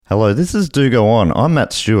Hello, this is Do Go On. I'm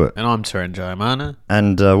Matt Stewart. And I'm Taran Jayamana.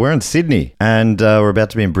 And we're in Sydney. And we're about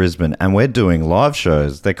to be in Brisbane. And we're doing live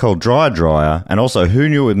shows. They're called Dryer. And also Who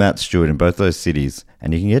Knew with Matt Stewart in both those cities.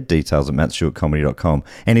 And you can get details at mattstewartcomedy.com.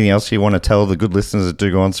 Anything else you want to tell the good listeners that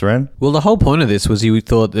Do Go On, Saran? Well, the whole point of this was you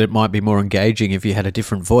thought that it might be more engaging if you had a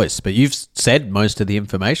different voice. But you've said most of the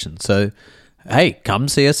information. So, hey, come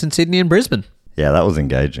see us in Sydney and Brisbane. Yeah, that was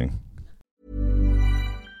engaging.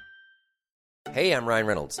 Hey, I'm Ryan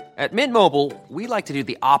Reynolds. At Mint Mobile, we like to do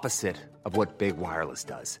the opposite of what Big Wireless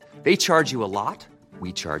does. They charge you a lot,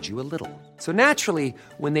 we charge you a little. So naturally,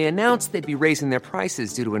 when they announced they'd be raising their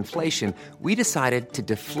prices due to inflation, we decided to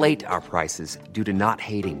deflate our prices due to not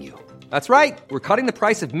hating you. That's right. We're cutting the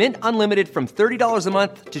price of Mint Unlimited from $30 a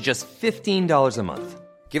month to just $15 a month.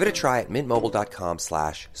 Give it a try at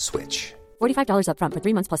mintmobile.com/switch. $45 up front for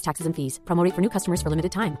 3 months plus taxes and fees. Promo rate for new customers for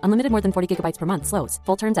limited time. Unlimited more than 40 gigabytes per month. Slows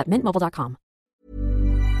full terms at mintmobile.com.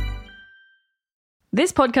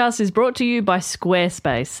 This podcast is brought to you by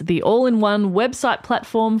Squarespace, the all-in-one website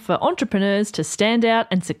platform for entrepreneurs to stand out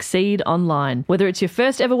and succeed online. Whether it's your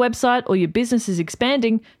first ever website or your business is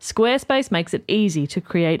expanding, Squarespace makes it easy to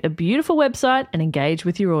create a beautiful website and engage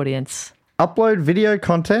with your audience. Upload video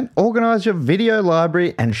content, organize your video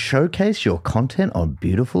library, and showcase your content on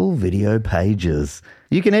beautiful video pages.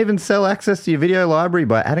 You can even sell access to your video library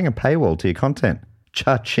by adding a paywall to your content.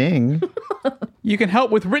 Cha-ching. You can help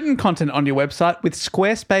with written content on your website with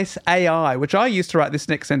Squarespace AI, which I use to write this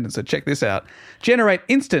next sentence, so check this out. Generate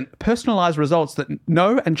instant, personalized results that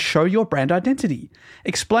know and show your brand identity.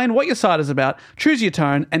 Explain what your site is about, choose your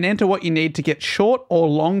tone, and enter what you need to get short or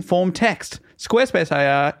long-form text. Squarespace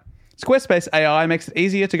AI makes it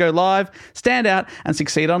easier to go live, stand out, and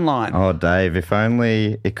succeed online. Oh, Dave, if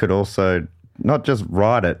only it could also not just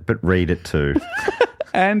write it, but read it too.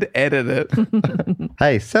 And edit it.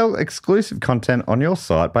 Hey, sell exclusive content on your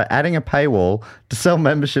site by adding a paywall to sell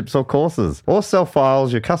memberships or courses. Or sell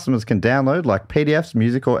files your customers can download like PDFs,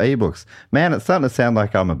 music, or ebooks. Man, it's starting to sound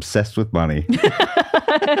like I'm obsessed with money.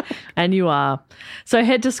 And you are. So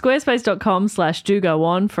head to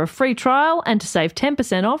squarespace.com/dogoon for a free trial and to save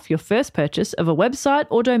 10% off your first purchase of a website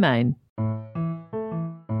or domain.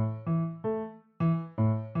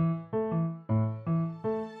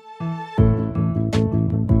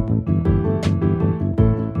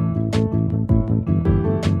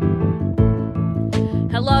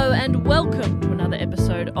 Hello and welcome to another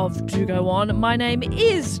episode of Do Go On. My name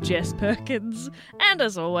is Jess Perkins, and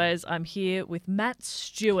as always, I'm here with Matt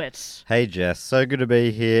Stewart. Hey, Jess. So good to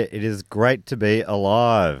be here. It is great to be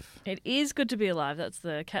alive. It is good to be alive. That's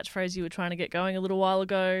the catchphrase you were trying to get going a little while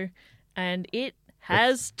ago, and it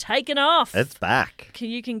has taken off. It's back.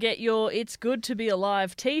 You can get your It's Good to Be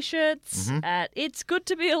Alive t-shirts at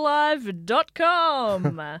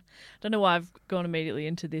itsgoodtobealive.com. Don't know why I've gone immediately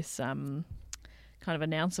into this kind of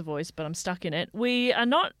announcer voice, but I'm stuck in it. We are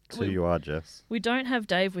not... So you are, Jess. We don't have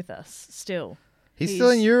Dave with us still. He's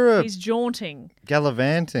still in Europe. He's jaunting.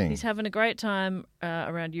 Gallivanting. He's having a great time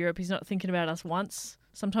around Europe. He's not thinking about us once.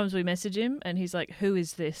 Sometimes we message him and he's like, who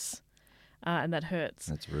is this? And that hurts.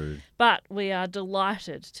 That's rude. But we are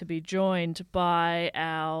delighted to be joined by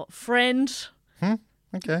our friend...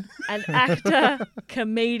 Okay. An actor,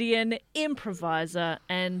 comedian, improviser,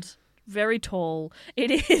 and... very tall.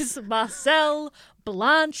 It is Marcel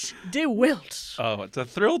Blanche de Wilt. Oh, it's a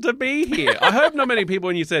thrill to be here. I hope not many people,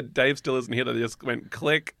 when you said Dave still isn't here, they just went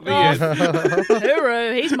click.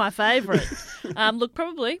 Hooroo, he's my favourite. Look,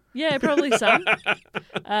 probably some.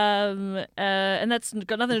 And that's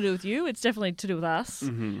got nothing to do with you. It's definitely to do with us.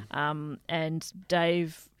 Mm-hmm. And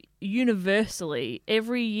Dave, universally,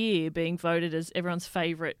 every year being voted as everyone's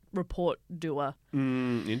favourite report doer.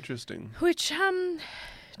 Interesting. Which,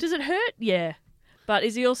 does it hurt? Yeah. But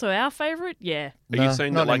is he also our favourite? Yeah. Are you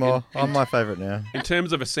saying not that, like, anymore. I'm my favourite now. in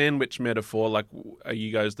terms of a sandwich metaphor, like, are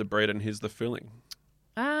you guys the bread and he's the filling?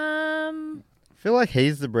 I feel like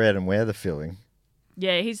he's the bread and we're the filling.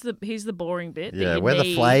 Yeah, he's the boring bit. Yeah, that you we're the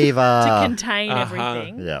need flavour to contain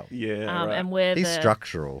everything. Yeah. Yeah, right. And we're He's the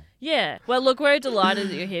structural. Yeah. Well, look, we're delighted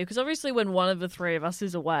that you're here because obviously when one of the three of us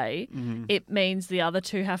is away, it means the other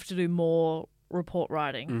two have to do more report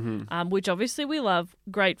writing, which obviously we love,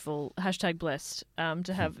 grateful, #blessed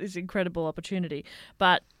to have this incredible opportunity.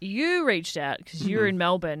 But you reached out because you were in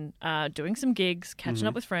Melbourne doing some gigs, catching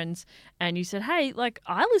up with friends, and you said, hey, like,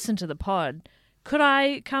 I listen to the pod. Could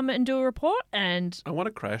I come and do a report? And I want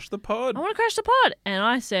to crash the pod. And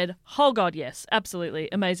I said, oh, God, yes, absolutely.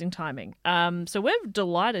 Amazing timing. So we're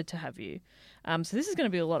delighted to have you. So this is going to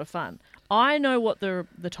be a lot of fun. I know what the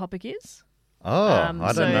topic is. Oh,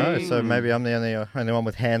 I don't know. So maybe I'm the only one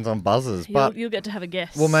with hands on buzzers. But You'll get to have a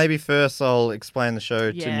guess. well, maybe first I'll explain the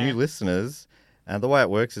show to Yeah. new listeners. And the way it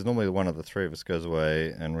works is normally one of the three of us goes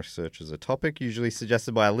away and researches a topic, usually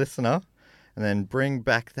suggested by a listener, and then bring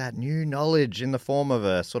back that new knowledge in the form of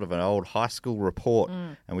a sort of an old high school report.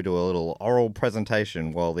 And we do a little oral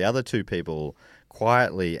presentation while the other two people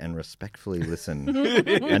quietly and respectfully listen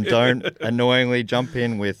and don't annoyingly jump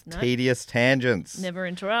in with tedious tangents. Never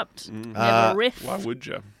interrupt. Never riff. Why would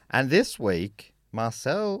you? And this week,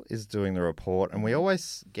 Marcel is doing the report, and we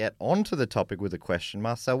always get onto the topic with a question.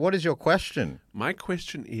 Marcel, what is your question? My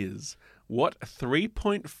question is, what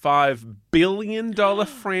 $3.5 billion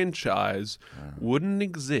franchise wouldn't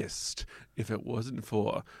exist if it wasn't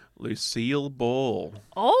for Lucille Ball?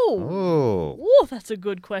 Oh. Oh, Ooh, that's a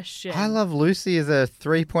good question. I Love Lucy is a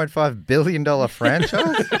 $3.5 billion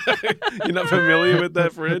franchise. You're not familiar with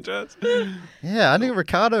that franchise? Yeah, I think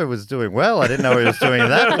Ricardo was doing well. I didn't know he was doing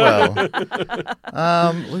that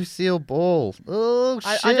well. Lucille Ball. Oh,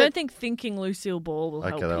 shit. I don't think thinking Lucille Ball will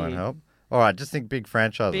help Okay, that you. won't help. All right, just think big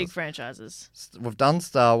franchises. Big franchises. We've done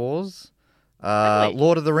Star Wars, Have we?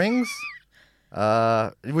 Lord of the Rings.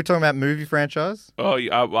 We're talking about movie franchise. Oh,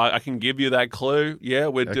 I can give you that clue. Yeah,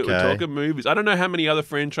 we're Okay. talking movies. I don't know how many other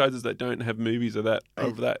franchises that don't have movies of that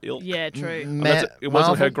ilk. Yeah, true. Unless it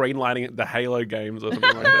wasn't her Marvel? greenlighting the Halo games or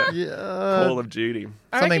something like that. Yeah. Call of Duty.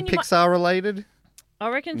 I Something reckon you Pixar related. I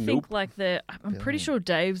reckon Nope. think like I'm pretty sure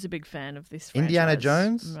Dave's a big fan of this franchise. Indiana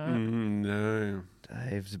Jones? No. No.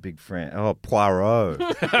 Dave's a big friend. Oh, Poirot.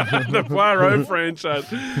 The Poirot franchise.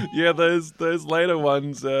 Yeah, those later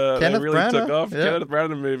ones they Kenneth really Branagh, took off. yeah. Kenneth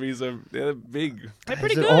Branagh movies they're big. They're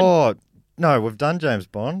pretty Is it- good. Oh, no, we've done James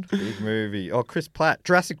Bond. Big movie. Oh, Chris Pratt.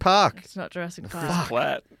 Jurassic Park. It's not Jurassic Park.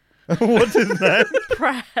 Flat. What's his name?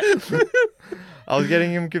 Pratt. I was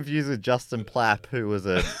getting him confused with Justin Plapp, who was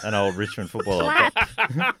an old Richmond footballer.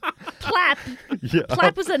 Plap. Yeah.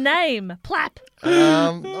 Plap was a name. Plap.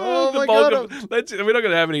 Oh, my God. We're not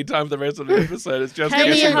going to have any time for the rest of the episode. It's just Katie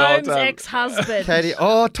guessing the whole Holmes' time. ex-husband. Katie.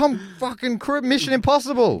 Oh, Tom fucking Cruise. Mission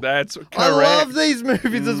Impossible. That's correct. I love these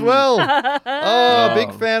movies as well. Oh,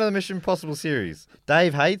 big fan of the Mission Impossible series.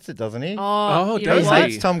 Dave hates it, doesn't he? Oh, you know does he what?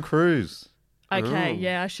 he? hates Tom Cruise. Okay, Oh.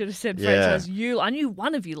 yeah, I should have said Yeah. franchise. I knew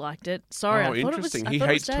one of you liked it. Sorry, Oh, I thought it was. interesting. I He thought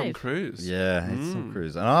it was hates Tom Dave. Cruise. Yeah, hates Tom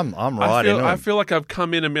Cruise. And I'm right into I him. feel like I've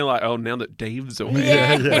come in and been like, oh, now that Dave's away,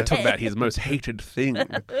 I talk about his most hated thing.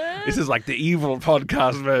 This is like the evil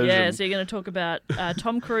podcast version. Yeah, so you're going to talk about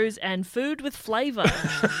Tom Cruise and food with flavour.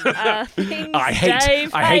 Things I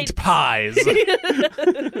Dave hate hates. pies.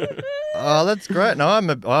 Oh, that's great. No,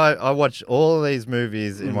 I watch all of these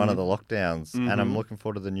movies in one of the lockdowns, and I'm looking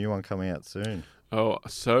forward to the new one coming out soon. Oh,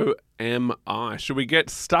 so am I. Should we get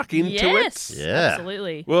stuck into Yes, it? Yeah.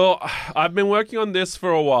 absolutely. Well, I've been working on this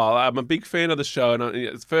for a while. I'm a big fan of the show, and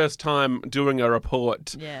it's the first time doing a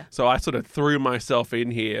report. Yeah. So I sort of threw myself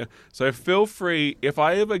in here. So feel free, if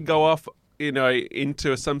I ever go off,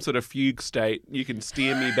 into some sort of fugue state, you can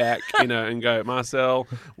steer me back, and go, Marcel,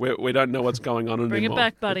 we don't know what's going on Bring anymore. it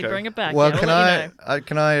back, buddy. Okay. Bring it back. Well, Yeah, can we'll let you know.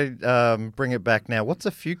 can I bring it back now? What's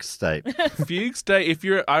a fugue state? Fugue state.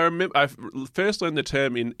 I remember I first learned the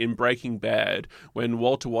term in Breaking Bad when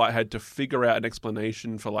Walter White had to figure out an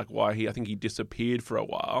explanation for why I think he disappeared for a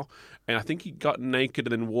while, and I think he got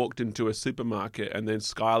naked and then walked into a supermarket, and then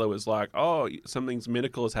Skylar was like, "Oh, something's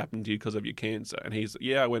medical has happened to you because of your cancer," and he's,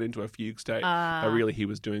 "Yeah, I went into a fugue state," but really he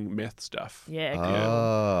was doing meth stuff. Yeah, good.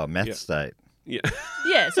 Oh, meth Yeah. state. Yeah,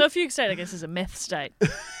 Yeah, so a fugue state, I guess, is a meth state.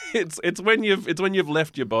 it's when you've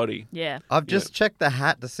left your body. Yeah. I've just checked the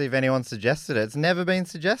hat to see if anyone suggested it. It's never been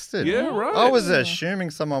suggested. Yeah, right. I was assuming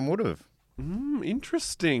someone would have.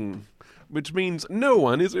 Interesting. Which means no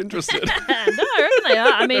one is interested. No, I reckon they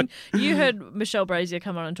are. I mean, you heard Michelle Brazier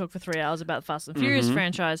come on and talk for 3 hours about the Fast and Furious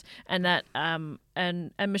franchise, and that and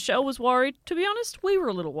Michelle was worried. To be honest, we were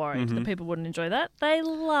a little worried that people wouldn't enjoy that. They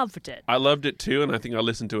loved it. I loved it too, and I think I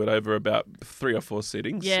listened to it over about 3 or 4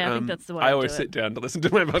 sittings. Yeah, I think that's the way I to always do sit it. down to listen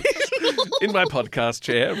to my podcast in my podcast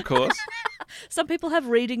chair, of course. Some people have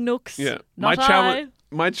reading nooks. Yeah, Not I.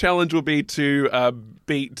 my challenge will be to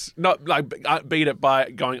beat it by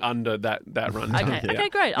going under that runtime. Okay, Yeah. okay,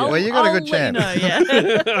 great. Well, you got a good I'll let you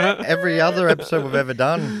know, yeah. Every other episode we've ever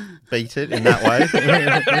done beat it in that way.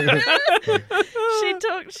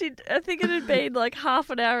 I think it had been like half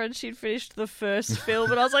an hour and she'd finished the first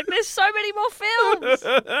film, and I was like, there's so many more films.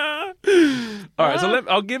 All right, so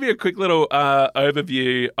I'll give you a quick little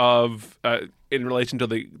overview of in relation to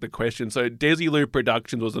the question. So Desilu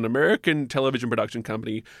Productions was an American television production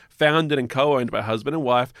company founded and co-owned by husband and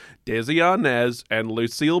wife, Desi Arnaz and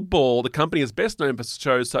Lucille Ball. The company is best known for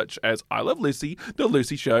shows such as I Love Lucy, The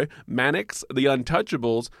Lucy Show, Mannix, The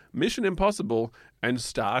Untouchables, Mission Impossible, and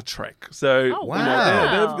Star Trek. So Oh,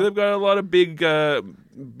 wow. they've got a lot of big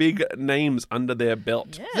names under their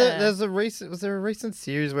belt. Yeah. Was there a recent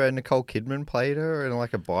series where Nicole Kidman played her in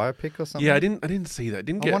like a biopic or something? Yeah, I didn't see that.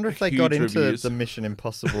 Didn't I get wonder if they huge got into reviews. the Mission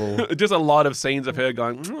Impossible. Just a lot of scenes of her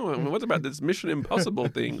going, what about this Mission Impossible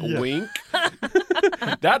thing? Wink.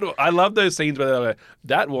 I love those scenes where they're like,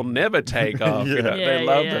 that will never take off. You know, they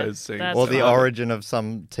love those scenes. That's Or the right. origin of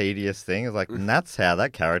some tedious thing. It's like, and that's how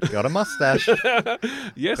that character got a mustache.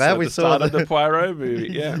 Yes, Glad at we the saw start of that. the Poirot movie.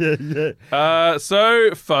 Yeah. yeah.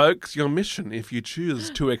 So, folks, your mission, if you choose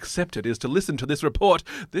to accept it, is to listen to this report.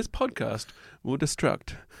 This podcast will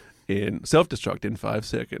self-destruct in 5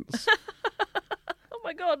 seconds. Oh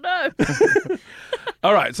my God, no.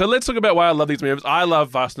 All right, so let's talk about why I love these movies. I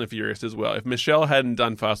love Fast and the Furious as well. If Michelle hadn't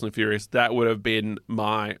done Fast and the Furious, that would have been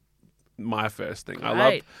my first thing.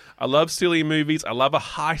 Great. I love silly movies. I love a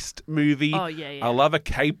heist movie. Oh, yeah. I love a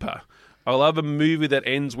caper. I love a movie that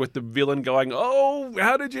ends with the villain going, "Oh,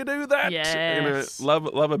 how did you do that?" Yes. Love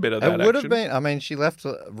a bit of that. It would have action. been. I mean, she left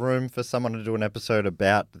room for someone to do an episode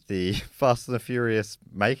about the Fast and the Furious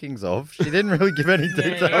makings of. She didn't really give any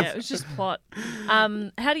details. Yeah, it was just plot.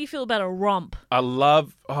 How do you feel about a romp? I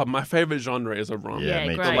love. My favorite genre is a romp. Yeah,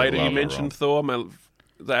 me great. The too. later Love you a mentioned romp. Thor,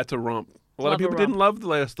 that's a romp. A lot Love of a people romp. didn't love the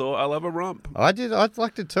latest Thor. I love a romp. I did. I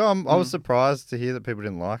liked it too. I was surprised to hear that people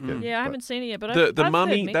didn't like it. Yeah, I haven't seen it yet, but The I've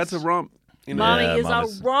Mummy, heard that's a mixed. romp. You know? Mummy Yeah, is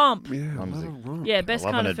Mummy's- a romp. Yeah, I Mum's love a romp. Yeah, best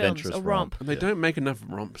love kind an of films, adventurous a romp. And they don't make enough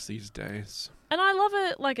romps these days. And I love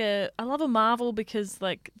it, I love a Marvel because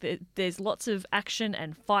like there's lots of action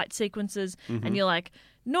and fight sequences, and you're like,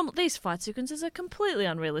 these fight sequences are completely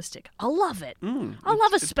unrealistic. I love it. I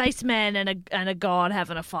love a spaceman and a god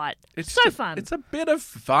having a fight. It's so fun. It's a bit of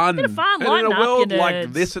fun. Bit of fun, And in lighten a up, world you like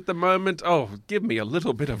nerds. this at the moment, give me a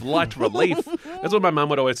little bit of light relief. That's what my mum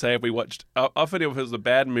would always say if we watched. Often if it was a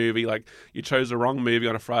bad movie, like you chose the wrong movie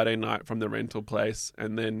on a Friday night from the rental place,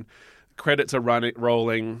 and then credits are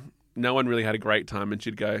rolling. No one really had a great time, and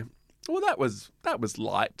she'd go, "Well, that was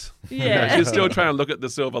light." Yeah. She's still trying to look at the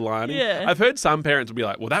silver lining. Yeah. I've heard some parents will be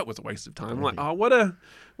like, "Well, that was a waste of time." I'm like, "Oh, what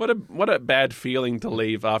a bad feeling to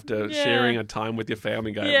leave after Yeah. sharing a time with your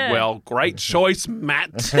family." Going, Yeah. "Well, great choice,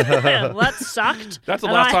 Matt." Well, that sucked. That's the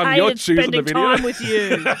and last I time you're hated choosing the spending video. time with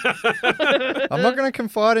you. I'm not going to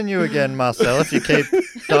confide in you again, Marcel, if you keep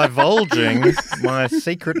divulging my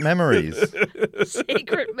secret memories.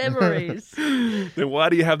 Secret memories. Then why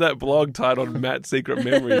do you have that blog titled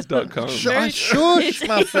mattsecretmemories.com? Shush,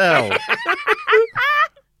 Marcel.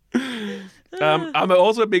 I'm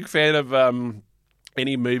also a big fan of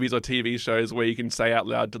any movies or TV shows where you can say out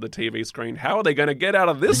loud to the TV screen, "How are they going to get out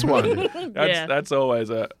of this one?" Yeah. That's always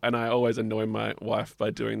and I always annoy my wife by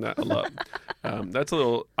doing that a lot. That's a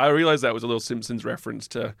little. I realized that was a little Simpsons reference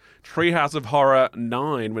to Treehouse of Horror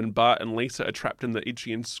 9 when Bart and Lisa are trapped in the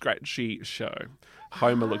Itchy and Scratchy show.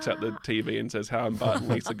 Homer looks at the TV and says, "How are Bart and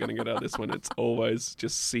Lisa going to get out of this one?" It's always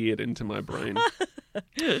just seared into my brain.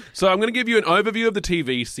 So I'm going to give you an overview of the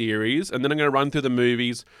TV series, and then I'm going to run through the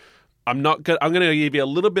movies. I'm going to give you a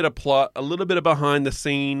little bit of plot, a little bit of behind the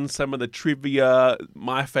scenes, some of the trivia,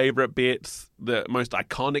 my favorite bits, the most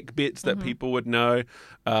iconic bits that people would know.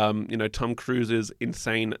 Tom Cruise's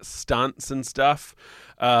insane stunts and stuff.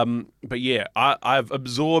 But yeah, I've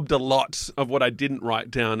absorbed a lot of what I didn't write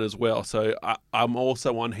down as well. So I'm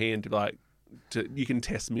also on hand you can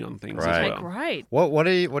test me on things Right. as Okay, well. great. What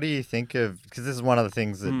do you think of? Because this is one of the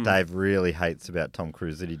things that Dave really hates about Tom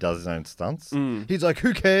Cruise, that he does his own stunts. He's like,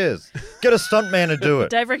 "Who cares? Get a stuntman to do it."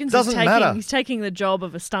 Dave reckons Doesn't matter. he's taking the job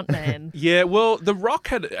of a stuntman. Yeah, well, The Rock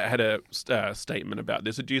had a statement about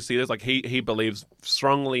this. Did you see this? Like, he believes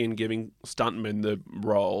strongly in giving stuntmen the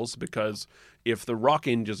roles because if The Rock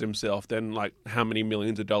injures himself, then like how many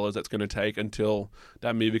millions of dollars that's going to take until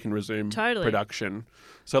that movie can resume Totally. production.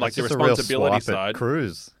 So like That's the just a real responsibility swipe at side,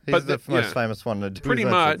 Cruise. He's But the the- most yeah. famous one to do pretty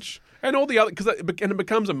that. much. And all the other, and it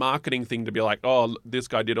becomes a marketing thing to be like, "Oh, this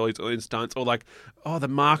guy did all his stunts," or like, "Oh, the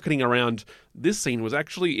marketing around this scene was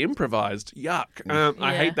actually improvised." Yuck!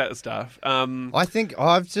 I hate that stuff. I think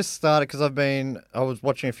I've just started because I was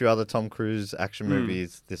watching a few other Tom Cruise action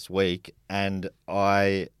movies this week, and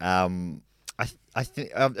I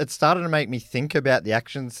think it started to make me think about the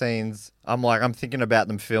action scenes. I'm thinking about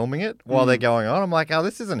them filming it while they're going on. I'm like, "Oh,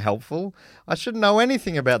 this isn't helpful. I shouldn't know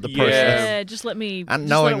anything about the Yeah. process." Yeah, just let me And just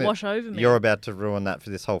knowing let it that wash over me. you're about to ruin that for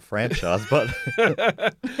this whole franchise, but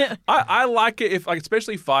I like it if, like,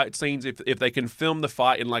 especially fight scenes, if they can film the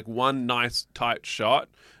fight in like one nice tight shot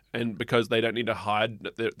and because they don't need to hide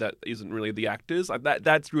that isn't really the actors. Like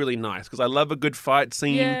that's really nice because I love a good fight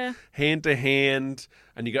scene, hand to hand,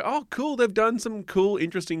 and you go, oh, cool, they've done some cool,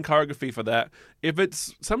 interesting choreography for that. If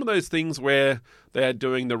it's some of those things where they're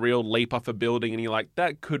doing the real leap off a building and you're like,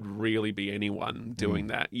 that could really be anyone doing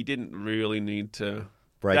that. You didn't really need to...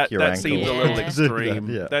 Break your that ankle. seems a little extreme.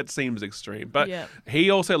 That seems extreme. But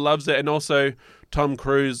he also loves it. And also, Tom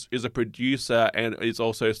Cruise is a producer and is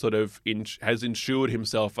also sort of has insured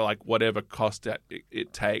himself for like whatever cost that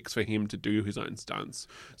it takes for him to do his own stunts.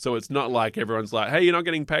 So it's not like everyone's like, hey, you're not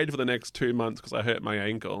getting paid for the next 2 months because I hurt my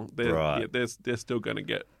ankle. They're still going to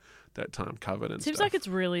get that time covered and Seems stuff. like it's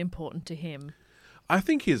really important to him. I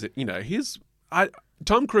think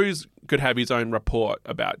Tom Cruise could have his own report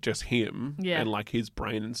about just him and like his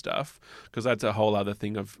brain and stuff, because that's a whole other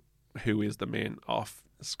thing of who is the man off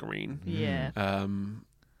screen. Yeah.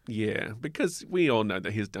 Because we all know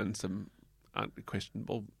that he's done some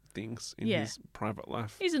questionable things in his private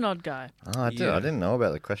life. He's an odd guy. Oh, I didn't know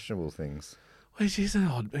about the questionable things. Which is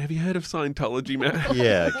odd. Have you heard of Scientology, Matt?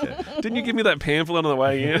 Yeah, okay. Didn't you give me that pamphlet on the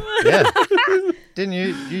way in? Yeah. Didn't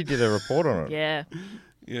you? You did a report on it. Yeah.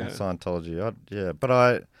 Yeah. On Scientology.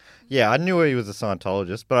 I knew he was a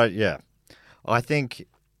Scientologist, but I think,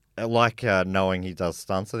 like knowing he does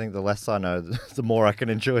stunts, I think the less I know, the more I can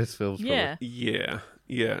enjoy his films. Yeah. Yeah.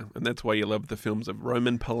 And that's why you love the films of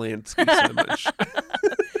Roman Polanski so much.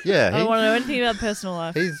 Yeah. I don't want to know anything about personal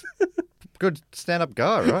life. He's a good stand-up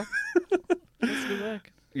guy, right? That's good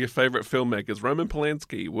work. Your favourite filmmakers, Roman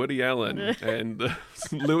Polanski, Woody Allen, and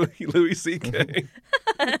Louis C.K.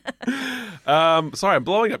 Sorry, I'm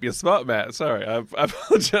blowing up your spot, Matt. Sorry, I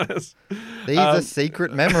apologise. These are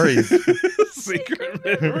secret memories. Secret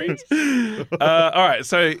memories. All right,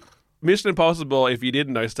 so Mission Impossible, if you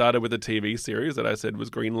didn't know, started with a TV series that I said was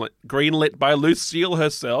greenlit by Lucille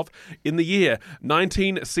herself in the year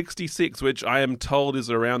 1966, which I am told is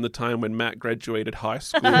around the time when Matt graduated high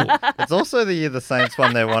school. It's also the year the Saints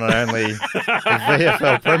won their one and only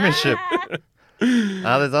VFL Premiership.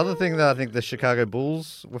 There's other thing that I think the Chicago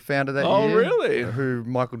Bulls were founded that year. Oh, really? Who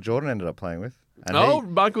Michael Jordan ended up playing with.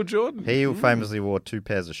 And Michael Jordan. He famously wore 2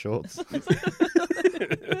 pairs of shorts.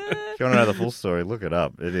 If you want to know the full story, look it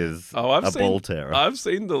up. It is ball terror. I've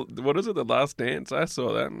seen The Last Dance. I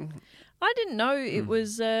saw that. I didn't know it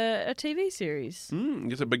was a TV series.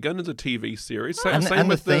 It's begun as a TV series. And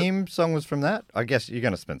the theme song was from that? I guess you're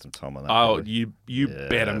going to spend some time on that. Oh, probably. you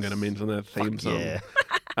bet I'm going to mention that theme song.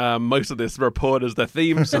 Yeah. Most of this report is the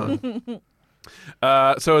theme song.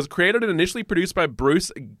 So it was created and initially produced by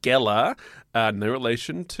Bruce Geller, no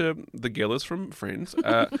relation to the Gellers from Friends.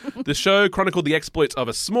 The show chronicled the exploits of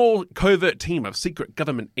a small covert team of secret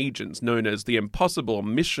government agents known as the Impossible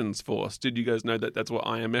Missions Force. Did you guys know that that's what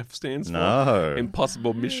IMF stands for? No.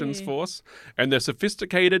 Impossible Missions Force. And their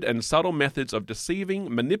sophisticated and subtle methods of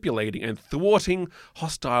deceiving, manipulating, and thwarting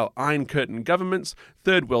hostile Iron Curtain governments,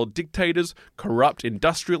 third world dictators, corrupt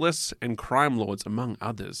industrialists, and crime lords, among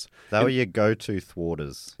others. They were your go-to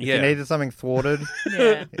thwarters. If Yeah. you needed something thwarted,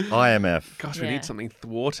 Yeah. IMF. Gosh, we Yeah. need something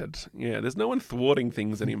thwarted. Yeah, there's no one thwarting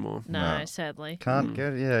things anymore. No, sadly. Can't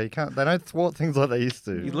get you can't. They don't thwart things like they used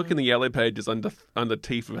to. You look in the yellow pages under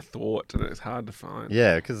teeth of a thwart, and it's hard to find.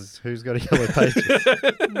 Yeah, because who's got a yellow pages?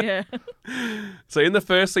 Yeah. So in the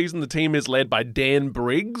first season, the team is led by Dan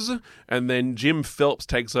Briggs, and then Jim Phelps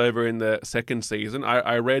takes over in the second season.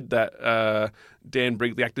 I read that Dan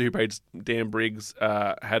Briggs, the actor who played Dan Briggs,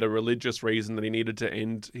 had a religious reason that he needed to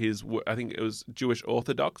end his, I think it was Jewish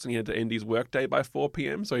Orthodox, and he had to end his workday by 4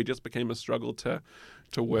 p.m., so he just became a struggle to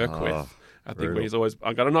work with. I think brutal. he's always,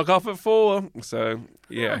 I got to knock off at 4. So,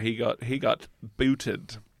 yeah, he got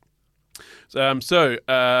booted.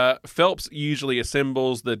 Phelps usually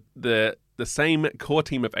assembles the same core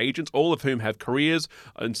team of agents, all of whom have careers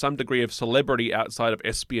and some degree of celebrity outside of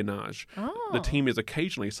espionage. Oh. The team is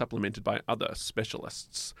occasionally supplemented by other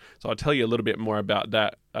specialists. So I'll tell you a little bit more about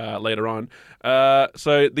that later on.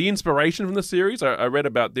 So the inspiration from the series, I read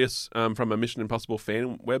about this from a Mission Impossible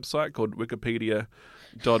fan website called Wikipedia.org.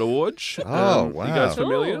 Oh, wow. You guys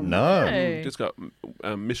familiar? Cool. No. No. Just got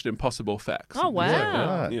Mission Impossible facts. Oh, wow.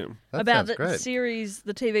 Yeah, right. Yeah. That About sounds the great. series,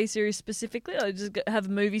 the TV series specifically? Or just have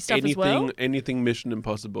movie stuff as well? Anything Mission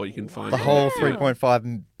Impossible you can find. The whole Wow.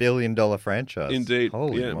 $3.5 billion franchise. Indeed,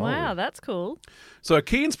 Holy yeah. moly. Wow, that's cool. So a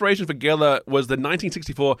key inspiration for Geller was the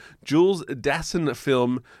 1964 Jules Dassin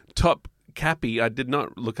film Top Cappy. I did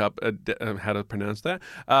not look up how to pronounce that.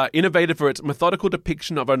 Innovated for its methodical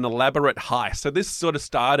depiction of an elaborate heist. So this sort of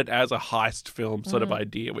started as a heist film sort of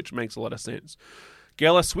idea, which makes a lot of sense.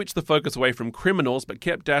 Geller switched the focus away from criminals, but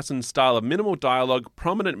kept Dassin's style of minimal dialogue,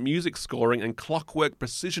 prominent music scoring, and clockwork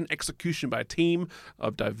precision execution by a team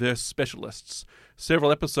of diverse specialists.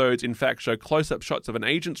 Several episodes, in fact, show close-up shots of an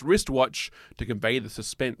agent's wristwatch to convey the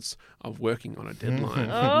suspense of working on a deadline.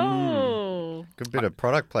 Oh. Good bit of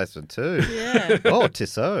product placement too. Yeah. Oh,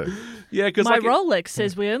 Tissot. Yeah, because My Rolex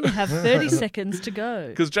says we only have 30 seconds to go.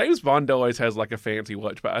 Because James Bond always has like a fancy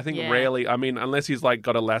watch, but I think Yeah. rarely, I mean, unless he's like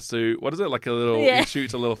got a lasso, what is it? Like a little, Yeah. he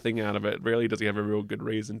shoots a little thing out of it. Rarely does he have a real good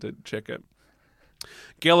reason to check it.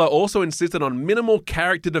 Geller also insisted on minimal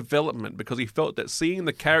character development because he felt that seeing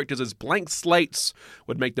the characters as blank slates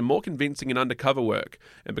would make them more convincing in undercover work,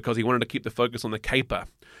 and because he wanted to keep the focus on the caper.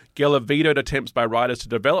 Geller vetoed attempts by writers to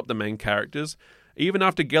develop the main characters. Even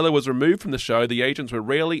after Geller was removed from the show, the agents were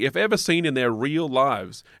rarely, if ever, seen in their real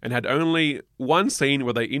lives and had only one scene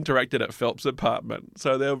where they interacted at Phelps' apartment.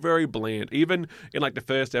 So they were very bland. Even in like the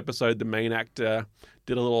first episode, the main actor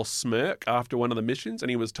did a little smirk after one of the missions and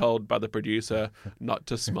he was told by the producer not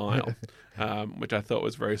to smile, which I thought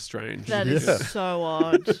was very strange. That is so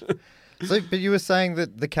odd. So, but you were saying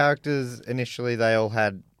that the characters initially they all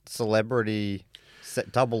had celebrity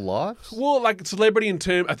double lives? Well, like celebrity in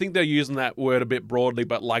term, I think they're using that word a bit broadly,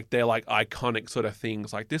 but like they're like iconic sort of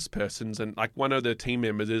things. Like this person's, and like one of the team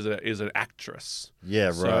members is an actress. Yeah,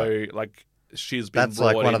 right. So like she's been That's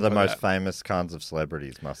like brought one in of the for most that. famous kinds of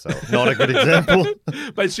celebrities myself. Not a good example.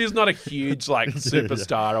 But she's not a huge like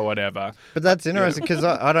superstar or whatever. But that's interesting because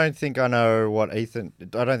I don't think I know what Ethan...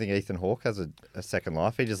 I don't think Ethan Hawke has a second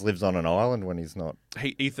life. He just lives on an island when he's not...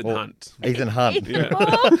 Ethan Well, Hunt. Ethan Hunt. Ethan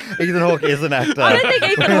Hawke? Ethan Hawke is an actor. I don't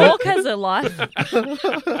think Ethan Hawke has a life. I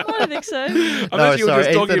don't think so. I No, thought you were sorry,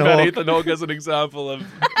 just talking Ethan about Hawke. Ethan Hawke as an example of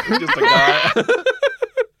just a guy.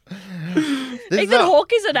 Ethan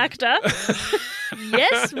Hawke is an actor.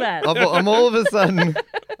 Yes, man. I'm all of a sudden...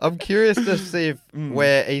 I'm curious to see if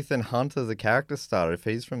where Ethan Hunt as a character started, if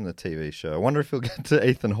he's from the TV show. I wonder if we'll get to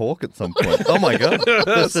Ethan Hawke at some point. Oh my God.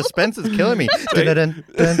 The suspense is killing me. Dun, dun,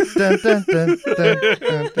 dun, dun, dun, dun,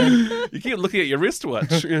 dun, dun. You keep looking at your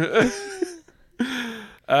wristwatch.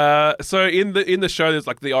 So in the show, there's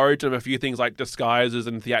like the origin of a few things like disguises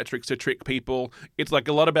and theatrics to trick people. It's like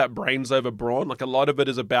a lot about brains over brawn. Like a lot of it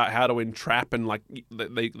is about how to entrap, and like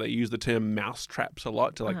they use the term mouse traps a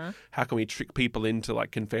lot to like how can we trick people into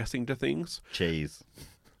like confessing to things. Cheese.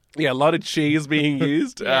 Yeah, a lot of cheese being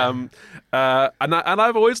used. And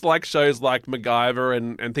I've always liked shows like MacGyver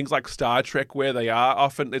and things like Star Trek where they are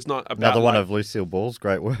often, it's not about... Another one like, of Lucille Ball's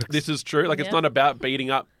great works. this is true. Like, it's Yeah. not about beating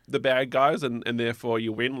up the bad guys and therefore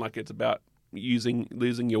you win. Like, it's about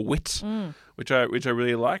losing your wit, which I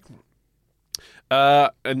really like.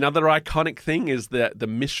 Another iconic thing is the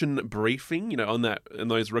mission briefing, in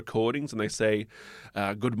those recordings, and they say,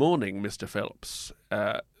 "Good morning, Mr. Phelps."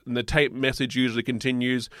 And the tape message usually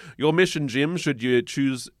continues, "Your mission, Jim, should you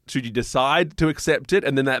decide to accept it?"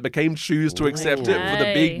 And then that became "choose to accept it" for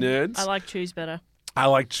the big Hey, nerds. I like choose better. I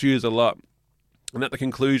like choose a lot. And at the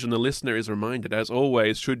conclusion, the listener is reminded, as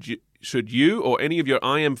always, should you or any of your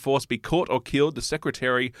IM force be caught or killed, the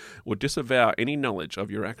secretary will disavow any knowledge of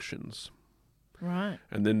your actions. Right.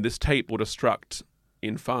 And then this tape will destruct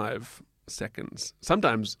in 5 seconds.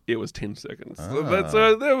 Sometimes it was 10 seconds.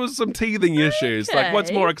 So there was some teething issues. Like, what's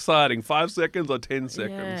Okay. more exciting, 5 seconds or 10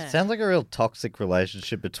 seconds? Yeah. Sounds like a real toxic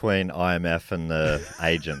relationship between IMF and the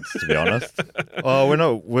agents, to be honest. Oh,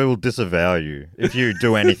 we will disavow you if you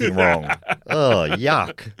do anything wrong. Oh,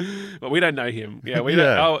 yuck. But we don't know him. Yeah, we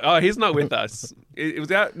Yeah. don't. Oh, he's not with us. It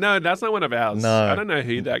was out. No, that's not one of ours. No. I don't know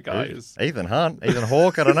who that guy is. Ethan Hunt, Ethan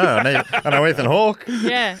Hawke, I don't know. I know Ethan Hawke.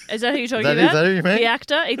 Yeah. Is that who you're talking Is about? that who you mean? The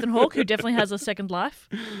actor, Ethan Hawke, who definitely has a second life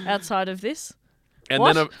outside of this. And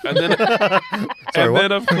What? then, and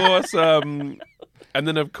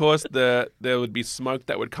then of course, there would be smoke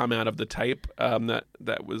that would come out of the tape that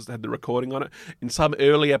had the recording on it. In some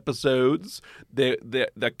early episodes,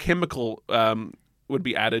 the chemical would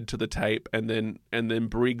be added to the tape, and then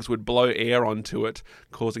Briggs would blow air onto it,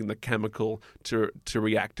 causing the chemical to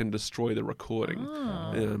react and destroy the recording.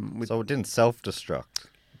 So it didn't self-destruct.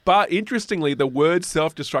 But interestingly, the word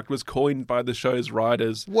self-destruct was coined by the show's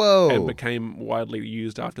writers. Whoa. And became widely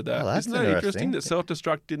used after that. Oh, that's Isn't that interesting interesting. that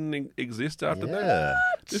self-destruct didn't exist after that? Yeah.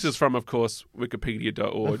 This is from, of course,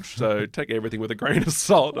 Wikipedia.org, so take everything with a grain of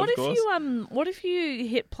salt, What of if course. what if you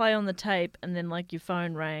hit play on the tape and then like your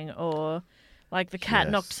phone rang, or like the cat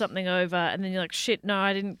Yes. knocked something over and then you're like, shit, no,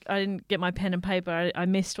 I didn't get my pen and paper. I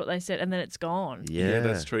missed what they said, and then it's gone. Yeah.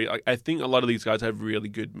 that's true. I think a lot of these guys have really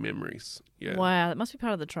good memories. Yeah. Wow, that must be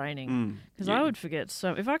part of the training. Because I would forget.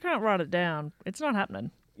 So if I can't write it down, it's not happening.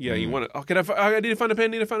 Yeah, you want to. I need to find a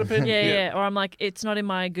pen. Yeah. Or I'm like, it's not in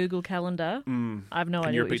my Google Calendar. I have no Can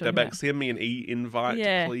idea. you what repeat you're that talking back? about. Send me an e-invite,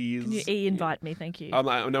 Yeah. please. Can you e-invite me? Thank you.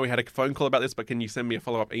 I know we had a phone call about this, but can you send me a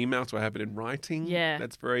follow-up email so I have it in writing? Yeah.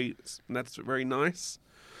 That's very nice.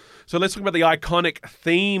 So let's talk about the iconic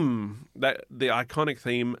theme.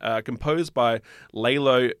 Composed by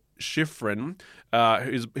Lalo Schifrin,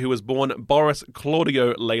 who was born Boris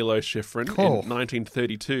Claudio Lalo Schifrin in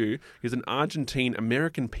 1932. He's an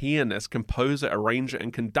Argentine-American pianist, composer, arranger,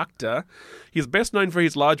 and conductor. He's best known for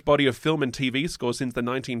his large body of film and TV scores since the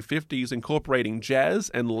 1950s, incorporating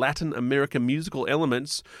jazz and Latin American musical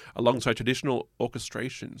elements alongside traditional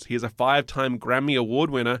orchestrations. He is a 5-time Grammy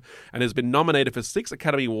Award winner and has been nominated for 6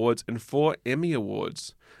 Academy Awards and 4 Emmy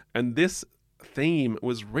Awards. And this theme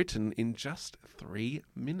was written in just 3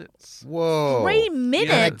 minutes. Whoa. 3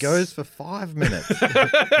 minutes? Yeah, it goes for 5 minutes.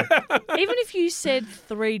 Even if you said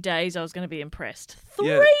 3 days, I was going to be impressed. 3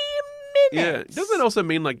 Yeah. minutes? Doesn't that also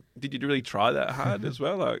mean, like, did you really try that hard as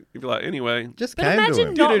well? Like, if you're like, anyway. Just But came to imagine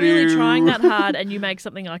him. not really Do-do-do. trying that hard and you make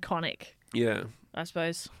something iconic. Yeah. I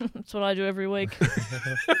suppose. That's what I do every week.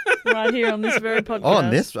 Right here on this very podcast. Oh, on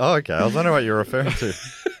this? Oh, okay. I was wondering what you're referring to.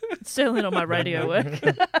 It's certainly not my radio work.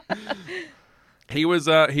 He was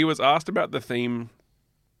asked about the theme,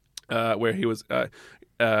 where he was.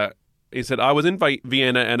 He said, "I was in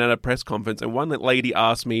Vienna and at a press conference, and one lady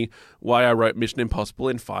asked me why I wrote Mission Impossible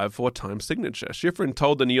in 5/4 time signature." Schifrin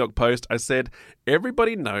told the New York Post, "I said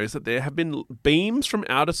everybody knows that there have been beams from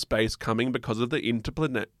outer space coming because of the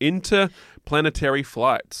interplanetary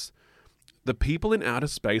flights. The people in outer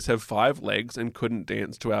space have 5 legs and couldn't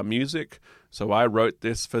dance to our music, so I wrote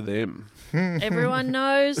this for them." Everyone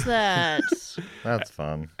knows that. That's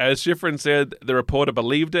fun. As Schifrin said, the reporter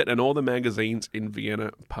believed it, and all the magazines in Vienna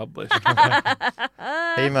published. He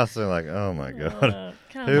must have been like, oh my God.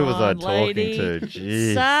 Come Who was I on, talking lady. to?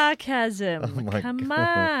 Jeez. Sarcasm. Oh my Come God.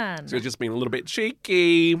 on. So it's just being a little bit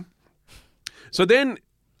cheeky. So then,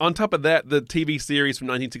 on top of that, the TV series from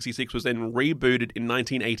 1966 was then rebooted in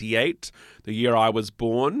 1988, the year I was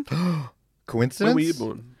born. Coincidence? When were you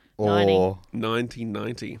born? Or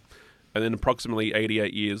 1990. And then approximately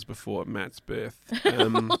 88 years before Matt's birth.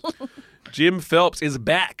 Jim Phelps is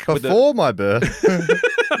back. with before my birth?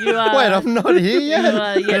 You are, Wait, I'm not here you yet.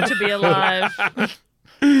 are yet to be alive.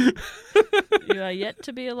 You are yet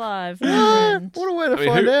to be alive, my friend. What a way to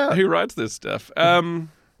find out. Who writes this stuff?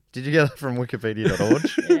 Did you get that from wikipedia.org?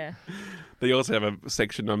 Yeah. They also have a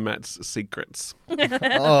section on Matt's secrets.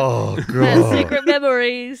 Oh, And God. secret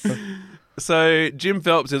memories. So Jim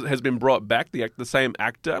Phelps has been brought back, the same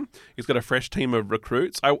actor. He's got a fresh team of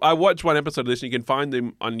recruits. I watched one episode of this, and you can find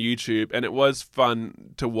them on YouTube, and it was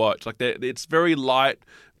fun to watch. Like it's very light,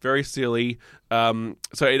 very silly. So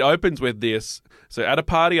it opens with this. So at a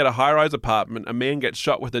party at a high-rise apartment, a man gets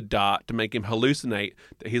shot with a dart to make him hallucinate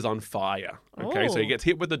that he's on fire. Okay, so he Oh. gets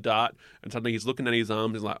hit with a dart, and suddenly he's looking at his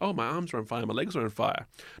arms. He's like, "Oh, my arms are on fire. My legs are on fire."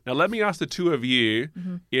 Now, let me ask the two of you: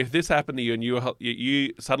 if this happened to you and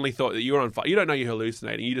you suddenly thought that you were on fire, you don't know you're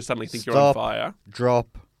hallucinating. You just suddenly think you're on Stop. fire.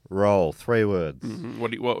 Drop, roll. 3 words.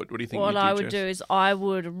 What do you think? What you'd I would Jess? do is I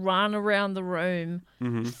would run around the room,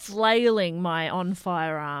 flailing my on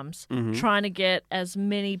fire arms, trying to get as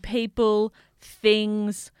many people,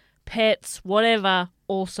 things, pets, whatever,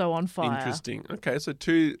 also on fire. Interesting. Okay, so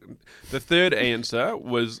the third answer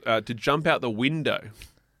was to jump out the window.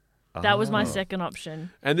 That was my second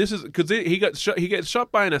option. And this is because he gets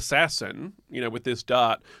shot by an assassin, with this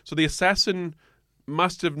dart. So the assassin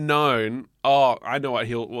must have known. Oh, I know what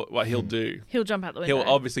he'll do. He'll jump out the window. He'll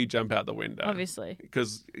obviously jump out the window. Obviously.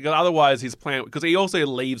 Because otherwise his plan. Because he also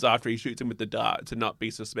leaves after he shoots him with the dart to not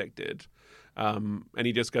be suspected. And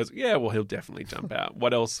he just goes, yeah, well, he'll definitely jump out.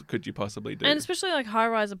 What else could you possibly do? And especially like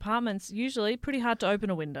high-rise apartments, usually pretty hard to open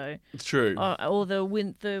a window, It's true. or the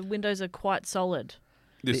windows are quite solid.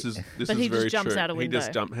 This is But he just very jumps true. out a He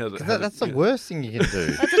just window. jumps. That's the worst thing you can do.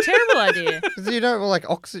 That's a terrible idea. Because you don't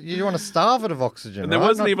you want to starve it of oxygen. And there right?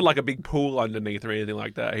 wasn't Not- even like a big pool underneath or anything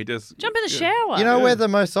like that. He just Jump in the shower. You know where the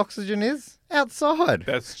most oxygen is? Outside.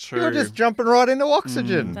 That's true. You're just jumping right into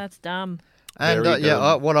oxygen. That's dumb. And Very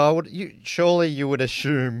dumb. what I would surely you would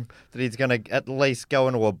assume that he's going to at least go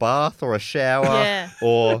into a bath or a shower Yeah.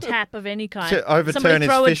 or Tap of any kind. to overturn Somebody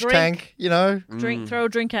his throw fish a drink, tank. Throw a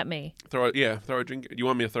drink at me. throw a drink. Do you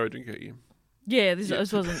want me to throw a drink at you? Yeah, this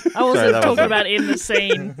wasn't. I Sorry, wasn't that talking wasn't- about in the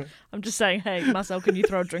scene. I'm just saying, hey, Marcel, can you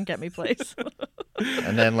throw a drink at me, please?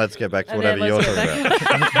 And then let's get back to And whatever then you're let's talking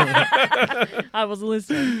get about. I wasn't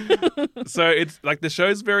listening. So it's like the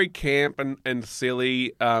show's very camp and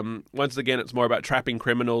silly. Once again, it's more about trapping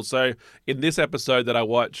criminals. So in this episode that I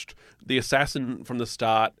watched, the assassin from the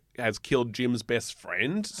start has killed Jim's best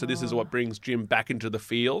friend. So this is what brings Jim back into the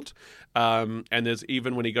field. And there's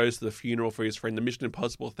even when he goes to the funeral for his friend, the Mission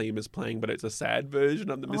Impossible theme is playing, but it's a sad version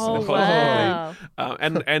of the Mission Impossible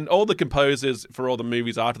theme. And all the composers for all the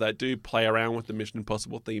movies after that do play around with the Mission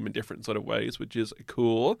Impossible theme in different sort of ways, which is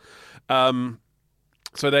cool.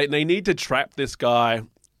 So they need to trap this guy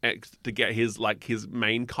to get his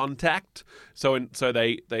main contact. So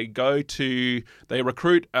they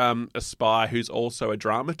recruit a spy who's also a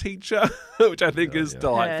drama teacher, which I think is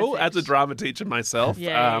delightful. Perfect. As a drama teacher myself,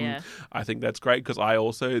 I think that's great because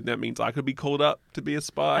that means I could be called up to be a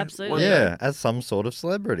spy. Absolutely. Yeah, as some sort of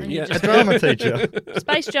celebrity. Yeah. A drama teacher.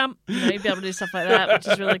 Space jump. You'd be able to do stuff like that, which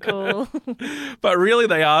is really cool. But really,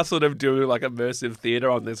 they are sort of doing like immersive theatre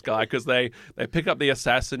on this guy because they pick up the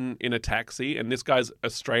assassin in a taxi, and this guy's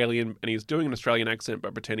Australian, and he's doing an Australian accent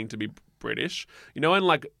but pretending to be British. You know,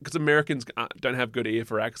 and because Americans don't have good ear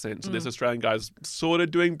for accents, so this Australian guy's sort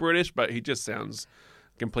of doing British, but he just sounds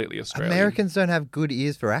completely Australian. Americans don't have good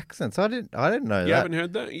ears for accents. I didn't know that. You haven't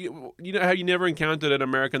heard that? You know how you never encountered an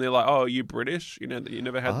American, they're like, oh, are you British? You know, you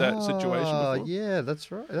never had that situation before? Oh, yeah,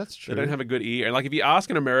 that's right. That's true. They don't have a good ear. And like if you ask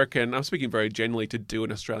an American, I'm speaking very generally, to do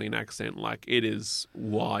an Australian accent, like it is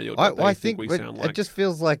wild what they think we sound like. It just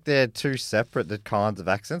feels like they're two separate kinds of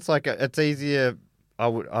accents. Like it's easier,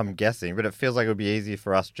 I'm guessing, but it feels like it would be easier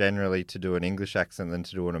for us generally to do an English accent than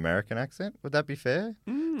to do an American accent. Would that be fair?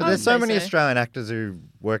 But there's so many Australian actors who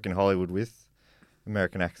work in Hollywood with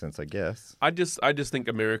American accents, I guess. I just think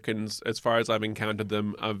Americans, as far as I've encountered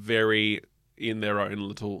them, are very in their own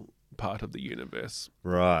little part of the universe.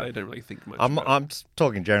 Right. They don't really think much I'm about I'm just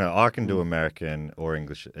talking general. I can do American or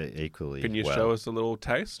English equally. Can you well. show us a little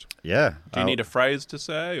taste? Yeah. Do you need a phrase to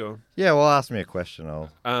say? Or Yeah, well, ask me a question.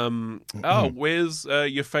 where's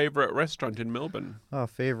your favourite restaurant in Melbourne?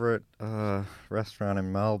 Favourite restaurant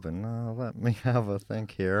in Melbourne. Let me have a think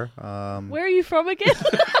here. Where are you from again?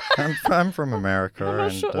 I'm from America. I'm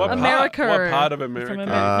not and, sure. What America. What part of America? From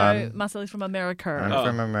America. No, Marcel is from America. I'm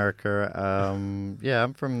from America.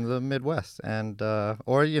 I'm from the Midwest, and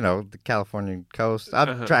or the California coast.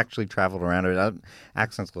 I've actually traveled around it.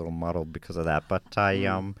 Accent's a little muddled because of that, but I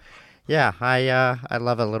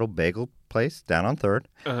love a little bagel place down on 3rd,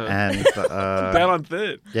 and Down on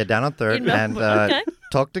 3rd. Yeah, down on 3rd, and okay.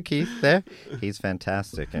 talk to Keith there. He's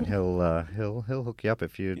fantastic, and he'll hook you up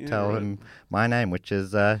if you tell him my name, which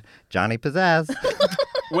is Johnny Pizzazz.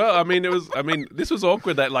 Well, this was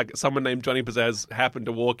awkward that like someone named Johnny Pizzazz happened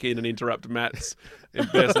to walk in and interrupt Matt's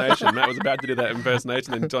impersonation. Matt was about to do that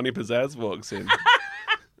impersonation, and Johnny Pizzazz walks in.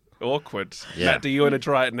 Awkward. Yeah. Matt, do you want to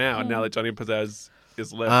try it now that Johnny Pizzazz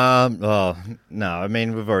is left? No. I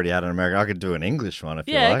mean, we've already had an American. I could do an English one if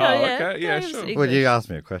you like. okay. Yeah, Go sure. English. Well, you ask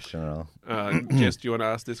me a question, and I'll. Jess, do you want to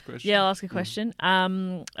ask this question? Yeah, I'll ask a question.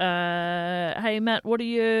 Hey Matt, what are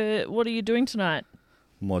you doing tonight?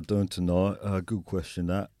 What am I doing tonight? Good question,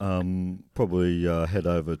 that. Probably head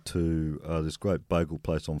over to this great bagel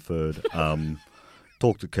place on 3rd.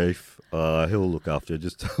 Talk to Keith. He'll look after you.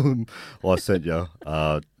 Just tell him I sent you.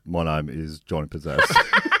 My name is Johnny Pizzazz.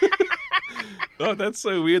 Oh, that's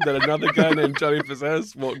so weird that another guy named Johnny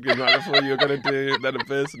Pizzazz walked in right before you were going to do that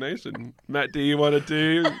impersonation. Matt, do you want to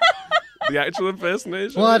do the actual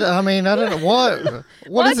impersonation? What? I mean, I don't know. What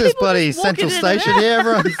Why is this people bloody just walking central in and station here?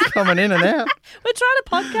 Everyone's coming in and out. We're trying to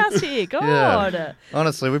podcast here. God. Yeah.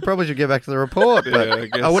 Honestly, we probably should get back to the report, but Yeah, I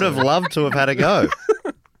guess I would have so. loved to have had a go.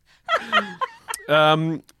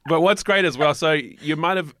 But what's great as well, so you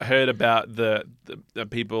might have heard about the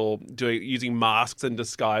people using masks and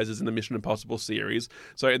disguises in the Mission Impossible series.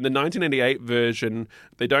 So in the 1988 version,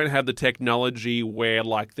 they don't have the technology where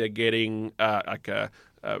like they're getting like a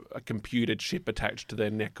computer chip attached to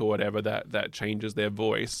their neck or whatever that changes their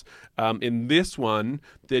voice. In this one,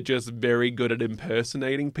 they're just very good at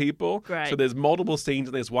impersonating people. Great. So there's multiple scenes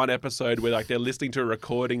in this one episode where like they're listening to a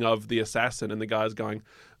recording of the assassin and the guy's going,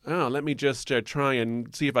 oh, let me just try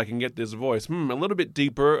and see if I can get this voice. A little bit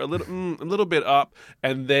deeper, a little bit up,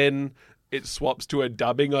 and then it swaps to a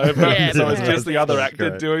dubbing over. Yeah, So it's nice. just the other That's actor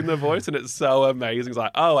great. doing the voice, and it's so amazing. It's like,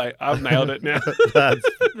 oh, wait, I've nailed it now. That's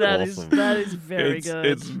That is awesome. very good.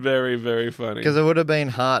 It's very, very funny. Because it would have been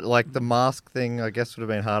hard, like the mask thing, I guess would have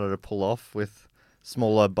been harder to pull off with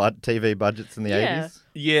smaller TV budgets in the Yeah. 80s.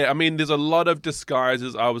 Yeah, I mean, there's a lot of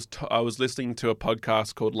disguises. I was listening to a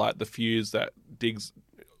podcast called Light the Fuse that digs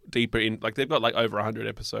deeper in, like they've got like over 100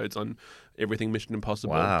 episodes on everything Mission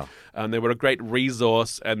Impossible. Wow. They were a great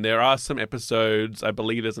resource, and there are some episodes. I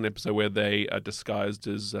believe there's an episode where they are disguised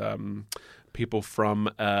as people from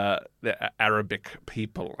the Arabic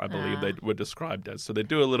people, I believe they were described as. So they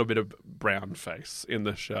do a little bit of brown face in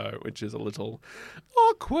the show, which is a little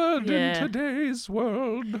awkward in today's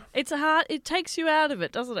world. It takes you out of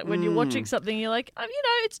it, doesn't it? When you're watching something, you're like,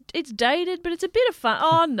 it's dated, but it's a bit of fun.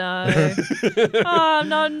 Oh, no. Oh,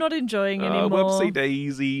 no, I'm not enjoying anymore. Whoopsie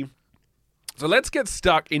daisy. So let's get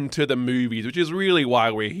stuck into the movies, which is really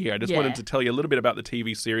why we're here. I just wanted to tell you a little bit about the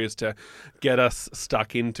TV series to get us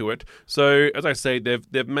stuck into it. So, as I say,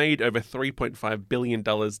 they've made over $3.5 billion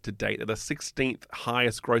to date. They're the 16th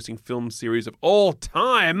highest grossing film series of all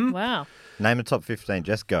time. Wow. Name a top 15.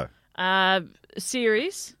 Just go.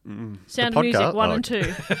 Series, Sound The of Music podcast? 1 Oh, and 2.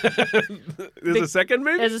 There's a second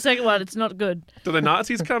movie? There's a second one. It's not good. Do the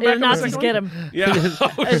Nazis come Yeah, back? Nazis on the get second him. one? Yeah.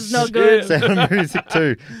 Oh, It's not shit. good. Sound of Music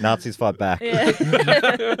 2. Nazis fight back. Yeah.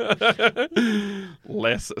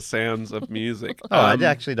 Less sounds of music. I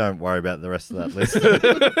actually don't worry about the rest of that list.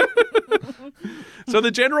 So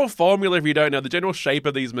the general formula, if you don't know, the general shape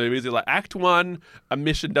of these movies is like Act 1, a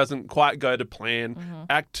mission doesn't quite go to plan.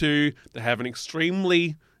 Act 2, they have an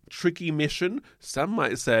extremely tricky mission. Some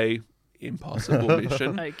might say impossible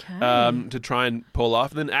mission Okay. to try and pull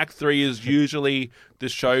off. And then Act 3 is usually the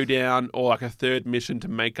showdown or like a third mission to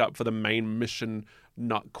make up for the main mission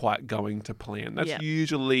not quite going to plan. That's Yep.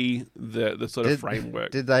 usually the sort of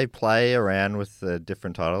framework. Did they play around with the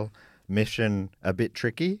different title? Mission a bit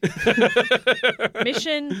tricky?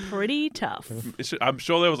 Mission pretty tough. I'm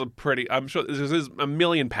sure there was I'm sure there's a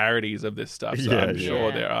million parodies of this stuff, so I'm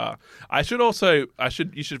sure there are. You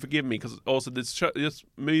should forgive me because also this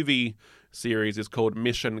movie series is called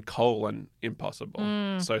Mission: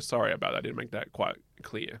 Impossible. So sorry about that. I didn't make that quite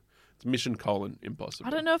clear. It's Mission: Impossible. I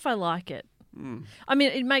don't know if I like it. I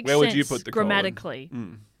mean, it makes Where sense would you put the colon? grammatically.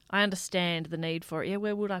 I understand the need for it. Yeah,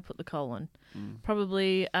 where would I put the colon?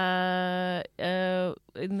 Probably in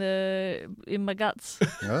my guts.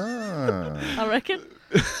 Oh. I reckon.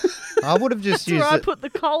 I would have just That's where used I it. put the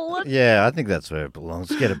colon. Yeah, I think that's where it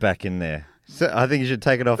belongs. Get it back in there. So I think you should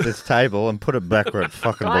take it off this table and put it back where it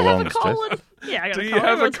fucking Do I have a belongs. Jess. colon? Yeah, I got Do a you colon.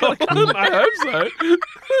 have a Everyone's got colon? I hope so.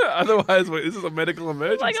 Otherwise, this is a medical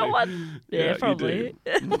emergency. I got one. Yeah, you probably.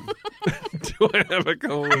 do. Do I have a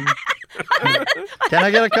colon? Can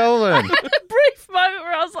I get a colon? A brief moment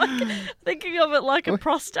where I was like thinking of it like a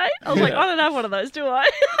prostate. I was like, I don't have one of those, do I?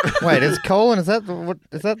 Wait, is colon? Is that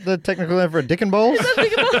the technical name for a dick and balls? Have I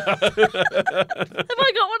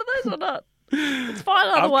got one of those or not? It's fine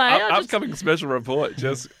either way. I just... Upcoming special report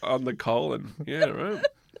just on the colon. Yeah,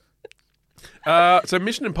 right. So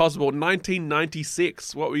Mission Impossible,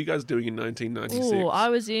 1996. What were you guys doing in 1996? Ooh, I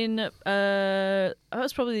was in. That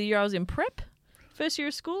was probably the year I was in prep, first year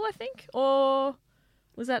of school, I think, or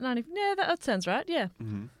was that 90? Yeah, that sounds right. Yeah.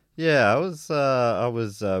 Yeah, I was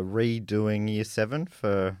redoing Year 7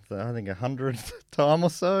 for I think 100th time or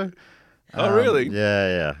so. Oh, really?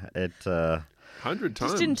 Yeah. It 100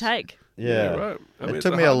 times. Just didn't take. yeah. right. I mean, It it's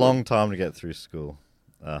took a me a hard long time to get through school.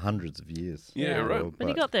 Hundreds of years. Yeah, right. But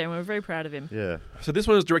he got there, and we're very proud of him. Yeah. So this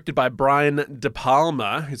one was directed by Brian De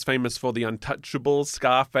Palma, who's famous for The Untouchables,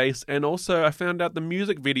 Scarface, and also I found out the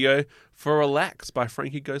music video for Relax by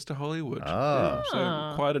Frankie Goes to Hollywood. Oh.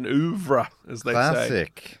 So quite an oeuvre, as they say.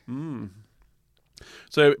 Classic.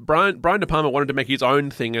 So Brian De Palma wanted to make his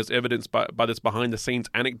own thing, as evidenced by this behind-the-scenes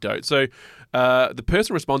anecdote. So the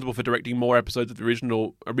person responsible for directing more episodes of the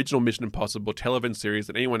original Mission Impossible television series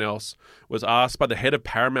than anyone else was asked by the head of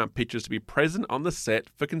Paramount Pictures to be present on the set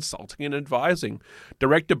for consulting and advising.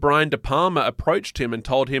 Director Brian De Palma approached him and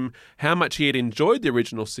told him how much he had enjoyed the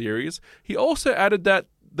original series. He also added that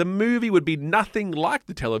the movie would be nothing like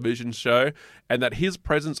the television show and that his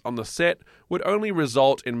presence on the set would only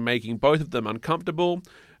result in making both of them uncomfortable.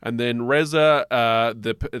 And then Reza,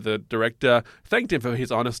 the director, thanked him for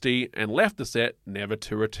his honesty and left the set, never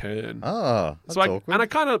to return. Oh, that's So awkward. I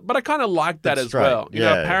kind of liked that That's as straight. well. You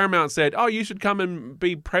know, Yeah. Paramount said, "Oh, you should come and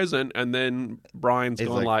be present," and then Brian's He's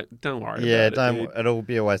gone like, like, "Don't worry yeah, about it, dude." it'll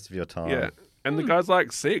be a waste of your time. Yeah, and the guy's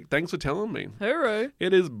like, "Sick, thanks for telling me." Hooroo.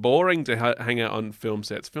 It is boring to hang out on film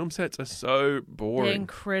sets. Film sets are so They're boring.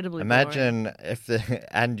 incredibly boring. Imagine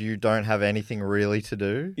and you don't have anything really to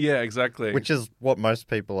do, Yeah, exactly. which is what most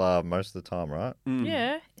people are most of the time, right?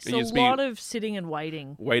 Yeah. It's And you a just be- lot of sitting and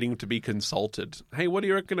waiting. Waiting to be consulted. Hey, what do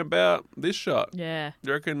you reckon about this shot? Yeah. Do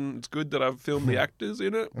you reckon it's good that I've filmed the actors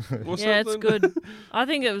in it? Or Yeah, it's something? good. I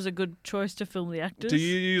think it was a good choice to film the actors. Do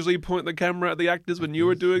you usually point the camera at the actors when you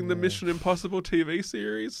were doing the Mission Impossible TV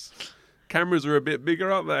series? Cameras are a bit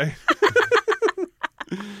bigger, aren't they?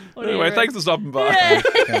 What do you Anyway, reckon? thanks for stopping by. Yeah.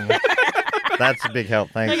 That's a big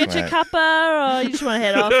help. Thanks, Can I get your mate. cuppa, or you just want to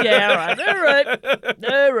head off? Yeah,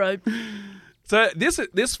 all right. So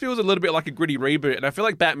this feels a little bit like a gritty reboot, and I feel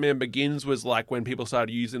like Batman Begins was like when people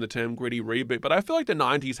started using the term gritty reboot, but I feel like the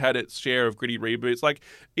 90s had its share of gritty reboots. Like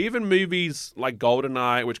even movies like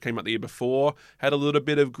GoldenEye, which came out the year before, had a little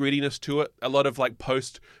bit of grittiness to it. A lot of like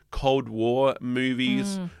post-Cold War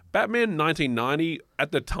movies. Batman 1990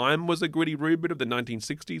 at the time was a gritty reboot of the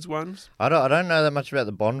 1960s ones. I don't know that much about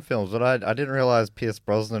the Bond films, but I didn't realize Pierce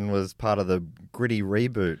Brosnan was part of the gritty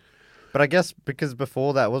reboot. But I guess because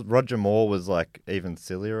before that was Roger Moore was like even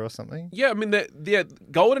sillier or something. Yeah, I mean, the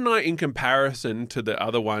GoldenEye in comparison to the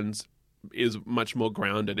other ones is much more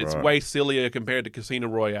grounded. It's Right. way sillier compared to Casino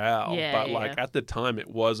Royale. Yeah, but yeah. like at the time, it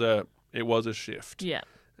was a shift. Yeah.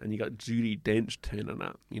 And you got Judi Dench turning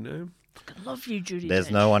up. You know, I love you, Judy. There's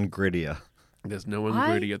Dench. no one grittier. there's no one I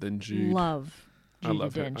grittier than Jude. Love Judy I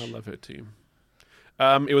love her. Dench. I love her too.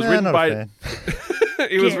 It was Eh, written not a by fan.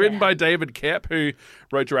 it was Get written out. by David Koepp, who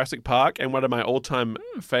wrote Jurassic Park and one of my all-time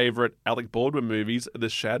favorite Alec Baldwin movies, The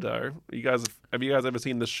Shadow. Have you guys ever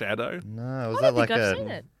seen The Shadow? No, was I that don't like think I've a? seen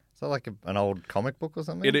it. Is that like an old comic book or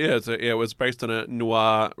something? It is. It was based on a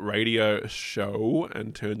noir radio show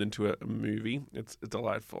and turned into a movie. It's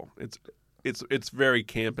delightful. It's very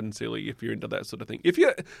camp and silly if you're into that sort of thing. Do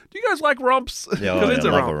you guys like romps? Yeah, 'Cause I it's a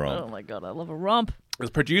love romp. a romp. Oh my god, I love a romp. It was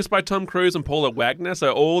produced by Tom Cruise and Paula Wagner,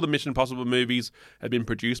 so all the Mission Impossible movies have been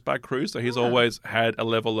produced by Cruise, so he's always had a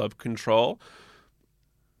level of control.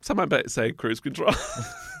 Some might say cruise control.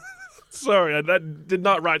 Sorry, I did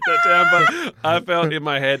not write that down, but I felt in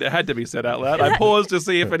my head it had to be said out loud. I paused to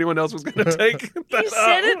see if anyone else was going to take that You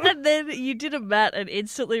said up. it and then you did a Matt and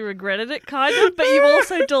instantly regretted it, kind of, but you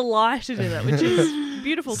also delighted in it, which is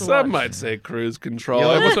beautiful to Some watch. might say cruise control.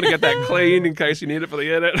 I just want to get that clean in case you need it for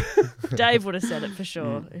the edit. Dave would have said it for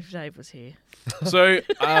sure if Dave was here. So,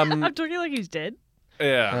 I'm talking like he's dead.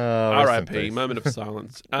 yeah, Oh, rest in R.I.P. peace. Moment of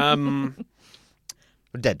silence.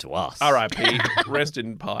 Dead to us. R.I.P. Rest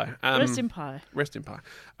in pie. Rest in pie. Rest in pie.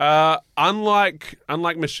 Unlike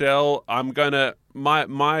Michelle, I'm gonna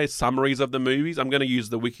my summaries of the movies. I'm gonna use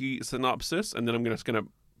the wiki synopsis, and then I'm just gonna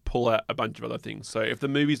pull out a bunch of other things. So if the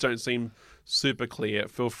movies don't seem super clear,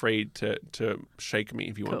 feel free to shake me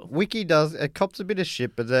if you want. Wiki it cops a bit of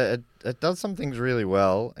shit, but it does some things really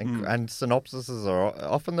well, and synopsises are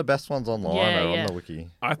often the best ones online Yeah, are yeah. on the wiki.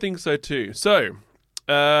 I think so too. So,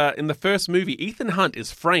 in the first movie, Ethan Hunt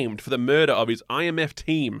is framed for the murder of his IMF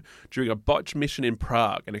team during a botched mission in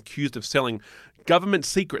Prague and accused of selling government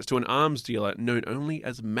secrets to an arms dealer known only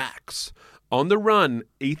as Max. On the run,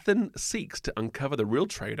 Ethan seeks to uncover the real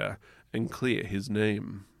traitor and clear his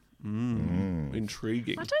name.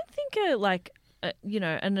 Intriguing. I don't think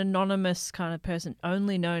an anonymous kind of person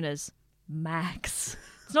only known as Max.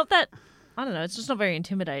 It's not that, I don't know, it's just not very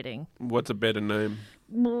intimidating. What's a better name?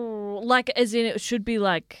 Like, as in, it should be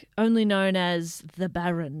like only known as the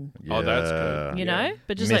Baron, Oh, that's good. you Yeah. know?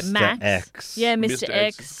 But just like Mr. Max. X. Yeah, Mr. Mr.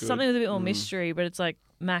 X X. is good. Something with a bit more mystery, but it's like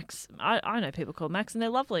Max. I know people called Max and they're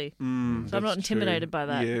lovely. So I'm not That's intimidated true. by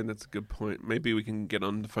that. Yeah, that's a good point. Maybe we can get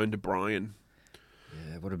on the phone to Brian.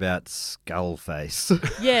 Yeah, what about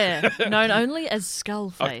Skullface? Yeah, known only as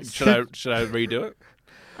Oh, Skullface. should I redo it?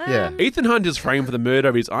 yeah. Ethan Hunt is framed for the murder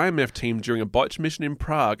of his IMF team during a botched mission in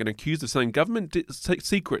Prague and accused of selling government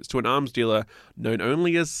secrets to an arms dealer known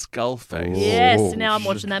only as Skullface. Yes, Oh, now I'm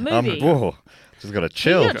watching that movie. Whoa, just got a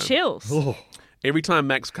chill. You got chills. Oh, Every time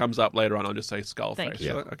Max comes up later on, I'll just say Skullface. Thank you.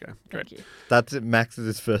 Shall I? Okay, great. Thank you. that's it. Max is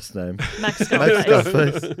his first name. Max Max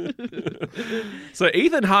Skullface. Skullface. So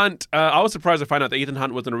Ethan Hunt, I was surprised to find out that Ethan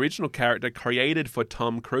Hunt was an original character created for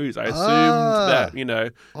Tom Cruise. I assumed that, he I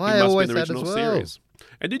must always be in the had as original well. series.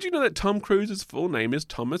 And did you know that Tom Cruise's full name is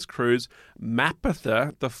Thomas Cruise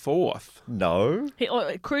Mapother IV? No,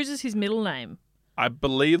 Cruz is his middle name. I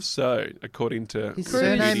believe so, according to his Cruise.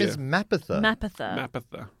 surname Wikipedia. is Mapother. Mapother.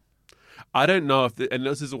 Mapother. I don't know if, and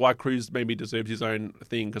this is why Cruise maybe deserves his own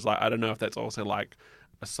thing, because I don't know if that's also like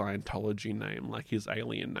a Scientology name, like his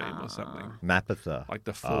alien name or something, Mapother. like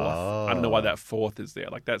the fourth. I don't know why that fourth is there.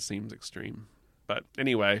 Like that seems extreme. But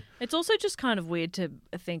anyway, It's also just kind of weird to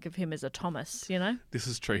think of him as a Thomas, you know? this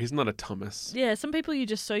is true. He's not a Thomas. Yeah, some people you're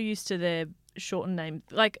just so used to their shortened name.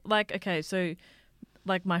 Like okay, so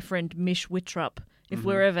like my friend Mish Wittrup, if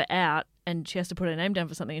we're ever out and she has to put her name down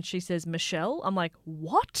for something and she says Michelle, I'm like,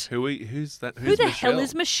 what? Who's that? Who Who's the Michelle? hell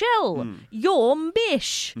is Michelle? You're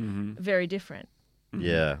Mish. Very different.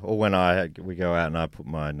 Yeah, or when we go out and I put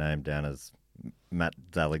my name down as Matt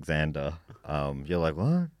Alexander, you're like,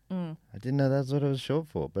 what? I didn't know that's what it was short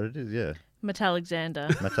for, but it is, yeah. Matt Alexander.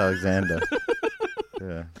 Matt Alexander.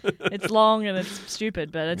 Yeah. It's long and it's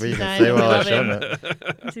stupid, but it's We his can name see and we why love they've him. shown it.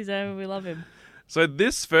 It's his name and we love him. So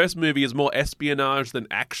this first movie is more espionage than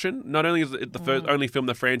action. Not only is it the first only film in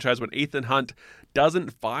the franchise when Ethan Hunt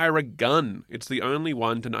doesn't fire a gun. It's the only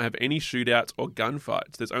one to not have any shootouts or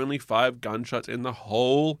gunfights. There's only 5 gunshots in the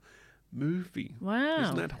whole movie. Wow.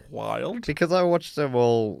 Isn't that wild? Because I watched them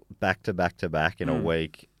all back to back to back in a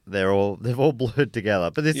week. They've all blurred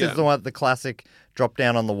together. But this Yeah. is the classic drop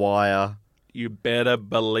down on the wire, You better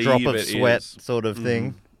believe drop of it sweat is. sort of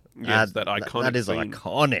thing. Yes, that iconic That is scene.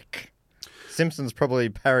 iconic. Simpsons probably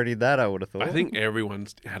parodied that, I would have thought. I think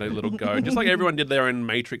everyone's had a little go. Just like everyone did their own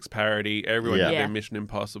Matrix parody, everyone Yeah. did Yeah. their Mission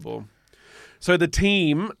Impossible. So the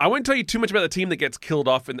team, I won't tell you too much about the team that gets killed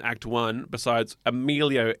off in Act 1, besides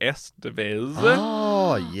Emilio Estevez.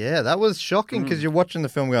 Oh, yeah. That was shocking because you're watching the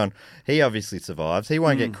film going, he obviously survives. He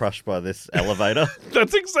won't get crushed by this elevator.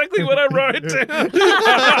 That's exactly what I wrote down.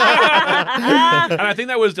 And I think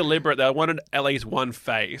that was deliberate. They wanted at least one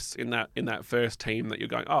face in that first team that you're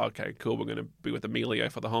going, oh, okay, cool, we're going to be with Emilio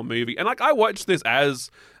for the whole movie. And like I watched this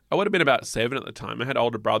as I would have been about 7 at the time. I had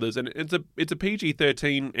older brothers, and it's a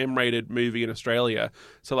PG-13 M-rated movie in Australia.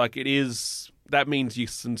 So like that means you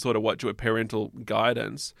can sort of watch it with parental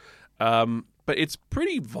guidance. But it's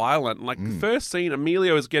pretty violent. Like the first scene,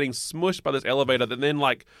 Emilio is getting smushed by this elevator, and then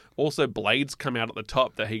like also blades come out at the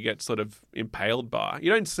top that he gets sort of impaled by.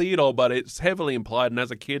 You don't see it all, but it's heavily implied. And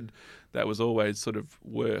as a kid, that was always sort of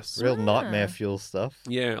worse. Real nightmare fuel stuff.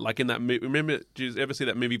 Yeah, like in that movie. Remember, did you ever see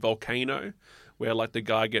that movie Volcano, where like the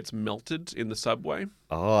guy gets melted in the subway?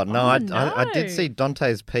 Oh, no. I did see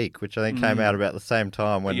Dante's Peak, which I think came out about the same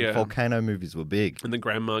time when Yeah. volcano movies were big. And the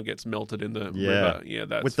grandma gets melted in the Yeah. river. Yeah,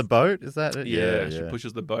 that's With the boat? Is that it? Yeah, she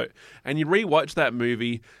pushes the boat. And you rewatch that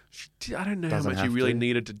movie. I don't know Doesn't how much she have really to.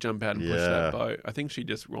 needed to jump out and push Yeah. that boat. I think she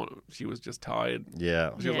was just tired. Yeah.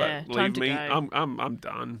 She was Yeah, like, time "Leave to me. go." I'm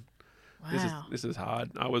done. Wow. This is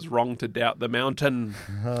hard. I was wrong to doubt the mountain."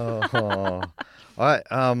 Oh, I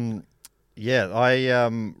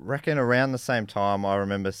reckon around the same time I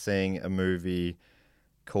remember seeing a movie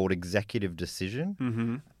called Executive Decision.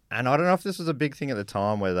 Mm-hmm. And I don't know if this was a big thing at the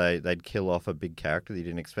time where they'd kill off a big character that you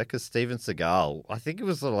didn't expect. Because Steven Seagal, I think it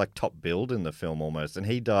was sort of like top billed in the film almost, and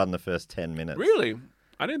he died in the first 10 minutes. Really?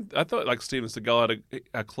 I thought like Steven Seagal had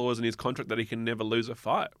a clause in his contract that he can never lose a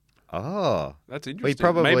fight. Oh. That's He interesting.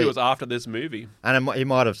 probably- Maybe it was after this movie. And he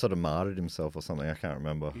might have sort of martyred himself or something. I can't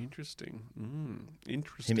remember. Interesting.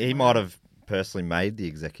 Interesting. He might have personally made the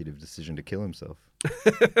executive decision to kill himself.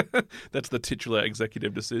 That's the titular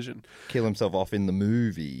executive decision. Kill himself off in the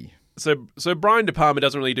movie. So Brian De Palma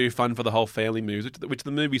doesn't really do fun for the whole family movies, which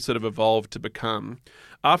the movie sort of evolved to become.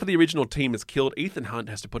 After the original team is killed, Ethan Hunt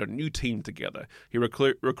has to put a new team together. He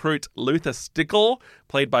recruits Luther Stickle,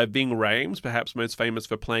 played by Ving Rhames, perhaps most famous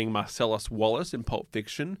for playing Marcellus Wallace in Pulp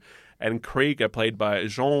Fiction, and Krieger, played by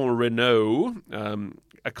Jean Reno,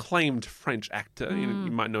 acclaimed French actor. You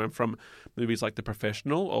might know him from movies like The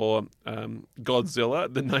Professional or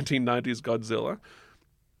Godzilla, the 1990s Godzilla.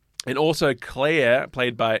 And also Claire,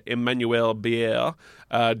 played by Emmanuelle Bier,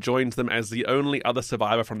 joins them as the only other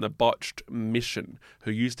survivor from the botched mission,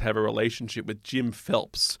 who used to have a relationship with Jim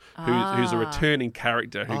Phelps, who's a returning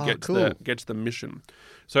character who gets the mission.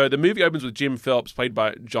 So the movie opens with Jim Phelps, played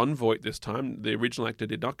by John Voight this time. The original actor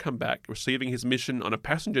did not come back, receiving his mission on a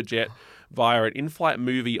passenger jet via an in-flight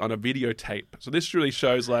movie on a videotape. So this really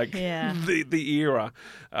shows like the era.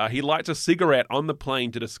 He lights a cigarette on the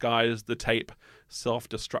plane to disguise the tape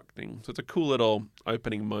self-destructing. So it's a cool little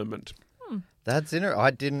opening moment. That's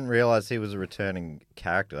I didn't realize he was a returning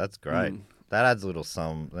character. That's great. That adds a little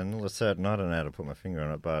certain. I don't know how to put my finger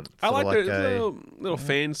on it, but I like sort of the little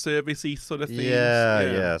fan servicey sort of things.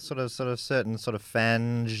 Yeah. Sort of certain sort of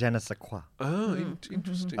fan je ne sais quoi. Oh,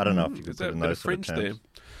 interesting. I don't know if you could Is put that in a bit those of sort of French terms.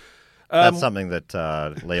 there? That's something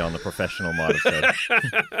that Leon the Professional might have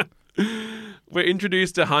said. We're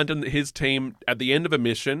introduced to Hunt and his team at the end of a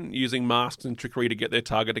mission using masks and trickery to get their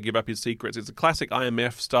target to give up his secrets. It's a classic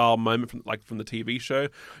IMF style moment from the TV show,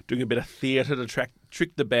 doing a bit of theatre to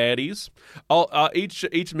trick the baddies.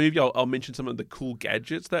 Each movie I'll mention some of the cool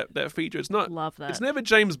gadgets that feature. It's not Love that. It's never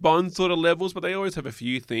James Bond sort of levels, but they always have a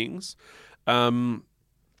few things.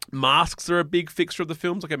 Masks are a big fixture of the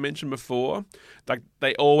films, like I mentioned before. Like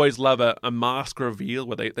they always love a mask reveal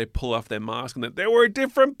where they pull off their mask and that they were a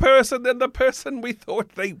different person than the person we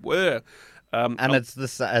thought they were. And it's the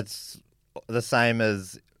same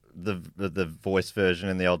as the voice version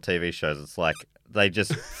in the old TV shows. It's like they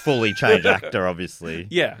just fully change actor, obviously.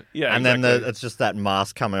 Yeah. And exactly. then it's just that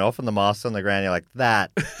mask coming off, and the mask's on the ground. You're like,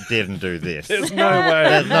 that didn't do this. There's no way.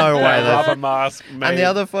 There's no way. That There's- rubber mask. And made- the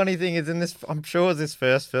other funny thing is, in this, I'm sure it was this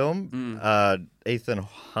first film, Ethan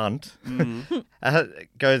Hunt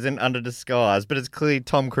goes in under disguise, but it's clearly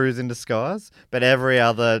Tom Cruise in disguise. But every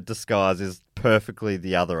other disguise is perfectly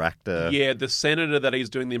the other actor. Yeah, the senator that he's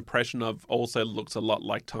doing the impression of also looks a lot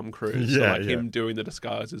like Tom Cruise. So Yeah, like yeah. him doing the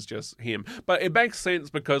disguise is just him. But it makes sense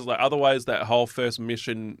because like otherwise that whole first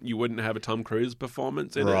mission you wouldn't have a Tom Cruise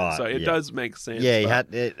performance in Right, it. So it yeah. does make sense. Yeah, he but had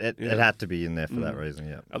it had to be in there for that reason.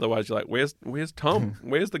 Yeah. Otherwise you're like, where's Tom?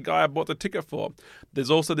 Where's the guy I bought the ticket for?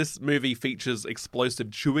 There's also this movie features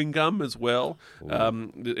explosive chewing gum as well.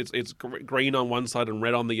 It's green on one side and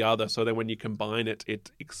red on the other. So then when you combine it,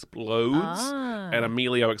 it explodes. And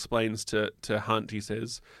Emilio explains to Hunt, he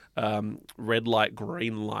says, red light,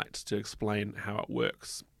 green light, to explain how it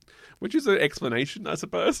works. Which is an explanation, I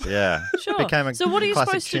suppose. Yeah. Sure. Became a So what are you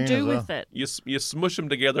classic supposed to tune do as well. with it? You smush them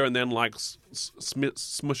together and then like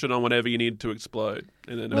smush it on whatever you need to explode.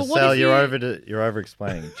 And then Well, it's- what Sal, if you're over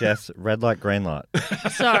explaining. Jess, red light, green light.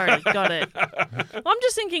 Sorry, got it. I'm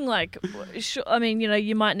just thinking, like, I mean,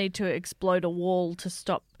 you might need to explode a wall to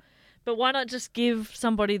stop, but why not just give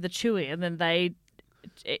somebody the chewy and then they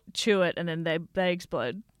chew it and then they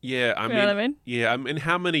explode? Yeah, I You mean, know what I mean? yeah, I mean,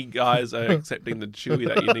 how many guys are accepting the chewy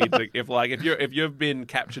that you need to? If you've been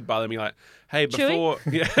captured by them, you're like, hey, before,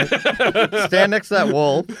 yeah, Stand next to that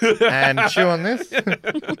wall and chew on this.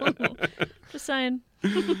 Just saying.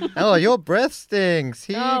 Oh, your breath stinks.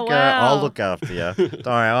 Here Oh, you go. wow. I'll look after you. Don't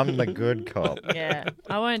worry, I'm the good cop. Yeah,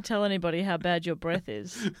 I won't tell anybody how bad your breath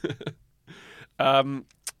is.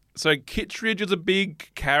 So Kittredge is a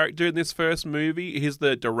big character in this first movie. He's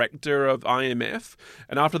the director of IMF,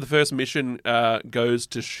 and after the first mission goes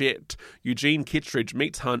to shit, Eugene Kittredge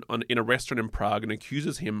meets Hunt in a restaurant in Prague and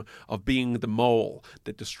accuses him of being the mole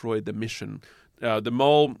that destroyed the mission. The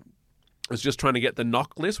mole is just trying to get the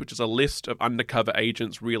knock list, which is a list of undercover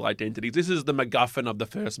agents' real identities. This is the MacGuffin of the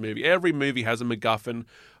first movie. Every movie has a MacGuffin.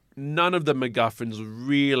 None of the MacGuffins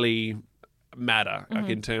really matter like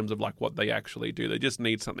in terms of like what they actually do. They just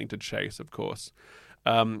need something to chase, of course.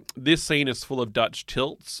 This scene is full of Dutch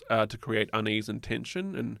tilts to create unease and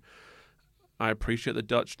tension, and I appreciate the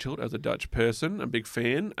Dutch tilt as a Dutch person. I'm a big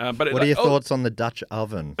fan. But What are your thoughts on the Dutch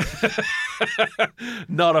oven?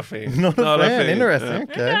 Not a fan. Not a fan. Interesting.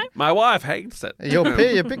 Yeah. Okay. My wife hates it. You're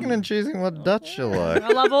picking and choosing what Dutch you like. I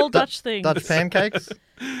love all Dutch things. Dutch pancakes?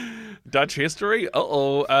 Dutch history?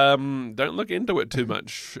 Don't look into it too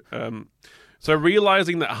much. So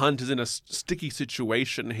realizing that Hunt is in a sticky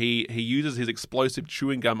situation, he uses his explosive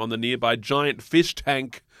chewing gum on the nearby giant fish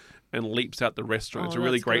tank and leaps out the restaurant. It's a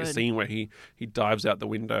really that's great good. scene where he dives out the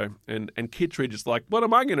window, and Kittredge is like, what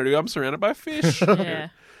am I going to do? I'm surrounded by fish. Yeah.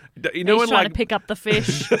 You know He's when trying like to pick up the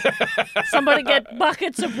fish. Somebody get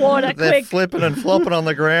buckets of water They're quick. flipping and flopping on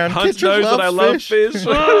the ground. Hunt Kittredge knows that I love fish.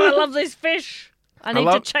 Oh, I love this fish. I need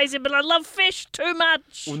love- to chase it, but I love fish too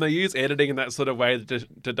much. When they use editing in that sort of way to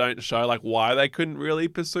don't show like why they couldn't really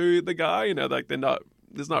pursue the guy, like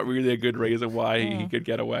there's not really a good reason why he could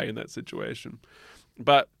get away in that situation.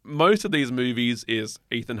 But most of these movies is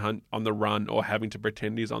Ethan Hunt on the run or having to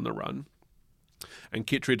pretend he's on the run. And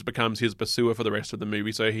Kittredge becomes his pursuer for the rest of the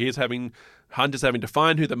movie. So Hunt is having to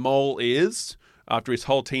find who the mole is after his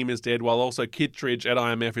whole team is dead, while also Kittredge at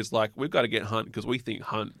IMF is like, we've got to get Hunt because we think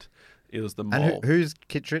Hunt is the mole. And who's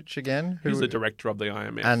Kittredge again? Who's the director of the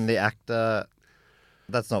IMF? And the actor,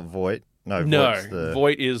 that's not Voight. No, No, Voight's the...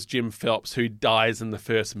 Voight is Jim Phelps, who dies in the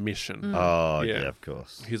first mission. Oh, Yeah. yeah, of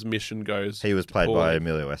course. His mission goes. He was played by poorly.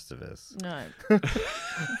 Emilio Estevez. No.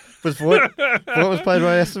 Was Voight was played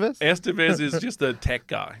by Estevez? Estevez is just a tech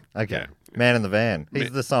guy. Okay. Yeah. Man in the van.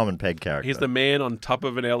 He's the Simon Pegg character. He's the man on top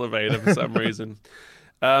of an elevator for some reason.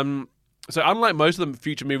 So unlike most of the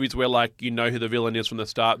future movies where, like, you know who the villain is from the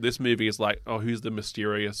start, this movie is like, oh, who's the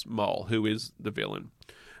mysterious mole? Who is the villain?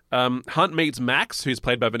 Hunt meets Max, who's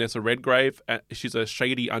played by Vanessa Redgrave. She's a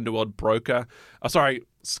shady underworld broker. Oh, sorry,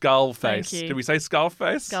 Skullface. Thank you. Did we say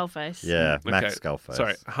Skullface? Skullface. Yeah, Max Okay, Skullface.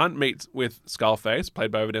 Sorry, Hunt meets with Skullface,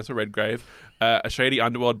 played by Vanessa Redgrave, a shady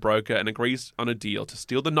underworld broker, and agrees on a deal to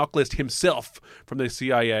steal the knock list himself from the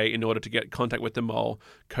CIA in order to get contact with the mole,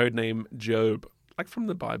 codename Job, like from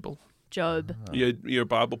the Bible. Job. You're a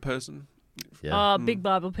Bible person. Yeah. Oh, big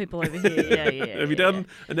Bible people over here. Yeah. Have you done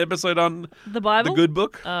an episode on the Bible? the good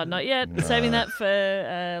book? Not yet. Saving that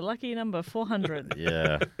for lucky number 400.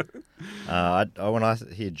 Yeah. When I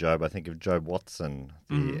hear Job, I think of Job Watson,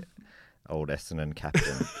 the old Essendon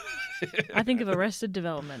captain. I think of Arrested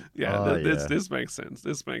Development. Yeah, Oh, this makes sense.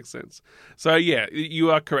 This makes sense. So yeah, you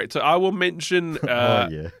are correct. So I will mention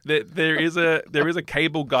that there is a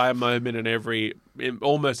cable guy moment in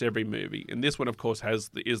almost every movie, and this one, of course,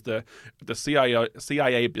 is the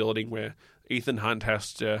CIA building where Ethan Hunt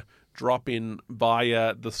has to drop in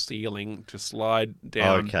via the ceiling to slide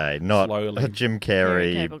down. Okay, not slowly. Jim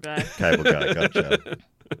Carrey. Yeah, cable guy. Cable guy, gotcha.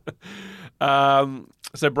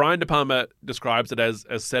 So Brian De Palma describes it as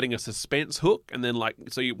setting a suspense hook, and then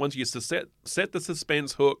once you set the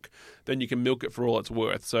suspense hook, then you can milk it for all it's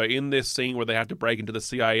worth. So in this scene where they have to break into the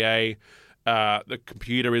CIA, the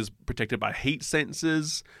computer is protected by heat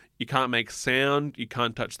sensors. You can't make sound. You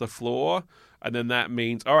can't touch the floor. And then that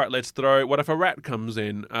means, all right, what if a rat comes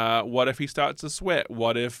in? What if he starts to sweat?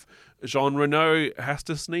 What if Jean Reno has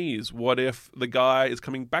to sneeze? What if the guy is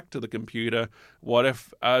coming back to the computer? What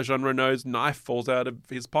if Jean Reno's knife falls out of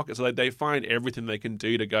his pocket? So they find everything they can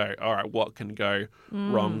do to go, all right, what can go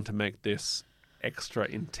wrong to make this extra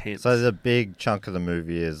intense? So the big chunk of the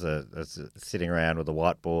movie is sitting around with a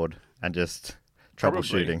whiteboard and just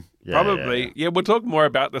troubleshooting. Probably. Yeah, we'll talk more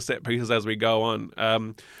about the set pieces as we go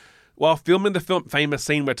on. While filming the famous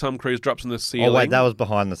scene where Tom Cruise drops in the ceiling. Oh, wait, that was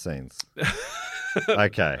behind the scenes.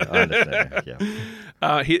 Okay, I understand.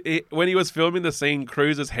 Yeah. When he was filming the scene,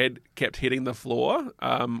 Cruise's head kept hitting the floor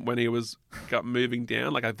when he got moving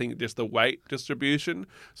down. I think just the weight distribution.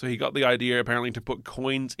 So he got the idea apparently to put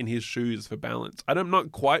coins in his shoes for balance. I'm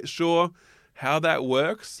not quite sure how that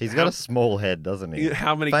works. He's got a small head, doesn't he?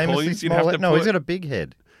 How many Famously coins you'd small have to head? No, put? he's got a big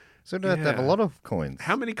head. So you'd have to have a lot of coins.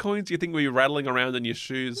 How many coins do you think were you rattling around in your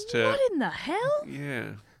shoes to... What in the hell? Yeah.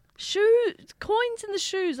 Coins in the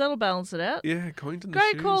shoes, that'll balance it out. Yeah, coins in the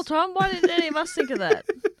Great shoes. call, Tom. Why didn't any of us think of that?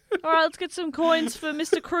 All right, let's get some coins for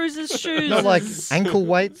Mr. Cruise's shoes. Not like ankle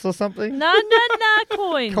weights or something? No,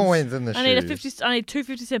 coins. Coins in the I need shoes. I need two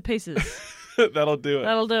 50-cent pieces. That'll do it.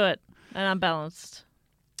 That'll do it. And I'm balanced.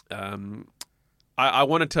 I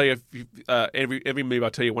want to tell you, every move I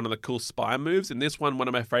tell you one of the cool spy moves. In this one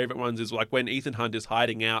of my favorite ones is when Ethan Hunt is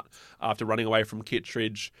hiding out after running away from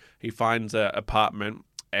Kittredge. He finds an apartment,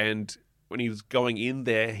 and when he's going in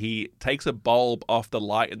there, he takes a bulb off the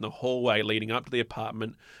light in the hallway leading up to the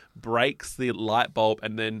apartment, breaks the light bulb,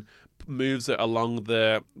 and then moves it along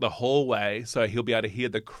the hallway so he'll be able to hear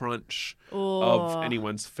the crunch of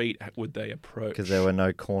anyone's feet would they approach. Because there were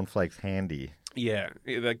no cornflakes handy. Yeah,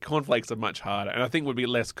 the cornflakes are much harder, and I think it would be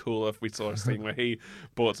less cool if we saw a scene where he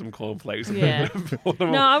bought some cornflakes. Yeah.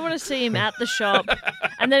 No, I want to see him at the shop,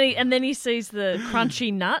 and then he sees the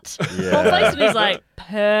crunchy nut cornflakes, and he's like,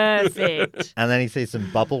 perfect. And then he sees some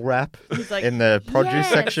bubble wrap like, in the produce yes.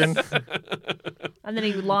 section. And then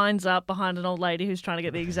he lines up behind an old lady who's trying to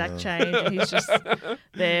get the exact change, and he's just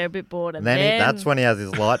there a bit bored. And then that's when he has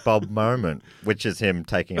his light bulb moment, which is him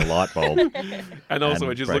taking a light bulb. And also,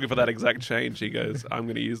 when she's looking for that exact change, he goes, I'm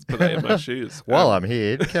going to put that in my shoes. While I'm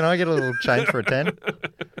here, can I get a little change for a 10?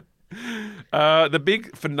 The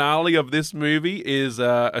big finale of this movie is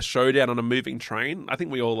a showdown on a moving train. I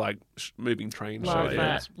think we all like moving train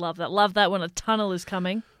showdowns. Love that when a tunnel is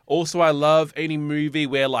coming. Also, I love any movie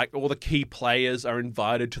where all the key players are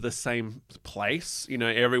invited to the same place. You know,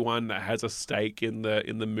 everyone that has a stake in the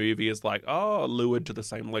movie is lured to the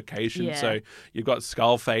same location. Yeah. So you've got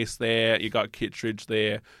Skullface there, you've got Kittredge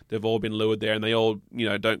there. They've all been lured there, and they all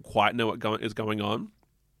don't quite know what is going on.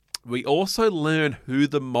 We also learn who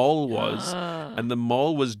the mole was, and the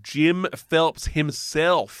mole was Jim Phelps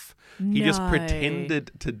himself. He just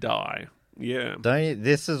pretended to die. Yeah.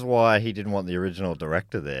 This is why he didn't want the original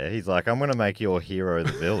director there. He's like, I'm going to make your hero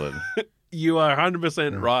the villain. You are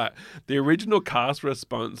 100% right. The original cast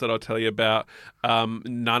response that I'll tell you about,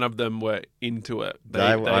 none of them were into it.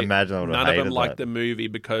 I imagine I would have none of them hated liked that. the movie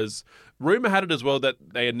because rumor had it as well that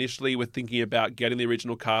they initially were thinking about getting the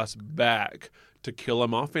original cast back to kill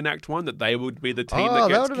him off in Act 1, that they would be the team that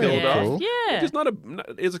gets would've been killed off. cool. Yeah. Which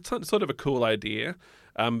is sort of a cool idea.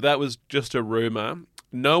 That was just a rumor.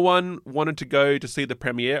 No one wanted to go to see the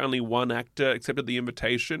premiere. Only one actor accepted the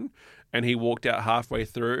invitation, and he walked out halfway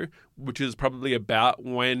through, which is probably about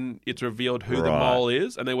when it's revealed who the mole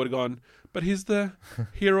is. And they would have gone, but he's the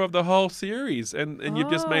hero of the whole series, and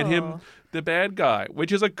you've just made him the bad guy,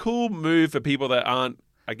 which is a cool move for people that aren't,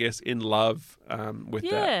 I guess, in love with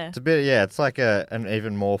that. It's a bit, it's like an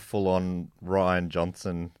even more full-on Ryan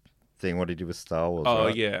Johnson thing, what he did with Star Wars. Oh,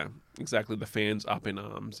 right? yeah. exactly the fans up in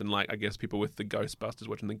arms. And, like, I guess people with the Ghostbusters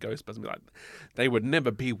watching the Ghostbusters be like, they would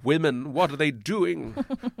never be women. What are they doing?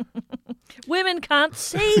 Women can't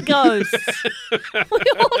see ghosts. We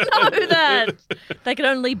all know that. They can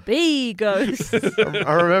only be ghosts.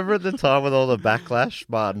 I remember at the time with all the backlash,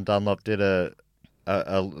 Martin Dunlop did a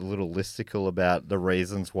little listicle about the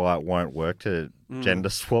reasons why it won't work to gender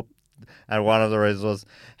swap. And one of the reasons was,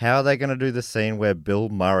 how are they going to do the scene where Bill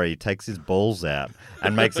Murray takes his balls out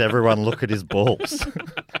and makes everyone look at his balls?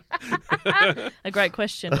 A great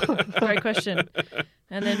question. Great question.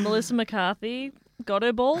 And then Melissa McCarthy got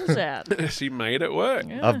her balls out. She made it work.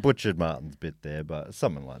 Yeah. I've butchered Martin's bit there, but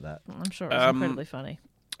something like that. I'm sure it was incredibly funny.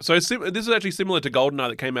 So this is actually similar to GoldenEye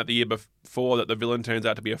that came out the year before, that the villain turns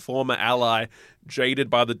out to be a former ally, jaded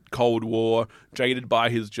by the Cold War, jaded by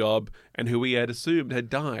his job, and who we had assumed had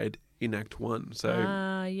died in Act 1.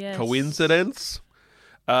 So Yes. coincidence?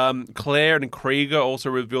 Claire and Krieger also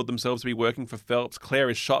revealed themselves to be working for Phelps. Claire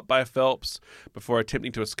is shot by Phelps before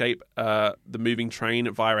attempting to escape the moving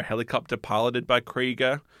train via a helicopter piloted by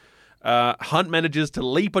Krieger. Hunt manages to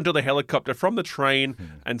leap onto the helicopter from the train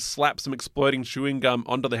and slap some exploding chewing gum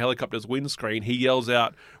onto the helicopter's windscreen. He yells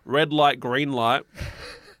out, "Red light, green light."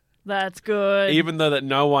 That's good. Even though that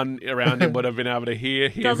no one around him would have been able to hear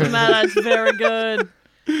him. Doesn't matter. It's very good.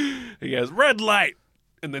 He goes, "Red light,"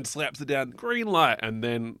 and then slaps it down, "Green light." And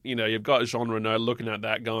then, you've got Jean Reno looking at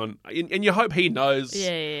that going, and you hope he knows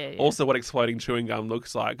Yeah. also what exploding chewing gum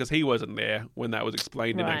looks like, because he wasn't there when that was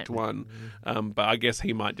explained in Right. Act 1. But I guess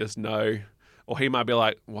he might just know, or he might be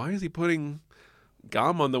like, why is he putting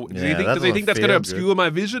gum on the... Does he that think that's going to doesn't feel obscure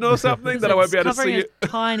my vision or something, that I won't be able to see It's it?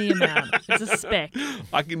 covering a tiny amount. It's a speck.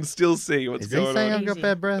 I can still see what's Is he going saying on. I've got Easy.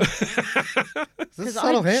 bad breath? Is this a Because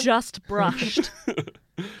subtle I hint? just brushed.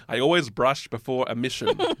 I always brush before a mission.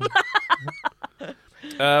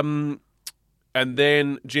 And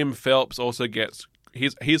then Jim Phelps also gets...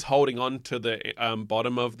 He's holding on to the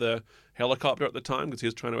bottom of the helicopter at the time because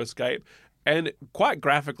he's trying to escape. And it quite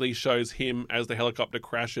graphically shows him as the helicopter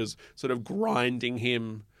crashes, sort of grinding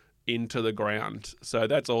him into the ground. So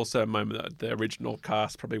that's also a moment that the original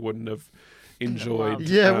cast probably wouldn't have enjoyed.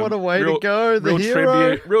 Yeah, what a way to go, the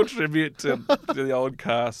hero. Real tribute to the old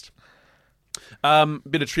cast.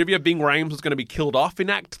 Bit of trivia: Bing Rames was going to be killed off in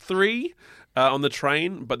Act 3 on the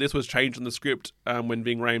train, but this was changed in the script when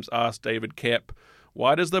Bing Rames asked David Koepp,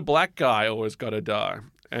 "Why does the black guy always got to die?"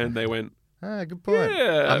 And they went, Ah, good point.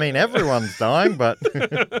 Yeah. I mean, everyone's dying, but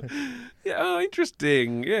 "Yeah, oh,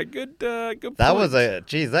 interesting. Yeah, good that point." was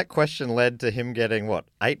that question led to him getting,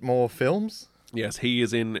 8 more films? Yes, he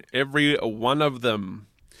is in every one of them.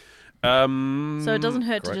 So it doesn't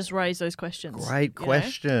hurt to just raise those questions. Great you know?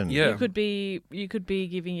 question. Yeah. You could be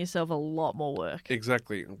giving yourself a lot more work.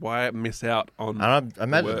 Exactly. Why miss out on? And I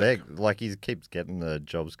imagine work? he keeps getting the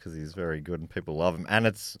jobs because he's very good and people love him. And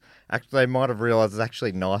it's actually, they might have realised it's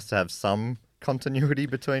actually nice to have some continuity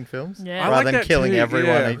between films. Yeah. I Rather like than that killing too, everyone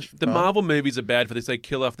yeah. each The time. Marvel movies are bad for this. They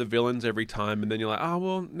kill off the villains every time, and then you're like, oh,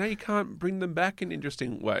 well, now you can't bring them back in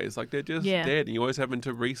interesting ways. Like, they're just Yeah. dead, and you're always having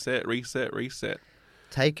to reset.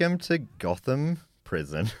 Take him to Gotham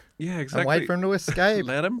prison Yeah, exactly. and wait for him to escape.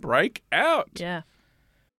 Let him break out. Yeah.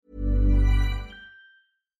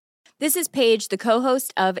 This is Paige, the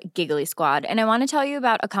co-host of Giggly Squad, and I want to tell you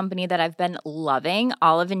about a company that I've been loving,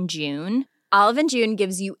 Olive & June. Olive & June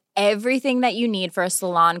gives you everything that you need for a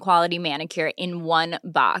salon-quality manicure in one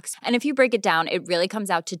box. And if you break it down, it really comes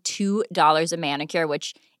out to $2 a manicure,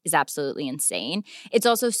 which is absolutely insane. It's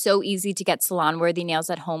also so easy to get salon-worthy nails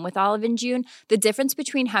at home with Olive & June. The difference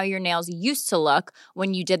between how your nails used to look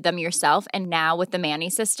when you did them yourself and now with the Mani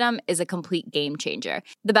system is a complete game changer.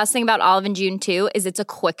 The best thing about Olive & June, too, is it's a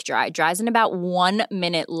quick dry. Dries in about 1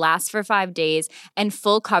 minute, lasts for 5 days, and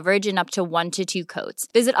full coverage in up to 1 to 2 coats.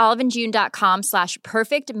 Visit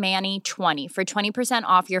oliveandjune.com/perfectmani20 for 20%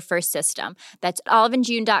 off your first system. That's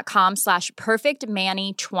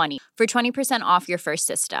oliveandjune.com/perfectmani20 for 20% off your first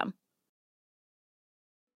system.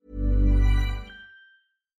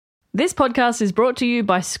 This podcast is brought to you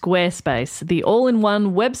by Squarespace, the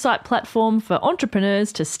all-in-one website platform for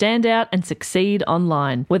entrepreneurs to stand out and succeed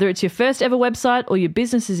online. Whether it's your first ever website or your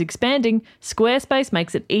business is expanding, Squarespace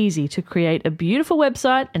makes it easy to create a beautiful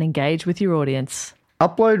website and engage with your audience.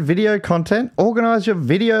 Upload video content, organize your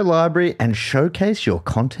video library, and showcase your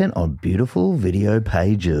content on beautiful video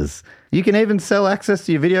pages. You can even sell access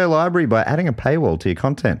to your video library by adding a paywall to your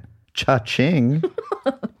content. Cha-ching.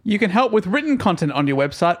 You can help with written content on your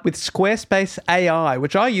website with Squarespace AI,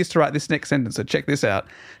 which I use to write this next sentence, so check this out.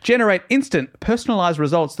 Generate instant, personalized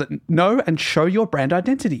results that know and show your brand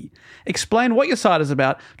identity. Explain what your site is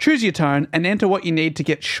about, choose your tone, and enter what you need to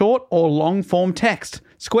get short or long-form text.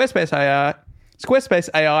 Squarespace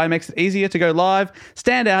AI makes it easier to go live,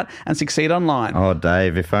 stand out, and succeed online. Oh,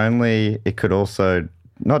 Dave, if only it could also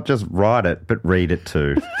not just write it, but read it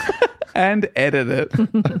too. And edit it.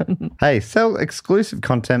 Hey, sell exclusive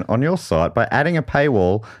content on your site by adding a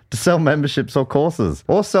paywall to sell memberships or courses.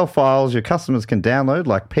 Or sell files your customers can download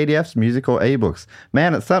like PDFs, music, or ebooks.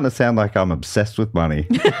 Man, it's starting to sound like I'm obsessed with money.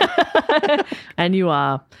 And you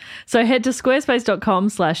are. So head to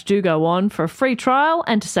squarespace.com/do-go-on for a free trial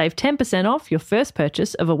and to save 10% off your first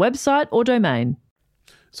purchase of a website or domain.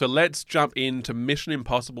 So let's jump into Mission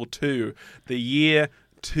Impossible 2, the year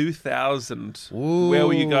 2000. Where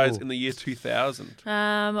were you guys in the year 2000?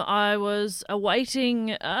 I was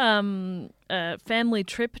awaiting a family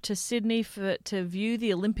trip to Sydney to view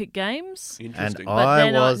the Olympic Games. Interesting. And I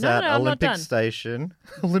then was no, at I'm not Olympic done. Station.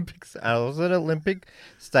 I was at Olympic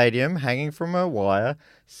Stadium hanging from a wire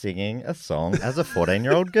singing a song as a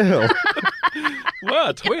 14-year-old girl. Wow,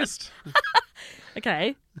 a twist.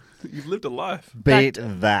 Okay. You've lived a life. Beat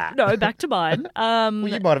that. No, back to mine. Well,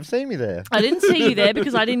 you might have seen me there. I didn't see you there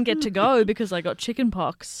because I didn't get to go because I got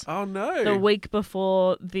chickenpox Oh, no. the week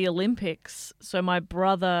before the Olympics. So my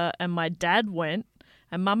brother and my dad went,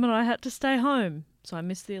 and Mum and I had to stay home. So I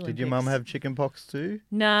missed the Olympics. Did your mum have chicken pox too?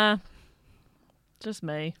 Nah, just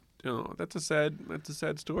me. Oh, that's a sad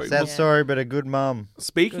story. Sad Well, story, but a good mum.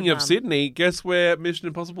 speaking Good of mum. Sydney, guess where Mission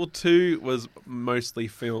Impossible 2 was mostly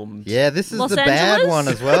filmed? Yeah, this is Los the bad Angeles? one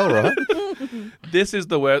as well, right? This is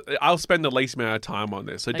the worst. I'll spend the least amount of time on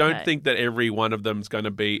this. So Okay. don't think that every one of them is going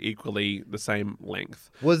to be equally the same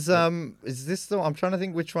length. Was is this the? I'm trying to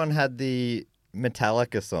think which one had the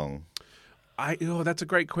Metallica song. That's a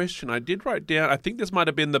great question. I did write down. I think this might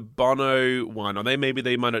have been the Bono one, or maybe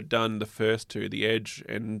they might have done the first two, The Edge,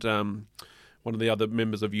 and one of the other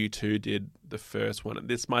members of U2 did the first one.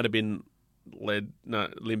 This might have been Limp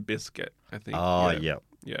Bizkit, I think. Oh, yeah.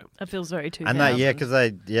 Yeah. That feels very 2000. And that, because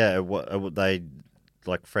they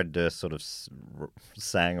like Fred Durst sort of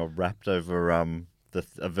sang or rapped over a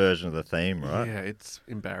version of the theme, right? Yeah, it's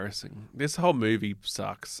embarrassing. This whole movie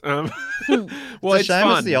sucks. Well, It's a shame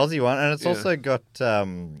fun. it's the Aussie one, and it's Yeah. also got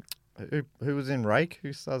who was in Rake?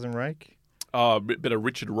 Who stars in Rake? Oh, a bit of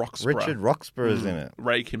Richard Roxburgh. Richard Roxburgh is in it.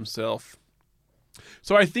 Rake himself.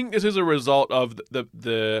 So I think this is a result of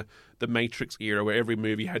the Matrix era, where every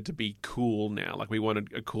movie had to be cool now. Like, we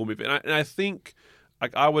wanted a cool movie, and I think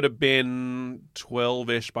like I would have been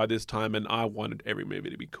 12-ish by this time, and I wanted every movie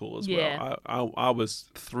to be cool as Yeah. well. I was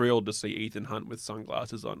thrilled to see Ethan Hunt with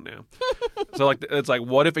sunglasses on now. So it's like,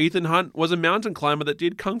 what if Ethan Hunt was a mountain climber that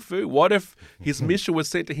did kung fu? What if his mission was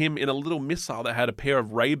sent to him in a little missile that had a pair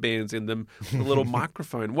of Ray-Bans in them with a little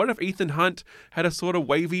microphone? What if Ethan Hunt had a sort of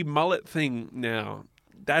wavy mullet thing now?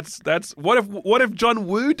 That's what if John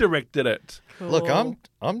Woo directed it? Look, I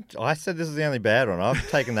said this is the only bad one. I've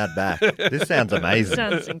taken that back. This sounds amazing.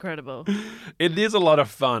 Sounds incredible. It is a lot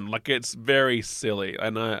of fun. Like, it's very silly,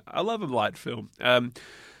 and I love a light film.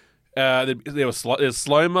 There's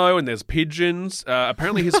slow-mo and there's pigeons.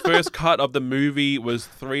 Apparently his first cut of the movie was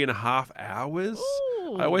 3.5 hours.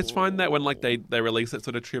 I always find that when they release that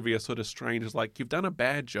sort of trivia sort of strange. It's like, you've done a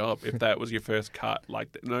bad job if that was your first cut.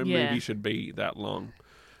 Like, no Yeah. movie should be that long.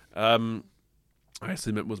 I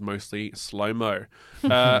assume it was mostly slow-mo.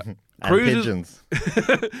 And pigeons.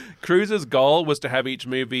 Cruise's goal was to have each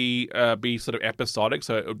movie be sort of episodic,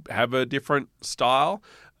 so it would have a different style,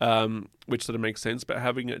 which sort of makes sense, but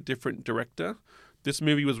having a different director. This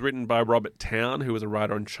movie was written by Robert Towne, who was a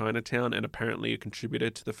writer on Chinatown and apparently a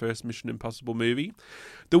contributor to the first Mission Impossible movie.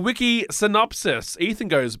 The wiki synopsis: Ethan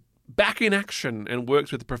goes back in action and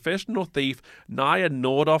works with professional thief Nia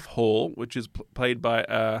Nordoff Hall, which is played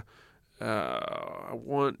by I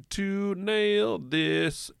want to nail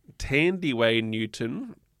this, Thandie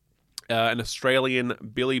Newton, an Australian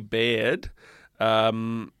Billy Baird,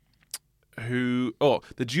 the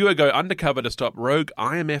duo go undercover to stop rogue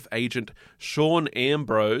IMF agent Sean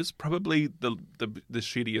Ambrose, probably the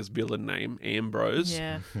shittiest villain name, Ambrose.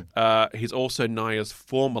 Yeah. He's also Nia's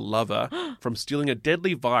former lover, from stealing a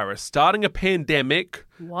deadly virus, starting a pandemic,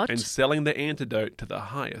 What? and selling the antidote to the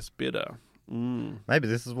highest bidder. Maybe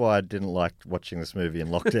this is why I didn't like watching this movie in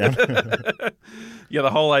lockdown. Yeah, the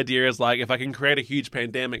whole idea is like, if I can create a huge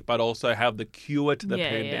pandemic but also have the cure to the Yeah.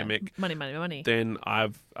 pandemic, Money. then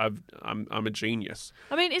I'm a genius.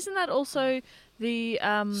 I mean, isn't that also the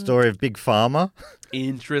Story of Big Pharma.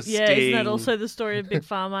 Interesting. Yeah, isn't that also the story of Big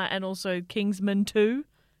Pharma and also Kingsman 2?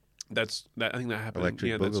 I think that happened. Electric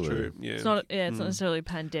yeah, that's Boogaloo. true. Yeah, It's not not necessarily a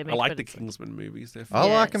pandemic. I like but the it's Kingsman movies. They're I fun.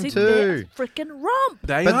 like 'em See, too. They're freaking romp.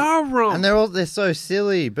 They But- are wrong. And they're so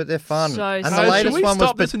silly, but they're fun. So and silly. the Should latest we one was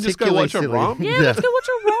stop this and just go particularly watch a silly. romp? Yeah, let's go watch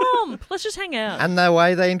a romp. romp. Let's just hang out. And the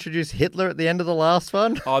way they introduced Hitler at the end of the last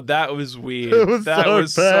one. Oh, that was weird. It was that so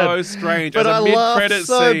was bad. so strange. But As I a laughed mid-credit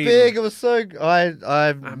so scene. big. It was so.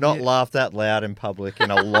 I've not laughed that loud in public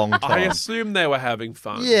in a long I time. assume they were having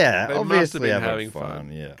fun. Yeah, they obviously must have been having having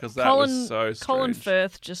fun, yeah. because that was so strange. Colin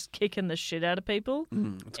Firth just kicking the shit out of people.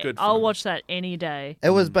 It's good. I'll fun. watch that any day. It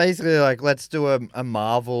was basically like, let's do a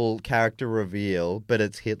Marvel character reveal, but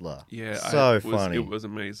it's Hitler. Yeah, so it was, funny. It was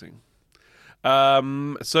amazing.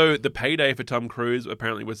 So the payday for Tom Cruise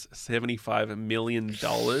apparently was $75 million.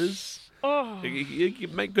 Oh. You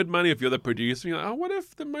make good money if you're the producer. You're like, oh, what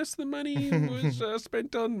if the most of the money was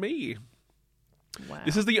spent on me? Wow.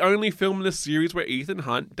 This is the only film in the series where Ethan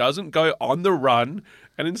Hunt doesn't go on the run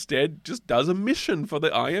and instead just does a mission for the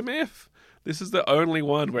IMF. This is the only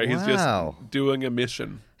one where he's Wow. just doing a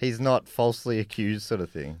mission. He's not falsely accused, sort of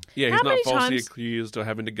thing. Yeah, How he's not many falsely times- accused or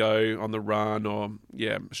having to go on the run or,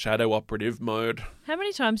 shadow operative mode. How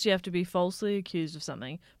many times do you have to be falsely accused of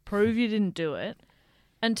something, prove you didn't do it,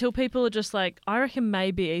 until people are just like, I reckon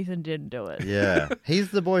maybe Ethan didn't do it. Yeah. He's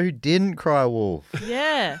the boy who didn't cry wolf.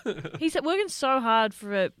 Yeah. He's working so hard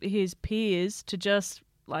for his peers to just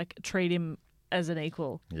like treat him as an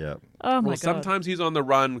equal. Yeah. Oh my Well, god. sometimes he's on the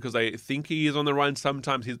run because they think he is on the run.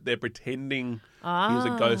 Sometimes they're pretending he's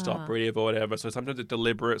a ghost operative or whatever. So sometimes it's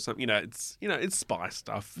deliberate. It's spy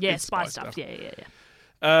stuff. Yeah, It's spy stuff.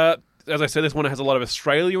 Yeah. As I said, this one has a lot of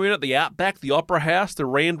Australia in it. The Outback, the Opera House, the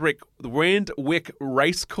Randwick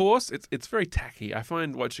Race Course. It's very tacky. I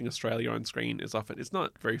find watching Australia on screen is often it's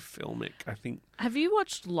not very filmic. I think. Have you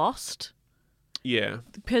watched Lost? Yeah.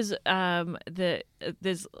 Because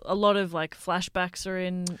there's a lot of like flashbacks are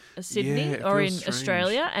in Sydney Yeah, it or in feels strange.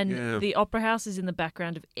 Australia, and Yeah. the Opera House is in the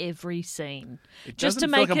background of every scene. It Just doesn't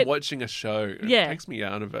to feel make like it, I'm watching a show. It Yeah. takes me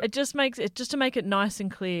out of it. it just to make it nice and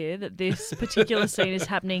clear that this particular scene is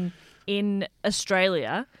happening in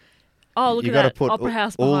Australia. Oh, look You at got to that put Opera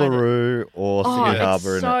House behind it. Uluru or Oh, Sydney it's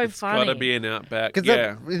Harbour in so it. It's funny. got to be an Outback. Because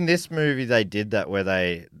Yeah. in this movie they did that where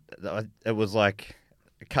it was like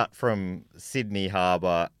cut from Sydney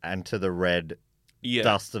Harbour and to the red Yeah.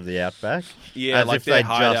 dust of the outback. Yeah, As like if their they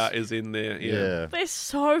hideout just- is in there. Yeah. They're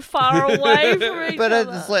so far away from each But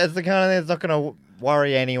other. it's the kind of thing that's not going to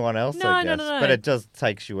worry anyone else, No, I no, guess. no, no. But it just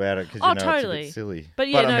takes you out of it because Oh, you know it's a totally. bit silly. But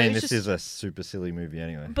yeah, no, I mean, it's this just- is a super silly movie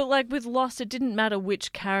anyway. But like with Lost, it didn't matter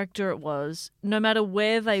which character it was. No matter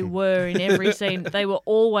where they were in every scene, they were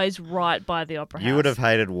always right by the Opera House. You would have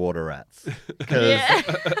hated water rats because Yeah.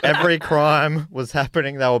 every crime was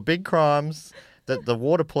happening. They were big crimes that the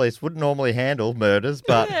water police wouldn't normally handle, murders,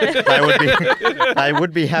 but they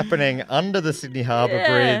would be happening under the Sydney Harbour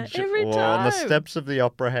Yeah, Bridge every or on the time. steps of the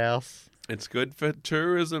Opera House. It's good for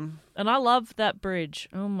tourism. And I love that bridge.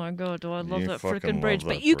 Oh my god, do I love You that fucking frickin' love bridge. that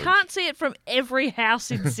But you bridge. can't see it from every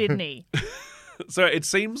house in Sydney. So it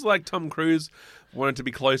seems like Tom Cruise wanted to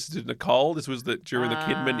be closer to Nicole. This was during the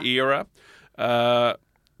Kidman era.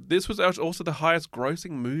 This was also the highest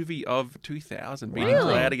grossing movie of 2000, beating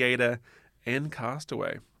Really? Gladiator and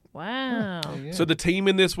Castaway. Wow. So the team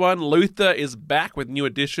in this one, Luther is back with new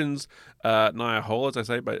additions. Nia Hall, as I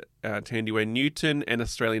say, by Tandy Wayne Newton and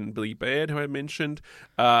Australian Billy Baird, who I mentioned.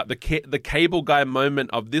 The cable guy moment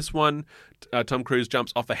of this one, Tom Cruise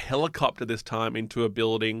jumps off a helicopter this time into a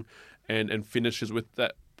building and finishes with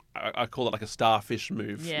that. I call it like a starfish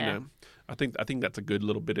move. Yeah. You know? I think that's a good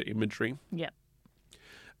little bit of imagery. Yep.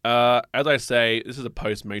 As I say, this is a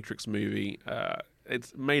post-Matrix movie.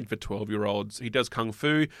 It's made for 12-year-olds. He does kung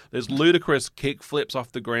fu. There's ludicrous kick flips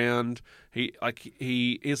off the ground.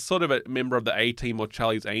 He is sort of a member of the A-Team or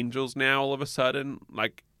Charlie's Angels now. All of a sudden,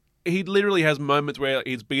 like he literally has moments where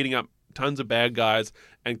he's beating up tons of bad guys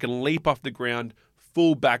and can leap off the ground,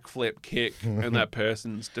 full backflip kick, and that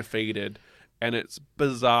person's defeated. And it's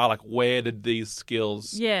bizarre. Like, where did these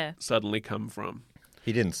skills suddenly come from?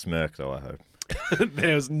 He didn't smirk, though, I hope.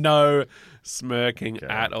 There's no smirking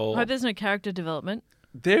at all. I hope there's no character development.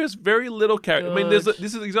 There's very little character. I mean,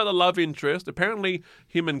 he's got a love interest. Apparently,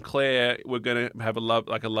 him and Claire were going to have a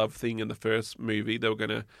love thing in the first movie. They were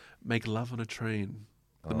going to make love on a train.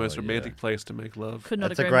 The most romantic place to make love. Could not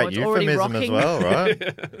That's a agree more. great It's already euphemism as rocking. well,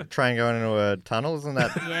 right? Train going into a tunnel, isn't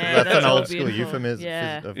that? Yeah, that's an all old school beautiful. euphemism.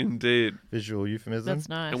 Yeah. Indeed. Visual euphemism. That's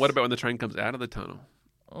nice. And what about when the train comes out of the tunnel?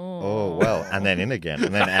 Oh, well, and then in again,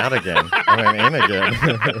 and then out again, and then in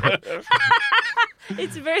again.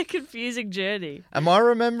 It's a very confusing journey. Am I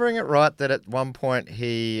remembering it right that at one point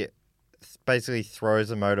he basically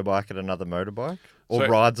throws a motorbike at another motorbike? Or So-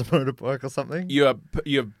 rides a motorbike or something? You have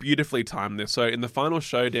beautifully timed this. So in the final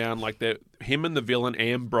showdown, like him and the villain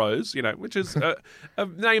Ambrose, which is a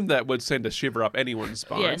name that would send a shiver up anyone's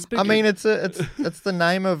spine. Yeah, spooky. I mean, it's the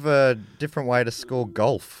name of a different way to score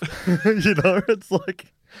golf. It's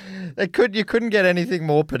like you couldn't get anything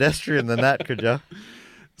more pedestrian than that, could you?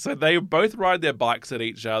 So they both ride their bikes at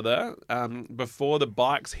each other. Before the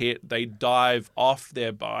bikes hit, they dive off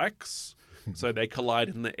their bikes, so they collide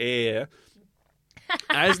in the air.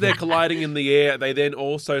 As they're colliding in the air, they then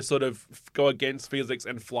also sort of go against physics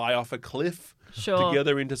and fly off a cliff Sure.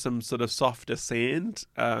 together into some sort of softer sand.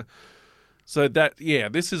 So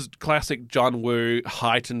this is classic John Woo,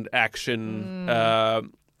 heightened action.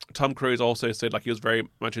 Tom Cruise also said he was very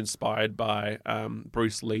much inspired by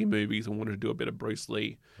Bruce Lee movies and wanted to do a bit of Bruce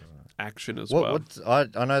Lee action as well.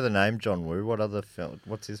 I know the name John Woo. What other film?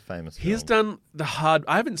 What's his famous film? He's done I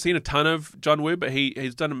haven't seen a ton of John Woo, but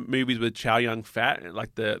he's done movies with Chow Yun Fat,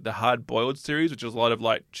 like the Hard Boiled series, which is a lot of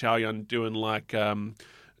Chow Yun doing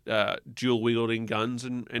dual wielding guns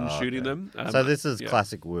and shooting them. So this is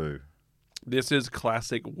classic Woo. This is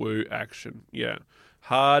classic Woo action. Yeah.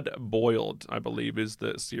 Hard Boiled, I believe, is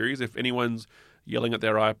the series. If anyone's yelling at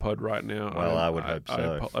their iPod right now, Well, I would hope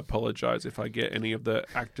so. I apologize if I get any of the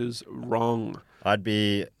actors wrong. I'd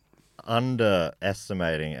be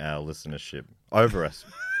underestimating our listenership.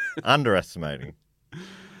 Underestimating.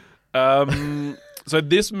 So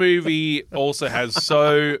this movie also has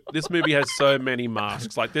so many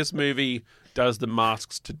masks. Like this movie does the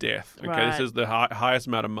masks to death. Okay, Right. This is the highest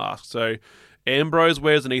amount of masks. So Ambrose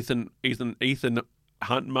wears an Ethan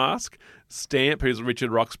Hunt mask. Stamp, who's Richard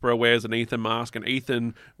Roxburgh, wears an Ethan mask, and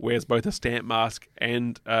Ethan wears both a Stamp mask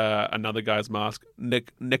and another guy's mask,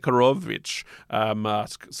 Nikorovich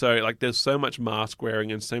mask. So there's so much mask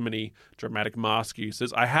wearing and so many dramatic mask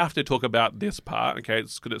uses. I have to talk about this part, okay?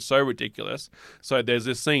 Because it's so ridiculous. So there's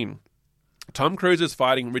this scene. Tom Cruise is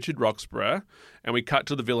fighting Richard Roxburgh, and we cut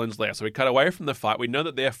to the villain's lair. So we cut away from the fight. We know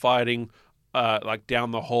that they're fighting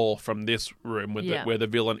down the hall from this room where the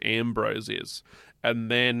villain Ambrose is.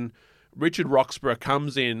 And then Richard Roxburgh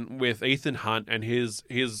comes in with Ethan Hunt, and he's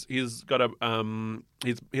got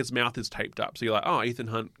his mouth is taped up. So you're like, oh, Ethan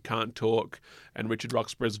Hunt can't talk, and Richard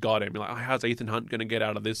Roxburgh's got him. You're like, oh, how's Ethan Hunt going to get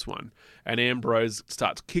out of this one? And Ambrose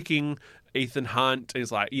starts kicking Ethan Hunt.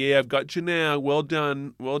 He's like, yeah, I've got you now. Well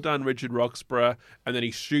done, Richard Roxburgh. And then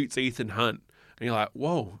he shoots Ethan Hunt, and you're like,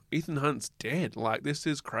 whoa, Ethan Hunt's dead. This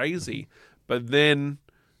is crazy. But then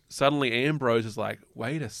suddenly Ambrose is like,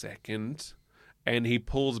 wait a second. And he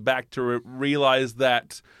pulls back to realize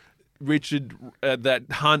that that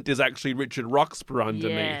Hunt is actually Richard Roxburgh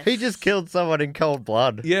underneath. Yes. He just killed someone in cold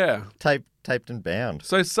blood. Yeah. Taped and bound.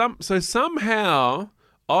 So somehow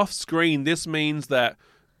off screen, this means that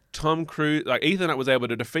Tom Cruise, Ethan Hunt, was able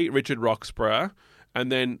to defeat Richard Roxburgh,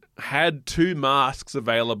 and then had two masks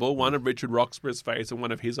available, one of Richard Roxburgh's face and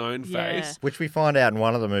one of his own face. Which we find out in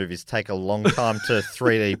one of the movies take a long time to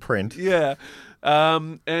 3D print. Yeah.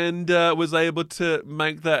 And was able to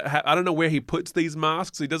make that. I don't know where he puts these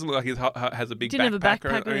masks. He doesn't look like he has a big Didn't have a backpack or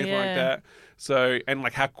backpack, anything like yeah. that. So, and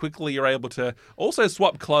how quickly you're able to also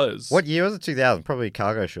swap clothes. What year was it? 2000? Probably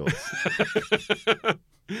cargo shorts.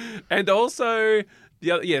 And also,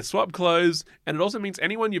 swap clothes. And it also means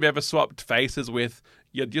anyone you've ever swapped faces with,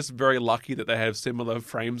 you're just very lucky that they have similar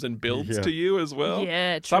frames and builds to you as well.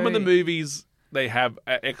 Yeah, Some of the true. movies, they have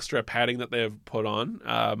extra padding that they've put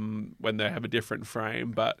on when they have a different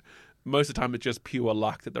frame. But most of the time, it's just pure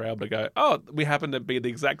luck that they're able to go, oh, we happen to be the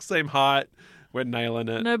exact same height. We're nailing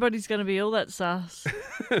it. Nobody's going to be all that sus.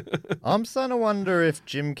 I'm starting to wonder if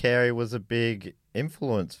Jim Carrey was a big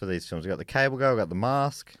influence for these films. We got The Cable Guy, we got The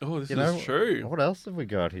Mask. Oh, this is true. What else have we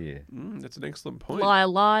got here? That's an excellent point. Liar,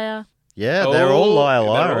 liar. Yeah, they're all They're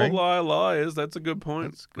liar-liaring. all liars. That's a good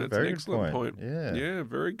point. That's very an good excellent point. point. Yeah. Yeah,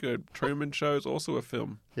 very good. Truman Show is also a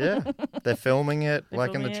film. Yeah, they're filming it They're like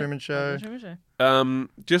in filming The it. Truman Show. The Truman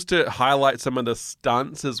Show. Just to highlight some of the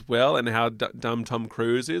stunts as well and how dumb Tom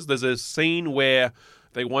Cruise is, there's a scene where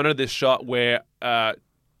they wanted this shot where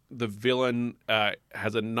the villain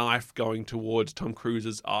has a knife going towards Tom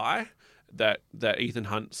Cruise's eye that Ethan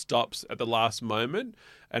Hunt stops at the last moment.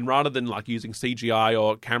 And rather than using CGI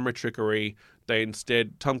or camera trickery,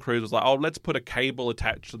 Tom Cruise was like, oh, let's put a cable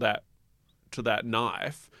attached to that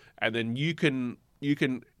knife, and then you can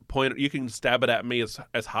stab it at me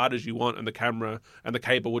as hard as you want, and the camera and the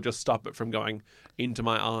cable will just stop it from going into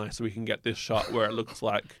my eye, so we can get this shot where it looks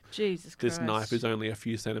like Jesus this Christ. knife is only a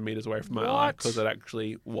few centimeters away from my eye, What? because it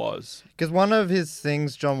actually was. Because one of his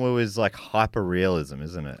things, John Woo, is hyper-realism,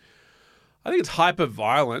 isn't it? I think it's hyper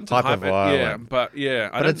violent. Hyper-violent. Yeah, but yeah.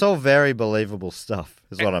 But it's all very believable stuff,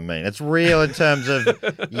 is what I mean. It's real in terms of,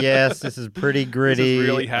 yes, this is pretty gritty. This is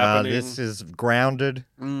really happening. This is grounded.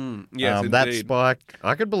 Yes, that indeed. Spike,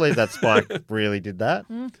 I could believe that Spike really did that.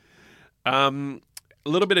 A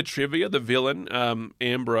little bit of trivia. The villain,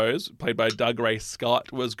 Ambrose, played by Doug Ray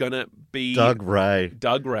Scott, was going to be... Doug Ray.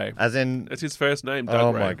 Doug Ray. As in... That's his first name,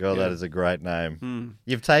 Doug Ray. Oh, my God, Yeah. that is a great name.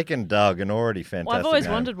 You've taken Doug, an already fantastic Well, I've always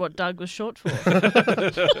name. wondered what Doug was short for.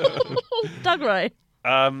 Doug Ray.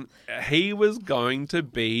 He was going to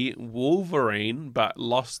be Wolverine, but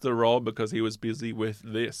lost the role because he was busy with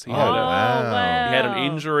this. He, wow. he had an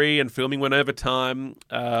injury and filming went over time.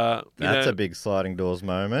 That's a big sliding doors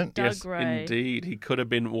moment. Doug Yes, Ray. indeed. He could have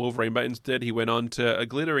been Wolverine, but instead he went on to a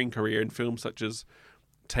glittering career in films such as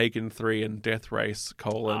Taken 3 and Death Race,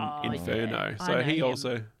 Inferno. I So know he him.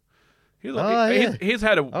 also... yeah. He's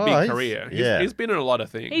had a big he's- career. yeah. He's been in a lot of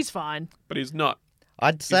things. He's fine. But he's not...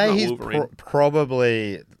 I'd say not he's Wolverine.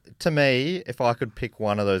 probably, to me, if I could pick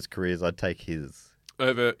one of those careers, I'd take his.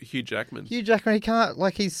 Over Hugh Jackman. Hugh Jackman, he can't,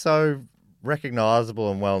 he's so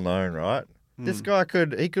recognizable and well known, right? This guy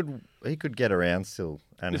he could get around still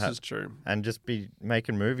and This is true. and just be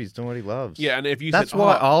making movies, doing what he loves. Yeah, and if you That's said,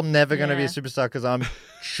 why oh, I'm never going to be a Yeah. superstar because I'm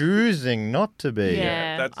choosing not to be.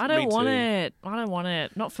 Yeah, that's I don't me want too. it. I don't want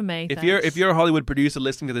it. Not for me. if thanks. you're a Hollywood producer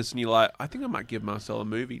listening to this and you're like, I think I might give Marcel a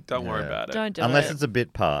movie, don't worry Yeah. about it. don't do Unless it. it's a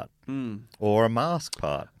bit part or a mask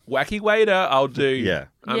part. Wacky Waiter, I'll do. Yeah.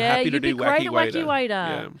 I'm yeah, happy to you'd do be great Wacky at Wacky Waiter.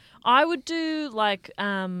 Yeah. I would do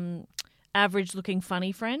average looking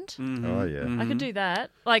funny friend. Oh, yeah. I could do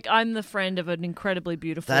that. Like I'm the friend of an incredibly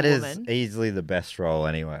beautiful That is woman. easily the best role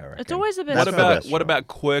anyway, I reckon. It's always the best What That's role. the about best what role. about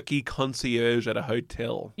quirky concierge at a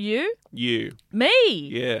hotel? You? You. Me?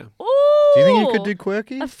 Yeah. Ooh. Do you think you could do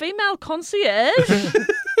quirky? a female concierge?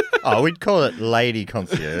 Oh, we'd call it lady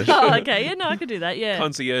concierge. Oh, okay. Yeah, no, I could do that. Yeah.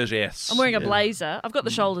 Concierge, yes. I'm wearing a blazer. I've got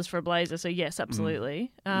the shoulders for a blazer, so yes,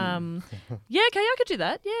 absolutely. Yeah, okay, I could do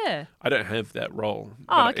that. Yeah. I don't have that role.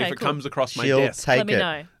 Oh, but okay, if it cool. comes across my She'll desk, take Let me it.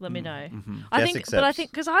 know. Let me know. I Jess think, accepts. but I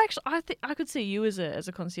think because I think I could see you as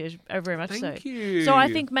a concierge very much so. Thank you. So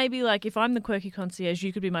I think maybe like if I'm the quirky concierge,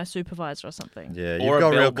 you could be my supervisor or something. Yeah, you've or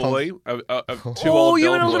got a real bellboy, two Oh, old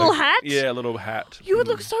you in a bellboys. little hat? Yeah, a little hat. You would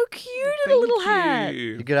look so cute in a little hat.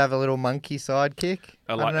 You could have a little monkey sidekick.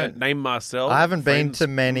 I I like don't know. name Marcel. I haven't been Friends. to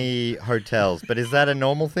many hotels, but is that a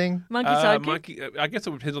normal thing? Monkey sidekick. Monkey, I guess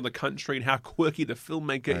it depends on the country and how quirky the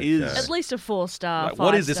filmmaker is. At least a 4-star. Like,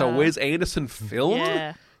 what is this? A 5-star. Wes Anderson film?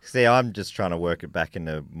 Yeah. See, I'm just trying to work it back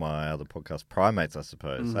into my other podcast, Primates, I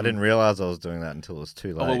suppose. I didn't realize I was doing that until it was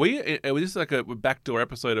too late. Oh, well, this is like a backdoor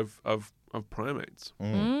episode of Primates.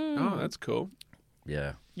 Oh, that's cool.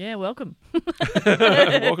 Yeah. Yeah, welcome.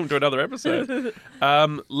 Welcome to another episode.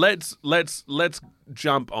 Let's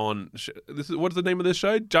jump on. What's the name of this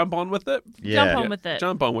show? Jump on with it. Yeah. Jump on with it.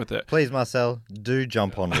 Jump on with it. Please, Marcel, do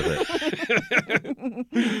jump on with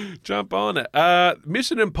it. Jump on it.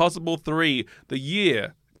 Mission Impossible 3, the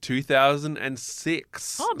year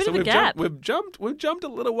 2006. Oh, a bit of a we've gap. We've jumped a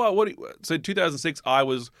little while. So 2006, that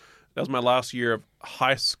was my last year of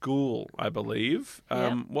high school, I believe.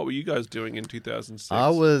 Yeah. What were you guys doing in 2006? I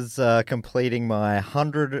was completing my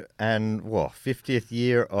 150th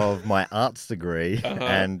year of my arts degree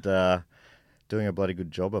and doing a bloody good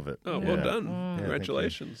job of it. Oh, well Yeah. done. thank you.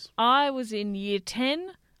 Congratulations. I was in year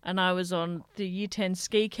 10 and I was on the year 10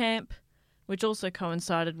 ski camp, which also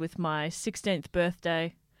coincided with my 16th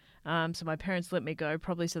birthday. So my parents let me go,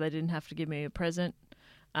 probably so they didn't have to give me a present.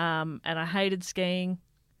 And I hated skiing.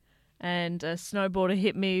 And a snowboarder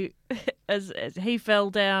hit me as he fell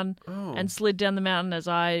down and slid down the mountain as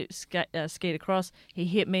I skied across. He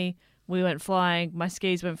hit me. We went flying. My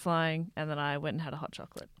skis went flying. And then I went and had a hot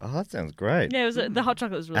chocolate. Oh, that sounds great. Yeah, the hot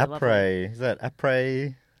chocolate was really lovely. Après, is that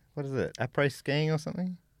après? What is it? Après skiing or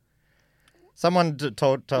something? Someone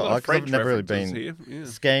told A lot of I've French never really references been here. Yeah.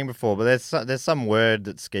 skiing before, but there's some word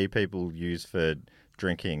that ski people use for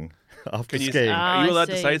drinking after Can you, skiing. are you I allowed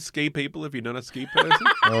to see. say ski people if you're not a ski person?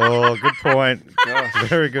 Oh, good point.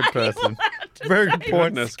 Very good person. Very good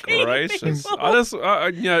point. Goodness gracious! I just,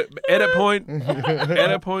 edit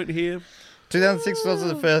point here. 2006 was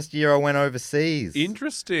the first year I went overseas.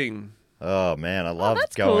 Interesting. Oh man, I loved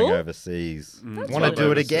that's going cool. overseas. Want to Love do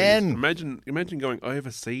it overseas. again? Imagine going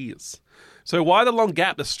overseas. So why the long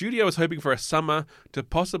gap? The studio was hoping for a summer to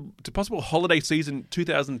possible holiday season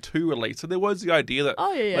 2002 release. So there was the idea that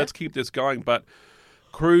Oh, yeah. let's keep this going, but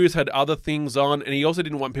Cruise had other things on, and he also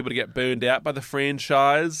didn't want people to get burned out by the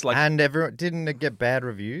franchise. Like, And everyone didn't it get bad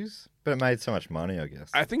reviews, but it made so much money, I guess.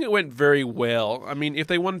 I think it went very well. I mean, if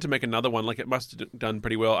they wanted to make another one, like it must have done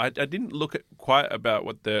pretty well. I didn't look at quite about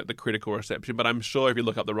what the critical reception, but I'm sure if you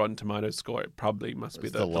look up the Rotten Tomatoes score, it probably must be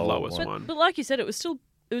It's the the lower lowest one. one. But like you said, it was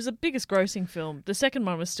the biggest grossing film. The second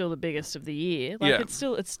one was still the biggest of the year. Like Yeah.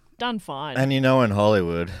 it's done fine. And in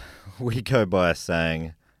Hollywood, we go by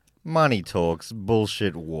saying, money talks,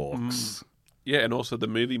 bullshit walks. Yeah, and also the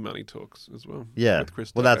movie Money Talks as well. Yeah. with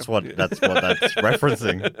Chris Well, Tucker. that's what Yeah. that's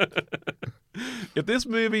referencing. If this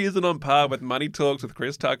movie isn't on par with Money Talks with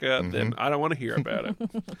Chris Tucker, Mm-hmm. then I don't want to hear about it.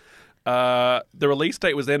 The release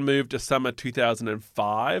date was then moved to summer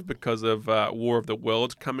 2005 because of War of the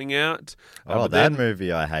Worlds coming out. Oh, but that then-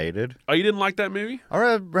 movie I hated. Oh, you didn't like that movie? I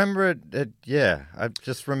remember it. Yeah, I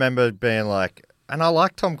just remember being like, and I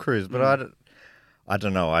like Tom Cruise, but I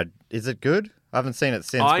don't know. Is it good? I haven't seen it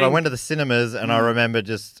since. But I went to the cinemas and I remember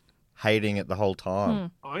just hating it the whole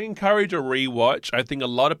time. I encourage a rewatch. I think a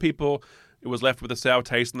lot of people it was left with a sour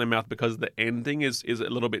taste in their mouth because the ending is a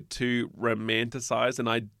little bit too romanticized and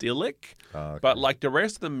idyllic. Okay. But like the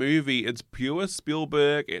rest of the movie, it's pure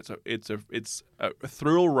Spielberg. It's a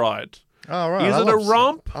thrill ride. Oh, right. Is I it a love-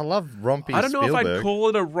 romp? I love rompy I don't know if Spielberg. I'd call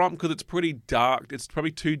it a romp because it's pretty dark. It's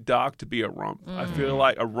probably too dark to be a romp. I feel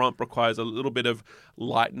like a romp requires a little bit of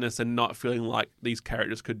lightness and not feeling like these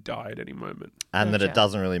characters could die at any moment. And that Gotcha. it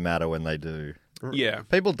doesn't really matter when they do. Yeah.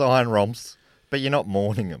 People die in romps, but you're not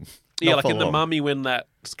mourning them. Yeah, Not like for in The long. Mummy when that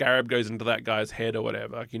scarab goes into that guy's head or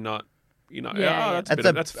whatever. Like you're not, Yeah. that's a It's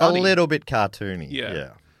bit, that's a funny. little bit cartoony. Yeah. Yeah.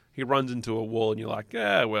 He runs into a wall and you're like,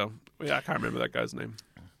 yeah, I can't remember that guy's name.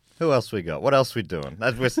 Who else we got? What else we doing?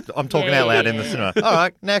 I'm talking Yeah, out loud yeah, in the yeah. cinema. All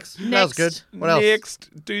right, next. That was good. What else? Next,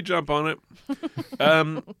 do jump on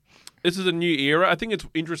it. This is a new era. I think it's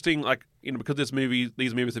interesting, like because these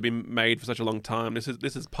movies have been made for such a long time. This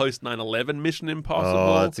is post 9/11 Mission Impossible.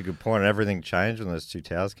 Oh, that's a good point. Everything changed when those two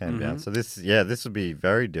towers came down. So this would be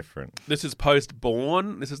very different. This is post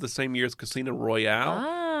Born. This is the same year as Casino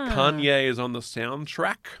Royale. Kanye is on the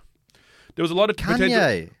soundtrack. There was a lot of potential.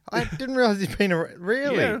 Kanye. I didn't realize he's been around.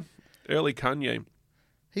 Really? Yeah, early Kanye.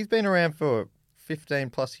 He's been around for 15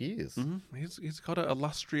 plus years. He's got an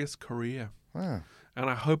illustrious career. Wow. And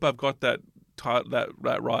I hope I've got that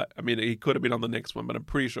right. I mean, he could have been on the next one, but I'm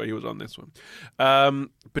pretty sure he was on this one.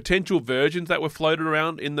 Potential versions that were floated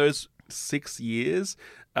around in those 6 years.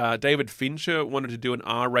 David Fincher wanted to do an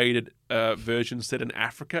R-rated version set in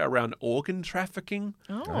Africa around organ trafficking,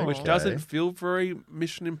 which Okay. doesn't feel very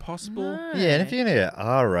Mission Impossible. Yeah, and if you're going to get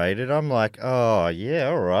R-rated, I'm like, oh, yeah,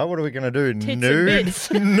 all right. What are we going to do? Tits and Nude?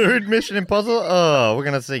 bits. Nude Mission Impossible? Oh, we're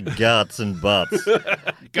going to see guts and butts.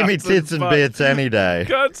 Give me Guts tits and butts. bits any day.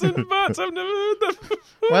 Guts and butts. I've never heard that before.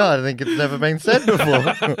 Well, I think it's never been said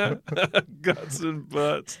before. Guts and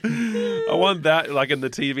butts. I want that, like in the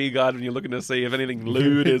TV guide when you're looking to see if anything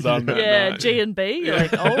lewd is on that Yeah, night. G&B. You're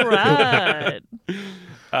like, all right.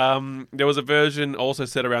 There was a version also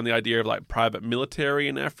set around the idea of like private military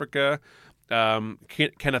in Africa.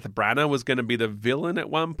 Kenneth Branagh was going to be the villain at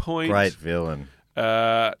one point. Great villain.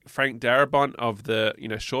 Frank Darabont of the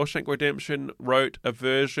Shawshank Redemption wrote a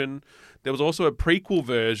version. There was also a prequel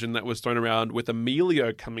version that was thrown around with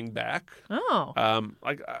Emilio coming back. Oh.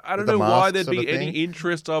 Like I don't With the know why mask there'd sort be of any thing?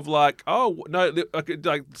 interest of like, oh no,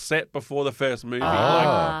 like set before the first movie.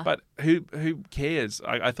 Ah. Like, but who cares?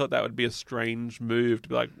 I thought that would be a strange move to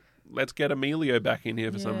be like, let's get Emilio back in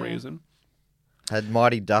here for some Yeah. reason. Had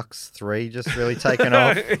Mighty Ducks 3 just really taken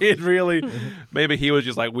off? It really, maybe he was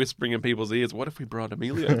just like whispering in people's ears. What if we brought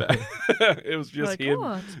Emilio back? It was just Like, him,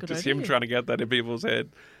 oh, that's a good just him idea. trying to get that in people's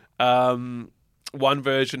head. One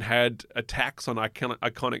version had attacks on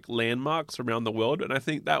iconic landmarks around the world, and I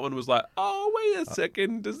think that one was like, oh wait a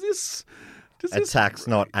second, does this Attacks,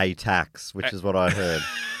 not a tax, which is what I heard.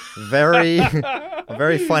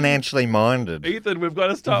 Very financially minded. Ethan, we've got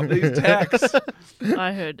to stop these attacks.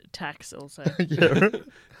 I heard tax also.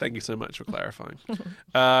 Thank you so much for clarifying.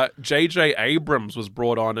 J.J. Abrams was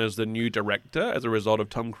brought on as the new director as a result of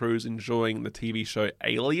Tom Cruise enjoying the TV show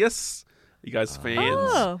Alias. You guys fans?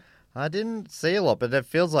 Oh. I didn't see a lot, but it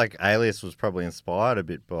feels like Alias was probably inspired a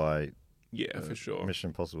bit by Yeah, for sure.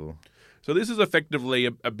 Mission Impossible. So this is effectively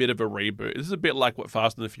a bit of a reboot. This is a bit like what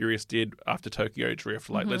Fast and the Furious did after Tokyo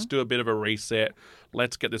Drift. Like, let's do a bit of a reset.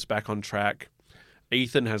 Let's get this back on track.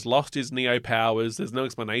 Ethan has lost his Neo powers. There's no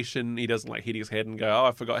explanation. He doesn't like hit his head and go, oh,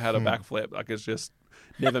 I forgot how to backflip. Like, it's just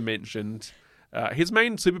never mentioned. His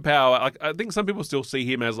main superpower, like, I think some people still see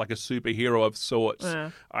him as like a superhero of sorts.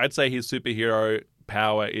 Yeah. I'd say his superhero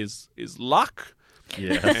power is luck.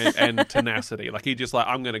 and tenacity. Like he just like,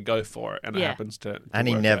 I'm going to go for it, and it happens to and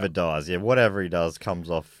he work never out. dies. Yeah, whatever he does comes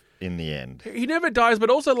off in the end. He never dies, but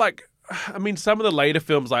also like, I mean, some of the later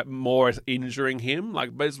films like more is injuring him,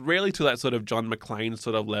 like, but it's rarely to that sort of John McClane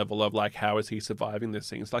sort of level of like, how is he surviving this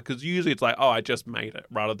thing? It's like, because usually it's like, oh, I just made it,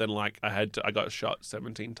 rather than like I got shot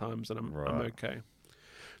 17 times and I'm okay.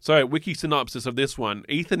 So, wiki synopsis of this one.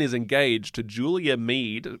 Ethan is engaged to Julia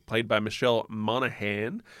Mead, played by Michelle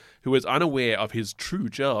Monaghan, who is unaware of his true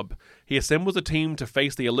job. He assembles a team to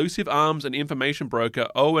face the elusive arms and information broker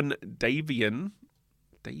Owen Davian.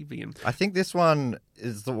 I think this one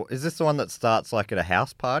is this the one that starts like at a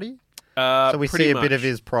house party? So we see a bit of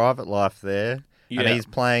his private life there, and he's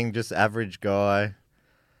playing just average guy.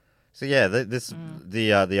 So yeah,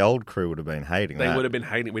 the old crew would have been hating that. They would have been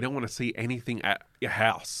hating it. We don't want to see anything at your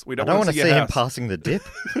house. We don't I don't want to see your him house. passing the dip.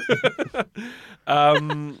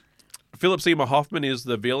 Philip Seymour Hoffman is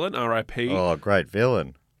the villain, R.I.P. Oh, great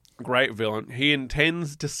villain. Great villain. He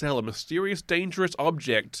intends to sell a mysterious, dangerous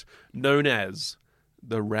object known as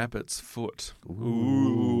the rabbit's foot.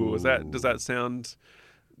 Ooh. Does that sound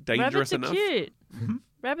dangerous Rabbits are enough? cute.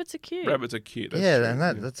 Rabbits are cute. Rabbits are cute. That's Yeah, true.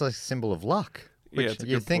 and that's a symbol of luck. Yeah, Which it's a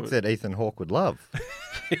you good think point. that Ethan Hawke would love.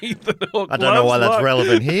 Ethan Hawke I don't know why loves that's luck.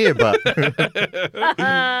 relevant here, but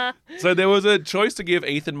So there was a choice to give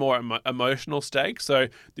Ethan more emotional stakes. So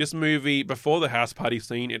this movie, before the house party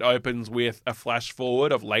scene, it opens with a flash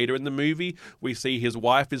forward of later in the movie. We see his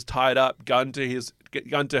wife is tied up, gun to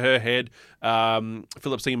her head.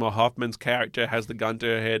 Philip Seymour Hoffman's character has the gun to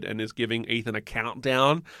her head and is giving Ethan a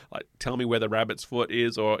countdown, like, tell me where the rabbit's foot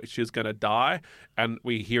is or she's going to die. And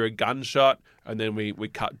we hear a gunshot, and then we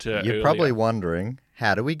cut to you're earlier. probably wondering,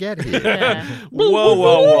 how do we get here? Yeah.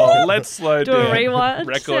 Whoa. Let's slow Do a down. rewind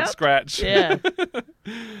Record sound? scratch. Yeah.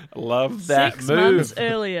 Love that 6 move. months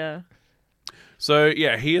earlier. So,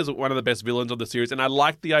 yeah, he is one of the best villains of the series. And I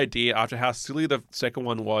like the idea, after how silly the second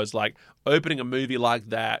one was, like, opening a movie like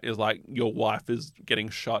that is like your wife is getting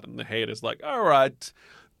shot in the head. It's like, all right,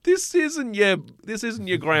 this isn't your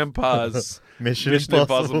grandpa's Mission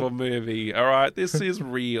Impossible movie. All right, this is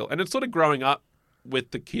real. And it's sort of growing up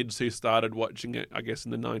with the kids who started watching it, I guess,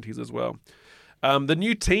 in the 90s as well. The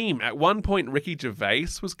new team. At one point, Ricky Gervais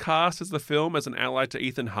was cast as the film as an ally to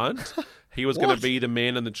Ethan Hunt. He was going to be the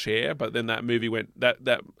man in the chair, but then that movie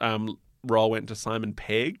role went to Simon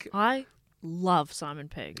Pegg. I love Simon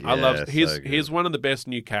Pegg. Yeah, I love so good. he's one of the best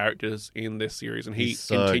new characters in this series, and he He's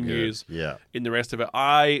so continues good. Yeah. in the rest of it.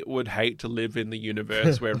 I would hate to live in the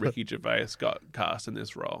universe where Ricky Gervais got cast in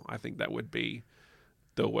this role. I think that would be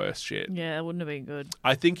the worst shit. Yeah, it wouldn't have been good.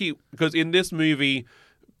 I think because in this movie,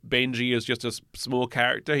 Benji is just a small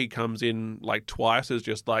character. He comes in like twice as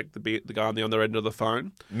just like the guy on the other end of the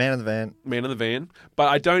phone. Man in the van. Man in the van.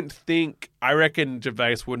 But I reckon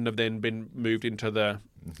Gervais wouldn't have then been moved into the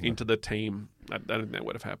team. I don't think that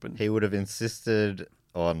would have happened. He would have insisted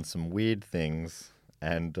on some weird things,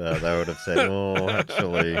 and they would have said, oh,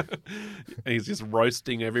 actually. And he's just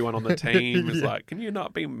roasting everyone on the team. He's like, can you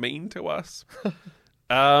not be mean to us?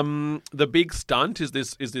 The big stunt is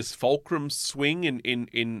this fulcrum swing in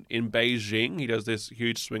Beijing. He does this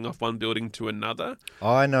huge swing off one building to another.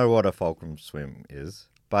 I know what a fulcrum swim is,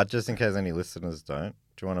 but just in case any listeners don't,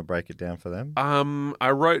 do you want to break it down for them? I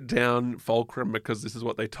wrote down fulcrum because this is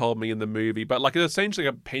what they told me in the movie. But like it's essentially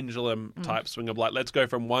a pendulum type swing of like, let's go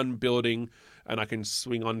from one building and I can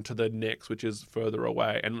swing on to the next, which is further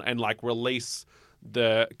away, and like release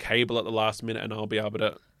the cable at the last minute, and I'll be able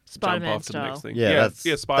to Spider-Man jump off to the style. next thing.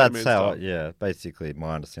 Yeah, Spider-Man that's how. style. Yeah, basically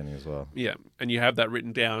my understanding as well. Yeah, and you have that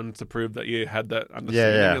written down to prove that you had that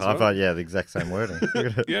understanding Yeah, as I've well. got the exact same wording.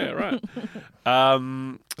 Yeah, right.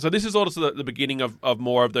 So this is also the beginning of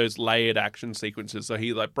more of those layered action sequences. So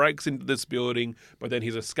he like breaks into this building, but then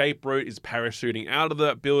his escape route is parachuting out of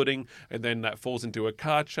that building, and then that falls into a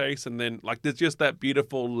car chase, and then like there's just that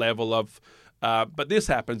beautiful level of but this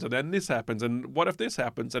happens, and then this happens, and what if this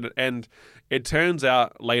happens? And it turns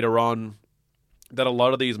out later on that a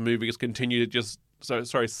lot of these movies continue to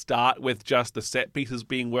start with just the set pieces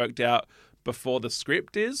being worked out before the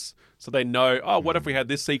script is. So they know, what if we had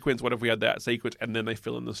this sequence? What if we had that sequence? And then they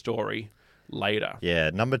fill in the story later.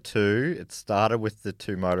 Yeah, number 2, it started with the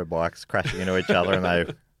two motorbikes crashing into each other, and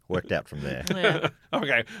they worked out from there. Yeah.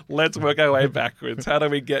 Okay, let's work our way backwards. How do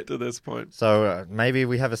we get to this point? So maybe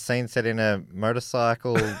we have a scene set in a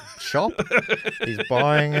motorcycle shop. He's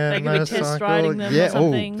buying a They could be motorcycle. test riding them or yeah,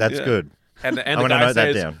 something. that's Yeah. good. And the wanna guy note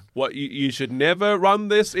that says, down. "What you should never run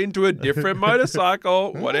this into a different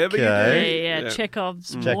motorcycle. Whatever you do." Okay. Yeah.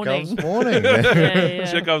 Chekhov's Chekhov's warning. warning. Yeah.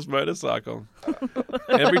 Chekhov's motorcycle.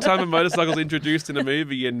 Every time a motorcycle's introduced in a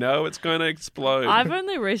movie, you know it's going to explode. I've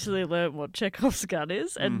only recently learned what Chekhov's gun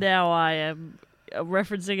is, and now I am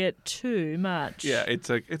referencing it too much. Yeah, it's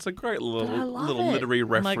a great I little love it. literary I'm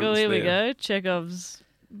reference. like, oh, here we there. go. Chekhov's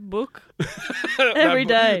book. That Every book-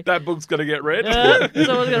 day. That book's going to get read.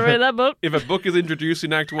 Someone's going to read that book. If a book is introduced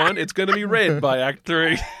in Act 1, it's going to be read by Act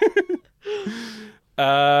 3.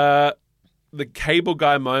 The cable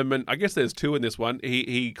guy moment, I guess there's two in this one.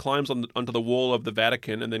 He climbs onto the wall of the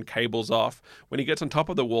Vatican and then cables off. When he gets on top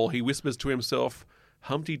of the wall, he whispers to himself,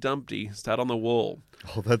 "Humpty Dumpty sat on the wall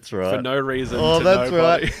Oh, that's right. for no reason Oh, to that's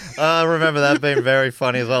nobody." right. I remember that being very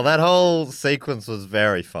funny as well. That whole sequence was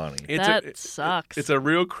very funny. That sucks. It's a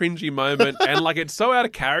real cringy moment, and like it's so out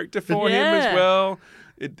of character for him as Yeah. well.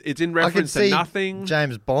 It's in I could reference to see Nothing.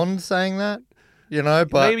 James Bond saying that,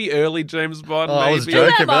 but Maybe early James Bond. Oh, I was maybe.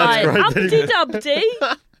 joking. Who am but that's I? great that he- Humpty Dumpty?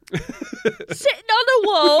 Sitting on a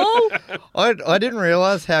wall? I didn't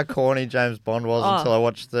realize how corny James Bond was Oh. until I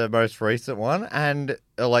watched the most recent one and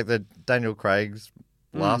like the Daniel Craig's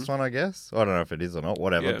last one, I guess. I don't know if it is or not,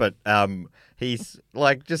 whatever. Yeah. But he's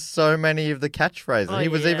like just so many of the catchphrases. Oh, he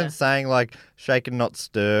was yeah. even saying like shaken not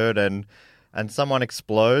stirred and someone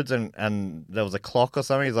explodes and there was a clock or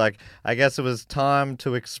something. He's like, I guess it was time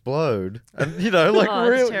to explode. And like Oh, it's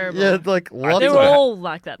really, terrible. yeah, like lots They're of all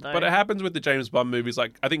like that, though. But it happens with the James Bond movies.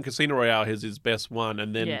 Like I think Casino Royale is his best one,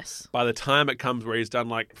 and then Yes. by the time it comes where he's done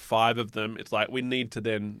like 5 of them, it's like we need to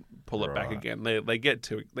then pull it back Right. again. They get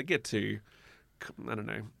too I don't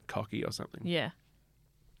know, cocky or something. Yeah.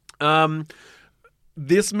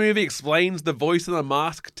 This movie explains the voice of the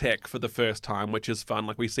mask tech for the first time, which is fun.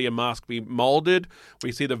 Like we see a mask be molded,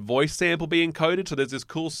 we see the voice sample be encoded. So there's this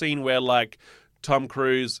cool scene where like Tom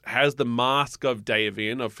Cruise has the mask of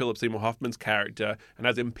Davian, of Philip Seymour Hoffman's character, and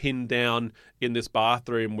has him pinned down in this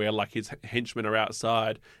bathroom where like his henchmen are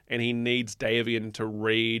outside, and he needs Davian to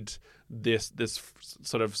read this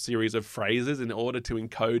sort of series of phrases in order to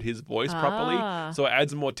encode his voice properly. So it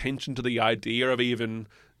adds more tension to the idea of even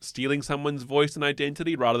stealing someone's voice and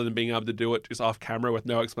identity rather than being able to do it just off camera with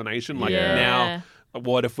no explanation. Like Yeah. now,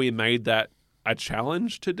 what if we made that a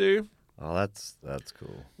challenge to do? Oh, that's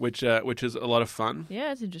cool. Which is a lot of fun.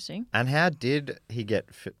 Yeah, it's interesting. And how did he get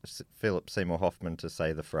Philip Seymour Hoffman to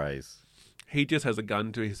say the phrase? He just has a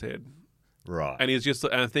gun to his head. Right. And he's just,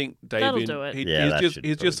 and I think That'll David, do it. Yeah, that he's should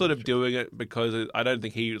just sort probably of doing it because I don't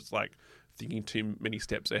think he was like thinking too many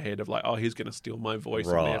steps ahead of like, oh, he's going to steal my voice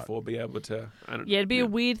Right. and therefore be able to. I don't, Yeah, it'd be a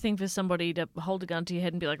weird thing for somebody to hold a gun to your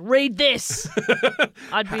head and be like, read this.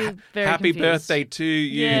 I'd be very Happy confused. birthday to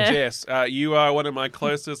you, Yeah. Jess. You are one of my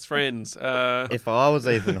closest friends. If I was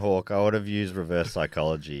Ethan Hawke, I would have used reverse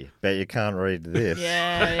psychology. Bet you can't read this.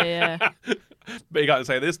 Yeah. But you can't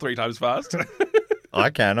say this 3 times fast. I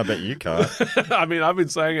can. I bet you can't. I mean, I've been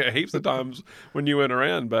saying it heaps of times when you weren't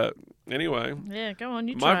around, but anyway. Yeah, go on,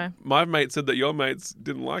 you try. My mate said that your mates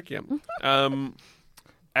didn't like you.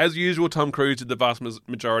 As usual, Tom Cruise did the vast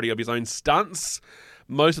majority of his own stunts.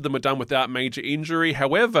 Most of them were done without major injury.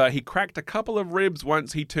 However, he cracked a couple of ribs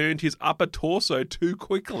once he turned his upper torso too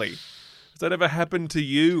quickly. Has that ever happened to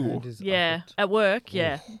you? Yeah, at work,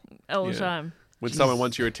 yeah, all the Yeah. time. When someone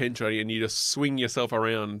wants your attention and you just swing yourself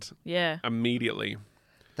around Yeah. immediately.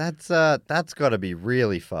 That's got to be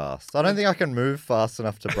really fast. I don't think I can move fast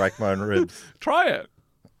enough to break my own ribs. Try it.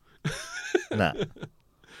 Nah.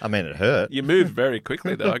 I mean, it hurt. You moved very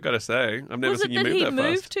quickly, though, I got to say. I've never Was seen it you that move he that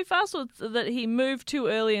moved fast. too fast, or that he moved too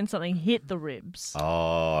early and something hit the ribs?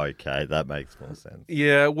 Oh, okay. That makes more sense.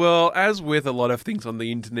 Yeah, well, as with a lot of things on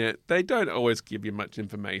the internet, they don't always give you much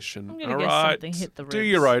information. I'm gonna all guess right? something hit the Do ribs.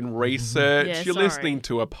 your own research. Yeah, You're sorry. listening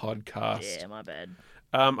to a podcast. Yeah, my bad.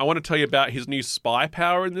 I want to tell you about his new spy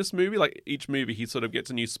power in this movie. Like each movie, he sort of gets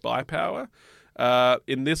a new spy power.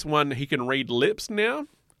 In this one, he can read lips now.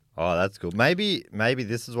 Oh, that's cool. Maybe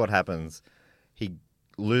this is what happens. He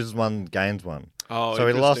loses one, gains one. Oh, So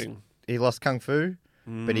interesting. he lost kung fu,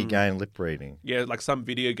 but he gained lip reading. Yeah, like some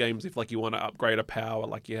video games, if like you want to upgrade a power,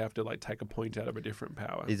 like you have to like take a point out of a different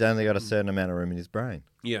power. He's only got a certain amount of room in his brain.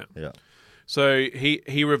 Yeah. Yeah. So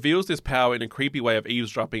he reveals this power in a creepy way of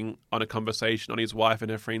eavesdropping on a conversation on his wife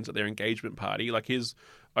and her friends at their engagement party. Like he's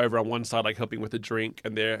over on one side, like helping with a drink,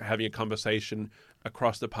 and they're having a conversation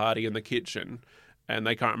across the party in the kitchen. And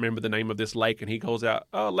they can't remember the name of this lake, and he calls out,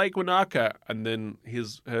 "Oh, Lake Wanaka!" And then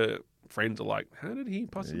her friends are like, "How did he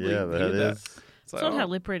possibly Yeah, hear that that?" is. It's It's like, not "Oh, how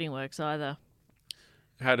lip reading works either.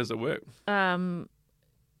 how does it work?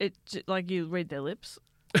 It like you read their lips.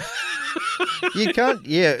 You can't.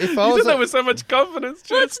 Yeah, if I You was said that with so much confidence.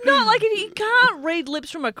 Well, Jess. it's not like you can't read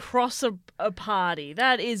lips from across a party.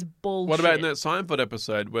 That is bullshit. What about in that Seinfeld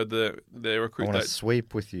episode where they I recruit want to that?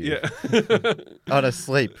 sweep with you. Yeah. On a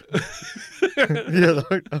sleep. Yeah,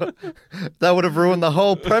 like, that would have ruined the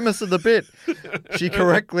whole premise of the bit. She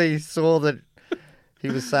correctly saw that he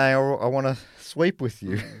was saying, I want to sweep with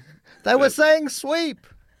you. They were saying sweep,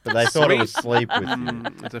 but they thought it was sleep with you.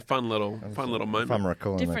 It's a fun little moment. If I'm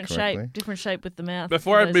recalling different that correctly. different shape with the mouth.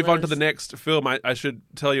 Before I for move those on to the letters. next film, I should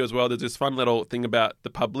tell you as well, there's this fun little thing about the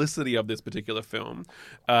publicity of this particular film.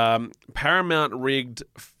 Paramount rigged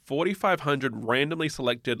 4,500 randomly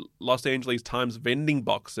selected Los Angeles Times vending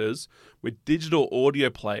boxes with digital audio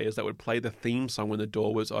players that would play the theme song when the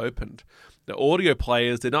door was opened. The audio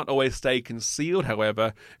players did not always stay concealed,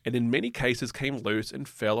 however, and in many cases came loose and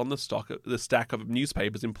fell on the stack of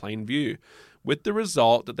newspapers in plain view, with the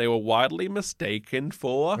result that they were widely mistaken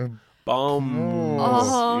for bombs.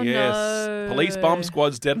 Oh, yes. no. Police bomb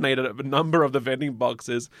squads detonated a number of the vending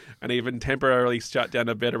boxes and even temporarily shut down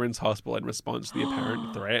a veterans hospital in response to the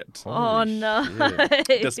apparent threat. Oh no!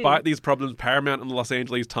 Despite these problems, Paramount and the Los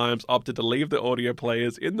Angeles Times opted to leave the audio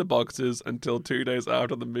players in the boxes until 2 days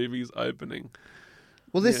after the movie's opening.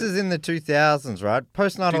 Well, this is in the 2000s, right?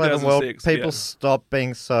 Post 9/11 world, 2006, people yeah. stopped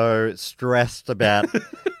being so stressed about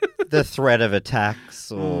the threat of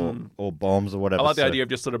attacks or bombs or whatever. I like the So- idea of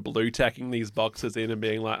just sort of blue tacking these boxes in and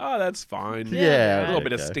being like, oh, that's fine. Yeah, A little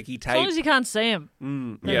bit of okay. sticky As long tape. as you can't see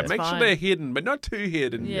them. Yeah, That's make sure fine. they're hidden, but not too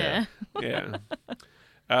hidden. Yeah. Yeah.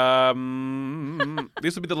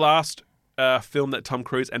 This will be the last film that Tom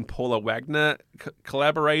Cruise and Paula Wagner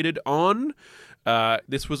collaborated on.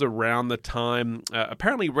 This was around the time,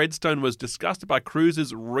 apparently Redstone was disgusted by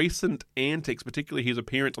Cruise's recent antics, particularly his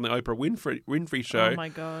appearance on the Oprah Winfrey Show. Oh my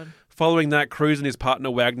god! Following that, Cruise and his partner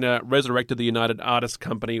Wagner resurrected the United Artists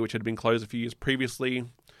Company, which had been closed a few years previously.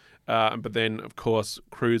 But then, of course,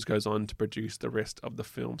 Cruise goes on to produce the rest of the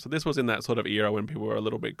film. So this was in that sort of era when people were a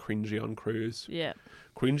little bit cringy on Cruise. Yeah.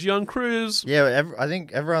 Cringy on Cruise. Yeah, I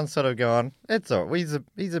think everyone's sort of gone, it's all right.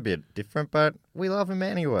 He's a bit different, but we love him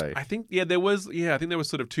anyway. I think there was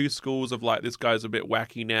sort of two schools of like, this guy's a bit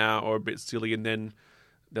wacky now or a bit silly, and then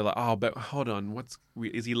they're like, oh, but hold on,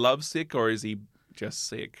 is he lovesick or is he just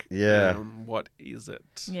sick? Yeah. What is it?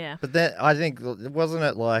 Yeah. But then I think, wasn't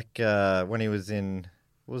it like when he was in,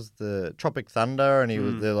 was the Tropic Thunder,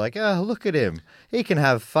 and they're like, oh, look at him. He can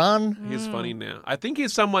have fun. He's funny now. I think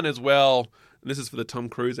he's someone as well, and this is for the Tom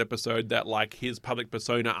Cruise episode, that like his public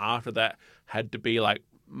persona after that had to be like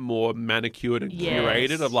more manicured and Yes,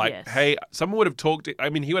 curated of like, yes. hey, someone would have talked to, I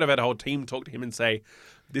mean, he would have had a whole team talk to him and say,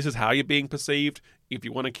 this is how you're being perceived. If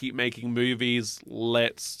you want to keep making movies,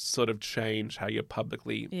 let's sort of change how you're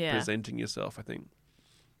publicly Yeah. presenting yourself, I think.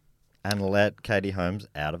 And let Katie Holmes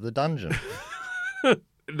out of the dungeon.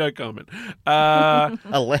 No comment.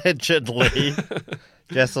 Allegedly.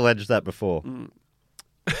 Jess alleged that before.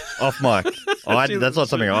 Off mic. That's not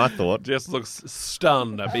something I thought. Jess looks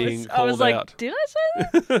stunned at being I was called like, out. did I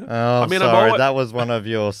say that? Oh, mean, I'm sorry. always- That was one of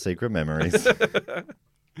your secret memories.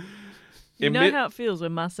 You know Admit- how it feels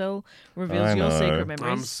when Marcel reveals I your know. secret I'm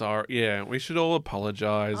memories. sorry. Yeah, we should all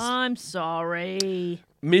apologize. I'm sorry.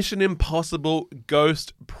 Mission Impossible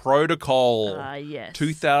Ghost Protocol. Yes.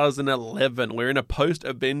 2011. We're in a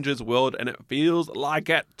post-Avengers world, and it feels like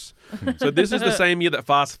it. So this is the same year that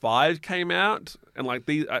Fast 5 came out, and like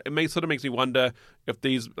these, sort of makes me wonder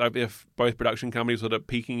if both production companies sort of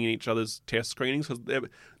peeking in each other's test screenings, because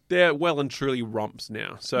they're well and truly romps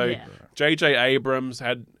now. So Yeah. J.J. Abrams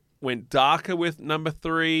went darker with number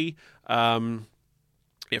 3.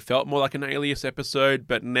 It felt more like an Alias episode,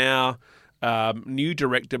 but now new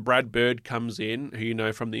director Brad Bird comes in, who you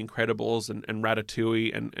know from The Incredibles and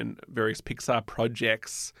Ratatouille and various Pixar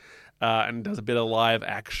projects, and does a bit of live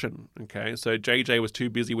action. Okay, so JJ was too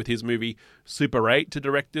busy with his movie Super 8 to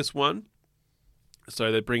direct this one.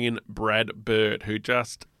 So they bring in Brad Bird, who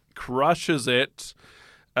just crushes it.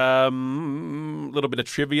 Little bit of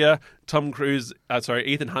trivia.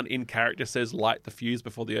 Ethan Hunt in character says light the fuse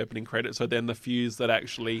before the opening credits. So then the fuse that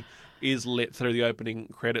actually is lit through the opening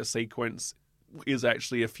credit sequence is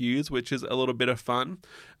actually a fuse, which is a little bit of fun.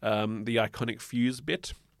 The iconic fuse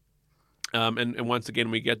bit. And once again,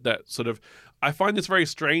 we get that sort of... I find this very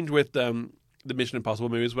strange with the Mission Impossible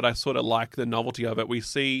movies, but I sort of like the novelty of it. We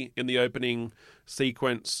see in the opening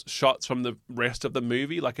sequence shots from the rest of the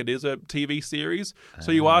movie, like it is a TV series.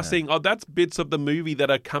 So you are seeing, that's bits of the movie that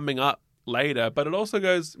are coming up later, but it also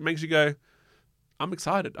makes you go, I'm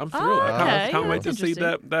excited. I'm thrilled. Oh, okay. I can't wait That's to see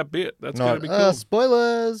interesting. that bit. That's going to Not be cool.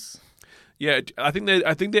 spoilers. Yeah, I think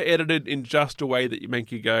they're edited in just a way that you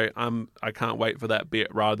make you go, I can't wait for that bit,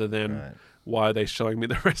 rather than why are they showing me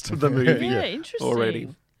the rest of the movie Yeah, interesting.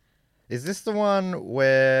 already. Is this the one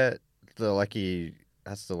where he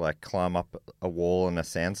has to climb up a wall in a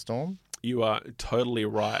sandstorm? You are totally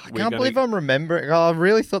right. I can't believe I'm remembering. I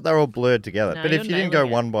really thought they were all blurred together. No, but if you're you didn't go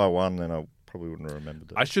nailing it. one by one, then I probably wouldn't have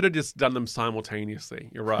remembered it. I should have just done them simultaneously.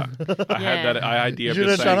 You're right. I had that idea You of should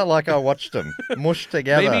just have done saying, it like I watched them, mushed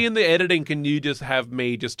together. maybe in the editing, can you just have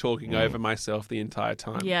me just talking over myself the entire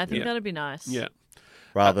time? Yeah, I think that'd be nice. Yeah.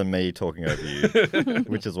 Rather than me talking over you,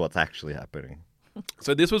 which is what's actually happening.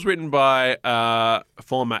 So this was written by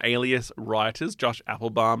former Alias writers Josh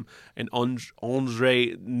Applebaum and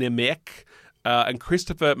Andre Nemec. And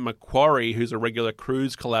Christopher McQuarrie, who's a regular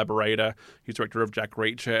Cruise collaborator, who's director of Jack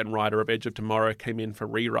Reacher and writer of Edge of Tomorrow, came in for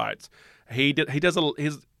rewrites. He does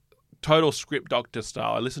his total script doctor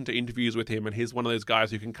style. I listened to interviews with him, and he's one of those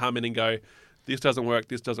guys who can come in and go, this doesn't work,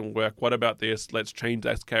 this doesn't work, what about this? Let's change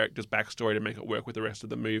that character's backstory to make it work with the rest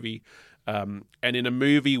of the movie. And in a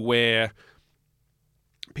movie where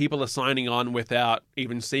people are signing on without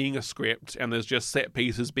even seeing a script and there's just set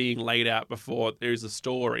pieces being laid out before there's a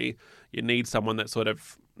story, you need someone that sort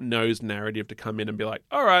of knows narrative to come in and be like,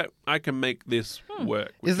 all right, I can make this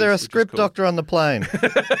work. Is there a script doctor on the plane?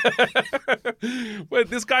 Well,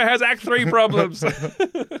 this guy has Act 3 problems.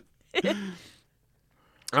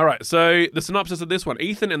 All right, so the synopsis of this one.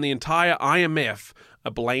 Ethan and the entire IMF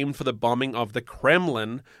are blamed for the bombing of the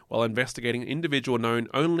Kremlin while investigating an individual known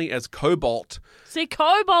only as Cobalt. See,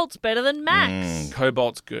 Cobalt's better than Max.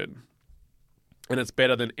 Cobalt's good. And it's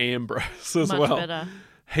better than Ambrose as Much well. better.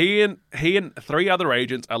 He and 3 other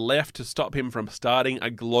agents are left to stop him from starting a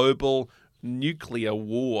global nuclear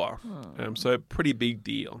war. So pretty big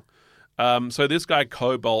deal. So this guy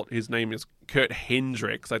Cobalt, his name is Kurt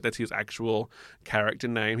Hendricks, that's his actual character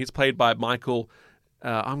name. He's played by Michael.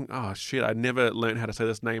 I never learned how to say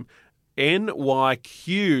this name. Nyqvist.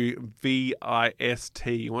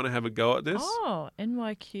 You want to have a go at this? Oh,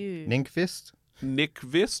 NYQ. Ninkvist?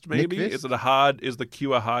 Nickvist, maybe. Nickvist? Is the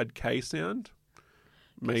Q a hard K sound?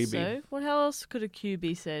 Maybe. So, how else could a Q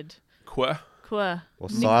be said? Qua. Qua. Or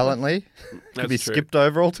silently? Could That's be true. skipped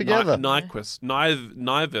over altogether. Nyquist.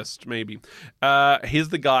 Nivist, maybe. He's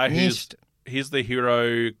the guy he's the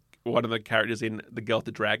hero, one of the characters in the Girl with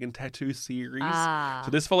the Dragon Tattoo series. Ah.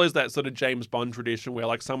 So this follows that sort of James Bond tradition where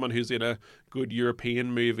someone who's in a good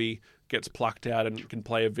European movie gets plucked out and can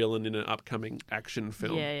play a villain in an upcoming action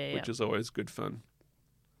film, which is always good fun.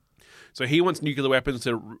 So he wants nuclear weapons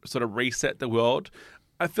to sort of reset the world.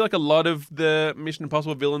 I feel like a lot of the Mission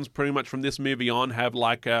Impossible villains pretty much from this movie on have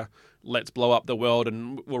a let's blow up the world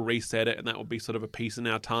and we'll reset it, and that will be sort of a peace in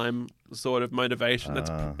our time sort of motivation.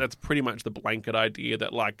 That's pretty much the blanket idea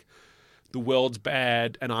that the world's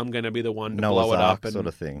bad and I'm going to be the one to Noah's blow it up Ark and sort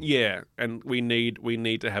of thing. Yeah, and we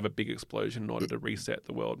need to have a big explosion in order to reset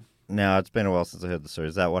the world. Now, it's been a while since I heard the story.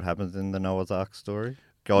 Is that what happens in the Noah's Ark story?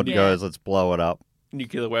 God Yeah. goes, let's blow it up.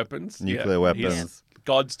 Nuclear weapons. Nuclear Yeah. weapons.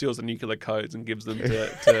 God steals the nuclear codes and gives them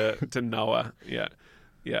to Noah. Yeah.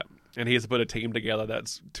 Yeah. And he has to put a team together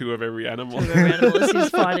that's 2 of every animal.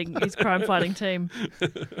 His crime-fighting team.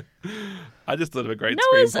 I just thought of a great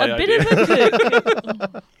Noah's screenplay a bit idea.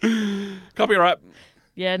 of a dick. Copyright.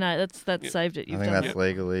 Yeah, no, that's saved it. I You've think done that's it.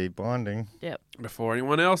 legally binding. Yep. Before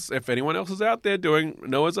anyone else, if anyone else is out there doing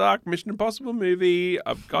Noah's Ark Mission Impossible movie,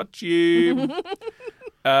 I've got you.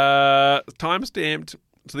 Time-stamped.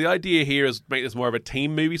 So the idea here is to make this more of a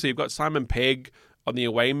team movie. So you've got Simon Pegg on the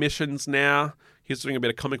away missions now. He's doing a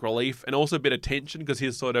bit of comic relief and also a bit of tension because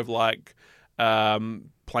he's sort of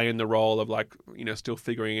playing the role of still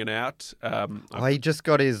figuring it out. He just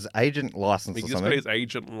got his agent license He or just something. got his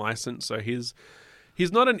agent license, so he's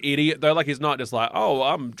not an idiot though. He's not just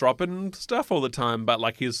I'm dropping stuff all the time, but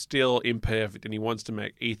he's still imperfect and he wants to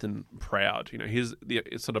make Ethan proud. He's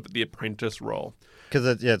it's sort of the apprentice role.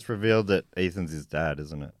 Because it's revealed that Ethan's his dad,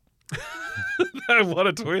 isn't it? What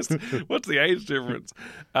a twist. What's the age difference?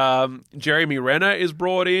 Jeremy Renner is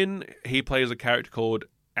brought in. He plays a character called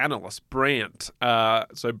Annalise Brandt.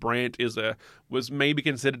 So Brandt was maybe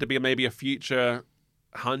considered to be maybe a future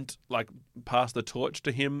Hunt, pass the torch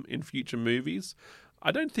to him in future movies.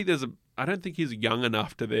 I don't think he's young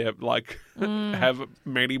enough to have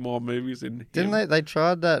many more movies in him. Didn't they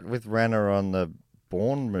tried that with Renner on the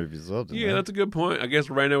Bourne movies as well, didn't Yeah, they? that's a good point. I guess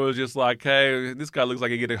Renner was just hey, this guy looks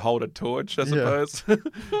like he can hold a torch, I suppose.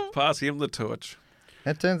 Pass him the torch.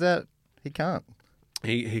 It turns out he can't.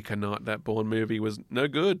 He cannot. That Bourne movie was no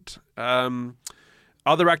good.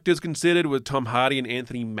 Other actors considered were Tom Hardy and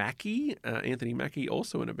Anthony Mackie. Anthony Mackie,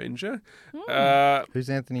 also an Avenger. Who's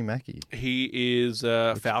Anthony Mackie? He is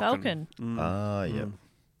Falcon. Ah, yeah.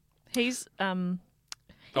 He's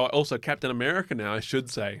Also Captain America now, I should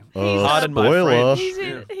say. Oh, Pardon my spoiler.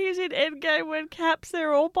 French. he's in Endgame when Cap's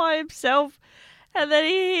there all by himself, and then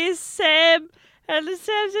he hears Sam, and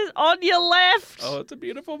Sam says, "On your left." Oh, it's a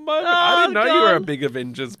beautiful moment. Oh, I didn't know you were a God. big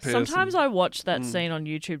Avengers person. Sometimes I watch that scene on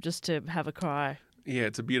YouTube just to have a cry. Yeah,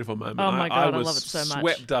 it's a beautiful moment. Oh my God, I was love it so much.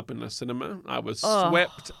 swept up in the cinema. I was Oh.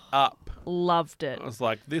 swept up. Loved it. I was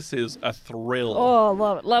like, this is a thrill. Oh,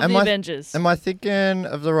 love it. Love the Avengers. Am I thinking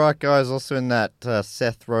of the right guys also in that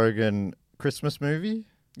Seth Rogen Christmas movie?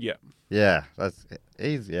 Yeah. Yeah, that's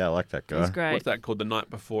easy. Yeah, I like that guy. He's great. What's that called? The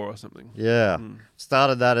Night Before or something? Yeah.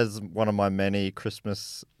 Started that as one of my many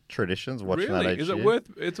Christmas traditions, watching that Really? each Is year. it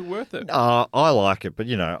worth? It's worth it. I like it, but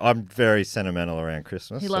I'm very sentimental around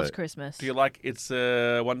Christmas. He so loves Christmas. Do you like It's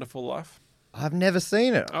a Wonderful Life? I've never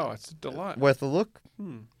seen it. Oh, it's a delight. Worth a look.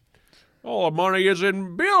 All the money is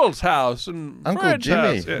in Bill's house and Uncle Fred's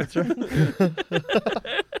Jimmy. house. Yeah.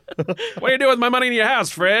 What do you do with my money in your house,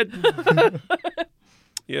 Fred?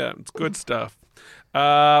 Yeah, it's good stuff.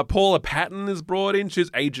 Paula Patton is brought in.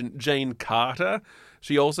 She's Agent Jane Carter.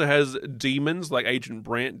 She also has demons like Agent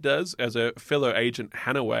Brandt does as a fellow Agent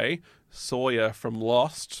Hanaway, Sawyer from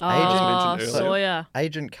Lost. Oh, mentioned earlier. Sawyer.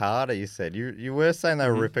 Agent Carter, you said. You were saying they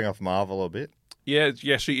were ripping off Marvel a bit. Yeah,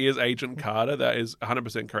 she is Agent Carter. That is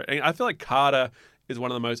 100% correct. And I feel like Carter is one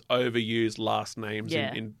of the most overused last names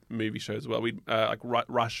Yeah. in movie shows as well. We like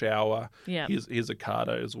Rush Hour. Yeah. He's a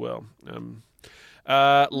Carter as well.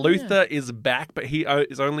 Luther is back, but he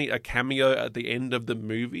is only a cameo at the end of the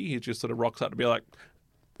movie. He just sort of rocks up to be like,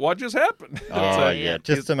 "What just happened?" Oh, So, yeah.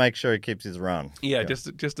 Just to make sure he keeps his run. yeah, just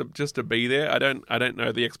to be there. I don't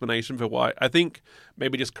know the explanation for why. I think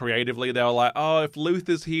maybe just creatively they were like, oh, if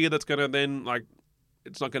Luther's here, that's gonna then like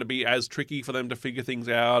it's not gonna be as tricky for them to figure things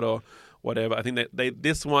out or whatever. I think that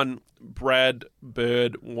this one, Brad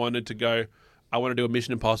Bird wanted to go. I want to do a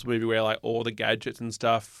Mission Impossible movie where like all the gadgets and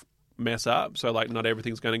stuff mess up, so like not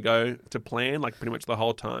everything's going to go to plan like pretty much the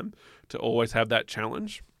whole time. To always have that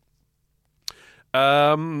challenge.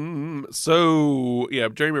 So yeah,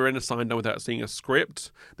 Jeremy Renner signed on without seeing a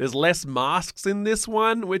script. There's less masks in this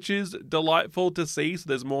one, which is delightful to see. So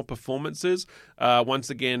there's more performances. Once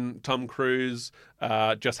again, Tom Cruise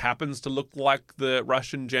just happens to look like the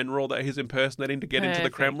Russian general that he's impersonating to get into the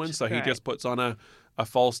Perfect. Kremlin. So he Great. just puts on a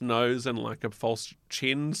false nose and like a false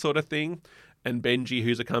chin sort of thing. And Benji,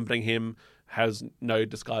 who's accompanying him, has no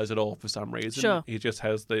disguise at all for some reason. Sure. He just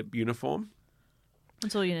has the uniform.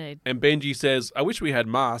 That's all you need. And Benji says, I wish we had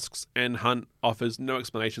masks, and Hunt offers no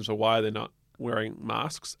explanations for why they're not wearing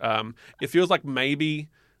masks. It feels like maybe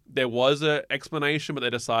there was an explanation, but they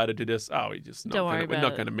decided to just, Don't worry we're about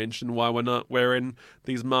not it. going to mention why we're not wearing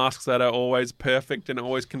these masks that are always perfect and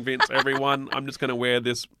always convince everyone. I'm just going to wear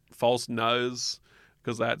this false nose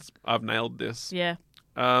because I've nailed this. Yeah.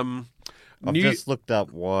 I've just looked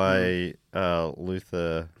up why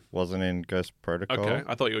Luther wasn't in Ghost Protocol. Okay,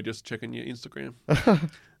 I thought you were just checking your Instagram.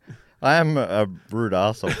 I am a rude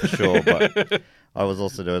arsehole for sure, but I was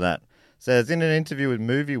also doing that. Says, in an interview with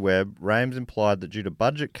MovieWeb, Rames implied that due to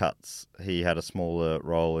budget cuts, he had a smaller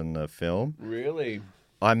role in the film. Really?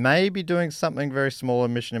 I may be doing something very small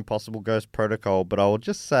in Mission Impossible Ghost Protocol, but I will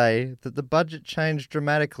just say that the budget changed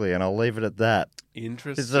dramatically, and I'll leave it at that.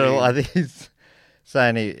 Interesting. So I think he's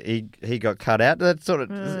saying he got cut out. That sort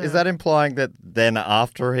of is that implying that then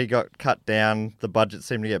after he got cut down, the budget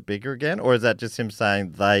seemed to get bigger again, or is that just him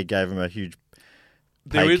saying they gave him a huge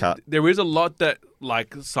pay cut? There is a lot that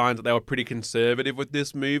like signs that they were pretty conservative with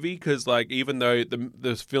this movie because like even though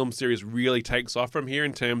the film series really takes off from here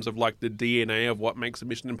in terms of like the DNA of what makes a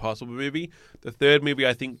Mission Impossible movie, the third movie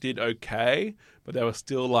I think did okay, but they were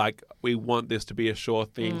still like, we want this to be a sure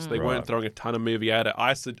thing, so they weren't throwing a ton of movie at it.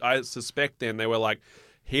 I suspect then they were like,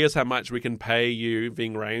 here's how much we can pay you,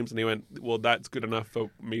 Ving Rhames, and he went, well, that's good enough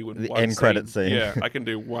for me with The one end credit scene. Yeah, I can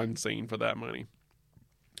do one scene for that money.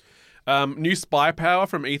 New spy power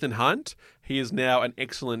from Ethan Hunt. He is now an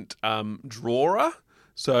excellent drawer.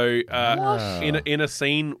 So in a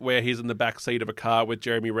scene where he's in the back seat of a car with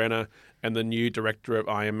Jeremy Renner and the new director of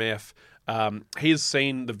IMF, he's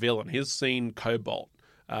seen the villain. He's seen Cobalt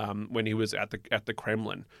when he was at the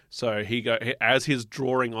Kremlin. So as he's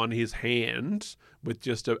drawing on his hand with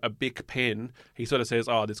just a Bic pen. He sort of says,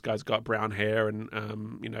 "Oh, this guy's got brown hair and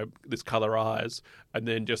this color eyes," and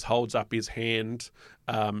then just holds up his hand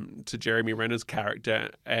to Jeremy Renner's character,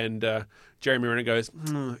 and Jeremy Renner goes,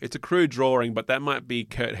 "It's a crude drawing, but that might be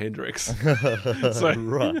Kurt Hendricks."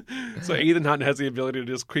 So Ethan Hunt has the ability to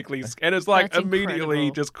just quickly, and it's like That's immediately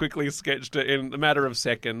incredible. just quickly sketched it in a matter of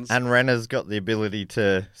seconds. And Renner's got the ability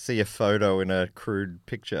to see a photo in a crude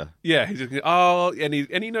picture. Yeah, he's just, and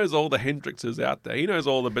he knows all the Hendrickses out there. He knows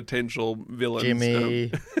all the potential villains.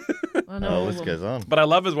 Jimmy. I know. Oh, all this of goes on. But I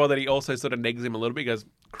love as well that he also sort of negs him a little bit. He goes,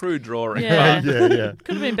 "Crude drawing." Yeah. Yeah.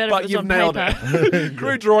 Could have been better But if it was you've on nailed paper. it.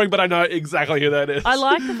 Crude drawing, but I know exactly who that is. I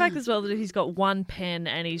like the fact as well that he's got one pen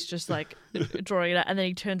and he's just like drawing it out, and then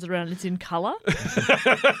he turns it around and it's in colour.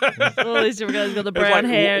 All these different guys. He's got the It's brown like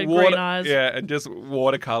hair and green eyes. Yeah, and just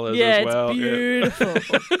watercolors Yeah, as well. it's Yeah.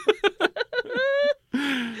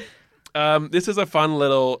 beautiful. This is a fun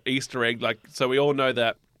little Easter egg. Like, so we all know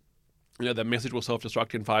that, the message will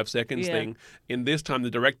self-destruct in 5 seconds Yeah. thing. In this time,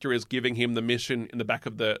 the director is giving him the mission in the back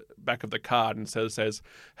of the card and says,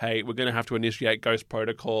 "Hey, we're going to have to initiate Ghost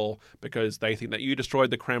Protocol because they think that you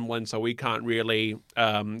destroyed the Kremlin, so we can't really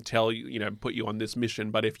tell you, put you on this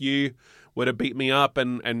mission. But if you were to beat me up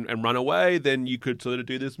and run away, then you could sort of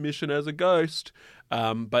do this mission as a ghost."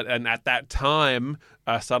 But at that time,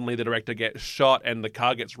 suddenly the director gets shot and the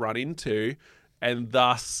car gets run into, and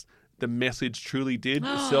thus the message truly did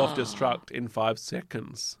self-destruct in 5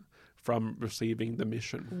 seconds from receiving the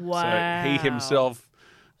mission. Wow. So he himself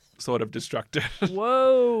sort of destructed,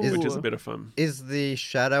 Whoa. which is a bit of fun. Is the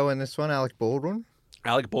shadow in this one Alec Baldwin?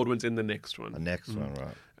 Alec Baldwin's in the next one. The next one,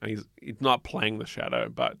 right. And he's not playing the shadow,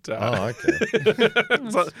 but Oh, okay.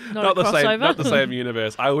 it's Not a crossover? not the same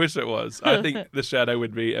universe. I wish it was. I think the shadow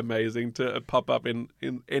would be amazing to pop up in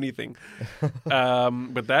anything.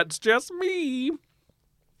 But that's just me.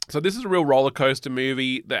 So this is a real roller coaster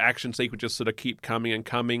movie. The action sequences sort of keep coming and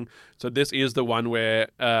coming. So this is the one where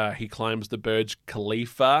he climbs the Burj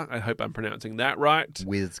Khalifa. I hope I'm pronouncing that right.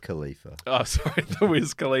 Wiz Khalifa. Oh, sorry, the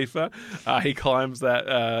Wiz Khalifa. He climbs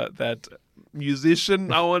that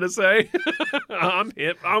musician, I want to say. I'm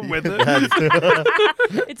hip. I'm with it.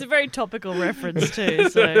 It's a very topical reference too.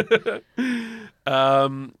 So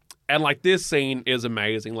And like this scene is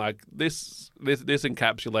amazing. Like this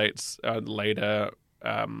encapsulates later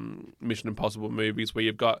Mission Impossible movies where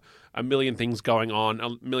you've got a million things going on, a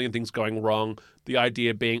million things going wrong. The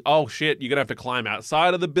idea being, oh shit, you're gonna have to climb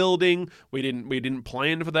outside of the building. We didn't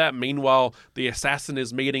plan for that. Meanwhile, the assassin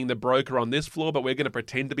is meeting the broker on this floor, but we're gonna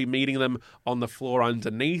pretend to be meeting them on the floor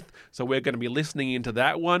underneath. So we're gonna be listening into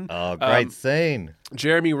that one. Oh, great scene.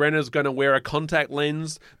 Jeremy Renner's going to wear a contact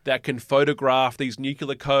lens that can photograph these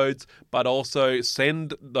nuclear codes, but also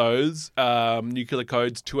send those nuclear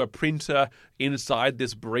codes to a printer inside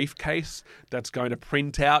this briefcase that's going to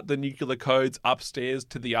print out the nuclear codes upstairs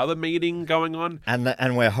to the other meeting going on.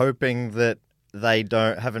 And we're hoping that they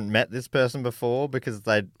haven't met this person before because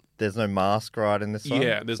there's no mask right in this one.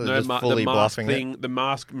 Yeah, there's So no they're just fully the mask bluffing thing. The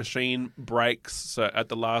mask machine breaks at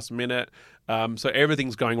the last minute, so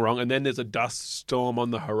everything's going wrong. And then there's a dust storm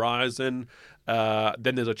on the horizon.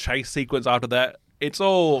 Then there's a chase sequence after that. It's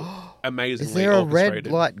all amazingly Is there a red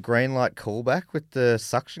orchestrated. light, green light callback with the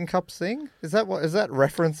suction cups thing? Is that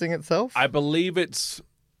referencing itself? I believe it's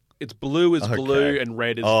blue is blue and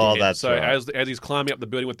red is Oh, dead. that's so right. as he's climbing up the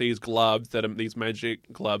building with these gloves these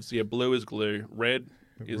magic gloves, yeah, blue is glue, red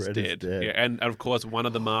is Red is dead. dead. Yeah, and of course one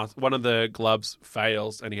of the gloves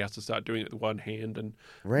fails and he has to start doing it with one hand and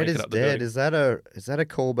Red make it is up the dead. building. Is that a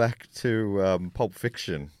callback to Pulp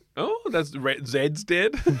Fiction? Oh, that's Zed's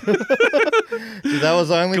dead. That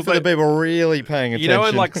was only for the people really paying attention. You know,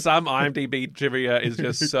 when like some IMDb trivia is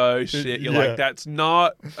just so shit, you're like, that's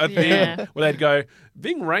not a thing. Yeah. Where they'd go,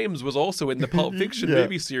 Ving Rhames was also in the Pulp Fiction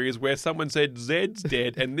movie series where someone said Zed's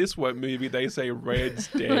dead, and this movie they say Red's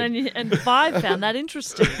dead. and 5 found that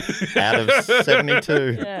interesting. out of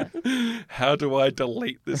 72. Yeah. How do I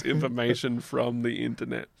delete this information from the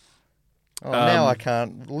internet? Oh, now I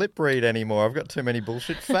can't lip read anymore. I've got too many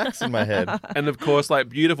bullshit facts in my head. And of course, like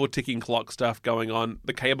beautiful ticking clock stuff going on.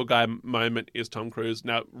 The cable guy moment is Tom Cruise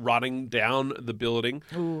now running down the building.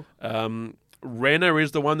 Ooh. Renner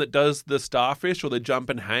is the one that does the starfish or the jump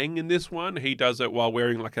and hang in this one. He does it while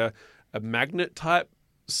wearing like a magnet type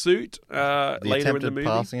suit The later in the attempted movie.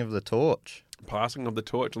 passing of the torch. Passing of the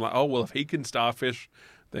torch. I'm like, oh, well, if he can starfish,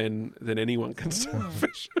 then anyone can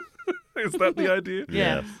starfish. Is that the idea?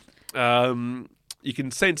 Yeah. You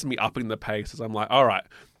can sense me upping the pace as I'm like, all right,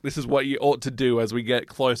 this is what you ought to do as we get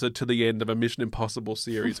closer to the end of a Mission Impossible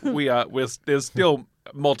series. There's still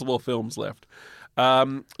multiple films left.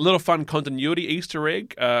 Little fun continuity Easter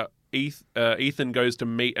egg. Ethan goes to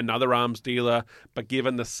meet another arms dealer, but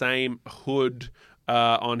given the same hood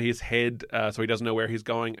on his head, so he doesn't know where he's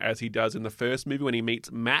going, as he does in the first movie when he meets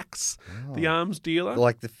Max, the arms dealer.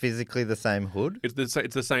 Like physically the same hood? It's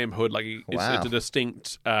the same hood. Like Wow. it's a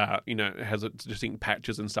distinct, it has a distinct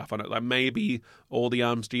patches and stuff on it. Like maybe all the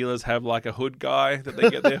arms dealers have like a hood guy that they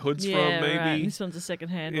get their hoods Yeah, from. Maybe right. This one's a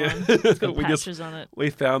second-hand Yeah. one. It's got We just- patches on it. we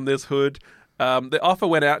found this hood. The offer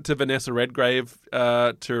went out to Vanessa Redgrave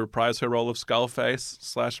to reprise her role of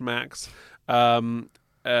Skullface / Max.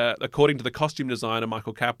 According to the costume designer,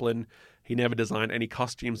 Michael Kaplan, he never designed any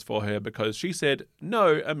costumes for her because she said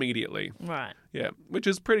no immediately. Right. Yeah, which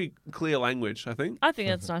is pretty clear language, I think. I think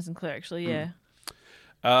that's nice and clear, actually, yeah.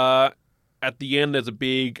 At the end, there's a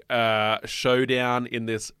big showdown in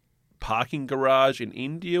this parking garage in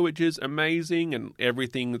India, which is amazing, and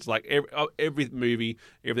everything's like every movie,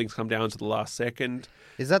 everything's come down to the last second.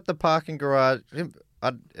 Is that the parking garage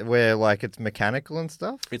where like it's mechanical and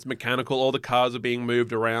stuff? It's mechanical. All the cars are being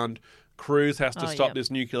moved around. Cruise has to stop yep. this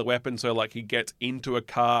nuclear weapon, so like he gets into a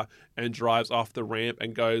car and drives off the ramp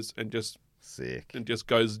and goes and just Sick.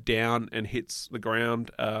 goes down and hits the ground.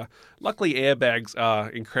 Luckily, airbags are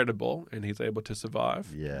incredible, and he's able to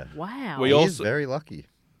survive. Yeah. Wow. We He also is very lucky.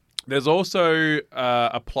 There's also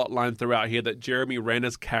a plot line throughout here that Jeremy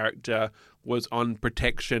Renner's character was on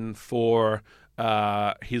protection for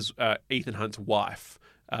his Ethan Hunt's wife,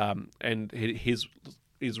 and he's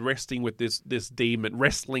wrestling with this demon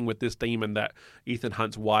that Ethan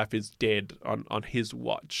Hunt's wife is dead on his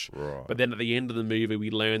watch. Right. But then at the end of the movie,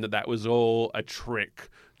 we learn that was all a trick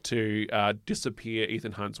to disappear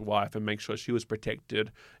Ethan Hunt's wife and make sure she was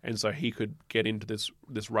protected, and so he could get into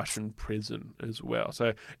this Russian prison as well.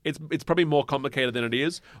 So it's probably more complicated than it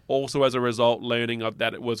is. Also, as a result, learning of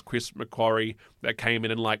that it was Chris McQuarrie that came in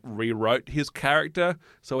and like rewrote his character,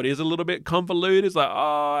 so it is a little bit convoluted. It's like,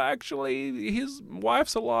 oh, actually, his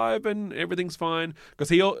wife's alive and everything's fine, because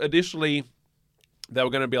he additionally they were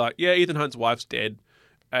going to be like, yeah, Ethan Hunt's wife's dead,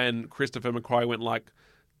 and Christopher McQuarrie went like,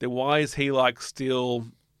 then why is he like still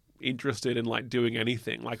interested in like doing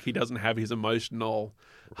anything? Like he doesn't have his emotional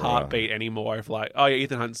heartbeat anymore. If like, oh yeah,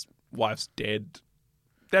 Ethan Hunt's wife's dead,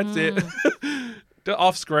 that's it.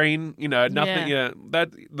 Off screen, nothing. Yeah.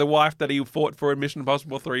 That the wife that he fought for in Mission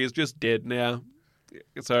Impossible 3 is just dead now.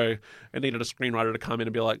 So I needed a screenwriter to come in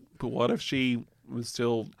and be like, but what if she was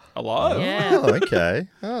still alive? Yeah. Oh, okay.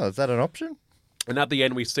 Oh, is that an option? And at the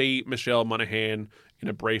end, we see Michelle Monaghan in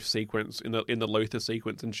a brief sequence in the Luther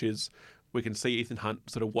sequence, and we can see Ethan Hunt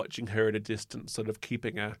sort of watching her at a distance, sort of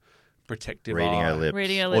keeping a protective Reading eye. her lips.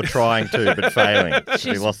 Reading her Or lips. trying to, but failing.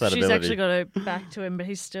 She lost that she's ability. actually got her back to him, but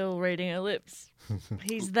he's still reading her lips.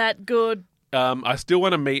 He's that good. I still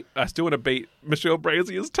want to beat Michelle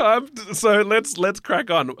Brazier's time, so let's crack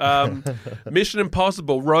on. Mission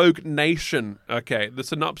Impossible: Rogue Nation. Okay, the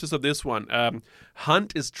synopsis of this one: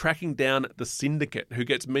 Hunt is tracking down the Syndicate, who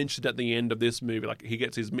gets mentioned at the end of this movie. Like he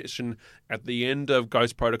gets his mission at the end of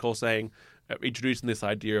Ghost Protocol, saying, introducing this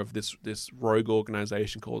idea of this rogue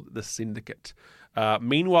organization called the Syndicate.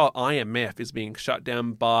 Meanwhile, IMF is being shut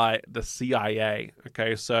down by the CIA.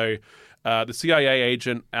 Okay, so the CIA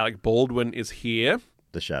agent Alec Baldwin is here,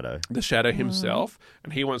 The Shadow. the Shadow himself,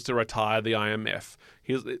 and he wants to retire the IMF.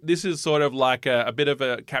 This is sort of like a bit of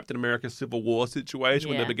a Captain America Civil War situation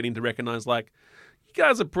when Yeah. they're beginning to recognize, like, you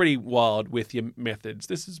guys are pretty wild with your methods.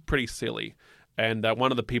 This is pretty silly. And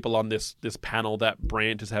one of the people on this panel that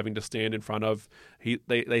Brandt is having to stand in front of,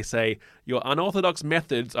 they say, your unorthodox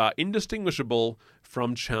methods are indistinguishable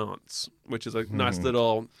from chance, which is a nice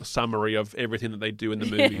little summary of everything that they do in the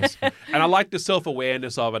movies. And I like the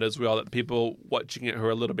self-awareness of it as well, that people watching it who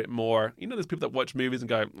are a little bit more, there's people that watch movies and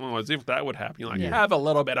go, oh, as if that would happen. You're like, have a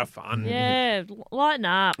little bit of fun. Yeah, lighten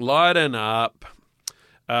up. Lighten up.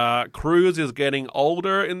 Cruise is getting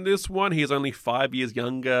older in this one. He's only 5 years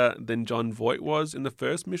younger than John Voight was in the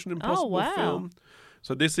first Mission Impossible wow. film.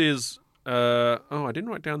 So this is... I didn't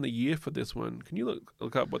write down the year for this one. Can you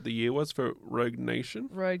look up what the year was for Rogue Nation?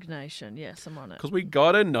 Rogue Nation, yes, I'm on it. Because we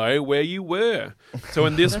got to know where you were. So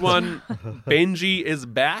in this one, Benji is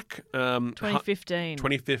back. 2015.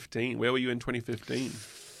 2015. Where were you in 2015?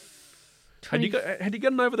 Had you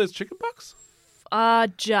gotten over those chicken pox?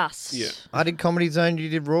 Just. Yeah. I did Comedy Zone, you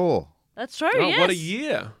did Raw. That's true, Oh, yes. what a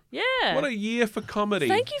year. Yeah. What a year for comedy.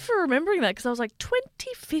 Thank you for remembering that, because I was like,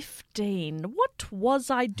 2015. What was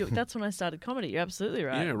I doing? That's when I started comedy. You're absolutely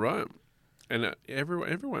right. Yeah, right. And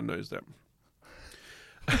everyone knows that.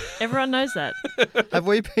 Everyone knows that. Have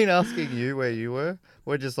we been asking you where you were?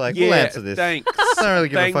 We're just like, Yeah, we'll answer this. thanks. Don't really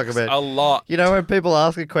give a fuck Thanks about it. a lot. You know, when people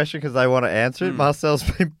ask a question because they want to answer it, Marcel's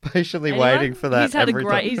been patiently Anyone? waiting for that He's had every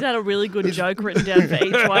time. He's had a really good joke written down for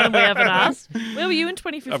each one, and we haven't asked. Where were you in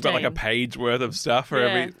 2015? I've got like a page worth of stuff for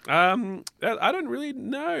Yeah. every. I don't really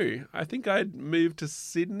know. I think I'd moved to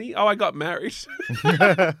Sydney. Oh, I got married.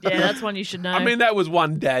 Yeah, that's one you should know. I mean, that was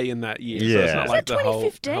one day in that year. So it's Yeah. not Was like that the whole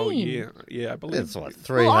 2015? year. Yeah, I believe. It's like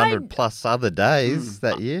 300 plus other days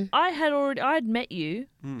that year. I had met you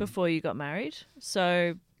before you got married,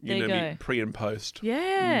 so there you know go. me pre and post.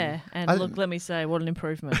 Yeah, and I- look, let me say, what an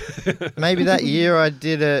improvement. Maybe that year I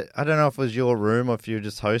did it. I don't know if it was your room or if you were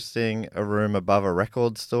just hosting a room above a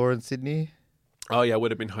record store in Sydney. Oh yeah, I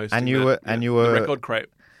would have been hosting. And you that. were- and Yeah. you were- the record crate.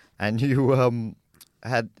 And you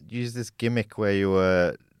had used this gimmick where you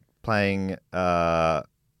were playing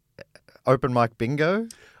open mic bingo.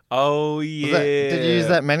 Oh Was yeah. did you use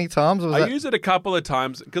that many times? Or was I that, use it a couple of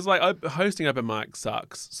times because hosting open mic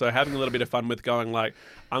sucks. So having a little bit of fun with going like,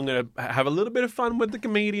 I'm going to have a little bit of fun with the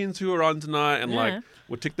comedians who are on tonight and like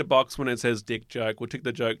we'll tick the box when it says dick joke. We'll tick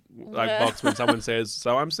the joke box when someone says,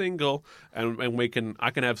 so I'm single and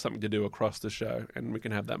I can have something to do across the show and we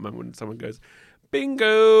can have that moment when someone goes,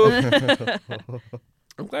 bingo.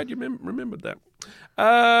 I'm glad you remembered that.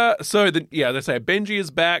 They say Benji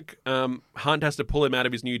is back. Hunt has to pull him out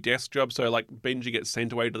of his new desk job. So, like, Benji gets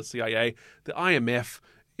sent away to the CIA. The IMF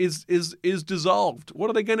is dissolved. What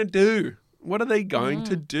are they going to do? What are they going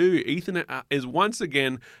to do? Ethan is once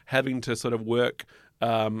again having to sort of work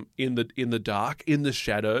in the dark, in the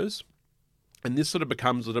shadows. And this sort of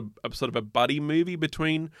becomes a buddy movie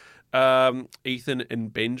between Ethan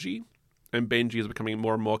and Benji. And Benji is becoming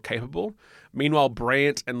more and more capable. Meanwhile,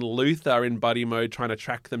 Brant and Luther are in buddy mode trying to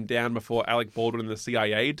track them down before Alec Baldwin and the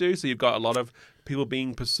CIA do. So you've got a lot of people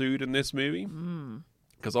being pursued in this movie.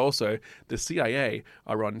 Because also, the CIA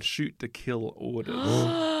are on shoot-to-kill orders.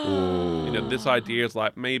 This idea is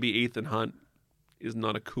like, maybe Ethan Hunt is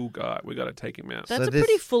not a cool guy. We got to take him out. That's a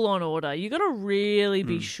pretty full-on order. You got to really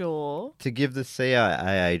be sure. to give the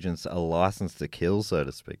CIA agents a license to kill, so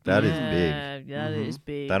to speak. That is big. Yeah, that is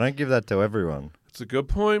big. They don't give that to everyone. It's a good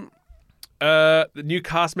point. The new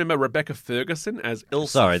cast member, Rebecca Ferguson, as Ilsa.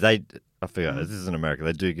 Sorry, I forgot. This is in America.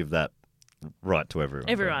 They do give that right to everyone.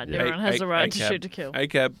 Everyone, Yeah. everyone has a right to ACAB. shoot to kill.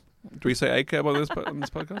 ACAB. Do we say ACAB on this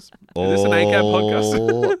podcast? Is this an ACAB podcast?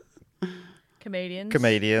 All Comedians.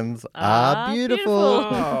 comedians Ah, are beautiful.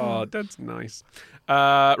 beautiful. Oh, that's nice.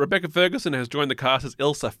 Rebecca Ferguson has joined the cast as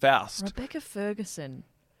Ilsa Faust. Rebecca Ferguson.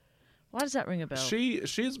 Why does that ring a bell?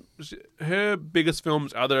 Her biggest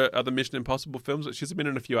films are the Mission Impossible films, but she's been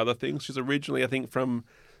in a few other things. She's originally, I think, from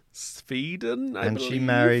Sweden, I And she believe.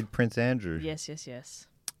 married Prince Andrew. Yes.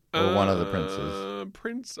 Or one of the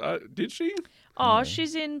princes. Did she? Oh,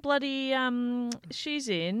 she's in bloody. She's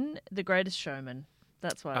in The Greatest Showman.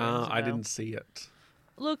 That's why. It rings a I bell. didn't see it.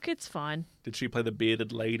 Look, it's fine. Did she play the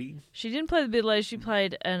bearded lady? She didn't play the big lady. She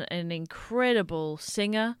played an incredible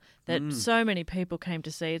singer that so many people came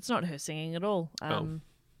to see. It's not her singing at all. Huh.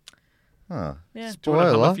 Yeah. Do you want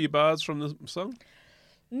to hum Spoiler. a few bars from the song?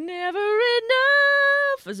 Never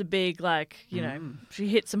enough was a big, she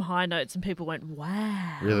hit some high notes and people went,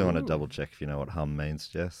 wow. Really want to double check if you know what hum means,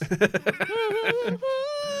 Jess.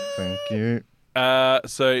 Thank you.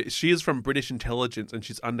 So she is from British intelligence and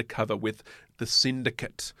she's undercover with the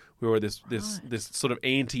Syndicate, who are this sort of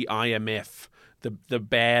anti-IMF, the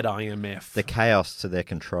bad IMF. The chaos to their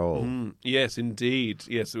control. Yes, indeed.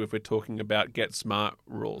 Yes, if we're talking about Get Smart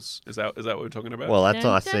rules, is that what we're talking about? Well, that's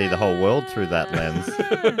I see the whole world through that lens.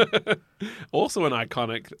 Also an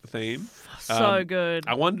iconic theme. So good.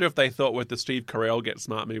 I wonder if they thought with the Steve Carell Get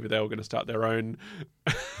Smart movie they were going to start their own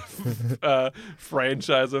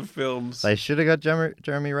franchise of films. They should have got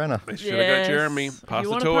Jeremy Renner. They should have got Jeremy. If Pass you the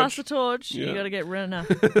want to torch. pass the torch, Yeah. you got to get Renner.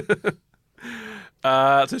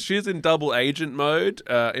 So she's in double agent mode.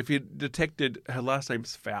 If you detected, her last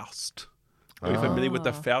name's Faust. Are you familiar with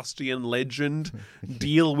the Faustian legend?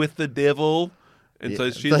 Deal with the devil. And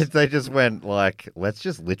so she's They just went like, let's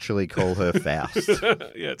just literally call her Faust.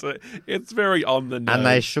 yeah, it's very on the nose. And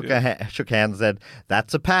they shook hands and said,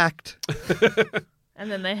 that's a pact.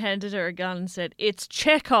 And then they handed her a gun and said, it's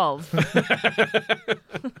Chekhov.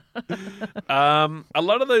 A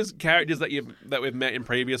lot of those characters that we've met in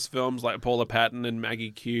previous films, like Paula Patton and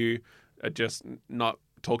Maggie Q, are just not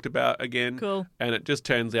talked about again. Cool. And it just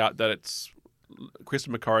turns out that it's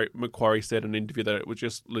Kristen McQuarrie said in an interview that it was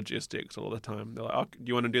just logistics all the time. They're like, oh, do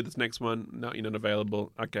you want to do this next one? No, you're not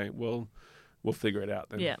available. Okay, we'll figure it out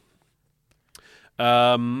then. Yeah.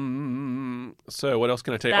 So what else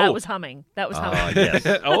can I tell you? That was humming. Yes.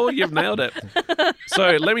 Oh, you've nailed it.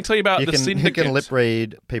 So let me tell you about You the can Syndicate. lip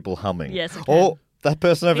read people humming. Yes, I can. Or That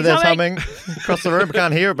person over He's there's humming. humming across the room. I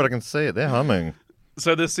can't hear it, but I can see it. They're humming.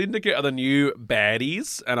 So the Syndicate are the new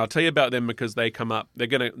baddies, and I'll tell you about them because they come up. They're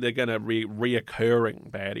gonna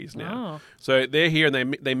reoccurring baddies now. Oh. So they're here,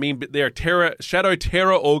 and they're a shadow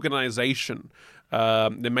terror organization.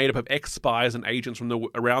 They're made up of ex-spies and agents from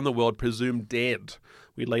around the world, presumed dead.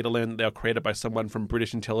 We later learned they were created by someone from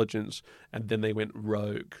British intelligence, and then they went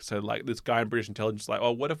rogue. So, like, this guy in British intelligence is like,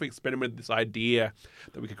 oh, what if we experimented with this idea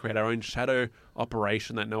that we could create our own shadow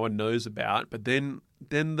operation that no one knows about? But then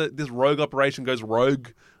this rogue operation goes rogue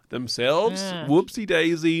themselves. Yeah. Whoopsie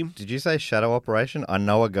daisy. Did you say shadow operation? I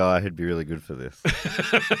know a guy who'd be really good for this.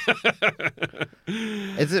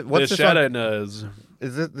 Is it? What's the this shadow one? knows.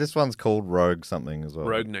 Is it? This one's called Rogue something as well.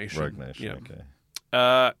 Rogue Nation. Rogue Nation. Yeah. Okay.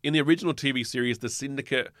 In the original TV series, the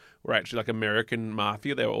Syndicate were actually like American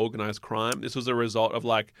mafia. They were organized crime. This was a result of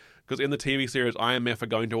because in the TV series, IMF are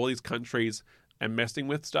going to all these countries and messing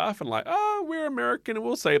with stuff and like, oh, we're American and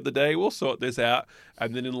we'll save the day. We'll sort this out.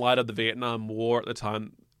 And then in light of the Vietnam War at the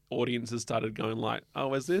time, audiences started going like,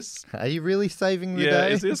 oh, is this... Are you really saving the Yeah,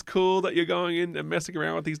 day? is this cool that you're going in and messing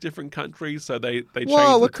around with these different countries? So they changed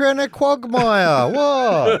Whoa, we're the... creating a quagmire.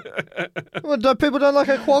 What? People don't like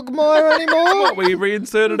a quagmire anymore? What, we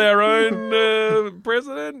reinserted our own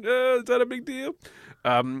president? Is that a big deal?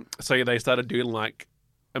 So they started doing like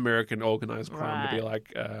American organized crime to be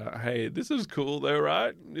like, hey, this is cool though,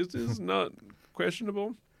 right? This is not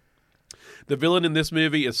questionable. The villain in this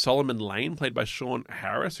movie is Solomon Lane, played by Sean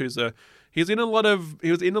Harris, he was in a lot of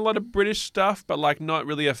British stuff, but like not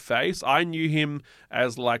really a face. I knew him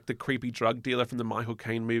as like the creepy drug dealer from the Michael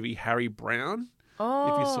Caine movie Harry Brown.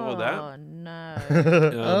 Oh, If you saw that. Oh, no.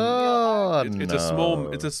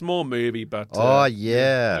 It's a small movie, but Oh,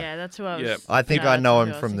 yeah. Yeah, that's who I was. Yeah. I think no, I that's know who him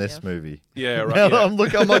I was from thinking this of. movie. yeah, right. Now Yeah. I'm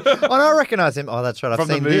like, oh, no, I recognize him. Oh, that's right. I've From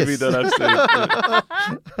seen the movie this. that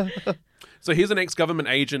I've seen. So he's an ex-government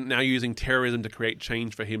agent now using terrorism to create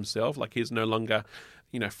change for himself. Like he's no longer,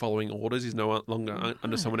 following orders. He's no longer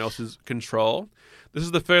under someone else's control. This is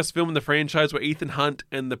the first film in the franchise where Ethan Hunt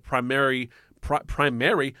and the primary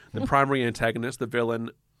antagonist, the villain,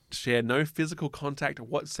 share no physical contact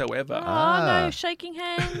whatsoever. Oh, no shaking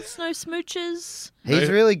hands, no smooches. He's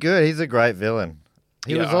really good. He's a great villain.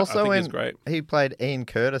 He Yeah, was I also think in. he's great. He played Ian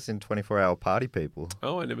Curtis in 24 Hour Party People.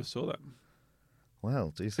 Oh, I never saw that.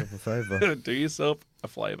 Well, do yourself a favour. Do yourself a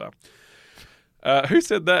flavour. Who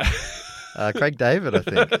said that? Craig David, I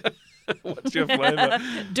think. What's your flavour?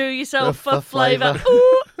 Do yourself A a flavour. flavour.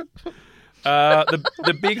 Ooh.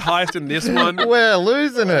 The big heist in this one. We're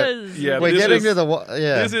losing it. Yeah, We're this getting is- to the.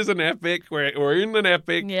 Yeah. This is an epic. We're in an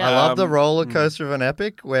epic. Yeah. I love the roller coaster of an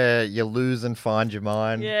epic where you lose and find your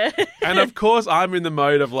mind. Yeah. And of course, I'm in the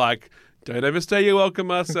mode of like, don't overstay your welcome,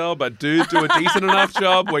 Marcel, but do a decent enough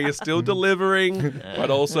job where you're still delivering,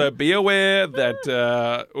 but also be aware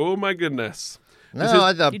that, oh my goodness. No,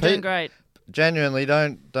 You're doing great. Genuinely,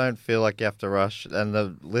 don't feel like you have to rush. And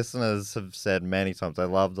the listeners have said many times they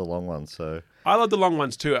love the long ones. So I love the long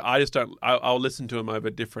ones too. I just don't, I'll listen to them over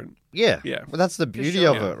different. yeah, Yeah. Well, that's the beauty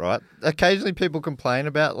sure. of it, right? Occasionally, people complain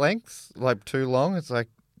about lengths, like too long. It's like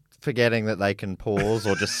forgetting that they can pause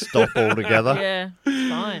or just stop altogether. Yeah, it's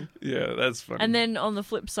fine. Yeah, that's funny. And then on the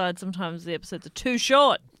flip side, sometimes the episodes are too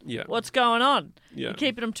short. yeah. What's going on? Yeah. You're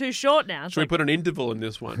keeping them too short now. It's Should we like, put an interval in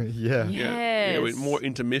this one? Yeah. Yeah, with Yes. more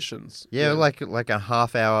intermissions. Yeah, like a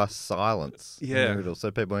half-hour silence in Yeah. the middle,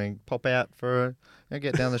 so people can pop out for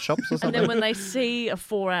get down the shops or and something. then when they see a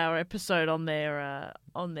 4-hour episode on their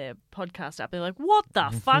podcast app, they're like, "What the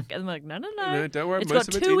fuck?" And I'm like, "No, No, don't worry. It's most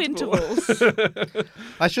got of it's two interval. intervals."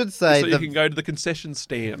 I should say so you can go to the concession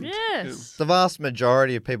stand. Yes. the vast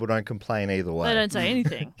majority of people don't complain either way. They don't say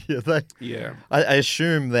anything. Yeah, Yeah. I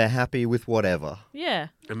assume they're happy with whatever. Yeah.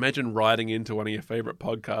 Imagine writing into one of your favorite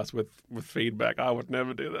podcasts with feedback. I would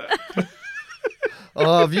never do that.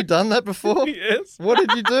 Oh, have you done that before? Yes. What did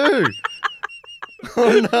you do?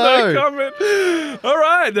 Oh No no! comment. All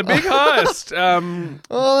right, the big heist.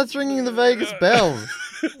 Oh, that's ringing the Vegas bells.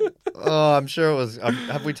 Oh, I'm sure it was.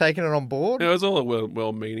 Have we taken it on board? It was all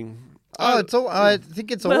well-meaning. Oh, it's all. I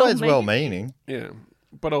think it's always well-meaning. Yeah,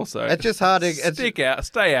 but also It's just hard to.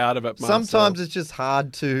 stay out of it. Marcel. Sometimes it's just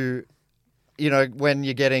hard to, when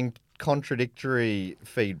you're getting contradictory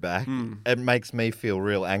feedback, it makes me feel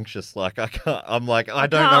real anxious. Like I can't. I'm like I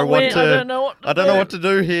don't know can't what win. to. I don't know what to I don't know do. what to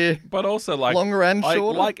do here. But also, like Longer and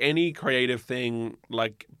shorter? like any creative thing,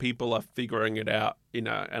 like people are figuring it out,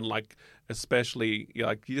 and like especially you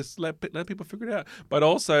just let people figure it out. But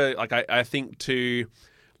also, like I think too,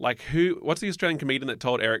 like what's the Australian comedian that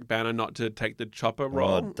told Eric Bana not to take the chopper role?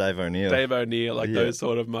 Oh, Dave O'Neill. Dave O'Neill, like Yeah. those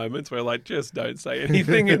sort of moments where like just don't say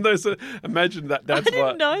anything in those. Imagine that. That's I didn't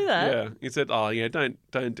what. know that. Yeah, he said, "Oh, yeah, don't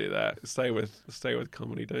do that. Stay with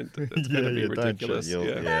comedy. Don't. It's going to be don't ridiculous." shut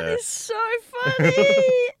your- Yeah, That yeah. is so funny.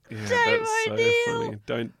 Yeah, Dave that's so O'Neill. funny.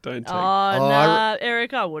 Don't take. Oh, I nah,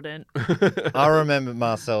 Eric, I wouldn't. I remember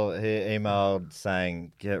Marcel, he emailed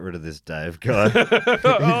saying, get rid of this Dave guy.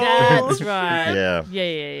 That's right. Yeah.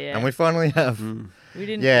 Yeah. And we finally have. We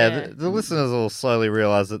didn't. Yeah, the listeners will slowly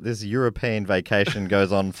realise that this European vacation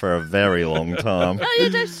goes on for a very long time. Oh, yeah,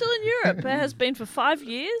 Dave's still in Europe. It has been for 5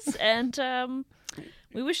 years, and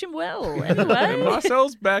we wish him well. And Anyway,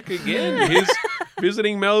 Marcel's back again. He's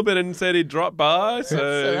visiting Melbourne and said he'd drop by.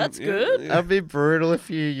 So that's good. That'd be brutal if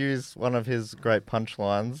you use one of his great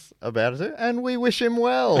punchlines about it. And we wish him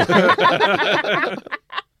well.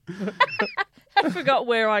 I forgot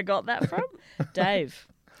where I got that from. Dave,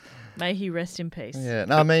 may he rest in peace. Yeah,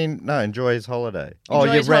 no, I mean, no, enjoy his holiday. Enjoy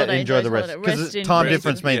his holiday, enjoy the enjoy his rest. holiday. Rest Because in time peace.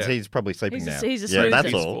 difference means Yeah. he's probably sleeping He's a, now. he's a yeah, snoozer.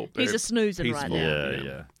 that's all. He's a snoozing right Peaceful. now.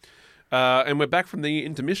 Yeah. And we're back from the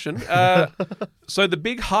intermission. So the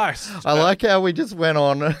big heist. I like how we just went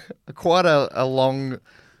on quite a long,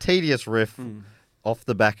 tedious riff off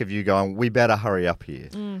the back of you going, we better hurry up here.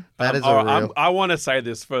 That is a real... I want to say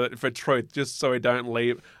this for truth, just so we don't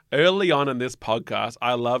leave. Early on in this podcast,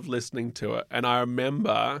 I loved listening to it. And I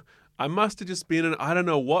remember I must have just been in, I don't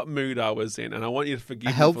know what mood I was in. And I want you to forgive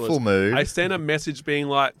me for helpful this. mood. I sent a message being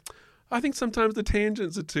like, I think sometimes the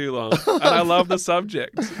tangents are too long, and I love the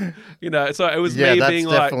subject. You know, so it was Yeah, me that's being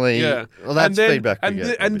like, definitely- yeah. well, that's and then, feedback we And,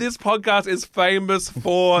 get, and maybe. this podcast is famous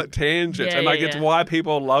for tangents, Yeah, and like yeah, it's yeah. why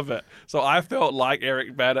people love it. So I felt like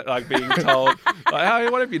Eric Bana, like being told, like, hey,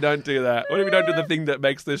 what if you don't do that? What if you don't do the thing that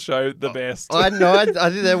makes this show the best? I know. I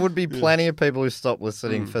think there would be plenty of people who stop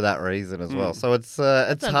listening for that reason as well. So it's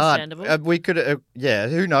hard. understandable. We could,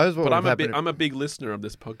 who knows what But would happen. I'm a big listener of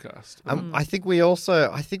this podcast. I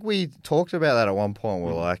think we talked about that at one point.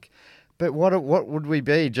 We're like, but what would we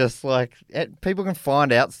be? Just like people can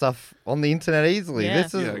find out stuff on the internet easily. Yeah.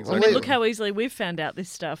 This is Yeah, I exactly. mean, look how easily we've found out this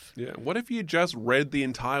stuff. Yeah. What if you just read the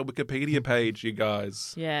entire Wikipedia page, you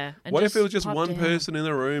guys? Yeah. And What if it was just pop one down. person in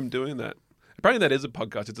the room doing that? Apparently that is a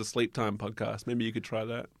podcast. It's a sleep time podcast. Maybe you could try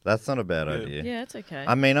that. That's not a bad idea. Yeah, it's okay.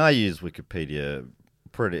 I mean, I use Wikipedia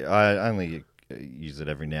I only use it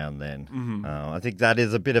every now and then. I think that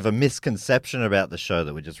is a bit of a misconception about the show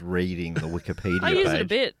that we're just reading the Wikipedia I page. use it a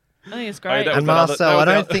bit. I think it's great. that And was Marcel, that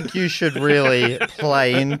I was don't the- think you should really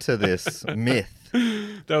play into this myth.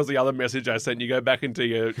 That was the other message I sent. You go back into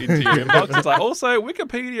your inbox. It's like, also,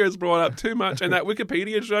 Wikipedia has brought up too much, and that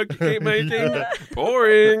Wikipedia joke you keep making,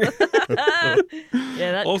 boring.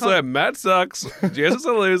 Yeah, that Also, Matt sucks. Jess is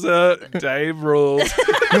a loser. Dave rules.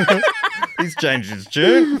 He's changed his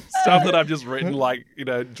tune Stuff that I've just written, like,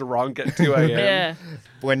 drunk at 2 a.m. yeah.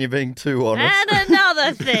 when you're being too honest. And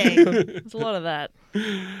another thing. There's a lot of that.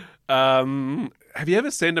 Have you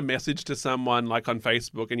ever sent a message to someone like on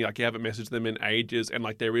Facebook and you haven't messaged them in ages and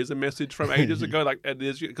like there is a message from ages ago like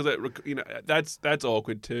because that's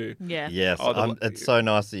awkward too. Yeah. Yes, Oh, it's so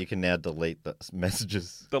nice that you can now delete the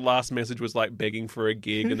messages. The last message was like begging for a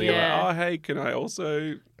gig and they're Yeah. like, oh hey, can I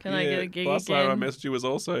also Can I get a gig last time I again? messaged you was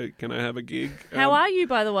also can I have a gig? How are you,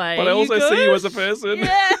 by the way? But I Are also you see you good? as a person.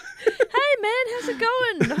 Yeah. Hey, man, how's it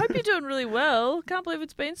going? I hope you're doing really well. Can't believe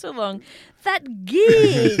it's been so long. That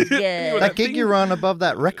gig. That gig you run above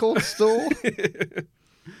that record store?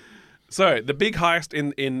 So the big heist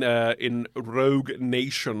in Rogue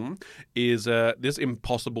Nation is this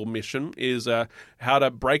impossible mission is how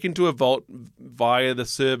to break into a vault via the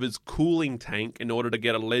server's cooling tank in order to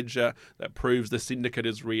get a ledger that proves the syndicate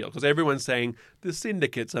is real. Because everyone's saying the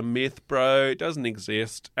syndicate's a myth, bro. It doesn't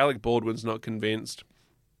exist. Alec Baldwin's not convinced.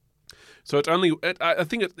 So it's only. I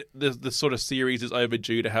think the sort of series is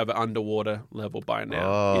overdue to have an underwater level by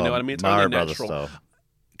now. You know what I mean? It's Mario only Brothers natural. style.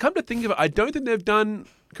 Come to think of it, I don't think they've done.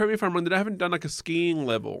 Correct me if I'm wrong. They haven't done like a skiing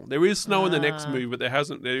level. There is snow in the next movie, but there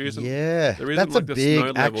isn't. There isn't. Yeah, there isn't that's like a the big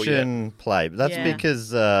snow level yet. action play. But that's Yeah.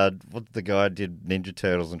 because what the guy did Ninja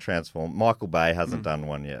Turtles and Transform. Michael Bay hasn't done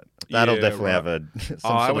one yet. That'll Yeah, definitely right. have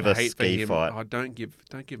some I sort would of a hate for ski him. fight. Oh, don't give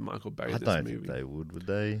Michael Bay I this don't movie. think they would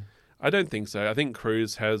they? I don't think so. I think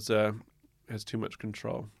Cruise has too much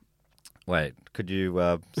control. Wait, could you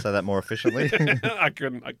say that more efficiently? I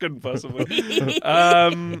couldn't possibly.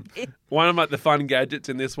 One of the fun gadgets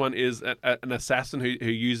in this one is an assassin who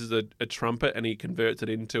uses a trumpet and he converts it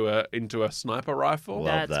into a sniper rifle, Love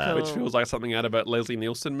That's that. cool. which feels like something out of a Leslie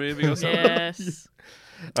Nielsen movie or something. Yes.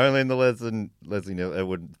 Only in the Leslie Nielsen, it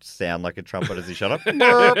would sound like a trumpet as he shut up.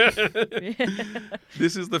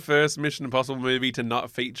 This is the first Mission Impossible movie to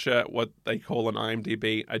not feature what they call on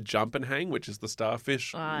IMDb a jump and hang, which is the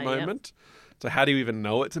starfish moment. So how do you even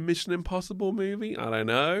know it's a Mission Impossible movie? I don't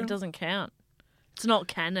know. It doesn't count. It's not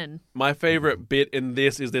canon. My favorite bit in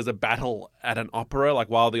this is there's a battle at an opera. Like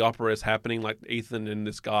while the opera is happening, like Ethan and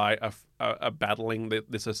this guy are battling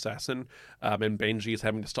this assassin, and Benji is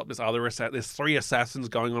having to stop this other assassin. There's 3 assassins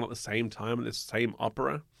going on at the same time in this same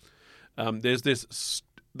opera. There's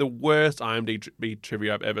the worst IMDb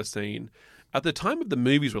trivia I've ever seen. At the time of the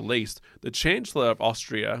movie's release, the Chancellor of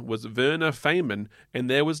Austria was Werner Faymann, and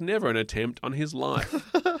there was never an attempt on his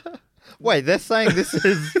life. Wait, they're saying this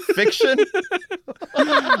is fiction? Is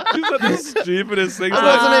that the stupidest thing? It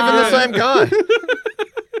wasn't even the same guy.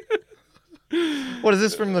 What is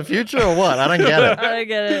this from the future or what? I don't get it. I don't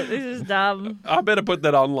get it. This is dumb. I better put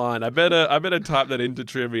that online. I better type that into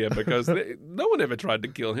trivia because no one ever tried to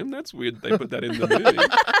kill him. That's weird. They put that in the movie.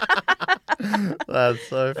 That's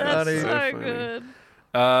so funny. That's so funny.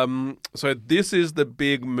 good. So this is the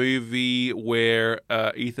big movie where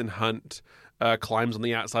Ethan Hunt climbs on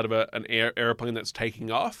the outside of an airplane that's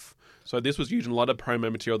taking off. So this was using a lot of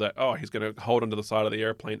promo material that he's going to hold onto the side of the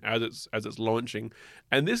airplane as it's launching,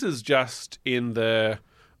 and this is just in the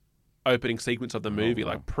opening sequence of the movie,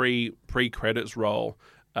 like pre credits roll.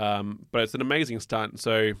 But it's an amazing stunt.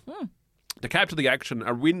 So. To capture the action,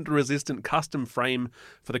 a wind-resistant custom frame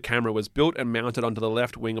for the camera was built and mounted onto the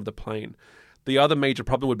left wing of the plane. The other major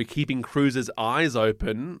problem would be keeping Cruise's eyes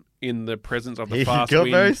open in the presence of the fast wind.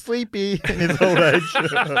 He got very sleepy in his old age.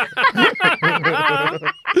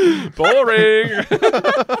 Boring!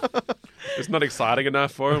 It's not exciting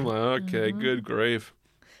enough for him. Like, okay, good grief.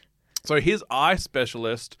 So his eye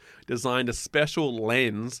specialist designed a special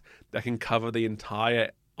lens that can cover the entire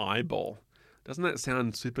eyeball. Doesn't that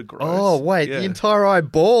sound super gross? Oh, wait, the entire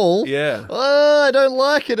eyeball? Yeah. Oh, I don't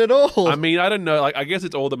like it at all. I mean, I don't know. Like, I guess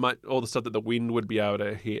it's all the stuff that the wind would be able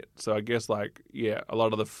to hit. So I guess, a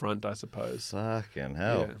lot of the front, I suppose. Fucking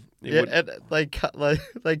hell. Yeah. And they cut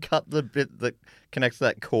the bit that connects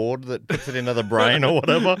that cord that puts it into the brain or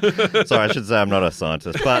whatever. Sorry, I should say I'm not a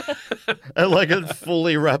scientist, but it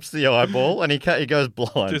fully wraps the eyeball and he goes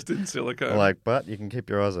blind. Just in silicone. But you can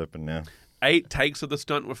keep your eyes open now. 8 takes of the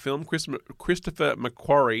stunt were filmed. Christopher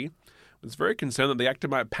McQuarrie was very concerned that the actor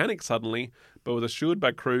might panic suddenly, but was assured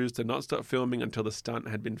by Cruise to not stop filming until the stunt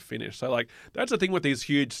had been finished. So, that's the thing with these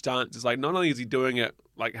huge stunts. Is not only is he doing it,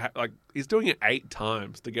 he's doing it 8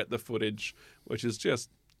 times to get the footage, which is just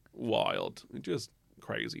wild. Just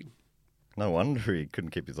crazy. No wonder he couldn't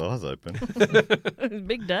keep his eyes open.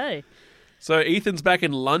 Big day. So, Ethan's back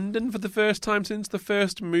in London for the first time since the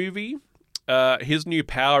first movie. His new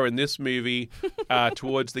power in this movie,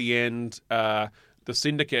 towards the end, the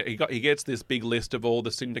syndicate, he gets this big list of all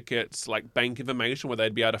the syndicates, bank information where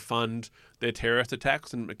they'd be able to fund their terrorist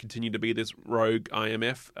attacks and continue to be this rogue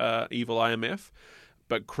IMF, evil IMF.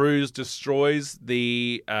 But Cruise destroys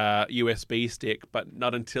the USB stick, but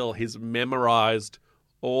not until he's memorized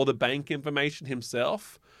all the bank information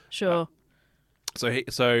himself. Sure. So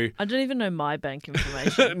I don't even know my bank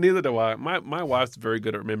information. Neither do I. My wife's very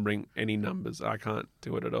good at remembering any numbers. I can't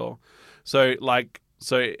do it at all. So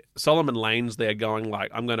Solomon Lane's there going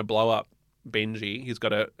I'm going to blow up Benji. He's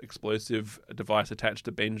got an explosive device attached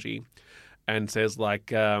to Benji, and says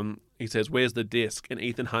he says, "Where's the disc?" And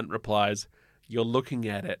Ethan Hunt replies, "You're looking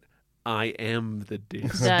at it. I am the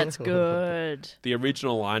disc." That's good. The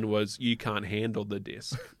original line was, "You can't handle the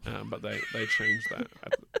disc," but they changed that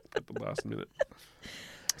at the last minute.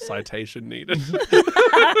 Citation needed.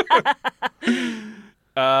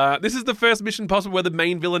 This is the first Mission Impossible where the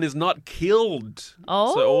main villain is not killed.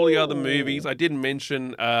 Oh. So all the other movies, I did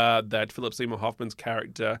mention that Philip Seymour Hoffman's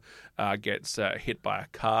character gets hit by a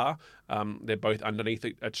car. They're both underneath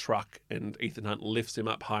a truck, and Ethan Hunt lifts him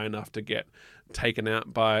up high enough to get taken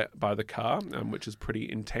out by the car, which is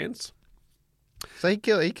pretty intense. So he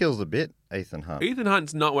kills a bit, Ethan Hunt. Ethan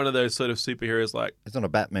Hunt's not one of those sort of superheroes He's not a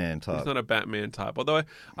Batman type. He's not a Batman type. Although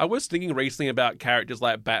I was thinking recently about characters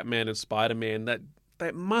like Batman and Spider-Man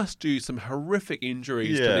that must do some horrific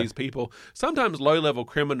injuries to these people. Sometimes low-level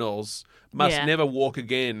criminals must never walk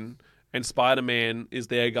again, and Spider-Man is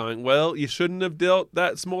there going, well, you shouldn't have dealt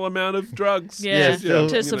that small amount of drugs.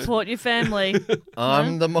 To support your family.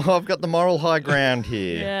 I've got the moral high ground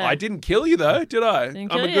here. Yeah. I didn't kill you, though, did I?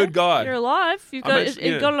 I'm a good guy. You're alive. You've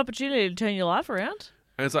got an opportunity to turn your life around.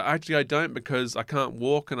 And it's actually, I don't, because I can't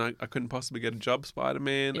walk and I couldn't possibly get a job,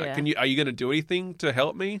 Spider-Man. Yeah. Are you going to do anything to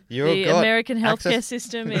help me? The American healthcare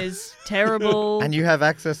system is terrible. And you have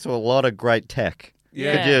access to a lot of great tech.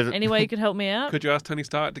 Yeah. Could you- Any way you could help me out? Could you ask Tony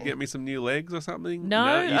Stark to get me some new legs or something?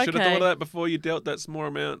 No? You should have Okay. thought of that before you dealt that small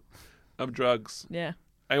amount of drugs. Yeah.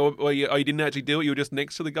 Hey, well, you didn't actually do it? You were just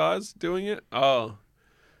next to the guys doing it? Oh.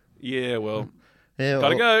 Yeah, well, Yeah,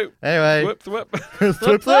 gotta well, go. Anyway, Whoop, whoop.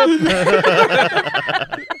 flip, flip.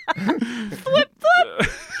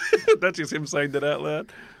 That's just him saying that out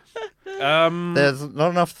loud. There's not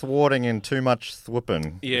enough thwarting and too much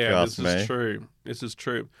thwooping. if you Yeah, ask this me. is true. This is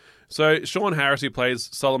true. So Sean Harris, who plays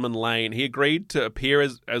Solomon Lane, he agreed to appear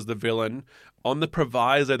as the villain on the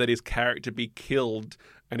proviso that his character be killed,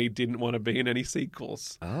 and he didn't want to be in any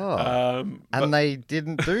sequels. Oh. But And they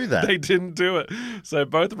didn't do that. they didn't do it. So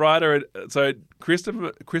both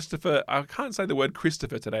Christopher, I can't say the word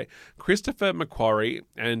Christopher today. Christopher McQuarrie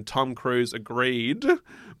and Tom Cruise agreed,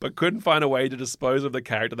 but couldn't find a way to dispose of the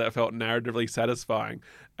character that felt narratively satisfying.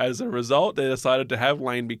 As a result, they decided to have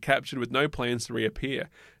Lane be captured with no plans to reappear.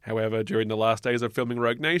 However, during the last days of filming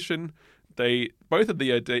Rogue Nation, they both had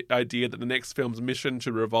the idea that the next film's mission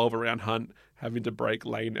should revolve around Hunt having to break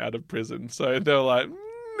Lane out of prison. So they're like,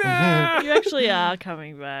 nah. You actually are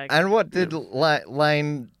coming back. And what did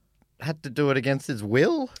Lane had to do it against his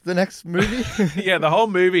will? The next movie? Yeah, the whole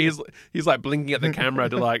movie he's like blinking at the camera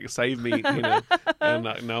to like save me, you know, and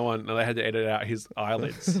like they had to edit out his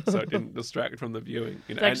eyelids so it didn't distract from the viewing.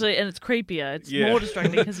 You know, It's actually, and it's creepier. It's Yeah. more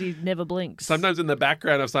distracting because he never blinks. sometimes in the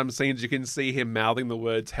background of some scenes you can see him mouthing the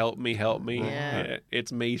words "Help me, help me." Yeah.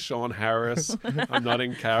 It's me, Sean Harris. I'm not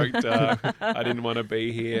in character. I didn't want to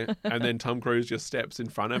be here. And then Tom Cruise just steps in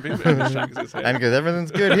front of him and shakes his head. And goes, everything's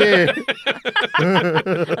good here.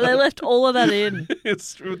 And they left all of that in.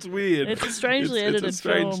 It's weird. It's a strangely It's edited a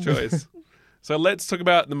strange film. choice. So let's talk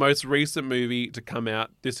about the most recent movie to come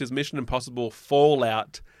out. This is Mission Impossible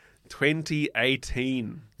Fallout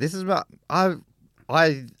 2018. This is about... I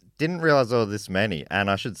didn't realize there were this many, and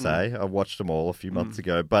I should say, I watched them all a few months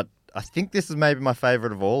ago, but I think this is maybe my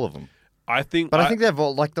favourite of all of them. I think, But I think they've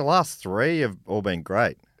all, like, the last three have all been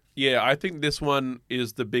great. yeah, I think this one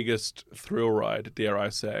is the biggest thrill ride, dare I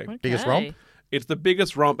say. Biggest Okay. romp? It's the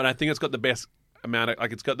biggest romp, and I think it's got the best amount of,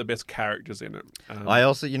 like, it's got the best characters in it. I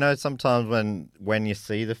also, you know, sometimes when you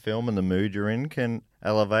see the film and the mood you're in can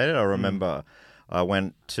elevate it. I remember I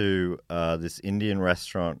went to this Indian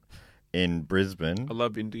restaurant in Brisbane, I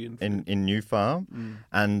love Indian food. in New Farm,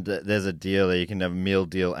 and there's a deal there. You can have a meal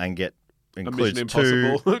deal and get A includes Mission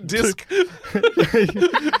two, Impossible disc.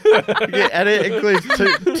 yeah, and it includes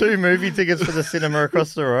two movie tickets for the cinema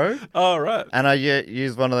across the road. Oh, right. And I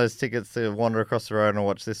used one of those tickets to wander across the road and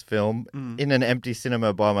watch this film in an empty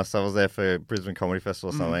cinema by myself. I was there for Brisbane Comedy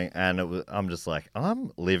Festival or something, and I'm just like,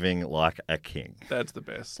 I'm living like a king. That's the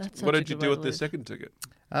best. That's What such a did you good do way with to the live. second ticket?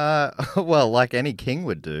 Well, like any king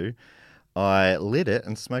would do, I lit it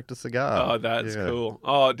and smoked a cigar. Oh, that's Yeah. cool.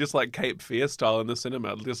 Oh, just like Cape Fear style in the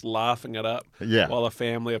cinema, just laughing it up. Yeah. While a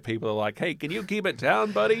family of people are like, hey, can you keep it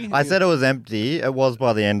down, buddy? I said it was empty. It was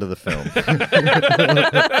by the end of the film.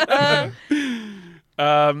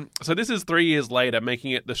 So this is 3 years later,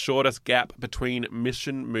 making it the shortest gap between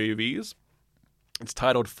mission movies. It's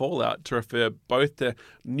titled Fallout to refer both to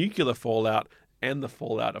nuclear fallout and the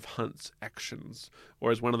fallout of Hunt's actions.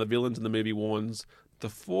 Or as one of the villains in the movie warns, the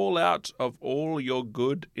fallout of all your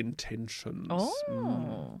good intentions.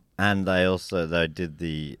 Oh. And they did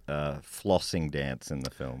the flossing dance in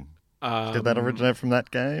the film. Did that originate from that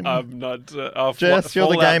game? I'm not... Jess, you're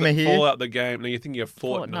the gamer here. Fallout the game. No, you're thinking of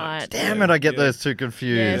Fortnite. Fortnite. Damn it, I get Yeah. those two Yeah,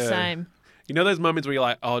 confused. same. You know those moments where you're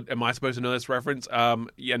like, oh, am I supposed to know this reference? Yeah,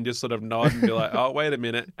 and just sort of nod and be like, oh, wait a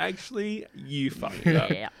minute. Actually, you fucked it up.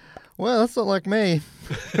 Yeah. Well, that's not like me.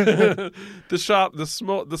 The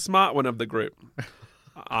smart one of the group.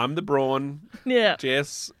 I'm the brawn. Yeah.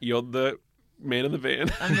 Jess, you're the man in the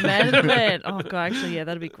van. I'm the man in the van. Oh, God, actually, yeah,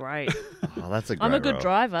 that'd be great. Oh, that's a great I'm a good role.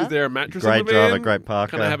 driver. Is there a mattress Great in the van? driver, great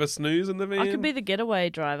parker. Can I have a snooze in the van? I could be the getaway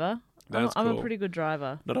driver. That's I'm cool. a pretty good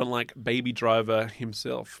driver. Not unlike Baby Driver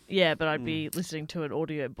himself. Yeah, but I'd be listening to an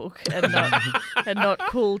audio book and not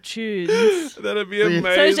cool tunes. That'd be So you-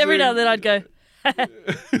 amazing. So just every now and then I'd go,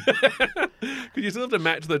 Because you still have to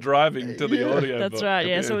match the driving to the audio that's book. right,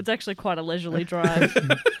 yeah. So it's actually quite a leisurely drive.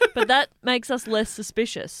 But that makes us less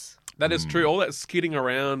suspicious, That is true. All that skidding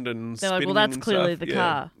around and They're like, spinning well, that's and clearly stuff. the Yeah,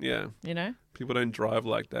 car. Yeah. you know? People don't drive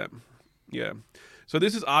like that. Yeah. So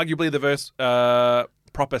this is arguably the first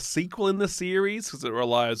proper sequel in the series because it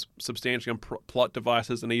relies substantially on plot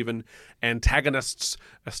devices and even antagonists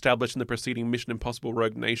established in the preceding Mission Impossible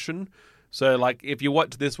Rogue Nation. So, like, if you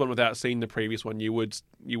watch this one without seeing the previous one, you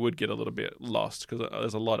would get a little bit lost because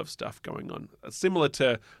there's a lot of stuff going on. Similar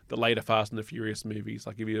to the later Fast and the Furious movies.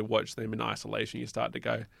 Like, if you watch them in isolation, you start to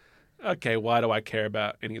go, okay, why do I care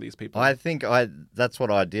about any of these people? I think that's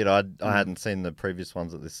what I did. I hadn't seen the previous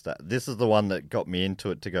ones at this stage. This is the one that got me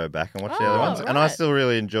into it to go back and watch the other ones. And I right. still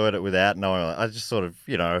really enjoyed it without knowing. I just sort of,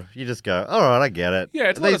 you just go, all right, I get it. Yeah,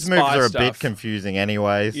 it's a lot These of movies spy are a stuff. bit confusing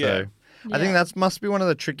anyway. Yeah. So I think that must be one of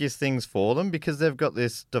the trickiest things for them because they've got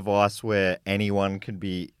this device where anyone can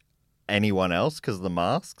be anyone else because of the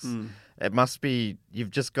masks. It must be,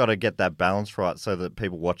 you've just got to get that balance right so that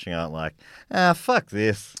people watching aren't like, fuck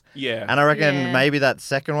this. Yeah. And I reckon Yeah. maybe that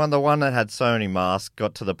second one, the one that had so many masks,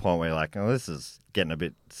 got to the point where you're like, oh, this is getting a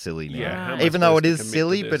bit silly now. Yeah, how am I Even though supposed it to is commit to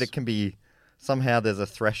silly, but this? it can be, somehow there's a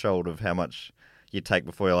threshold of how much you take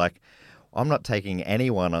before you're like, I'm not taking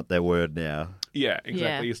anyone at their word now. Yeah, exactly.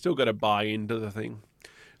 Yeah. You still got to buy into the thing.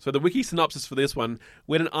 So the wiki synopsis for this one: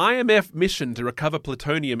 when an IMF mission to recover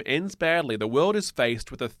plutonium ends badly, the world is faced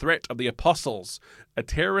with the threat of the Apostles, a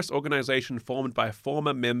terrorist organization formed by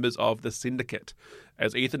former members of the Syndicate.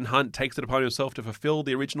 As Ethan Hunt takes it upon himself to fulfill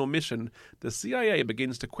the original mission, the CIA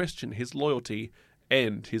begins to question his loyalty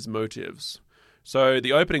and his motives. So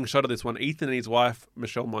the opening shot of this one, Ethan and his wife,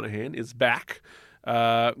 Michelle Monaghan, is back,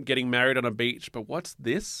 getting married on a beach. But what's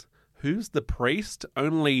this? Who's the priest?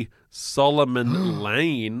 Only Solomon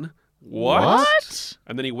Lane. What?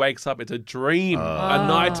 And then he wakes up. It's a dream, a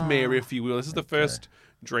nightmare, if you will. This is the first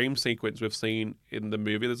dream sequence we've seen in the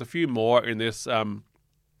movie. There's a few more in this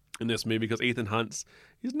movie because Ethan Hunt's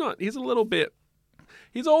he's a little bit.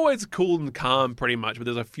 He's always cool and calm, pretty much, but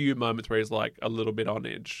there's a few moments where he's like a little bit on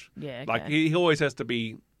edge. Yeah, like okay. he always has to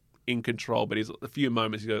be in control, but he's a few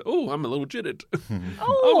moments he goes, "Oh, I'm a little jittered.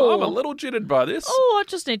 Oh. I'm a little jittered by this." Oh, I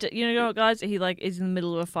just need to. You know what, guys? He is in the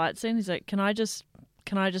middle of a fight scene. He's like, "Can I just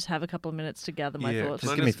have a couple of minutes to gather my thoughts?"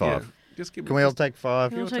 Just give me 5. Just give me. Can we all take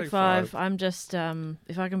 5? We'll take 5. I'm just,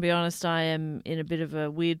 if I can be honest, I am in a bit of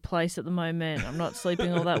a weird place at the moment. I'm not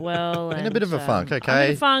sleeping all that well. In a bit of a funk, I'm okay?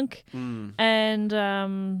 in a funk, and I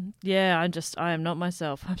am not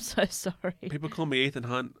myself. I'm so sorry. People call me Ethan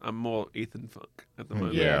Hunt. I'm more Ethan Funk at the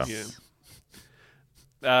moment. Yeah. Yes.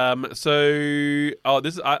 I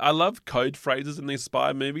love code phrases in these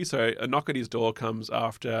spy movies. So a knock at his door comes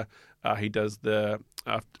after he does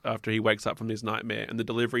after he wakes up from his nightmare, and the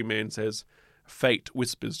delivery man says, "Fate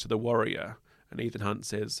whispers to the warrior," and Ethan Hunt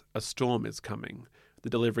says, "A storm is coming." The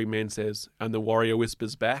delivery man says, and the warrior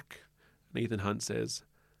whispers back, and Ethan Hunt says,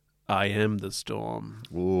 "I am the storm."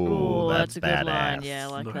 Ooh, that's a good badass. line. Yeah, I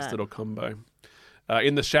like Nice that. little combo.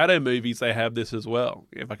 In the Shadow movies, they have this as well.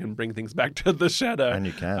 If I can bring things back to the Shadow, And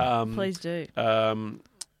you can. Please do.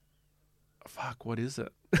 Fuck, what is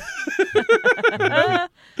it?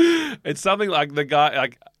 It's something like the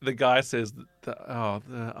guy says,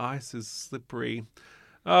 the ice is slippery.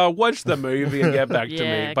 Watch the movie and get back to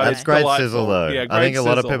Yeah, me. But That's it's great delightful. sizzle, though. Yeah, I think great a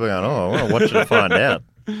lot of sizzle. people are going, I want to watch it to find out.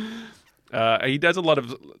 He does a lot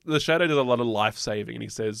of the Shadow does a lot of life saving, and he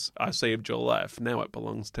says, "I saved your life. Now it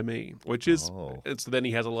belongs to me." Which is, it's then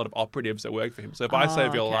he has a lot of operatives that work for him. So if I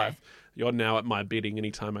save your okay. life, you're now at my bidding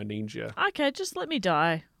anytime I need you. Okay, just let me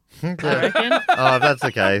die. I reckon. Oh, if that's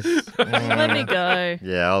the case. Let me go.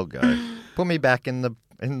 Yeah, I'll go. Put me back in the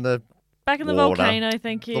Back in the water. volcano,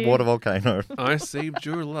 thank you. The water volcano. I saved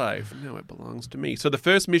your life. Now it belongs to me. So the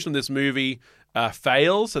first mission of this movie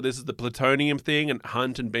fails. So this is the plutonium thing, and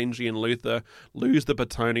Hunt and Benji and Luther lose the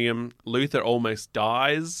plutonium. Luther almost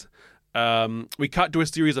dies. We cut to a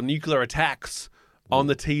series of nuclear attacks on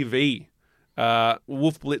the TV.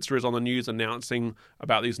 Wolf Blitzer is on the news announcing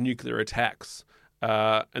about these nuclear attacks.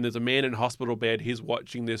 And there's a man in a hospital bed. He's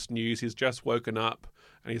watching this news. He's just woken up,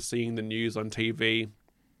 and he's seeing the news on TV.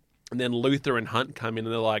 And then Luther and Hunt come in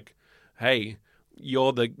and they're like, "Hey,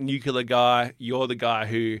 you're the nuclear guy. You're the guy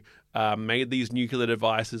who made these nuclear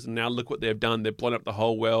devices. And now look what they've done. They've blown up the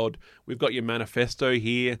whole world. We've got your manifesto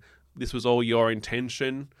here. This was all your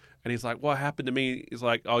intention." And he's like, "What happened to me?" He's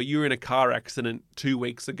like, "Oh, you were in a car accident 2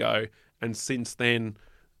 weeks ago. And since then,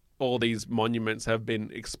 all these monuments have been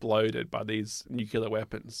exploded by these nuclear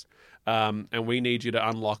weapons. And we need you to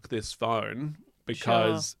unlock this phone.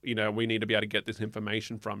 Because we need to be able to get this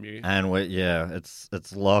information from you." And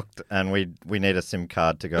it's locked, and we need a SIM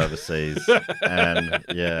card to go overseas. And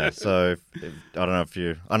so I don't know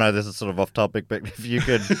I know this is sort of off topic, but if you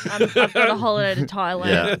could, I've got a holiday to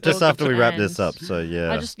Thailand. just after we wrap and this up. So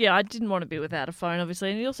I didn't want to be without a phone,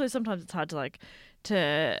 obviously, and also sometimes it's hard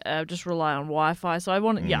to just rely on Wi-Fi. So I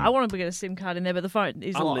want to get a SIM card in there, but the phone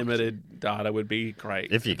is locked. Unlimited data would be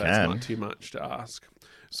great If you that's can. not too much to ask.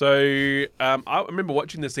 So I remember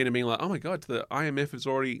watching this scene and being like, "Oh my god, the IMF has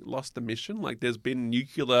already lost the mission. Like, there's been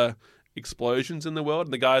nuclear explosions in the world."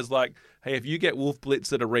 And the guy's like, "Hey, if you get Wolf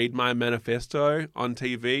Blitzer to read my manifesto on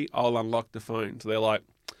TV, I'll unlock the phone." So they're like,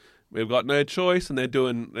 we've got no choice, and they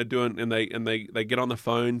get on the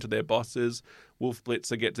phone to their bosses. Wolf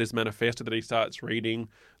Blitzer gets this manifesto that he starts reading.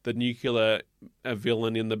 The nuclear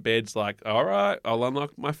villain in the bed's like, all right, I'll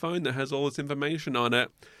unlock my phone that has all this information on it.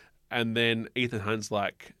 And then Ethan Hunt's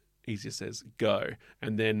like, he just says, go.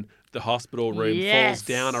 And then the hospital room falls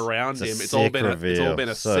down around him. It's all been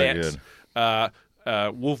a So set. good.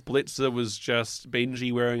 Wolf Blitzer was just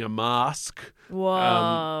Benji wearing a mask.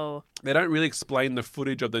 Whoa. They don't really explain the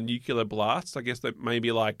footage of the nuclear blast. I guess that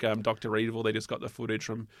maybe like Dr. Evil, they just got the footage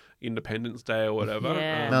from Independence Day or whatever.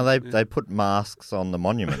 Yeah. No, they put masks on the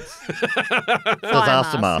monuments.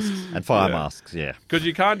 Disaster masks and fire masks, yeah. Because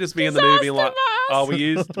you can't just be in the movie like, Disaster oh, we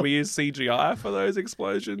used CGI for those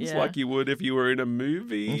explosions Yeah. like you would if you were in a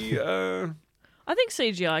movie. I think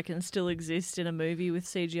CGI can still exist in a movie with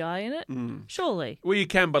CGI in it. Surely. Well, you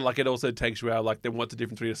can, but like it also takes you out. Like, then what's the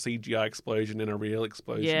difference between a CGI explosion and a real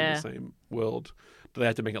explosion in Yeah. the same world? Do they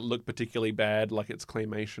have to make it look particularly bad, like it's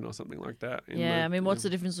claymation or something like that? Yeah, I mean, what's the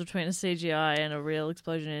difference between a CGI and a real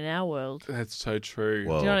explosion in our world? That's so true.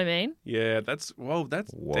 Whoa. Do you know what I mean? Yeah, that's deep. I'm Whoa,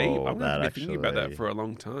 going to that be thinking about that actually- for a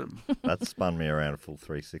long time. That spun me around a full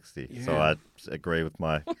 360. So Yeah. I agree with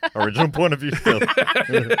my original point of view still.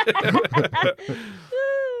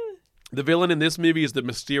 The villain in this movie is the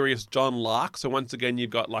mysterious John Lark. So once again, you've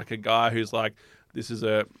got like a guy who's like,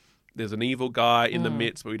 there's an evil guy in the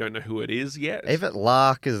midst, but we don't know who it is yet. Even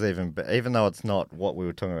Lark is even though it's not what we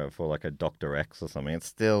were talking about before, like a Dr. X or something, it's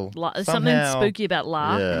still There's somehow, something spooky about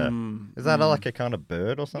Lark. Yeah. Is that like a kind of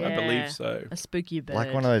bird or something? I believe so. A spooky bird.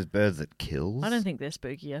 Like one of those birds that kills? I don't think they're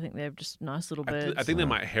spooky. I think they're just nice little birds. I think they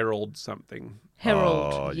might herald something.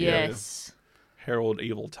 Herald. Oh, yeah. Yes. Herald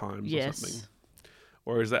evil times or Yes. something.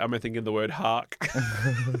 Or is that, am I thinking the word hark?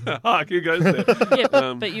 Hark, who goes there?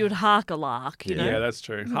 Yeah, but you would hark a lark, you know? Yeah, that's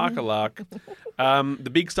true. Hark a lark. The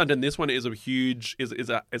big stunt in this one is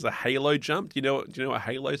a halo jump. Do you know what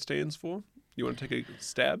halo stands for? You want to take a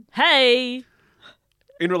stab? Hey!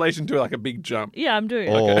 In relation to like a big jump. Yeah, I'm doing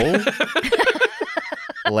it.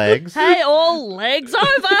 All legs. Hey, all legs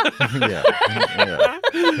over! Yeah.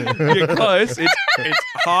 You're close. It's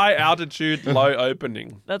high altitude, low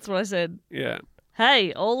opening. That's what I said. Yeah.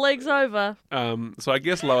 Hey, all legs over. So I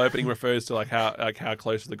guess low opening refers to how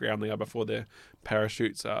close to the ground they are before their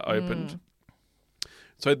parachutes are opened.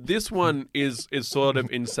 So this one is sort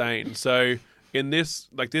of insane. So in this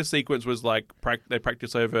sequence was like they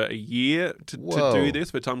practiced over a year to do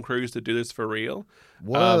this, for Tom Cruise to do this for real.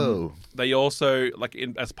 Whoa. They also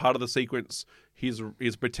as part of the sequence, he's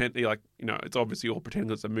pretending it's obviously all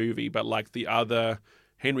pretending it's a movie, but like the other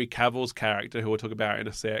Henry Cavill's character, who we'll talk about in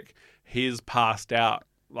a sec, he's passed out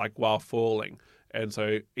like while falling, and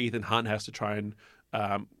so Ethan Hunt has to try and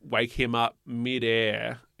wake him up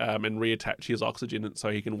mid-air and reattach his oxygen so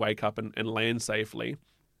he can wake up and land safely.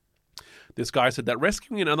 This guy said that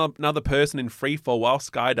rescuing another person in freefall while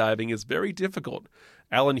skydiving is very difficult.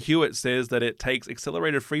 Alan Hewitt says that it takes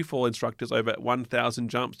accelerated freefall instructors over 1,000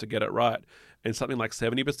 jumps to get it right, and something like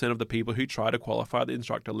 70% of the people who try to qualify the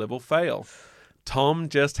instructor level fail. Tom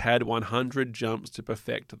just had 100 jumps to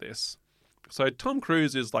perfect this. So Tom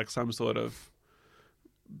Cruise is like some sort of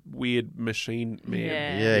weird machine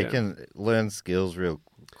man. Yeah, he can learn skills real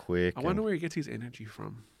quick. I wonder where he gets his energy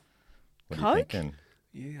from. What are you Coke? thinking?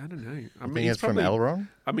 Yeah, I don't know. I think it's from Elrond?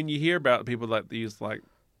 I mean, you hear about people that use like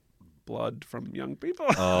blood from young people.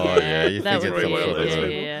 Oh, yeah. You that think would it's be some sort it.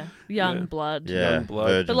 of Yeah. Young blood. Yeah, Young blood.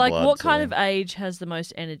 virgin But like, blood, what kind so- of age has the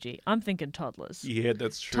most energy? I'm thinking toddlers. Yeah,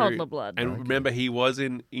 that's true. Toddler blood. And remember, he was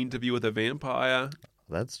in Interview with a Vampire.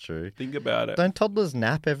 That's true. Think about it. Don't toddlers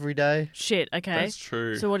nap every day? Shit. Okay. That's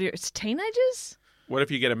true. So what are it's teenagers? What if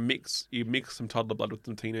you get you mix some toddler blood with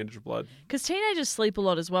some teenager blood? Because teenagers sleep a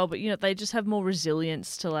lot as well, but they just have more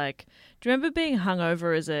resilience to like. Do you remember being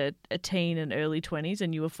hungover as a teen and early 20s,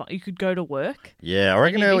 and you could go to work? Yeah, I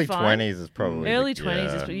reckon you'd be early fine. 20s is probably... Early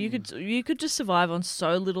 20s yeah. is you could just survive on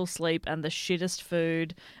so little sleep and the shittest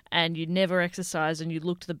food, and you never exercised, and you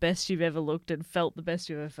looked the best you've ever looked and felt the best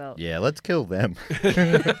you've ever felt. Yeah, let's kill them. Kill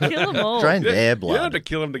them all. Drain their You don't have blood. to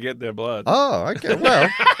kill them to get their blood. Oh, okay. Well,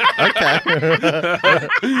 okay.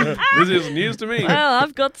 This is news to me. Well,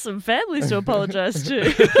 I've got some families to apologise to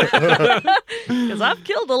because I've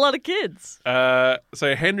killed a lot of kids.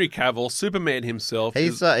 So Henry Cavill, Superman himself,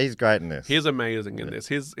 He's great in this. he's amazing in this.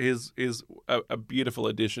 He's a beautiful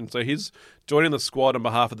addition. So he's joining the squad on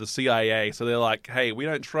behalf of the CIA. So they're like, hey, we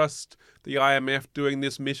don't trust the IMF doing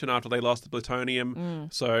this mission after they lost the plutonium.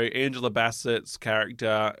 So Angela Bassett's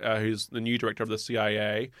character, who's the new director of the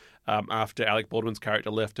CIA, after Alec Baldwin's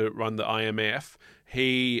character left to run the IMF,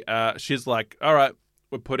 she's like, all right,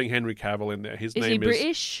 we're putting Henry Cavill in there. His Is name he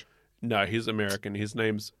British? No, he's American. His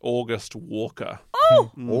name's August Walker.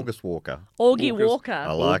 Oh, August Walker. Augie August- Walker.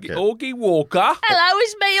 I like it. Augie Walker. Hello,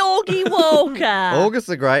 it's me, Augie Walker. August's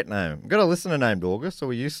a great name. I've got a listener named August, or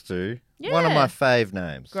we used to. One of Yeah. my fave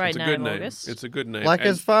names. Great It's a name, good name. August. It's a good name. Like, And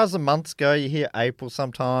as far as the months go, you hear April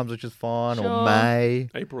sometimes, which is fine, or Sure. May.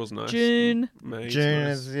 April's nice. June. May's June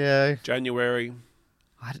nice. is, yeah. January.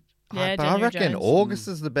 Yeah, But I January reckon Jones. August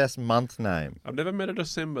is the best month name. I've never met a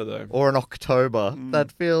December though. Or an October.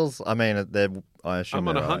 That feels, I mean, I assume I'm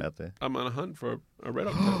on they're a right hunt. out there. I'm on a hunt for a red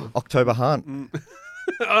October. October Hunt.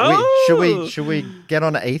 Oh! Should we get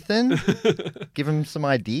on Ethan? Give him some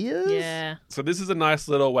ideas? Yeah. So this is a nice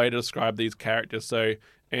little way to describe these characters. So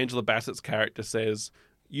Angela Bassett's character says,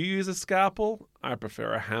 "You use a scalpel, I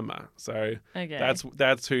prefer a hammer." So Okay.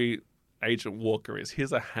 that's who Agent Walker is.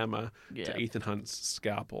 Here's a hammer Yeah. to Ethan Hunt's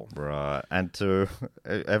scalpel. Right. And to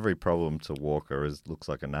every problem to Walker looks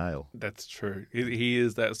like a nail. That's true. He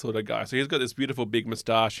is that sort of guy. So he's got this beautiful big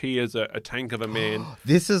moustache. He is a tank of a man.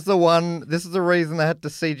 This is the reason they had to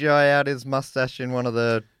CGI out his mustache in one of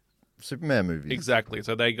the Superman movies. Exactly.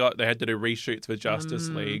 So they had to do reshoots for Justice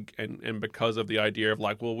League, and because of the idea of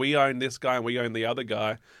like, well, we own this guy and we own the other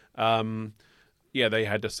guy. Yeah, they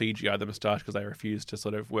had to CGI the moustache because they refused to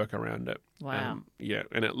sort of work around it. Wow. Yeah,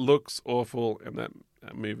 and it looks awful, and that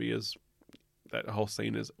whole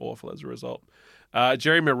scene is awful as a result.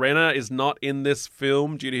 Jeremy Renner is not in this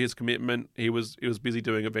film due to his commitment. He was busy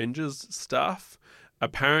doing Avengers stuff.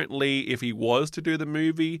 Apparently, if he was to do the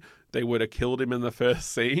movie, they would have killed him in the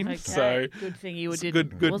first scene. Okay. So good thing you it's a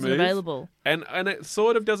didn't. good Wasn't move. available. And it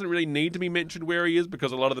sort of doesn't really need to be mentioned where he is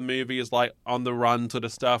because a lot of the movie is like on the run sort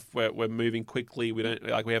of stuff where we're moving quickly. We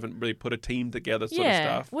haven't really put a team together sort of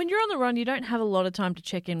stuff. When you're on the run, you don't have a lot of time to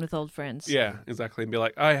check in with old friends. Yeah, exactly. And be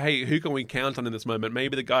like, oh, hey, who can we count on in this moment?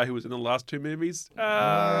 Maybe the guy who was in the last two movies?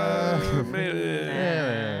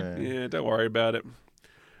 Yeah, don't worry about it.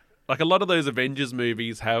 Like a lot of those Avengers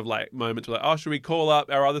movies have like moments where like, oh, should we call up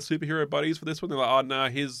our other superhero buddies for this one? They're like, oh, no,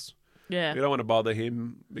 we don't want to bother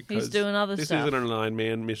him because He's doing other this stuff. isn't an Iron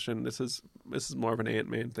Man mission. This is more of an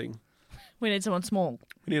Ant-Man thing. We need someone small.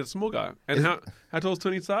 We need a small guy. And how tall is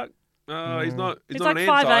Tony Stark? He's not. He's It's not like an ant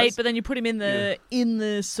 5'8", size. but then you put him in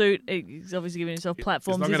the suit. He's obviously giving himself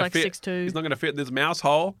platforms. not He's gonna like fit- 6'2". He's not going to fit in this mouse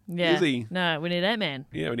hole, Yeah. is he? No, we need Ant-Man.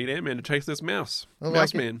 Yeah, we need Ant-Man to chase this mouse. Well,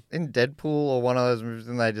 Mouse like man. in Deadpool or one of those movies,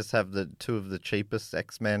 and they just have the two of the cheapest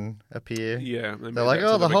X-Men appear. Yeah. They're like,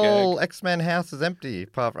 oh, the whole X-Men house is empty.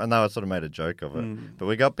 And they were sort of made a joke of it. But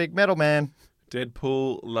we got Big Metal Man.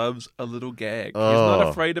 Deadpool loves a little gag. He's Oh. not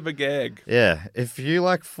afraid of a gag. Yeah, if you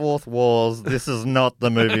like Fourth Wars, this is not the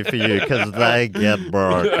movie for you because they get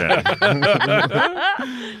broken.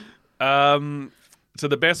 So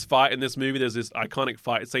the best fight in this movie, there's this iconic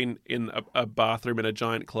fight scene in a bathroom in a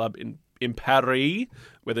giant club in Paris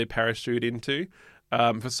where they parachute into.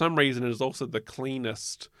 For some reason, it is also the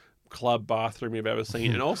cleanest club bathroom you've ever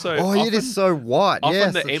seen, and also It is so white. often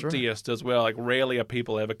Yes, the that's right. emptiest as well. Like rarely are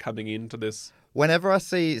people ever coming into this. Whenever I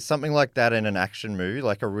see something like that in an action movie,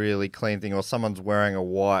 like a really clean thing, or someone's wearing a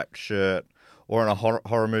white shirt, or in a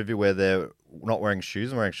horror movie where they're not wearing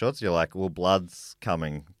shoes and wearing shorts, you're like, well, blood's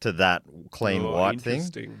coming to that clean white thing.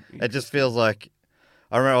 Interesting. It just feels like...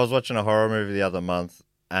 I remember I was watching a horror movie the other month,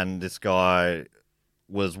 and this guy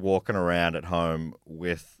was walking around at home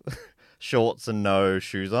with shorts and no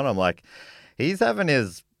shoes on. I'm like, he's having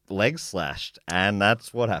his legs slashed, and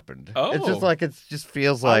that's what happened. Oh. It's just like, it just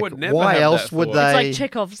feels I like, would never why have else that would thought. they... It's like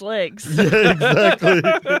Chekhov's legs. Exactly.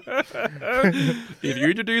 If you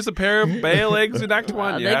introduce a pair of bare legs in Act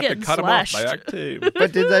 1, you they're have to getting cut them off by slashed. Act 2.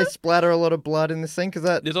 But did they splatter a lot of blood in the scene? Because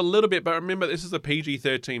that... There's a little bit, but remember, this is a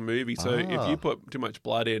PG-13 movie, so if Ah. you put too much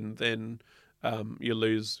blood in, then you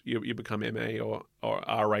lose, you become MA or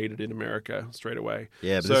R-rated in America straight away.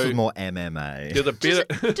 Yeah, but So this is more MMA. There's a bit.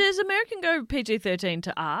 Does American go PG-13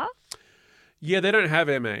 to R? Yeah, they don't have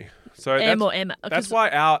MA, so M that's, or M?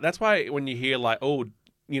 That's why when you hear like, oh,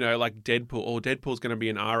 like Deadpool, Deadpool's going to be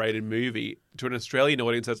an R-rated movie, to an Australian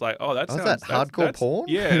audience, it's like, oh, is that hardcore porn?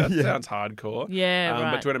 Yeah, that Yeah. sounds hardcore. Yeah,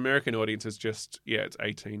 right. But to an American audience, it's just it's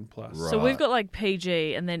 18 plus. Right. So we've got like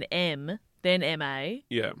PG and then M, then MA.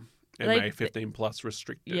 Yeah, They- MA 15 plus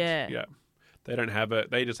restricted. Yeah. They don't have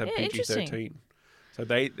it. They just have Yeah, PG-13. So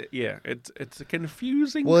it's a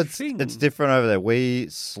confusing Well, thing. it's different over there. We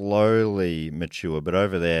slowly mature, but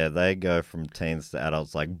over there, they go from teens to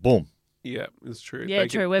adults like, boom. Yeah, it's true. Yeah,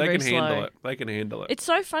 true. We're they very can handle slow. it. They can handle it. It's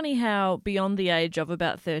so funny how beyond the age of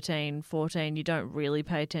about 13, 14, you don't really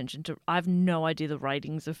pay attention to... I have no idea the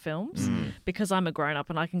ratings of films because I'm a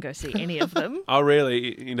grown-up and I can go see any of them. Oh,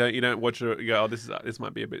 really? You don't watch it. You go, oh, this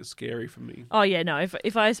might be a bit scary for me. Oh, yeah, no.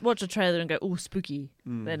 If I watch a trailer and go, oh, spooky,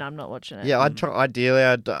 then I'm not watching it. Yeah, I'd try. Ideally,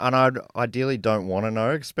 I ideally don't want to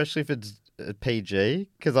know, especially if it's PG,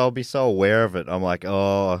 because I'll be so aware of it. I'm like,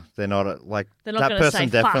 oh, they're not They're not that gonna person say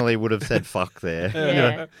definitely fuck. would have said fuck there.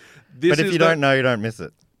 Yeah. This But if is you don't know, you don't miss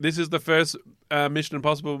it. This is the first Mission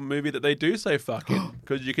Impossible movie that they do say fuck in,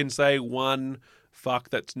 because you can say one fuck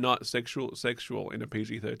that's not sexual in a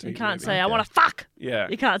PG-13 You can't movie. say, I want to fuck. Yeah.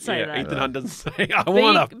 You can't say that. Ethan Hunt doesn't say, I But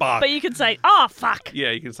want to you- fuck. But you can say, oh, fuck. Yeah,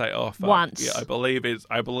 you can say, oh, fuck. Once. Yeah, I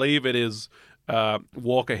believe it is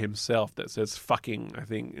Walker himself that says fucking, I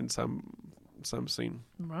think, in some scene.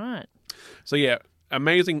 Right. So yeah,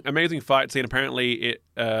 amazing fight scene. Apparently it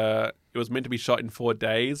was meant to be shot in 4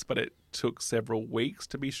 days, but it took several weeks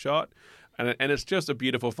to be shot. And it's just a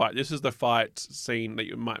beautiful fight. This is the fight scene that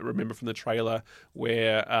you might remember from the trailer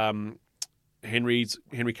where Henry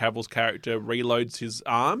Cavill's character reloads his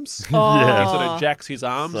arms. Oh. He sort of jacks his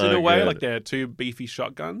arms So in a way, good. like they're two beefy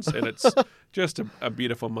shotguns, and it's just a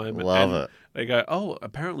beautiful moment. Love And it. They go, oh,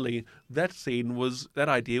 apparently that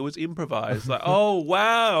idea was improvised. Like, oh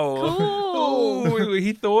wow, oh,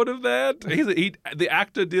 he thought of that. The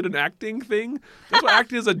actor did an acting thing. That's what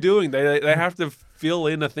actors are doing. They have to fill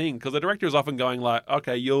in a thing, because the director is often going like,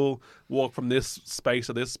 okay, you'll walk from this space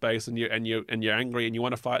to this space, and you're angry and you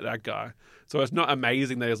want to fight that guy. So it's not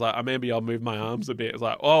amazing that it's like, oh, maybe I'll move my arms a bit. It's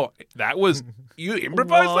like, oh, that was you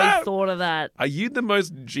improvised Whoa, that. I thought of that. Are you the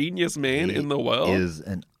most genius man in the world? Is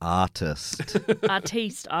an artist.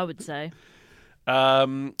 Artiste, I would say.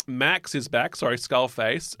 Max is back. Sorry,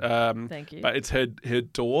 Skullface. Thank you. But it's her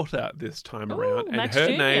daughter this time around, and Max her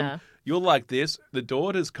Jr.. name. You'll like this. The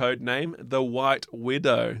daughter's code name, the White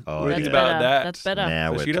Widow. Oh, What do you That's think about better. that? That's better.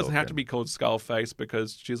 Now So we're she doesn't have to talking. be called Skullface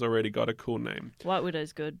because she's already got a cool name, White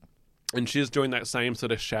Widow's good. and she's doing that same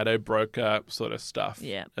sort of shadow broker sort of stuff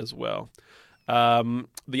Yeah. as well.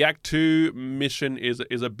 The Act 2 mission is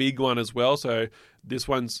a big one as well. So this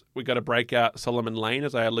one's, we got to break out Solomon Lane,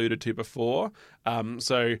 as I alluded to before.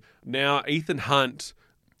 So now Ethan Hunt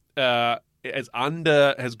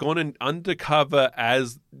has gone in undercover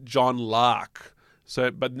as John Lark. So,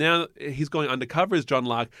 but now he's going undercover as John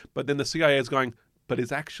Lark. But then the CIA is going, but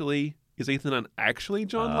is Ethan Hunt actually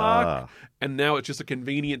John Lark? And now it's just a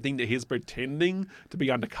convenient thing that he's pretending to be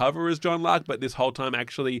undercover as John Lark, but this whole time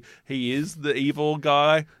actually he is the evil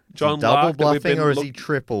guy, John Is he double Lark. that we've bluffing been or is he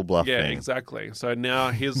triple bluffing? Yeah, exactly. So now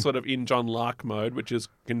he's sort of in John Lark mode, which is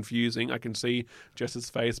confusing. I can see Jess's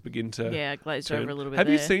face begin to Yeah, I glazed turn. over a little bit Have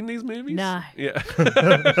you there. seen these movies? No. Yeah.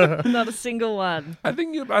 Not a single one. I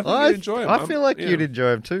think you'd enjoy them. I feel like yeah. you'd enjoy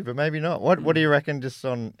them too, but maybe not. What do you reckon, just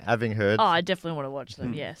on having heard? Oh, I definitely want to watch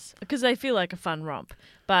them, yes. Because they feel like a fun romp.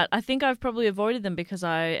 But I think I've probably avoided them because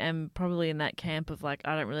I am probably in that camp of like,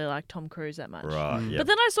 I don't really like Tom Cruise that much. Right, yeah. But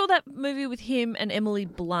then I saw that movie with him and Emily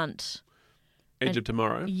Blunt. Edge of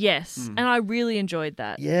Tomorrow. Yes. And I really enjoyed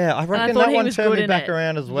that. Yeah, I reckon thought that he one was turned good me in back it.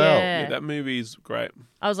 around as well. Yeah. Yeah, that movie's great.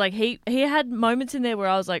 I was like, he had moments in there where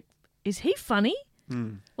I was like, is he funny?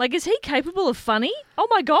 Like, is he capable of funny? Oh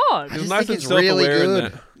my God. He's just nice think and it's really self-aware in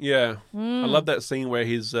good. that. Yeah. I love that scene where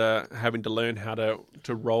he's having to learn how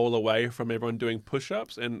to roll away from everyone doing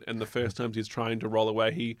push-ups, and the first times he's trying to roll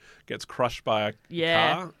away, he gets crushed by a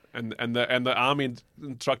car. And the army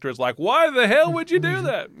instructor is like, "Why the hell would you do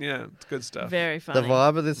that?" Yeah, it's good stuff. Very funny. The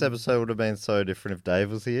vibe of this episode would have been so different if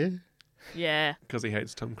Dave was here. Yeah. Because he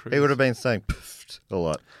hates Tom Cruise. He would have been saying "Pfft" a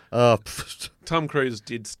lot. Oh, pfft. Tom Cruise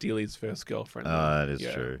did steal his first girlfriend. Oh, though. that is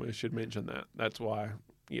Yeah, true. We should mention that. That's why.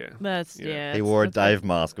 Yeah. That's, Yeah. yeah. He wore a Dave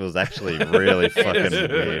mask. It was actually really fucking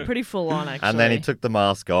weird. Pretty full on, actually. And then he took the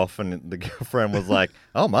mask off, and the girlfriend was like,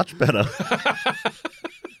 "Oh, much better."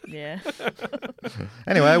 Yeah.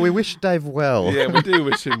 Anyway, we wish Dave well. Yeah, we do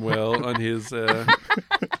wish him well on his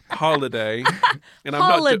holiday. And I'm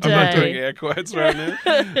not Holiday. doing air quotes right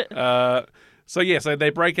now. So they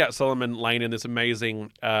break out Solomon Lane in this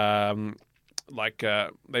amazing,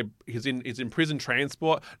 he's in prison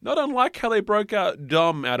transport. Not unlike how they broke out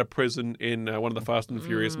Dom out of prison in one of the Fast and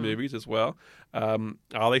Furious movies as well.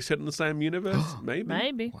 Are they set in the same universe? Maybe.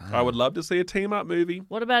 Maybe. I would love to see a team up movie.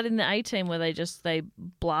 What about in the A-Team where they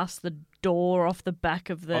blast the door off the back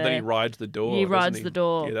of the... Oh, then he rides the door. He doesn't rides he? the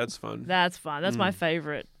door. Yeah, that's fun. That's fun. That's my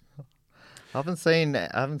favourite. I haven't seen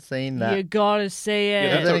that. You gotta see it.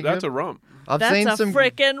 Yeah, Is that's it a romp. I've That's seen a some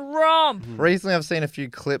freaking romp. recently. I've seen a few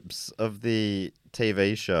clips of the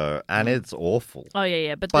TV show, and it's awful. Oh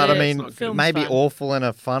yeah, but But I the mean, film's maybe fun. awful in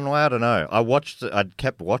a fun way. I don't know. I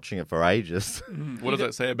kept watching it for ages. What does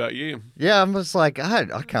that say about you? Yeah, I'm just like, I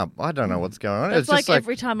don't know what's going on. It's It's like just like,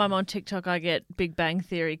 every time I'm on TikTok, I get Big Bang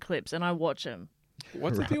Theory clips and I watch them.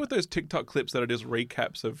 What's the deal with those TikTok clips that are just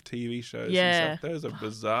recaps of TV shows? Yeah. And stuff? Those are I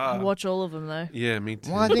bizarre. watch all of them though. Yeah, me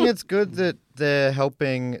too. well, I think it's good that they're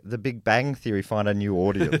helping the Big Bang Theory find a new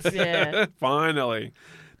audience. Yeah. Finally,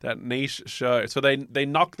 that niche show. So they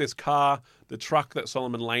knock this car, the truck that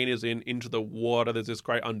Solomon Lane is in, into the water. There's this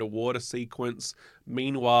great underwater sequence.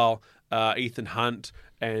 Meanwhile, Ethan Hunt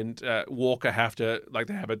and Walker have to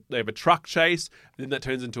they have a truck chase, and then that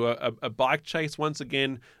turns into a bike chase once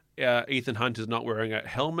again. Ethan Hunt is not wearing a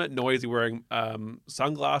helmet, nor is he wearing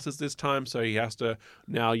sunglasses this time, so he has to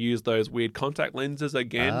now use those weird contact lenses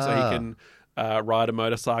again so he can ride a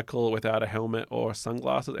motorcycle without a helmet or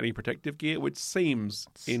sunglasses, any protective gear, which seems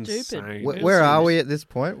insane. Where are we at this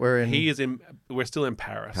point? We're still in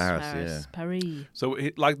Paris. Paris. So,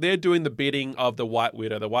 they're doing the bidding of the White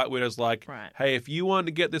Widow. The White Widow's like, Right. hey, if you want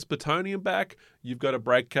to get this plutonium back, you've got to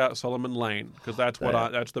break out Solomon Lane because that's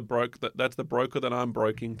the broker that I'm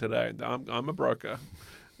broking today. I'm a broker.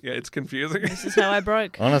 Yeah, it's confusing. This is how I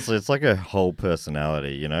broke. Honestly, it's like a whole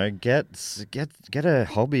personality, you know? Get a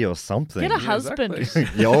hobby or something. Get a husband.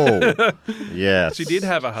 exactly. Yo. Yes. She did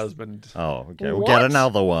have a husband. Oh, okay. We'll What? get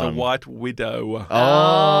another The one. White Widow.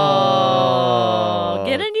 Oh.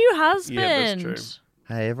 Get a new husband. Yeah, that's true.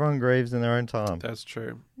 Hey, everyone grieves in their own time. That's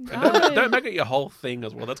true. And don't make it your whole thing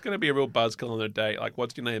as well. That's going to be a real buzzkill on a date. Like,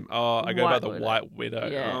 what's your name? Oh, I go by White the Widow. White Widow.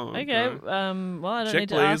 Yeah. Oh, okay. no. Well, I don't Check, need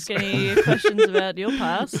to please. ask any questions about your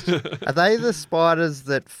past. Are they the spiders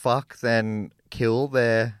that fuck then kill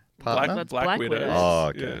their partner? That's Black Black Widows. Widows. Oh,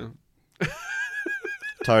 okay. Yeah.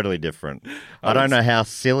 Totally different. I don't know how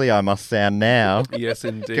silly I must sound now. Yes,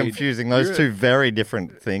 indeed. Confusing those You're- two very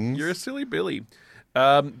different things. You're a silly Billy.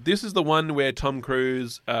 This is the one where Tom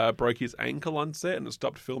Cruise broke his ankle on set and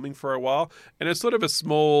stopped filming for a while. And it's sort of a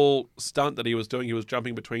small stunt that he was doing. He was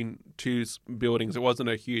jumping between two buildings. It wasn't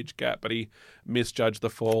a huge gap, but he misjudged the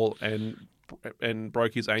fall and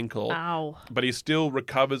broke his ankle. Ow. But he still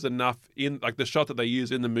recovers enough in the shot that they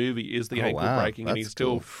use in the movie is the Oh, ankle wow. breaking, and he That's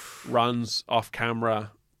still runs off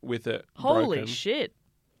camera with it Holy broken, shit.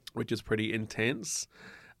 which is pretty intense.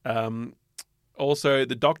 Also,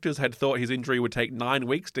 the doctors had thought his injury would take 9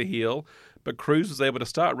 weeks to heal, but Cruise was able to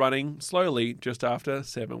start running slowly just after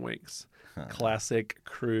 7 weeks. Classic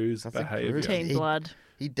Cruise Classic behavior. Cruise. Team He- blood.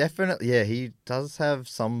 He definitely, he does have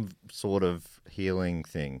some sort of healing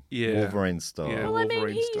thing. Yeah. Wolverine style. Yeah. Well, I mean,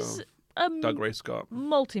 Wolverine he's style. a Doug Ray Scott.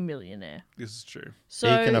 multi-millionaire. This is true. So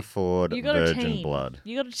he can afford you got a virgin team. blood.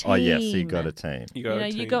 You got a team. Oh, yes, he got a team. You got a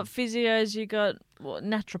you team. got physios, you got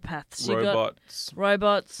naturopaths, you got robots.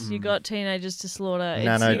 robots, you got teenagers to slaughter. You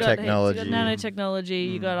got Nanotechnology.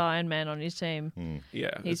 nanotechnology, you got Iron Man on your team.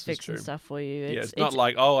 Yeah, He's this is fixing true. stuff for you. Yeah, it's not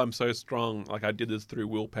like, oh, I'm so strong. Like, I did this through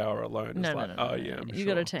willpower alone. It's No, like, no, no, oh, no, yeah, no. I'm You sure.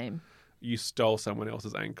 got a team. You stole someone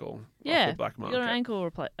else's ankle off Yeah, the black you market. got an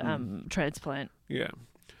ankle transplant. Yeah.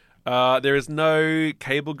 There is no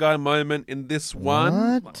cable guy moment in this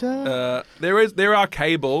one. What? There are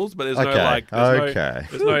cables, but there's Okay, no like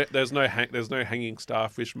okay. there's no hanging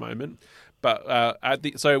starfish moment. But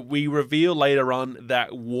so we reveal later on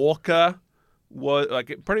that Walker was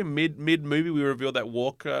pretty mid movie. We reveal that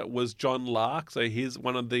Walker was John Lark, so he's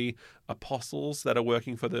one of the apostles that are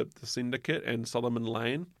working for the Syndicate and Solomon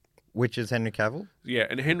Lane. Which is Henry Cavill? Yeah,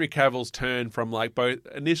 and Henry Cavill's turn from both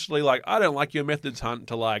initially I don't like your methods, Hunt,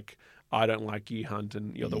 to I don't like you, Hunt,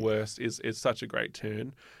 and you're the worst is such a great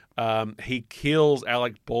turn. He kills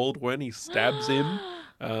Alec Baldwin. He stabs him,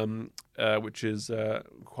 which is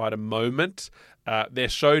quite a moment. Their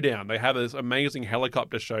showdown. They have this amazing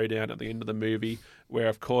helicopter showdown at the end of the movie where,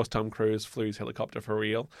 of course, Tom Cruise flew his helicopter for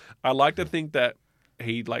real. I like to think that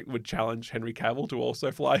he would challenge Henry Cavill to also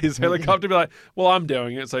fly his helicopter. Be like, well, I'm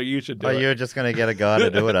doing it, so you should do it. You're just going to get a guy to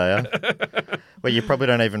do it, are you? Well, you probably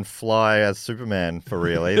don't even fly as Superman for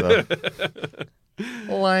real either.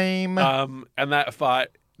 Lame. And that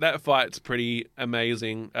fight's pretty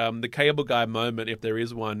amazing. The cable guy moment, if there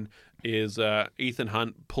is one, is Ethan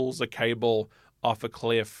Hunt pulls a cable off a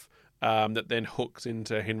cliff that then hooks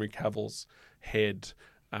into Henry Cavill's head.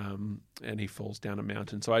 And he falls down a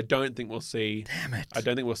mountain. So I don't think we'll see. Damn it. I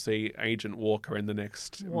don't think we'll see Agent Walker in the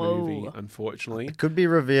next Whoa. movie, unfortunately. It could be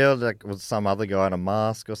revealed with some other guy in a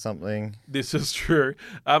mask or something. This is true.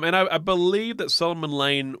 And I believe that Solomon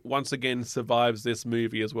Lane once again survives this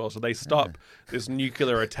movie as well. So they stop this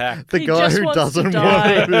nuclear attack. The He guy just who wants to doesn't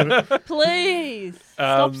die. want to. Please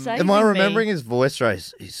stop saving Am I me. remembering his voice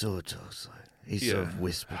right? He sort of talks like he sort Yeah. of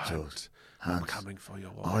whisper talks. Hunt, coming for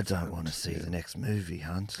your wife. I don't want to see the next movie,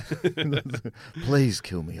 Hunt. Please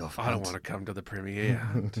kill me off, Hunt. I don't want to come to the premiere.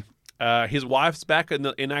 Hunt. His wife's back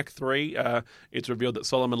in Act 3. It's revealed that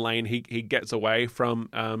Solomon Lane, he gets away from,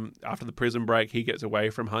 after the prison break, he gets away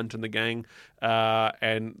from Hunt and the gang,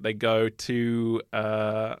 and they go to,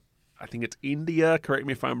 I think it's India. Correct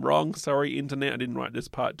me if I'm wrong. Sorry, Internet, I didn't write this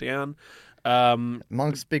part down.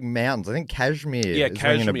 Amongst big mountains. I think Kashmir is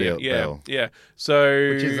ringing a bell. Yeah. So,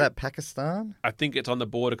 Which is that, Pakistan? I think it's on the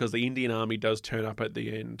border because the Indian army does turn up at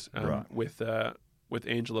the end with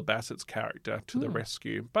Angela Bassett's character to the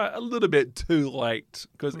rescue, but a little bit too late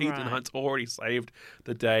because Ethan Hunt's already saved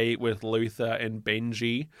the day with Luther and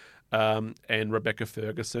Benji. And Rebecca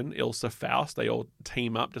Ferguson, Ilsa Faust, they all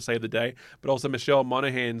team up to save the day. But also Michelle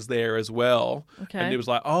Monaghan's there as well. Okay. And it was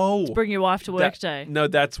like, oh, Bring your wife to work day. No,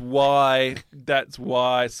 that's why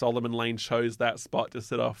Solomon Lane chose that spot to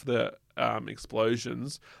set off the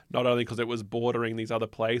explosions. Not only because it was bordering these other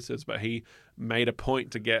places, but he made a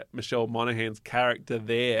point to get Michelle Monaghan's character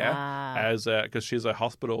there as because she's a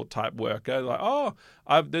hospital type worker. Like,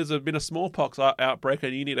 there's been a smallpox outbreak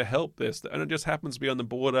and you need to help this, and it just happens to be on the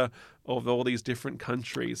border of all these different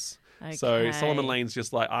countries. Okay. So Solomon Lane's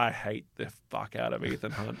just like, I hate the fuck out of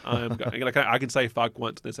Ethan Hunt. I can say fuck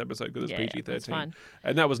once in this episode because it's PG-13, that's fine.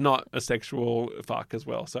 and that was not a sexual fuck as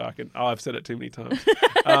well. So I've said it too many times.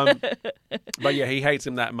 But yeah, he hates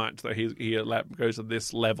him that much that he goes to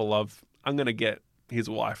this level of, I'm going to get his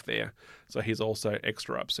wife there. So he's also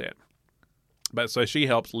extra upset. But so she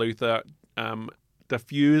helps Luther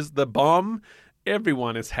defuse the bomb.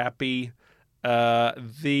 Everyone is happy.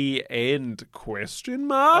 The end ?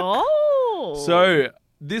 Oh. So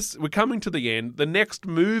we're coming to the end. The next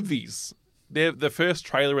movies. The first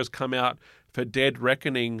trailer has come out for Dead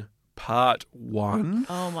Reckoning Part 1.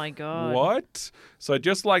 Oh my God. What? So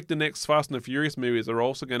just like the next Fast and the Furious movies are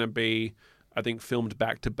also going to be, I think, filmed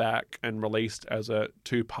back to back and released as a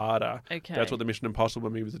two-parter. Okay. That's what the Mission Impossible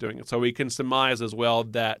movies are doing. So we can surmise as well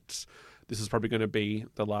that this is probably going to be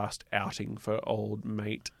the last outing for old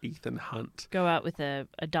mate Ethan Hunt. Go out with a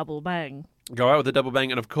double bang. Go out with a double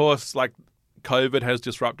bang. And of course, like, COVID has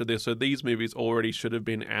disrupted this. So these movies already should have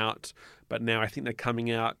been out. But now I think they're coming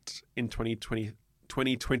out in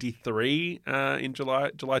 2023 in July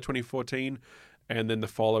 2014. And then the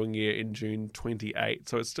following year in June 28.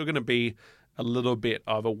 So it's still going to be a little bit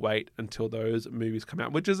of a wait until those movies come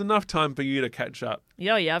out, which is enough time for you to catch up.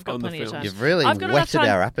 Yeah, I've got on the plenty of films. time. You've really I've got enough whetted time-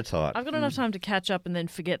 our appetite. I've got enough time to catch up and then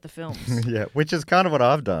forget the films. Yeah, which is kind of what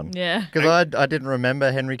I've done. Yeah. Because I didn't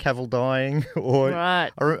remember Henry Cavill dying, or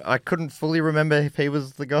Right. I couldn't fully remember if he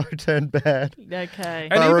was the guy who turned bad. Okay.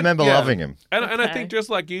 But I even- remember yeah. loving him. And I Okay. think just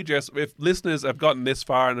like you, Jess, if listeners have gotten this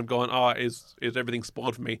far and have gone, is everything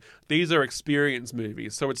spoiled for me? These are experience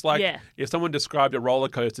movies. So it's like if someone described a roller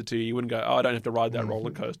coaster to you, you wouldn't go, I don't have to ride that roller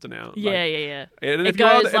coaster now. Yeah. And It if you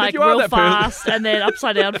are, goes and if like you are real that person, fast and then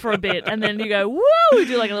upside down for a bit, and then you go, woo! You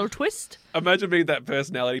do like a little twist. imagine being that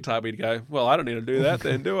personality type where you go, well, I don't need to do that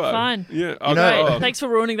then, do I? Fine. Yeah. Great. Thanks for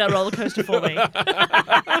ruining that roller coaster for me.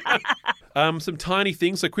 Some tiny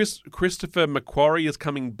things. So Christopher McQuarrie is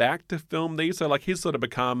coming back to film these. So like he's sort of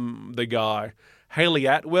become the guy. Hayley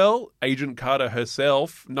Atwell, Agent Carter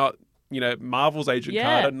herself, not Marvel's Agent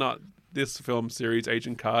Carter, not this film series.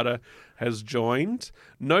 Agent Carter has joined.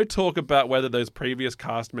 No talk about whether those previous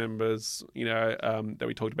cast members, that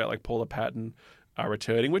we talked about, like Paula Patton, are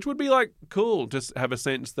returning, which would be like cool. Just have a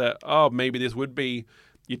sense that maybe this would be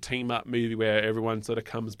your team up movie where everyone sort of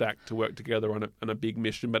comes back to work together on a big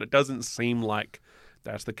mission. But it doesn't seem like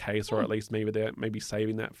that's the case, or at least maybe they're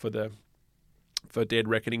saving that for Dead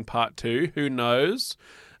Reckoning Part 2. Who knows?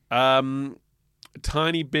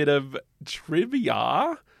 Tiny bit of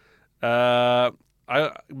trivia.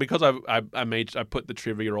 Because I put the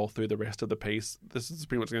trivia all through the rest of the piece. This is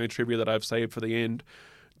pretty much the only trivia that I've saved for the end.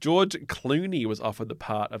 George Clooney was offered the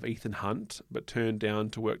part of Ethan Hunt, but turned down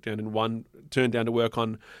to work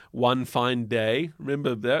on One Fine Day.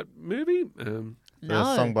 Remember that movie? The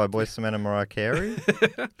song by Boyz II Men and Mariah Carey. Is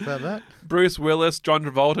that? Bruce Willis, John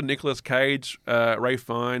Travolta, Nicolas Cage, Ray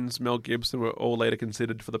Fiennes, Mel Gibson were all later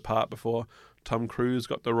considered for the part before Tom Cruise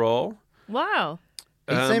got the role. Wow.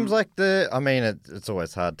 It seems like it's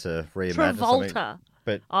always hard to reimagine something. Travolta.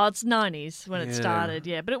 But it's 90s when it started,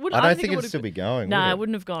 but it would. I don't think it'd still be going. No, would it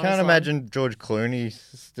wouldn't have gone. Can't as long. imagine George Clooney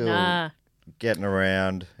still getting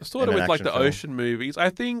around. Sort of with like the ocean movies. I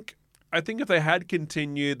think I think if they had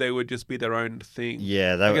continued, they would just be their own thing.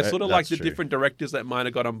 Yeah, like it's sort of like that's the true. different directors that might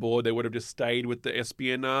have got on board. They would have just stayed with the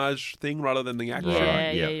espionage thing rather than the action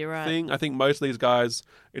Yeah, yeah. you're right. thing. I think most of these guys,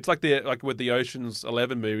 it's like with the Ocean's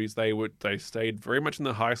 11 movies, they stayed very much in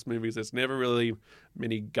the heist movies. There's never really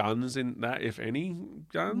many guns in that, if any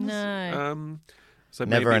guns. No. So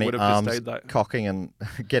Never maybe any it would have arms just stayed that. cocking and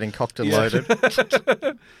getting cocked and Yeah.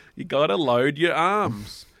 loaded. You gotta load your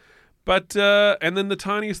arms. But and then the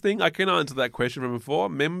tiniest thing, I can answer that question from before.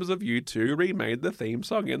 Members of U2 remade the theme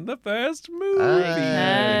song in the first movie.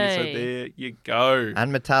 Hey. So there you go.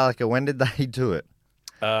 And Metallica, when did they do it?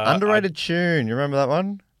 Underrated tune. You remember that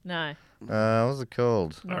one? No, What was it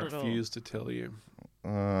called? I not at all. refuse to tell you.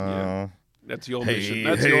 Uh, That's your Hey, mission.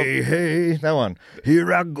 That's hey, that one.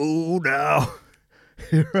 Here I go now.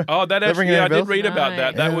 Oh, that Does that ring actually, any I did bells? read about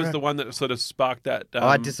that. That Yeah. was the one that sort of sparked that.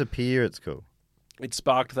 I Disappear, it's cool. It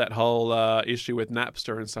sparked that whole issue with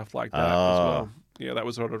Napster and stuff like that as well. Yeah, that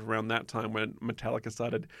was sort of around that time when Metallica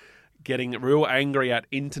started getting real angry at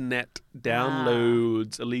internet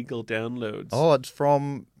downloads, illegal downloads. Oh, it's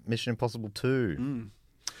from Mission Impossible 2. Mm.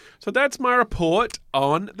 So that's my report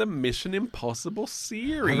on the Mission Impossible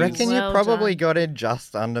series. I reckon Well you probably done. got in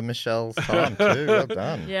just under Michelle's time too. Well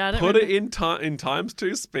done. Yeah, I don't Put remember- it in times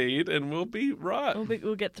 2 speed and we'll be right.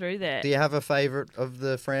 We'll get through that. Do you have a favourite of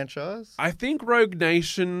the franchise? I think Rogue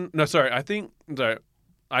Nation. No, sorry. I think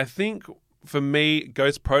for me,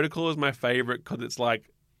 Ghost Protocol is my favorite because it's like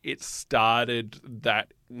it started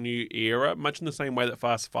that new era, much in the same way that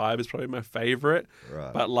Fast 5 is probably my favorite.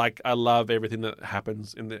 Right. But like, I love everything that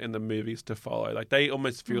happens in the movies to follow. Like, they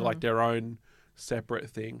almost feel like their own separate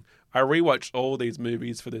thing. I rewatched all these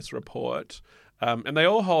movies for this report. And they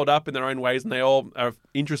all hold up in their own ways, and they all are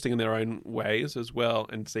interesting in their own ways as well,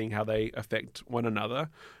 and seeing how they affect one another.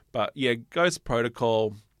 But yeah, Ghost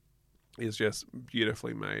Protocol is just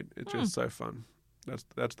beautifully made. It's just so fun.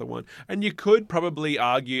 That's the one. And you could probably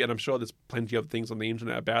argue, and I'm sure there's plenty of things on the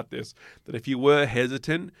internet about this, that if you were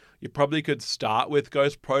hesitant, you probably could start with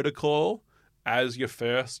Ghost Protocol as your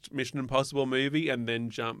first Mission Impossible movie and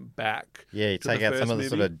then jump back. Yeah, you to take the out first some of the movie.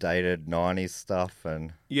 sort of dated 90s stuff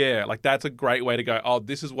and... Yeah, like that's a great way to go, oh,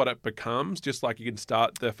 this is what it becomes. Just like you can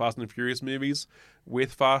start the Fast and Furious movies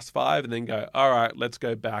with Fast 5 and then go, all right, let's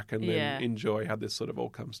go back and Yeah. then enjoy how this sort of all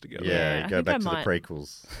comes together. Yeah, Yeah, I go think back I to might. the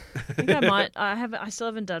prequels. I think I might. I still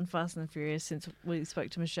haven't done Fast and Furious since we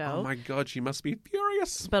spoke to Michelle. Oh my God, she must be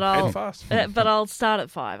furious. but And I'll fast. but I'll start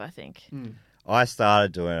at 5. I think. I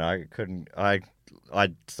started doing it. I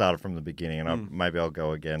started from the beginning and maybe I'll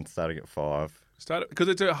go again starting at 5. Because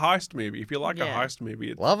it's a heist movie. If you like a Yeah. heist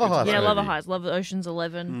movie, it's, Love a it's heist Yeah, movie. love a heist. Love Ocean's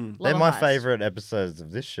 11. Love They're a my heist. favourite episodes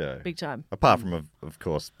of this show. Big time. Apart from, of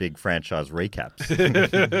course, big franchise recaps.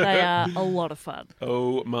 They are a lot of fun.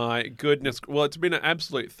 Oh my goodness. Well, it's been an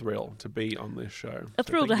absolute thrill to be on this show. A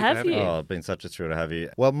thrill thank to have having you. me. Oh, it's been such a thrill to have you.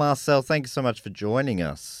 Well, Marcel, thank you so much for joining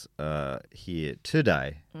us here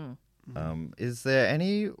today. Is there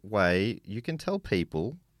any way you can tell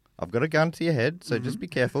people, I've got a gun to your head, so just be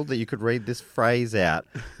careful that you could read this phrase out,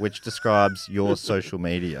 which describes your social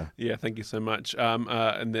media. Yeah, thank you so much.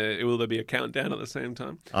 And will there be a countdown at the same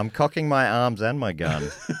time? I'm cocking my arms and my gun.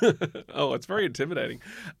 Oh, it's very intimidating.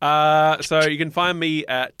 So you can find me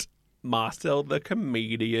at Marcel the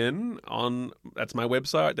Comedian that's my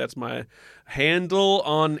website. That's my handle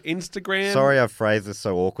on Instagram. Sorry I phrased this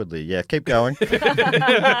so awkwardly. Yeah, keep going.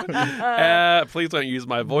 Please don't use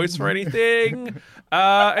my voice for anything.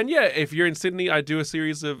 And yeah, if you're in Sydney, I do a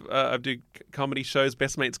series of I do comedy shows,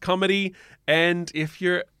 Best Mates Comedy. And if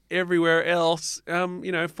you're everywhere else,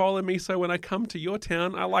 follow me. So when I come to your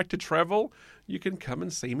town, I like to travel. You can come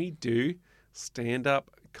and see me do stand-up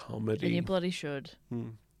comedy. And you bloody should.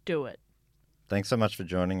 Do it. Thanks so much for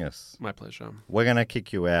joining us. My pleasure. We're going to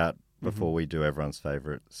kick you out before we do everyone's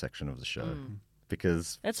favourite section of the show.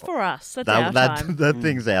 Because That's for us. That's our time. that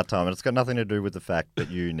thing's our time, and it's got nothing to do with the fact that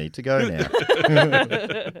you need to go now.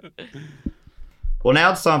 Well,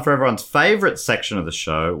 now it's time for everyone's favourite section of the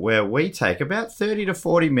show, where we take about 30 to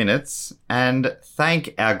 40 minutes and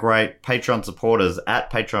thank our great Patreon supporters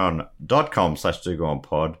at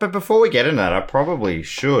patreon.com/DoGoOnPod. But before we get into that, I probably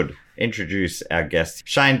should introduce our guest.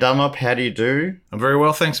 Shane Dunlop, how do you do? I'm very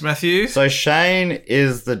well, thanks, Matthew. So Shane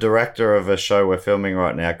is the director of a show we're filming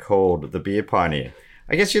right now called The Beer Pioneer.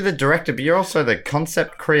 I guess you're the director, but you're also the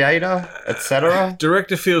concept creator, etc.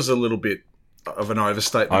 Director feels a little bit of an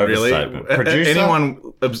overstatement, really. Producer? Anyone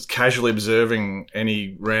casually observing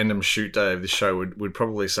any random shoot day of this show would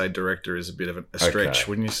probably say director is a bit of a stretch,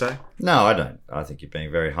 wouldn't you say? No, I don't. I think you're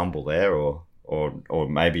being very humble there, or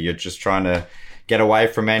maybe you're just trying to get away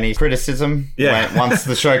from any criticism. Yeah. Once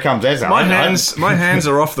the show comes out, My hands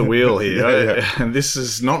are off the wheel here, and this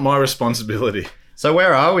is not my responsibility. So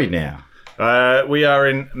where are we now? We are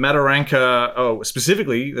in Mataranka,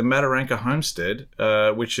 specifically the Mataranka homestead,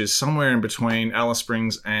 which is somewhere in between Alice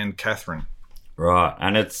Springs and Catherine. Right,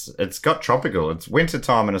 and it's got tropical. It's winter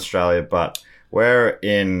time in Australia, but we're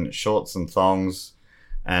in shorts and thongs,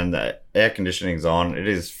 and the air conditioning's on. It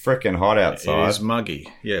is freaking hot outside. It is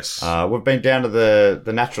muggy, yes. We've been down to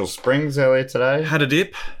the natural springs earlier today. Had a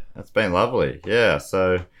dip. It's been lovely, yeah.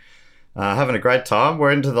 So having a great time.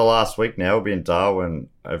 We're into the last week now. We'll be in Darwin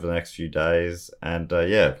over the next few days, and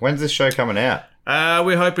when's this show coming out?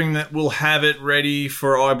 We're hoping that we'll have it ready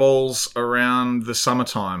for eyeballs around the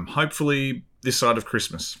summertime. Hopefully this side of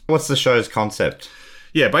Christmas. What's the show's concept?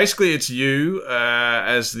 Yeah, basically it's you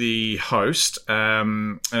as the host,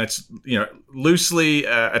 and it's loosely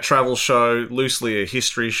a travel show, loosely a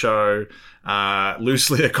history show,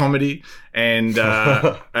 loosely a comedy, and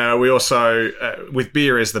we also with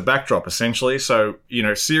beer as the backdrop essentially. So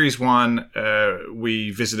series 1,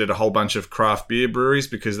 we visited a whole bunch of craft beer breweries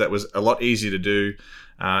because that was a lot easier to do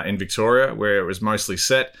in Victoria, where it was mostly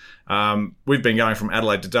set. We've been going from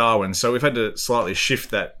Adelaide to Darwin, so we've had to slightly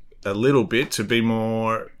shift that a little bit to be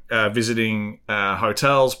more visiting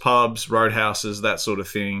hotels, pubs, roadhouses, that sort of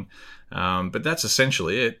thing. But that's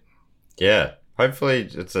essentially it. Yeah. Hopefully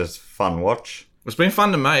it's a fun watch. It's been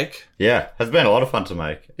fun to make. Yeah, it's been a lot of fun to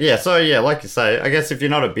make. Yeah, so like you say, I guess if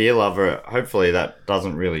you're not a beer lover, hopefully that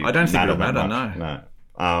doesn't really I don't think it'll matter,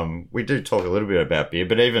 no. We do talk a little bit about beer,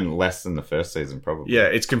 but even less than the first season, probably. Yeah,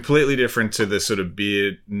 it's completely different to the sort of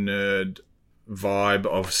beer nerd vibe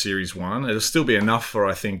of series 1. It'll still be enough for,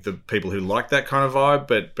 I think, the people who like that kind of vibe,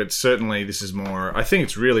 but certainly this is more, I think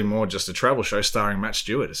it's really more just a travel show starring Matt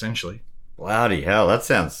Stewart, essentially. Bloody hell, that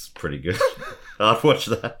sounds pretty good. I'd watch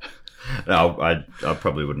that. No, I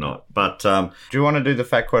probably would not. But do you want to do the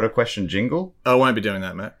fact, quote, or question jingle? I won't be doing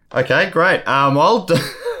that, Matt. Okay, great. I'll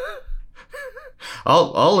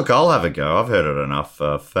have a go. I've heard it enough.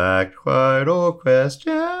 Fact, quote, or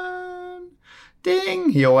question. Ding.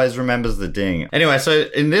 He always remembers the ding. Anyway, so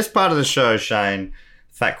in this part of the show, Shane,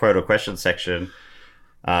 fact, quote, or question section,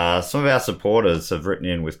 some of our supporters have written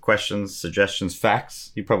in with questions, suggestions,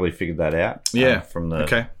 facts. You probably figured that out. Yeah. From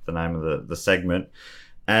the name of the segment.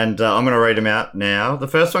 And I'm going to read them out now. The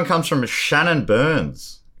first one comes from Shannon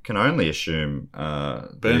Burns. Can only assume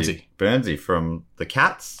Burnsy from the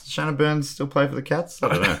Cats. Shannon Burns still play for the Cats? I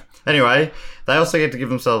don't know. Anyway, they also get to give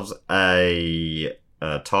themselves a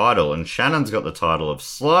title, and Shannon's got the title of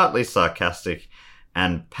slightly sarcastic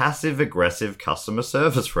and passive-aggressive customer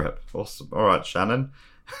service rep. Awesome. All right, Shannon.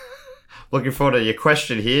 Looking forward to your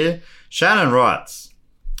question here. Shannon writes,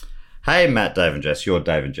 "Hey, Matt, Dave and Jess. You're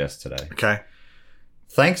Dave and Jess today. Okay.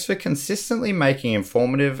 Thanks for consistently making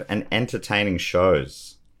informative and entertaining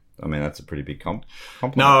shows." I mean, that's a pretty big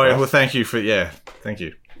compliment. No, well, thank you. Thank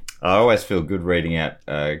you. I always feel good reading out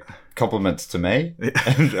compliments to me.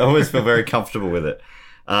 And I always feel very comfortable with it.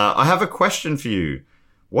 I have a question for you.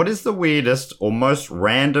 What is the weirdest or most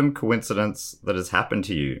random coincidence that has happened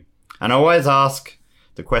to you? And I always ask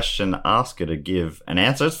the question asker to give an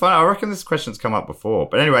answer. It's fun. I reckon this question's come up before.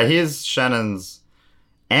 But anyway, here's Shannon's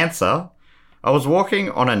answer. I was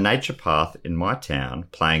walking on a nature path in my town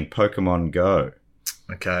playing Pokemon Go.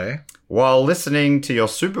 Okay. While listening to your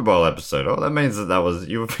Super Bowl episode. Oh, that means that was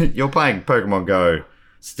you're playing Pokemon Go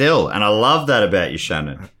still, and I love that about you,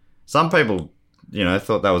 Shannon. Some people,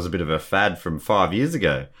 thought that was a bit of a fad from 5 years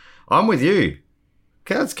ago. I'm with you.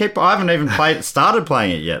 Okay, let's keep. I haven't even started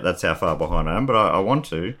playing it yet. That's how far behind I am, but I want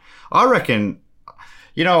to. I reckon.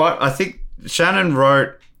 You know what? I think Shannon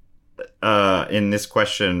wrote in this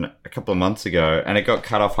question a couple of months ago, and it got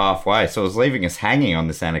cut off halfway, so it was leaving us hanging on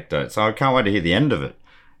this anecdote. So I can't wait to hear the end of it.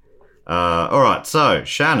 All right, so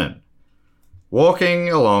Shannon, walking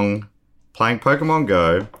along, playing Pokemon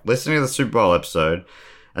Go, listening to the Super Bowl episode,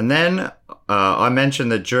 and then I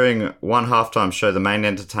mentioned that during one halftime show, the main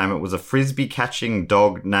entertainment was a frisbee catching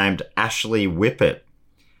dog named Ashley Whippet.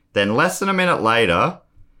 Then less than a minute later,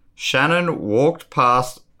 Shannon walked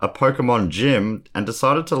past a Pokemon gym and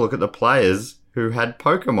decided to look at the players who had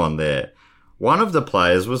Pokemon there. One of the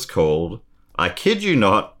players was called, I kid you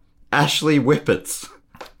not, Ashley Whippets.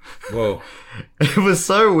 Whoa. It was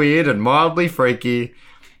so weird and mildly freaky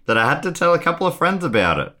that I had to tell a couple of friends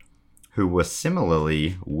about it, who were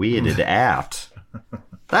similarly weirded out.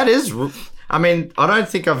 That is, I don't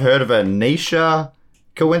think I've heard of a niche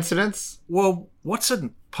coincidence. Well, what's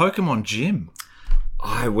a Pokemon gym?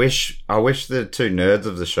 I wish the two nerds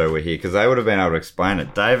of the show were here because they would have been able to explain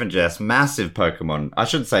it. Dave and Jess, massive Pokemon. I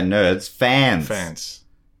shouldn't say nerds, fans. Fans.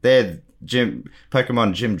 They're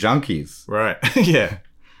Pokemon gym junkies. Right. Yeah.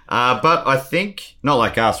 But I think not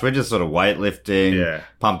like us. We're just sort of weightlifting,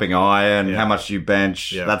 pumping iron, how much you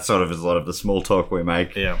bench. Yeah. That sort of is a lot of the small talk we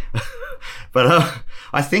make. Yeah. But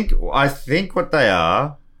I think what they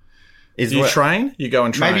are is You train? You go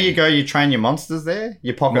and train. Maybe you train your monsters there.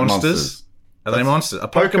 Your pocket monsters. Are they monsters? A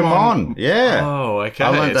Pokemon. Yeah. Oh, okay. I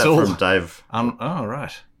learned that from Dave. Oh,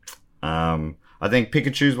 right. I think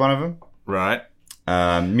Pikachu's one of them. Right.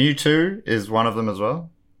 Mewtwo is one of them as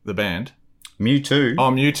well. The band. Mewtwo.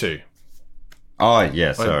 Oh, Mewtwo. Oh,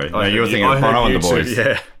 yeah, sorry. I you were heard thinking of I heard Bono and the Mewtwo, Boys.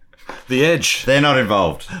 Yeah. The Edge. They're not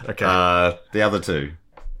involved. Okay. The other two.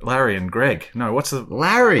 Larry and Greg. No, what's the...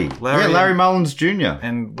 Larry. Larry Mullins Jr.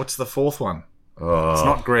 And what's the fourth one? Oh, It's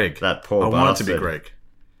not Greg. that poor I want it to be bastard. Greg.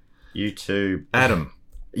 YouTube. Adam.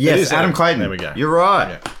 Yes, is Adam Adam. Clayton. There we go. You're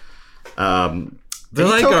right. Yeah. Do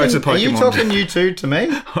they go to Pokemon? Are you talking YouTube to me?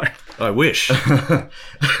 I wish.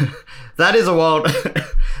 That is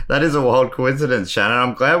a wild coincidence, Shannon.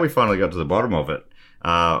 I'm glad we finally got to the bottom of it.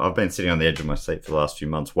 I've been sitting on the edge of my seat for the last few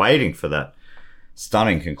months waiting for that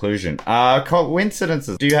stunning conclusion.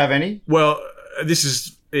 Coincidences. Do you have any? Well, this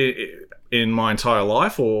is in my entire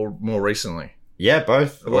life or more recently? Yeah,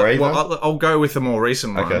 both. Or either. Well, I'll go with the more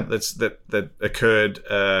recent one. Okay. That occurred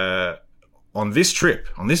on this trip,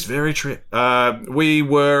 on this very trip. We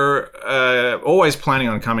were always planning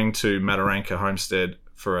on coming to Mataranka Homestead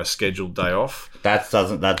for a scheduled day off. That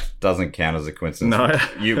doesn't count as a coincidence. No.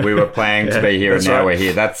 We were planning to be here, and that's now right. we're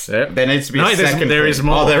here. There needs to be a second. There thing. is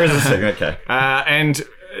more. Oh, there is a second. Okay. And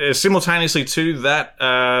simultaneously to that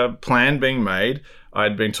plan being made,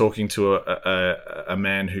 I'd been talking to a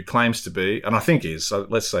man who claims to be, and I think is, so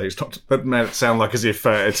let's say he's not, that made it sound like as if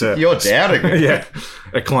it's a... You're doubting it. Yeah,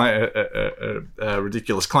 a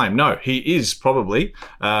ridiculous claim. No, he is probably...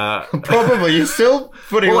 Probably. You're still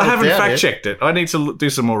putting well, I all haven't this out fact-checked it. I need to do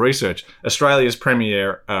some more research. Australia's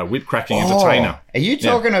premier whip-cracking entertainer. Are you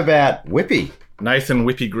talking about Whippy? Nathan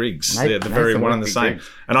Whippy Griggs. They're the Nathan very one and the Whippy same. Griggs.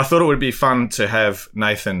 And I thought it would be fun to have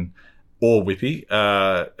Nathan or Whippy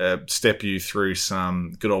step you through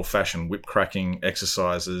some good old-fashioned whip-cracking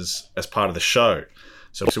exercises as part of the show.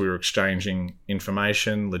 So we were exchanging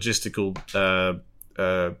information, logistical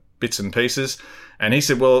bits and pieces. And he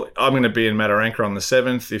said, well, I'm going to be in Mataranka on the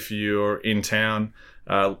 7th. If you're in town,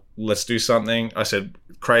 let's do something. I said,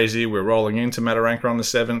 crazy, we're rolling into Mataranka on the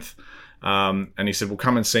 7th. And he said, well,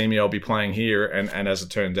 come and see me. I'll be playing here. And as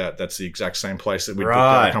it turned out, that's the exact same place that we booked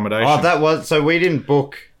our accommodation. Oh, that was... So we didn't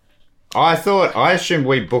book... I assumed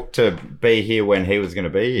we booked to be here when he was going to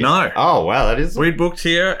be here. No. Oh, wow, that is... We'd booked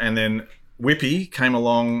here, and then Whippy came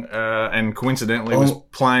along and coincidentally was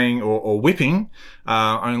playing or whipping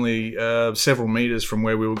only several meters from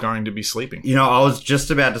where we were going to be sleeping. You know, I was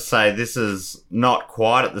just about to say this is not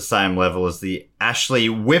quite at the same level as the Ashley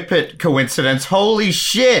Whippet coincidence. Holy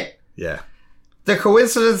shit! Yeah. The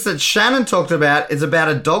coincidence that Shannon talked about is about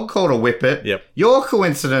a dog called a Whippet. Yep. Your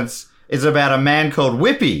coincidence is about a man called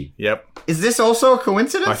Whippy. Yep. Is this also a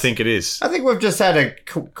coincidence? I think it is. I think we've just had a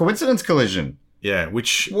coincidence collision. Yeah,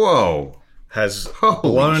 which Whoa. has Holy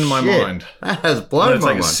blown my shit. mind. That has I'm blown going to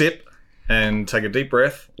my take a mind. sip and take a deep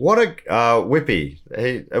breath. What a Whippy.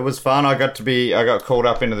 It was fun. I got called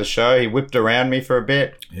up into the show. He whipped around me for a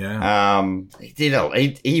bit. Yeah.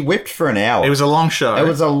 He whipped for an hour. It was a long show. It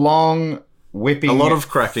was a long whipping, A lot of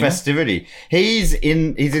cracking. festivity. He's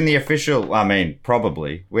in the official. I mean,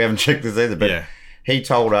 probably we haven't checked this either, but Yeah. he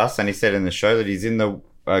told us, and he said in the show that he's in the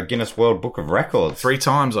Guinness World Book of Records 3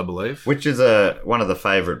 times, I believe. which is one of the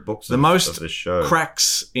favourite books. The of most this show.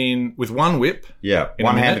 cracks with one whip. Yeah, in a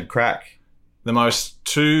one-handed minute. crack. The most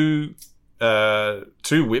two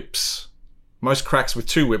whips. Most cracks with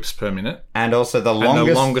 2 whips per minute. And also the And longest.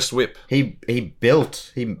 the longest whip. He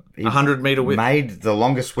built. He 100-meter whip. made the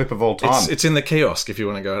longest whip of all time. It's in the kiosk if you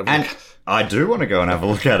want to go. Have a And look. I do want to go and have a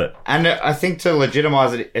look at it. And I think to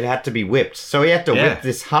legitimise it, it had to be whipped. So he had to Yeah. whip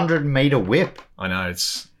this 100-metre whip. I know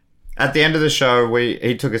it's At the end of the show,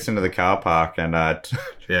 he took us into the car park and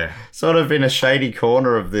yeah. sort of in a shady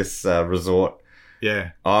corner of this resort,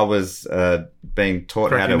 Yeah. I was being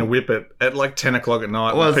taught how Cracking to the whip at like 10 o'clock at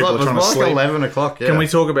night. Well, when it people was are trying to like sleep. 11 o'clock, yeah. Can we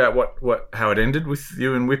talk about how it ended with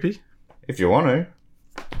you and Whippy? If you want to.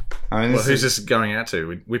 I mean, Well, who's this going out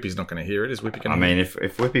to? Whippy's not going to hear it. Is Whippy going to I mean, if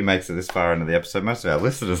Whippy makes it this far into the episode, most of our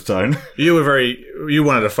listeners don't. You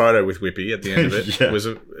wanted a photo with Whippy at the end of it. Yeah.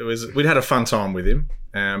 We'd had a fun time with him.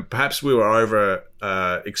 Perhaps we were over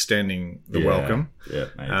extending the welcome. Yeah,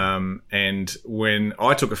 maybe. And when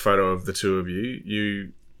I took a photo of the two of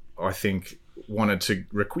you, I think wanted to.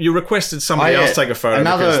 You requested somebody else take a photo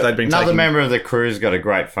because they'd been another taking. member of the crew's got a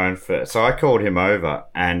great phone for. So I called him over,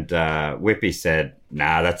 and Whippy said,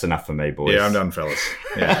 "Nah, that's enough for me, boys." Yeah, I'm done, fellas.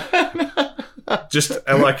 Yeah. Just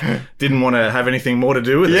didn't want to have anything more to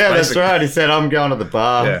do with it. Yeah, that's basically. right. He said, "I'm going to the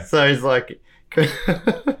bar." Yeah. So he's like,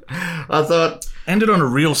 I thought Ended on a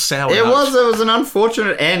real sour it note. was an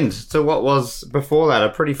unfortunate end to what was before that a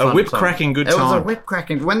pretty fun whip time. cracking good It was a time. whip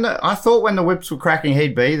cracking. I thought when the whips were cracking,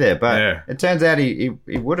 he'd be there, but Yeah. it turns out he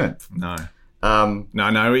wouldn't. No,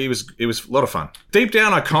 it was a lot of fun. Deep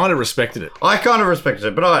down, I kind of respected it I kind of respected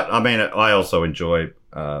it, but I also enjoy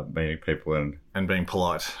meeting people and and being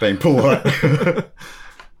polite. being polite.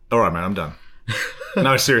 All right, man, I'm done.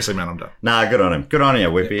 No, seriously, man, I'm done. Nah, good on him. Good on you,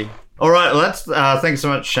 Whippy. All right, let's thanks so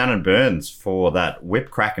much, Shannon Burns, for that whip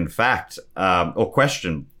cracking fact or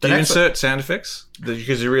question. Do you insert sound effects?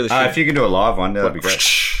 Because you really should. If you can do a live one, that'd be great.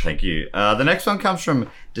 Thank you. The next one comes from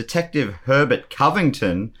Detective Herbert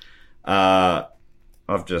Covington.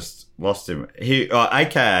 I've just lost him. He,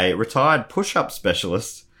 aka retired push-up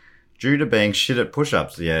specialist, due to being shit at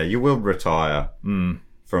push-ups. Yeah, you will retire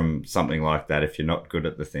from something like that if you're not good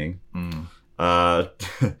at the thing. The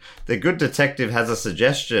good detective has a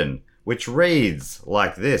suggestion, which reads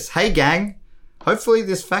like this. Hey, gang. Hopefully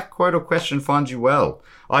this fact, quote, or question finds you well.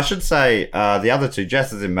 I should say the other two,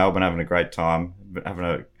 Jess is in Melbourne having a great time, having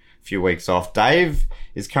a few weeks off. Dave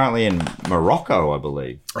is currently in Morocco, I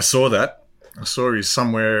believe. I saw that. I saw he's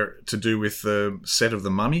somewhere to do with the set of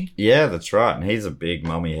The Mummy. Yeah, that's right. And he's a big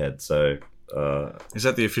mummy head, so... Is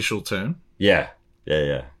that the official term? Yeah.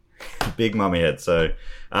 Big mummy head. So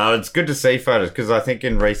it's good to see photos, because I think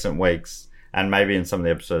in recent weeks, and maybe in some of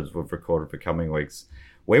the episodes we've recorded for coming weeks,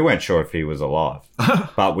 we weren't sure if he was alive,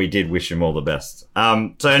 but we did wish him all the best.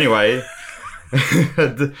 So anyway,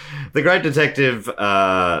 the great detective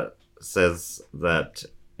says that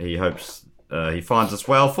he hopes he finds us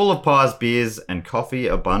well, full of pies, beers, and coffee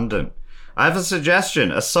abundant. I have a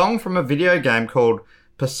suggestion, a song from a video game called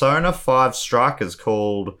Persona 5 Strikers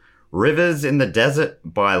called Rivers in the Desert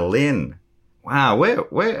by Lynn. Wow, where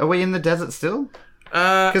are we in the desert still?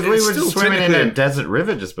 Because we were just swimming in a desert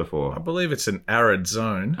river just before. I believe it's an arid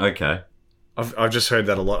zone. Okay. I've just heard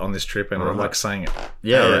that a lot on this trip, and I like saying it.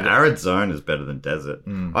 Yeah, arid zone is better than desert.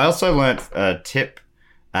 I also learnt a tip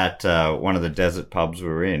at one of the desert pubs we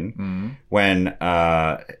were in when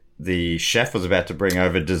the chef was about to bring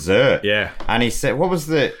over dessert. Yeah. And he said, what was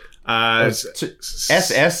the...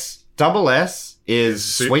 double S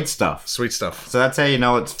is sweet stuff. Sweet stuff. So that's how you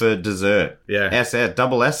know it's for dessert. Yeah.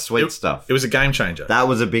 Double S, sweet stuff. It was a game changer. That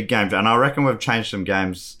was a big game changer. And I reckon we've changed some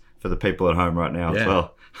games for the people at home right now as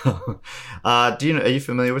well. Are you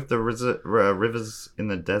familiar with the Rivers in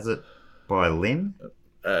the Desert by Lynn?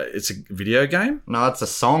 It's a video game? No, it's a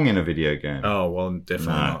song in a video game. Oh, well,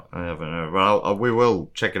 definitely not. I haven't heard. Well, we will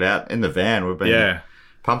check it out in the van. We've been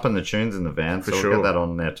pumping the tunes in the van, so we'll get that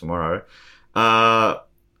on there tomorrow.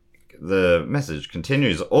 The message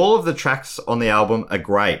continues. All of the tracks on the album are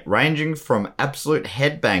great, ranging from absolute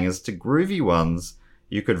headbangers to groovy ones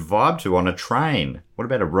you could vibe to on a train. What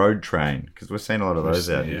about a road train? Because we've seen a lot of those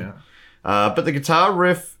out here. But the guitar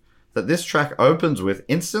riff that this track opens with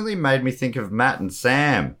instantly made me think of Matt and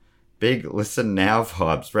Sam. Big Listen Now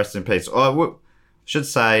vibes. Rest in peace. I should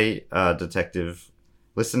say, Detective,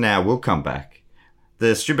 Listen Now will come back.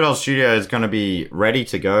 The Stupid Old Studio is going to be ready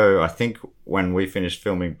to go, I think, when we finish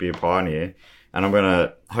filming Beer Pioneer. And I'm going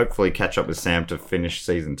to hopefully catch up with Sam to finish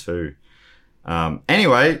season 2.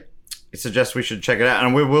 Anyway, he suggests we should check it out,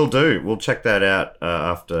 and we will do. We'll check that out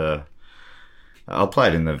after... I'll play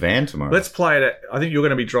it in the van tomorrow. Let's play it. I think you're going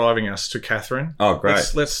to be driving us to Catherine. Oh,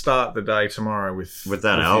 great. Let's start the day tomorrow with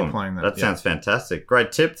that album. you playing that. That sounds fantastic.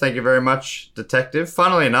 Great tip. Thank you very much, Detective.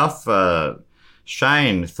 Funnily enough,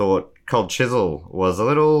 Shane thought Cold Chisel was a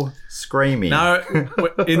little screamy. No,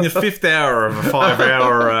 in the 5th hour of a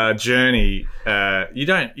 5-hour journey, you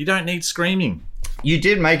don't need screaming. You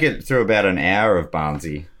did make it through about an hour of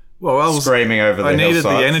Barnsey. Well, I was screaming over the I needed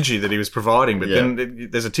hillsides. the energy that he was providing, but then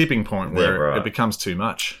there's a tipping point where it becomes too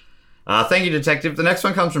much. Thank you, Detective. The next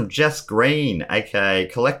one comes from Jess Green, aka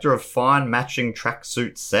collector of fine matching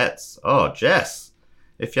tracksuit sets. Oh, Jess,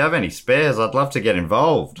 if you have any spares, I'd love to get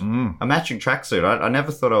involved. A matching tracksuit. I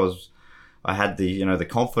never thought I had the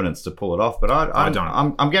confidence to pull it off, but I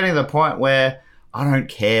don't. I'm getting to the point where I don't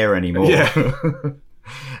care anymore. Yeah.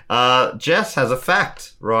 Jess has a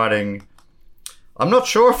fact writing. I'm not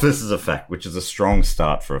sure if this is a fact, which is a strong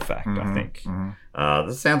start for a fact, I think.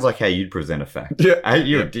 This sounds like how you'd present a fact. Yeah.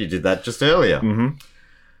 You did that just earlier.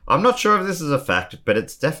 I'm not sure if this is a fact, but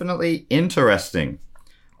it's definitely interesting.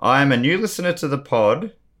 I am a new listener to the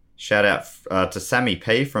pod. Shout out to Sammy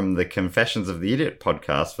P from the Confessions of the Idiot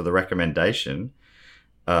podcast for the recommendation.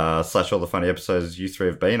 / all the funny episodes you three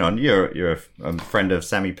have been on. You're a friend of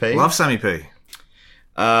Sammy P. Love Sammy P.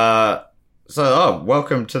 Welcome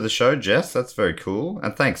to the show, Jess. That's very cool.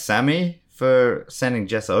 And thanks, Sammy, for sending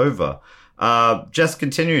Jess over. Jess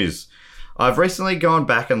continues. I've recently gone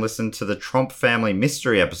back and listened to the Trump family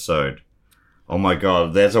mystery episode. Oh my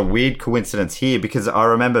God, there's a weird coincidence here because I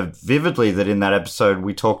remember vividly that in that episode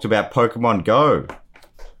we talked about Pokemon Go.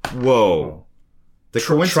 Whoa. The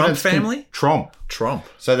Trump family? Trump.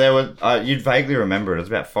 So there were, you'd vaguely remember it. It was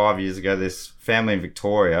about 5 years ago. This family in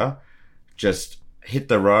Victoria just hit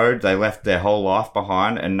the road. They left their whole life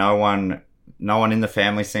behind and no one in the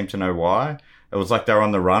family seemed to know why. It was like they were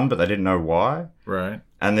on the run, but they didn't know why. Right.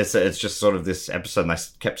 And it's just sort of this episode and they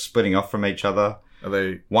kept splitting off from each other. Are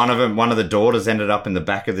they... One of the daughters ended up in the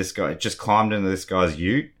back of this guy, just climbed into this guy's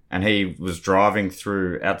ute, and he was driving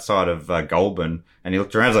through outside of Goulburn, and he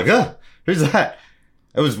looked around, and was like, who's that?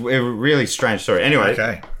 It was a really strange story. Anyway,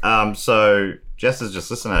 okay. So Jess has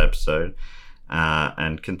just listened to that episode,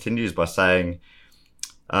 and continues by saying,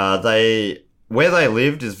 where they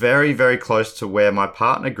lived is very, very close to where my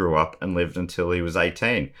partner grew up and lived until he was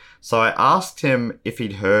 18. So I asked him if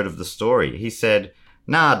he'd heard of the story. He said,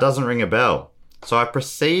 nah, it doesn't ring a bell. So I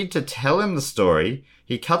proceed to tell him the story.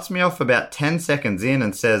 He cuts me off about 10 seconds in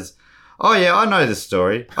and says, oh yeah, I know this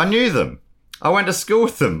story. I knew them. I went to school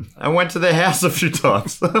with them. I went to their house a few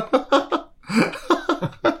times. Do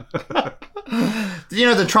you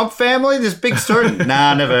know the Trump family? This big story?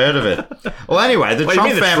 Nah, never heard of it. Well, anyway, the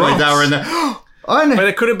Trump family, they were in the... I know. But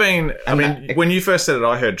it could have been... I mean, when you first said it,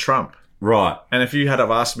 I heard Trump. Right. And if you had have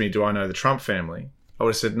asked me, do I know the Trump family? I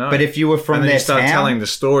would have said no. But if you were from and then their you start town... telling the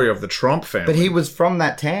story of the Trump family. But he was from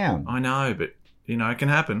that town. I know, but, it can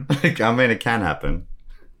happen. I mean, it can happen.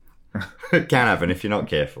 It can happen if you're not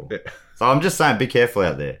careful. Yeah. So I'm just saying, be careful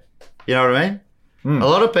out there. You know what I mean? A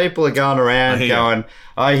lot of people are going around going,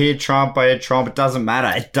 I hear Trump. It doesn't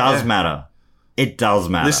matter. It does matter. It does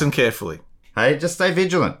matter. Listen carefully. Hey, just stay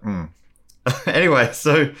vigilant. Anyway,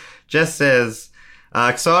 so Jess says...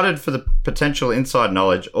 excited for the potential inside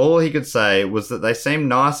knowledge, all he could say was that they seemed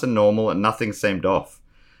nice and normal and nothing seemed off.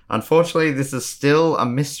 Unfortunately, this is still a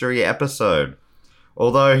mystery episode.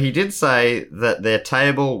 Although he did say that their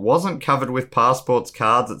table wasn't covered with passports,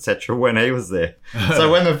 cards, etc. when he was there. So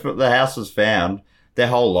when the house was found, their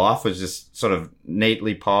whole life was just sort of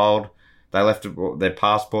neatly piled. They left their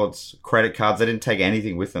passports, credit cards. They didn't take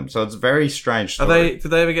anything with them. So it's a very strange story. Did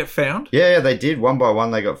they ever get found? Yeah, they did. One by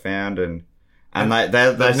one they got found and they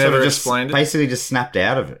sort of just basically just snapped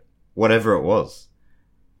out of it, whatever it was.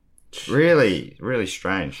 Really, really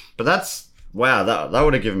strange. But wow, that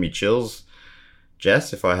would have given me chills,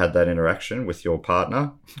 Jess, if I had that interaction with your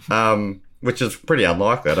partner, which is pretty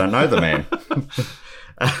unlikely. I don't know the man.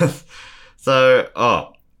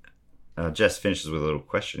 Jess finishes with a little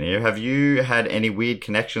question here. Have you had any weird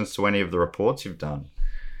connections to any of the reports you've done?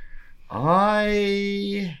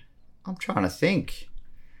 I'm trying to think.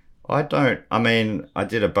 I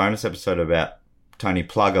did a bonus episode about Tony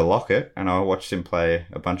Plugger Lockett, and I watched him play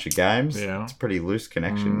a bunch of games. Yeah. It's a pretty loose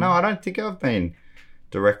connection. No, I don't think I've been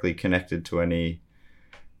directly connected to any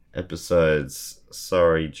episodes.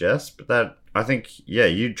 Sorry, Jess, but I think,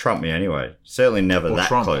 you'd trump me anyway. Certainly never that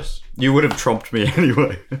close. You would have trumped me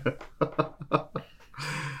anyway.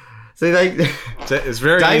 See, it's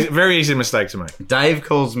very easy mistake to make. Dave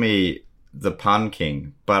calls me the pun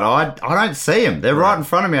king, but I don't see him. They're right in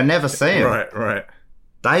front of me. I never see him. Right.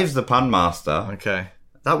 Dave's the pun master. Okay.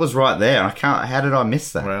 That was right there. How did I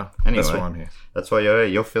miss that? Well, anyway, that's why I'm here. That's why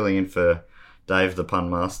you're filling in for Dave the pun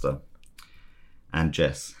master and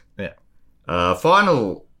Jess. Yeah.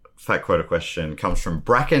 Final Fat Quota question comes from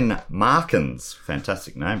Bracken Markins.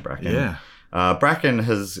 Fantastic name, Bracken. Yeah. Bracken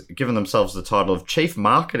has given themselves the title of Chief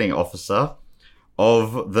Marketing Officer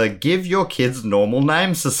of the Give Your Kids Normal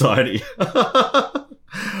Names Society.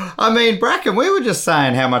 I mean, Bracken, we were just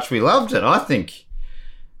saying how much we loved it. I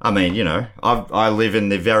live in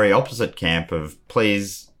the very opposite camp of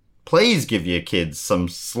please give your kids some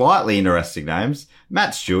slightly interesting names.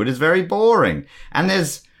 Matt Stewart is very boring. And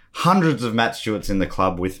there's hundreds of Matt Stewarts in the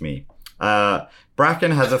club with me.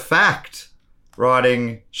 Bracken has a fact.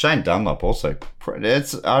 Writing Shane Dunlop also.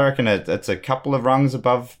 I reckon it's a couple of rungs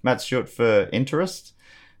above Matt Stewart for interest,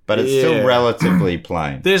 but it's still relatively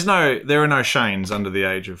plain. There are no Shanes under the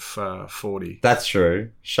age of 40. That's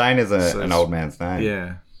true. Shane is an old man's name.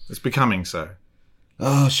 Yeah, it's becoming so.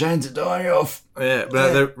 Oh, Shane's a dying off. Yeah,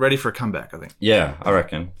 but they're ready for a comeback, I think. Yeah, I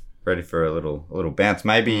reckon. ready for a little bounce.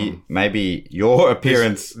 Maybe your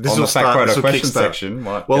appearance This on will the fact start- quote this will question kickstart. section.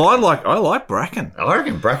 Well, I like Bracken. I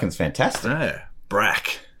reckon Bracken's fantastic. Yeah,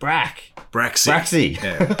 Braxy. Braxy.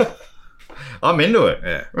 Yeah. I'm into it.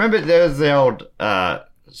 Yeah. Remember there was the old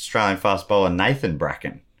Australian fast bowler Nathan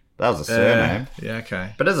Bracken. That was a surname. Yeah.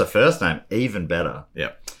 Okay. But as a first name, even better.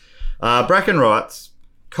 Yep. Bracken writes,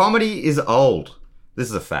 comedy is old. This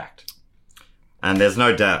is a fact. And there's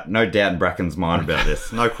no doubt in Bracken's mind about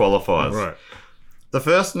this. No qualifiers. Right. The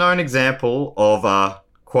first known example of a,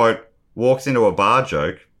 quote, walks into a bar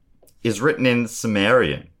joke is written in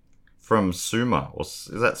Sumerian from Sumer. Or is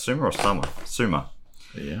that Sumer or Sumer? Sumer.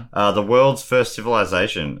 Yeah. The world's first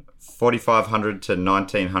civilization, 4500 to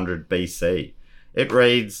 1900 BC. It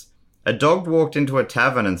reads, a dog walked into a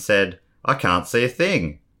tavern and said, I can't see a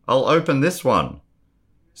thing. I'll open this one.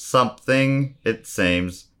 Something, it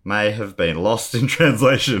seems, may have been lost in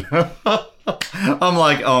translation. I'm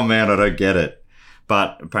like, oh man, I don't get it.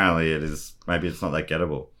 But apparently it is, maybe it's not that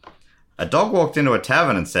gettable. A dog walked into a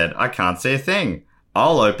tavern and said, I can't see a thing.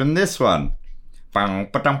 I'll open this one. Oh,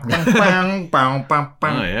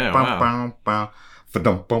 yeah, wow.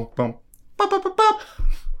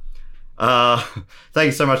 Thank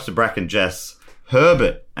you so much to Bracken, Jess,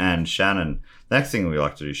 Herbert, and Shannon. The next thing we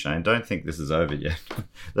like to do, Shane, don't think this is over yet.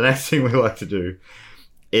 The next thing we like to do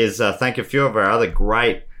is thank a few of our other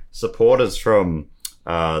great supporters from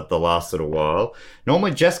the last little while.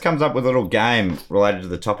 Normally, Jess comes up with a little game related to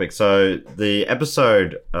the topic. So the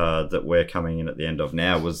episode that we're coming in at the end of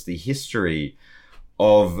now was the history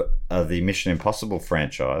of the Mission Impossible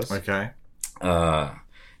franchise. Okay.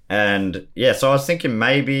 And yeah, so I was thinking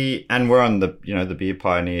maybe, and we're on the, the Beer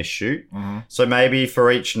Pioneer shoot. Mm-hmm. So maybe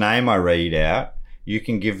for each name I read out, you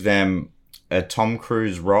can give them a Tom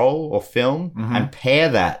Cruise role or film and pair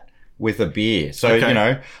that with a beer. So,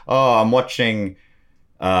 Okay. I'm watching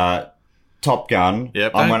Top Gun. Yep,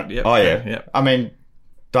 yep, oh, yeah. okay, yep. I mean,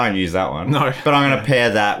 don't use that one. No. But I'm going to pair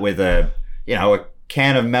that with a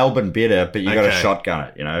can of Melbourne bitter, but you got to Okay.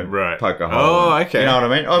 shotgun it, Right. poke a hole. Oh, in it. okay. You know what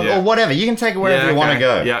I mean? Or, Yeah. or whatever. You can take it wherever you want to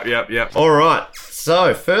go. Yep. All right.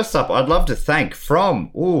 So, first up, I'd love to thank from,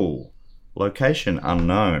 location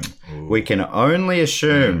unknown. We can only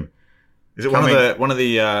assume Is it Coming- one of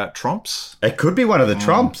the Trumps? it could be one of the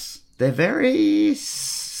Trumps. They're very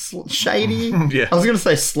shady. Yeah. I was going to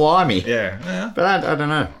say slimy, Yeah. but I don't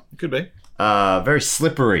know. Could be. Very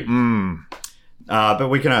slippery. But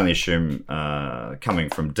we can only assume coming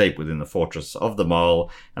from deep within the fortress of the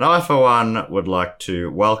mole. And I, for one, would like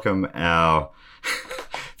to welcome our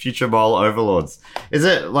future mole overlords. Is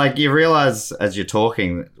it like you realize as you're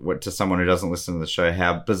talking to someone who doesn't listen to the show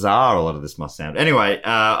how bizarre a lot of this must sound? Anyway,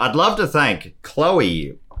 I'd love to thank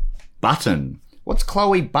Chloe Button. What's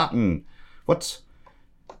Chloe Button? What's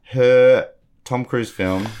her Tom Cruise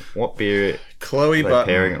film? What beer Chloe are they Button.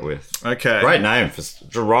 pairing it with? Okay. Great name for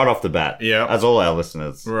right off the bat. Yeah. As all our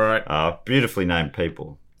listeners. Right. Beautifully named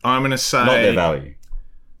people. I'm going to say Not their value.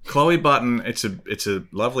 Chloe Button. It's a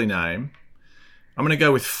lovely name. I'm going to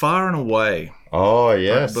go with Far and Away. Oh,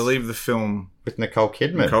 yes. I believe the film With Nicole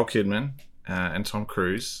Kidman. Nicole Kidman and Tom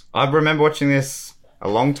Cruise. I remember watching this a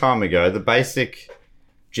long time ago. The basic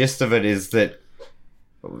gist of it is that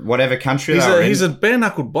whatever country they were in... He's a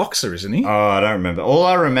bare-knuckled boxer, isn't he? Oh, I don't remember. All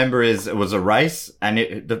I remember is it was a race and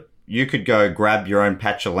you could go grab your own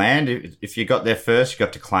patch of land. If you got there first, you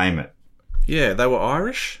got to claim it. Yeah, they were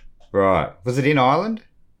Irish. Right. Was it in Ireland?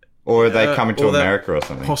 Or are they coming to or that- America or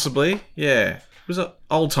something? Possibly, yeah. It was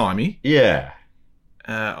old-timey. Yeah.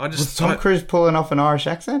 Was Tom Cruise pulling off an Irish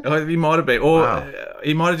accent? He might have been. Or Wow.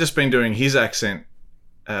 he might have just been doing his accent.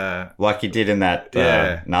 Like he did in that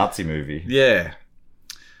Yeah. Nazi movie. Yeah.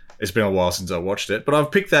 It's been a while since I watched it, but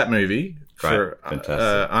I've picked that movie for Great.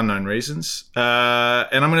 Fantastic. unknown reasons.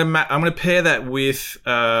 And I'm gonna pair that with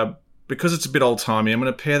because it's a bit old timey. I'm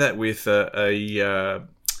gonna pair that with a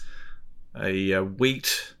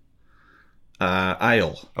wheat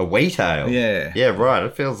ale. A wheat ale? Yeah. Yeah, right.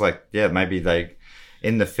 It feels like, maybe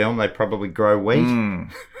in the film, they probably grow wheat.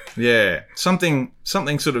 Yeah, something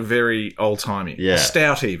sort of very old timey. Yeah.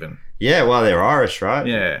 Stout even. Yeah, well, they're Irish, right?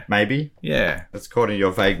 Yeah. Maybe. Yeah, That's according to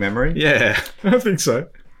your vague memory. yeah. I think so.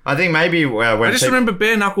 I think maybe when I just remember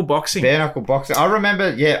bare knuckle boxing. bare knuckle boxing. I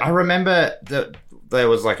remember that there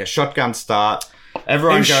was like a shotgun start.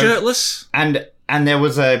 Everyone And goes shirtless. and there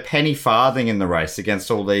was a penny farthing in the race against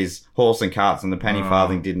all these horse and carts, and the penny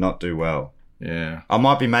farthing did not do well. Yeah. I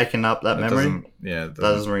might be making up that memory. That That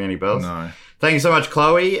doesn't ring any bells. No. Thank you so much,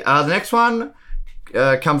 Chloe. The next one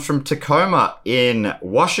comes from Tacoma in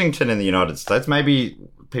Washington in the United States. Maybe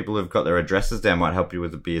people who've got their addresses down might help you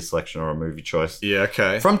with a beer selection or a movie choice. Yeah,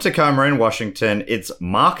 okay. From Tacoma in Washington, it's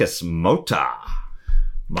Marcus Mota.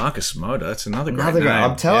 Marcus Mota, that's another great Another name. guy.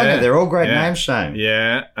 I'm telling you, they're all great names, Shane.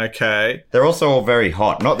 Yeah, okay. They're also all very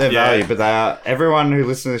hot. Not their value, but they are. Everyone who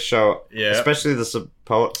listens to this show, especially the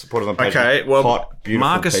supporters on page, hot, beautiful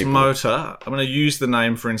Marcus people. Mota, I'm going to use the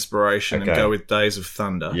name for inspiration and go with Days of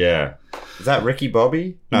Thunder. Yeah. Is that Ricky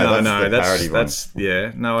Bobby? No, that's the parody one. that's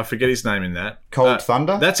no, I forget his name in that. Cold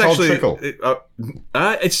Thunder? That's Cold actually Trickle.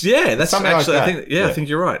 That's something like that. I think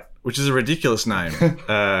you're right, which is a ridiculous name.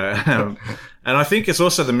 And I think it's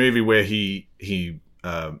also the movie where he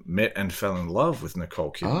met and fell in love with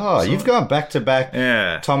Nicole Kidman. Oh, you've gone back to back.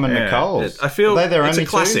 Tom and Nicole's. I feel Are they their it's only a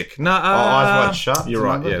classic. Two? No, Eyes Wide Shut. You're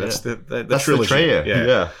right. Yeah, that's the trilogy. The trio.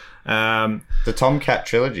 Yeah. The Tomcat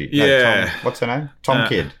trilogy. Yeah. What's her name? Tom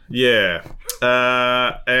Kid. Yeah.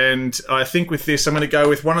 And I think with this, I'm going to go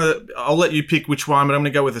with one of the. I'll let you pick which one, but I'm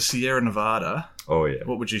going to go with the Sierra Nevada. Oh yeah.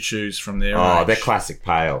 What would you choose from there? Oh, they're classic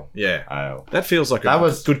pale. Yeah. Ale. That feels like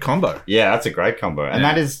a good combo. Yeah, that's a great combo, and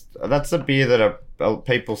that's a beer that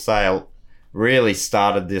people say really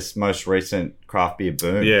started this most recent craft beer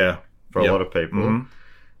boom. Yeah. For a lot of people.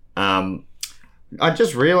 Mm-hmm. I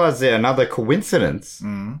just realised there another coincidence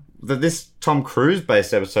that this Tom Cruise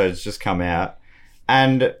based episode has just come out,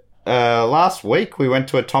 and last week we went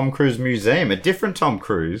to a Tom Cruise museum, a different Tom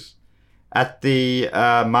Cruise, at the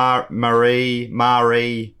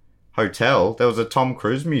Marie Hotel. There was a Tom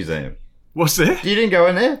Cruise museum. Was there? You didn't go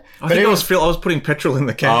in there? I was putting petrol in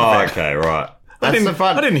the car. Oh, okay, right. That's the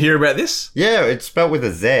fun. I didn't hear about this. Yeah, it's spelt with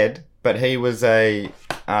a Z, but he was he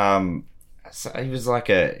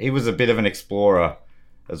was a bit of an explorer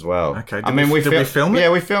as well. Okay. Did we film it? Yeah,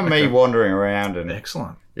 we filmed me wandering around and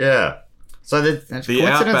excellent. Yeah. So the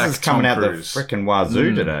coincidence is coming out the Cruise. frickin'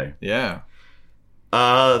 wazoo today. Yeah.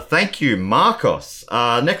 Thank you, Marcos.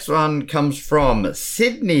 Next one comes from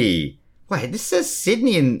Sydney. Wait, this says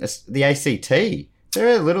Sydney in the ACT.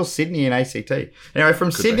 They're a little Sydney in ACT. Anyway,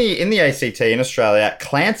 from Sydney in the ACT in Australia,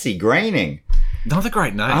 Clancy Greening. Another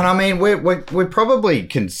great name. And I mean, we probably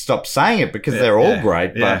can stop saying it because they're all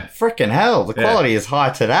great, but frickin' hell, the quality is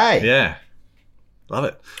high today. Yeah. Love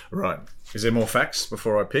it. Right. Is there more facts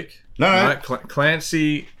before I pick? No.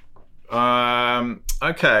 Clancy.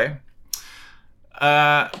 Okay.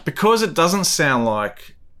 Because it doesn't sound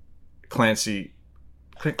like Clancy.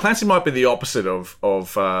 Clancy might be the opposite of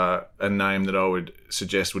a name that I would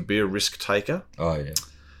suggest would be a risk taker. Oh yeah,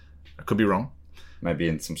 I could be wrong. Maybe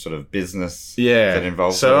in some sort of business. that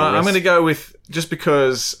involves. So I'm going to go with just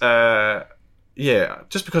because of that.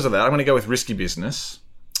 I'm going to go with Risky Business.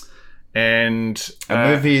 And a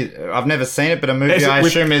movie I've never seen it, but a movie I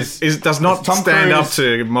assume does not Tom stand Cruise up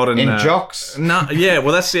to modern in jocks. No, yeah,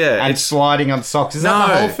 well that's and it's sliding on socks. Is that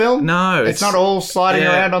the whole film? No, it's not all sliding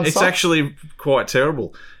around on it's socks. It's actually quite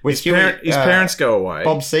terrible. With his parents go away.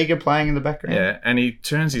 Bob Seger playing in the background. Yeah, and he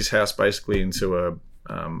turns his house basically into a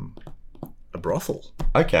brothel.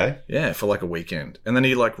 Okay. Yeah, for like a weekend, and then he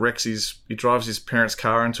he drives his parents'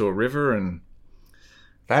 car into a river and.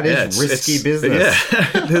 That is risky business.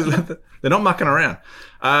 Yeah, they're not mucking around.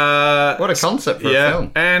 What a concept for a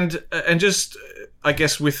film. And just, I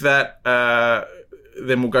guess with that,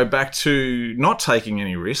 then we'll go back to not taking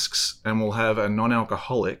any risks, and we'll have a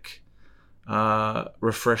non-alcoholic,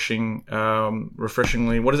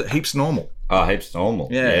 refreshingly, what is it? Heaps Normal. Oh, Heaps Normal.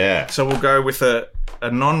 Yeah. So we'll go with a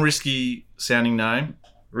non-risky sounding name,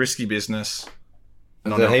 Risky Business,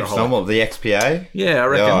 The Heaps Normal, the XPA? Yeah, I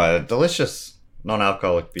reckon. Oh, delicious.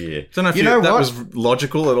 Non-alcoholic beer. Don't know if that was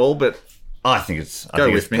logical at all, but I think it's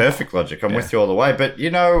me. Perfect logic. I'm with you all the way. But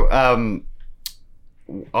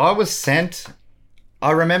I was sent.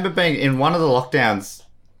 I remember being in one of the lockdowns.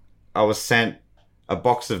 I was sent a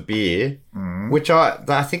box of beer, which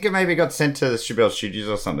I think it maybe got sent to the Stubell Studios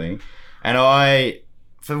or something, and I,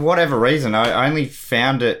 for whatever reason, I only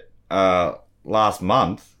found it last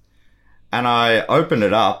month, and I opened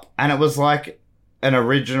it up, and it was like an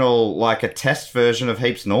original, like a test version of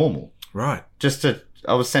Heaps Normal. Right.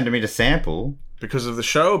 I was sent to me to sample. Because of the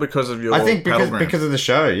show or because of your I think because of the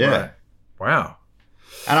show, yeah. Right. Wow.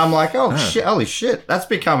 And I'm like, shit, holy shit. That's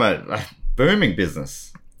become a booming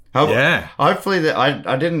business. Hopefully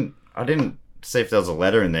I didn't see if there was a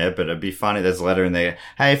letter in there, but it'd be funny. There's a letter in there.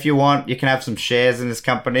 Hey, if you want, you can have some shares in this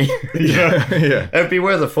company. Yeah. It'd be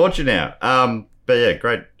worth a fortune now. But yeah,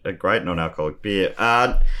 a great non-alcoholic beer.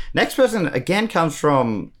 Next person again comes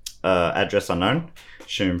from address unknown,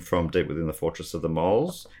 assumed from deep within the fortress of the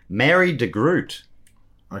moles. Mary de Groot.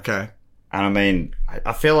 Okay. And I mean,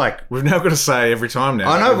 I feel like We've now got to say every time now.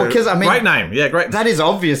 I know, because I mean, great name. Yeah, great. that is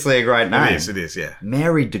obviously a great name. It is. Yeah.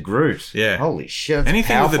 Mary de Groot. Yeah. Holy shit. That's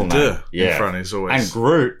Anything a with a powerful de name. in front is always. And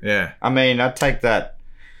Groot. Yeah. I mean, I'd take that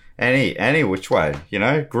any which way, you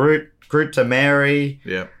know? Groot to Mary,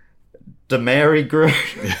 Yeah. de Mary Groot.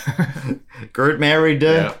 Groot Mary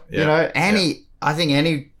de, Yeah, you know? I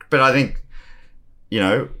think, you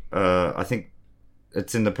know, I think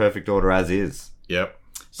it's in the perfect order as is. Yep.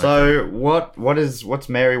 So what's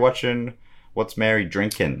Mary watching? What's Mary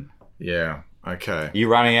drinking? Yeah. Okay. You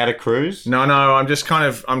running out of cruise? No. I'm just kind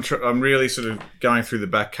of. I'm really sort of going through the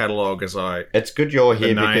back catalogue as I. It's good you're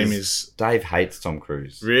here The name because is- Dave hates Tom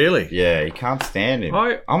Cruise. Really. Yeah, he can't stand him.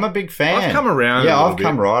 I- I'm a big fan. I've come around. Yeah, a little I've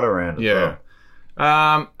come bit. right around as Yeah.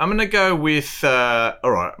 well. I'm going to go with. All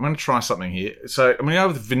right. I'm going to try something here. So I'm going to go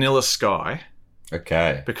with Vanilla Sky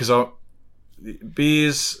Okay. because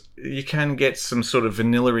beers. You can get some sort of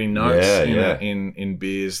vanilla-y notes in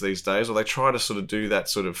beers these days, or they try to sort of do that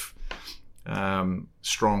sort of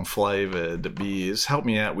strong flavoured beers. Help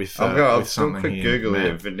me out with I'll do a something quick here. Google Matt.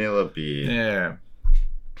 here. Vanilla beer. Yeah.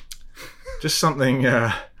 Just something,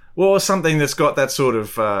 something that's got that sort of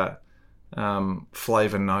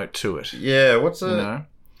flavour note to it. Yeah, what's You a...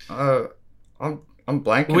 know? I'm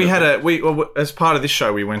blanking. As part of this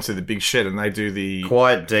show, we went to the Big Shed and they do the...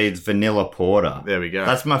 Quiet Deeds Vanilla Porter. There we go.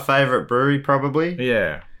 That's my favourite brewery, probably.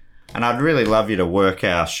 Yeah. And I'd really love you to work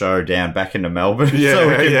our show down back into Melbourne.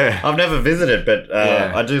 Yeah, yeah. I've never visited, but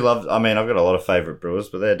Yeah. I do love... I mean, I've got a lot of favourite brewers,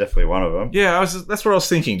 but they're definitely one of them. Yeah, that's what I was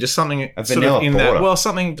thinking. Just something A sort vanilla of in porter. that... Well,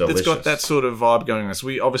 something that's Delicious. got that sort of vibe going on. So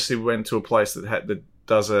we obviously went to a place that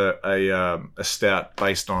does a stout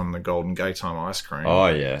based on the Golden Gaytime ice cream. Oh,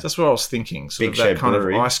 yeah. So that's what I was thinking. Sort Big of that Shed kind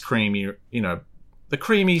Brewery. of ice creamy, you know, the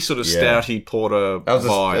creamy sort of Yeah. stouty porter That was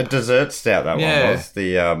vibe. a dessert stout, that Yeah. one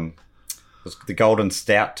was. Was the Golden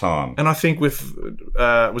Stout time. And I think with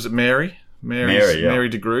was it Mary? Mary, yeah. Mary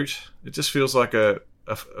de Groot. It just feels like a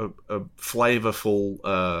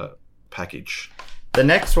flavorful package. The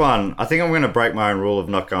next one, I think I'm going to break my own rule of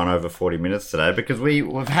not going over 40 minutes today because we've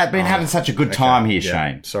been having such a good time here, Yeah.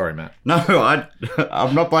 Shane. Sorry, Matt. No,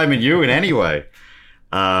 I'm not blaming you in any way.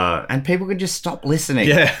 And people can just stop listening.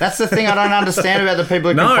 Yeah. That's the thing I don't understand about the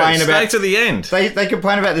people who No, complain stay about... to the end. They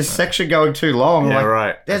complain about this section going too long. Yeah, like,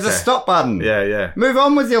 right. There's a Okay. stop button. Yeah. Move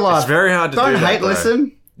on with your life. It's very hard to Don't do that, hate though.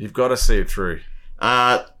 listen. You've got to see it through.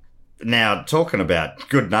 Now, talking about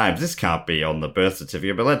good names, this can't be on the birth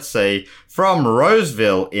certificate, but let's see. From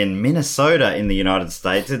Roseville in Minnesota in the United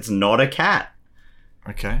States, it's Not a Cat.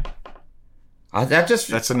 Okay.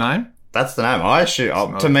 That's a name? That's the name. I assume,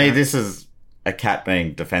 Not to a me, cat. this is a cat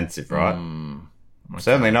being defensive, right?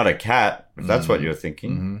 Certainly not a cat, if that's what you're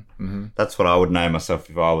thinking. That's what I would name myself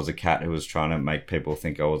if I was a cat who was trying to make people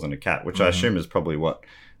think I wasn't a cat, which I assume is probably what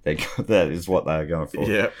that is what they're going for.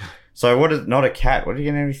 Yep. So what is Not a Cat? What are you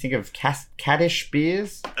going to think of? Cattish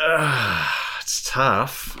beers? It's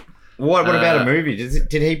tough. What about a movie?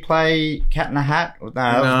 Did he play Cat in a Hat? No,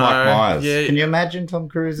 that was Mike Myers. Yeah. Can you imagine Tom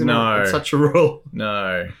Cruise in No. such a role?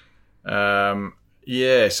 No.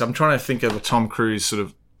 Yes, I'm trying to think of a Tom Cruise sort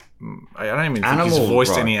of... I don't even think he's Animal,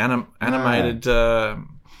 voiced right. any animated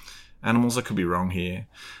animals. I could be wrong here.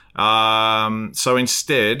 So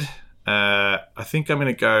instead, I think I'm going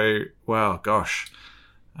to go... Wow, gosh.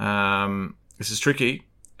 This is tricky.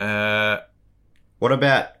 What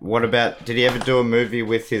about? Did he ever do a movie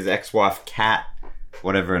with his ex-wife Kat,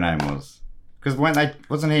 whatever her name was? Because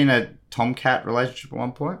wasn't he in a Tomcat relationship at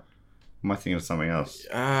one point? Or am I thinking of something else?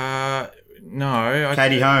 No.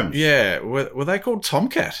 Katie Holmes. Yeah. Were they called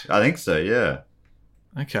Tomcat? I think so. Yeah.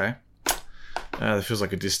 Okay. That feels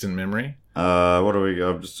like a distant memory. What do we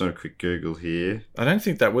go? I'm just doing a quick Google here. I don't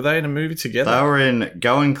think that... Were they in a movie together? They were in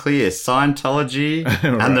Going Clear, Scientology,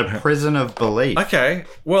 and The Prison of Belief. Okay.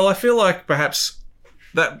 Well, I feel like perhaps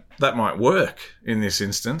that might work in this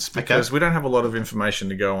instance because we don't have a lot of information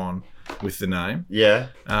to go on with the name. Yeah.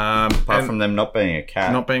 Apart and from them not being a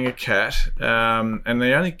cat. not being a cat. And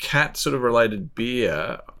the only cat sort of related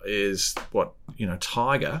beer is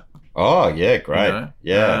Tiger. Oh, yeah, great. You know?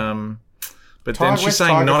 Yeah. But Tiger- then she's where's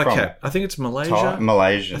saying Tiger not from? a cat. I think it's Malaysia.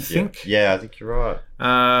 Malaysian. I think. Yeah, I think you're right.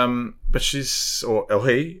 But she's, or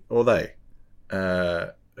he, or they,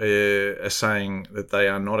 are saying that they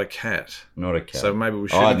are not a cat. Not a cat. So maybe we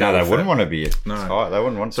should. Oh, no, they wouldn't want to be a No. tiger. They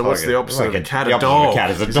wouldn't want So tiger. what's the opposite of a cat? The A opposite dog. of a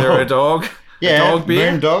cat is a Is dog. there a dog? Yeah, A dog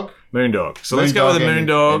beer? Moondog. Moondog. So let's go with a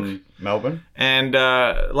Moondog. In Melbourne. And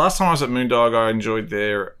last time I was at Moondog, I enjoyed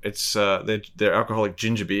their alcoholic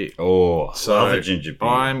ginger beer. Oh, So love a ginger beer.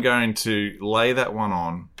 I'm going to lay that one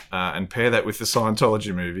on and pair that with the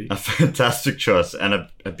Scientology movie. A fantastic choice and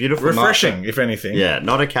a beautiful Refreshing, night. if anything. Yeah,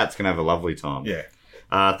 Not a Cat's going to have a lovely time. Yeah.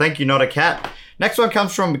 Thank you, Not a Cat. Next one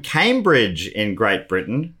comes from Cambridge in Great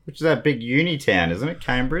Britain, which is that big uni town, isn't it?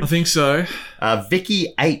 Cambridge? I think so.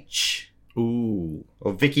 Vicky H. Ooh.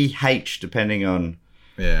 Or Vicky H, depending on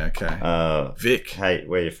Yeah, okay. Vic. hey,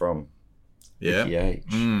 where you're from. Yeah. Vicky H.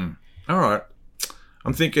 All right.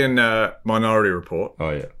 I'm thinking Minority Report. Oh,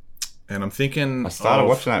 yeah. And I'm thinking I started of-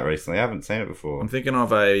 watching that recently. I haven't seen it before. I'm thinking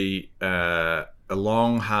of a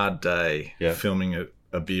long, hard day filming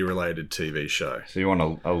a beer-related TV show. So you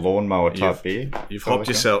want a lawnmower type beer? You've hopped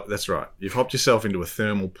yourself. That's right. You've hopped yourself into a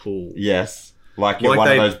thermal pool. Yes. Like you're one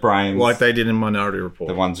of those brains. Like they did in Minority Report.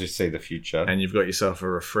 The ones who see the future. And you've got yourself a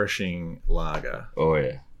refreshing lager. Oh,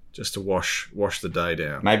 yeah. Just to wash the day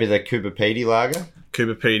down. Maybe the Cooper Pedy lager?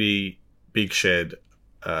 Cooper Pedy Big Shed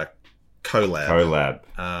collab.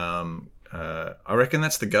 I reckon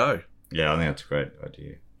that's the go. Yeah, I think that's a great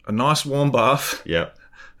idea. A nice warm bath. Yep.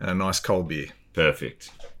 And a nice cold beer.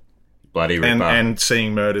 Perfect. Bloody ripper. And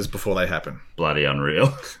seeing murders before they happen. Bloody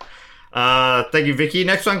unreal. Thank you, Vicky.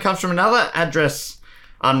 Next one comes from another address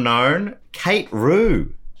unknown. Kate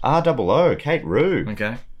Roo. ROO. Kate Roo.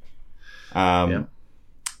 Okay.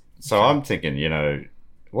 So I'm thinking,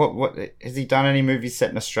 what has he done any movies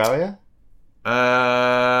set in Australia?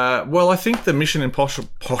 Well, I think the Mission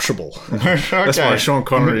Impossible. Okay. That's my Sean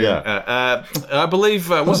Connery. Yeah. I believe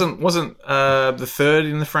wasn't the third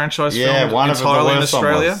in the franchise film. Yeah, one of them, the entirely in worst one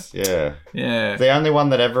Australia. was. Yeah. Yeah. The only one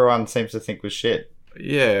that everyone seems to think was shit.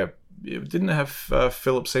 Yeah. Didn't it have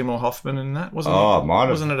Philip Seymour Hoffman in that?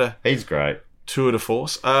 Wasn't it a He's great. tour de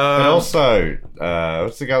force? But also,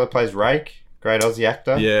 what's the guy that plays Rake? Great Aussie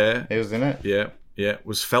actor. Yeah. He was in it. Yeah. Yeah.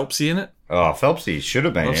 Was Phelpsy in it? Oh, Phelpsy should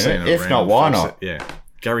have been I've in seen it. it If around. not, why Phelpsy. not? Yeah.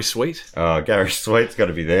 Gary Sweet. Oh, Gary Sweet's got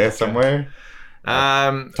to be there somewhere.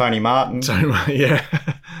 Tony Martin. Yeah.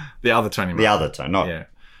 The other Tony Martin. The other Tony, not Yeah.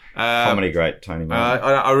 comedy great Tony Martin.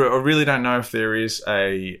 I really don't know if there is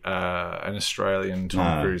an Australian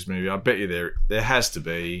Tom Cruise movie. I bet you there has to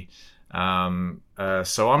be. So I'm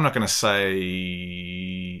not going to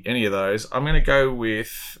say any of those. I'm going to go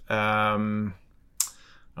with.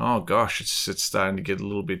 Oh gosh, it's starting to get a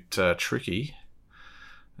little bit tricky.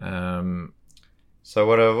 So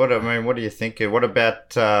what are you thinking? What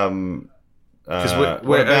about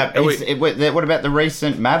what about the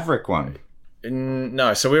recent Maverick one?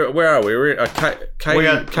 No, so where are we? We're at Katie. We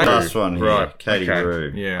got the last one here, Right, Katie okay.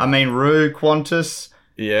 Roo. Yeah. I mean Roo, Qantas,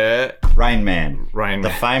 Yeah. Rain Man. Rain The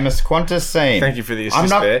Man. famous Qantas scene. Thank you for the assist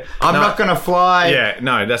there. I'm not going to fly Yeah,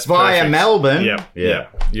 no, that's via perfect. Melbourne. Yep, Yeah.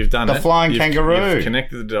 yep. You've done The it. flying kangaroo. You've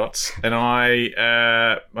connected the dots, and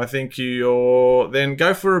I think you're then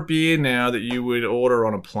go for a beer now that you would order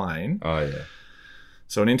on a plane. Oh, yeah.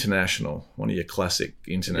 So an international, one of your classic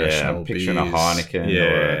Yeah, international I'm picturing a beers. Heineken Yeah,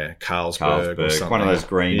 or Carlsberg or something. one of those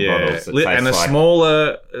green bottles that and tastes a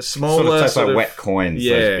smaller sort of tastes like wet coins,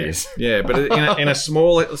 Yeah, those beers. yeah, but in a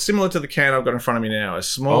small, similar to the can I've got in front of me now, a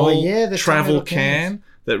small the travel tiny little cans. can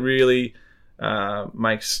that really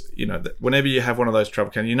makes that whenever you have one of those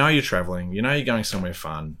travel cans, you're traveling, you're going somewhere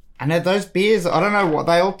fun. And those beers, I don't know what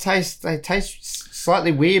they all taste. They taste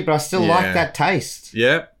slightly weird, but I still like that taste.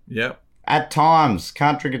 Yep. At times,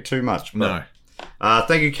 can't drink it too much. But, No.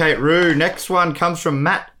 thank you, Kate Roo. Next one comes from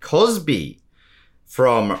Matt Cosby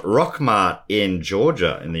from Rockmart in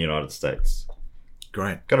Georgia in the United States.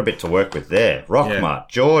 Great. Got a bit to work with there. Rockmart,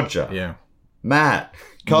 Georgia. Yeah. Matt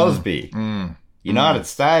Cosby, United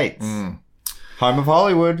States, home of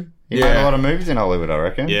Hollywood. He made a lot of movies in Hollywood, I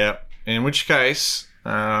reckon. Yeah. In which case,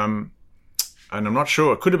 and I'm not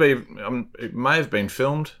sure. It could have been. It may have been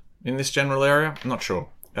filmed in this general area. I'm not sure.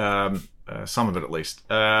 Some of it, at least.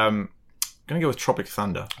 Going to go with Tropic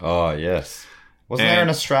Thunder. Oh, yes. Wasn't there an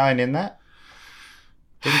Australian in that?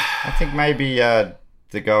 I think maybe the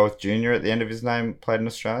guy with Junior at the end of his name played an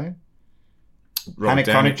Australian. Robert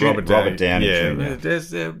Downey Jr. Yeah,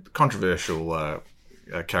 there's controversial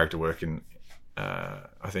character work in,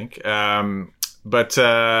 I think. But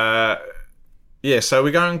so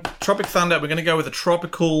we're going Tropic Thunder. We're going to go with a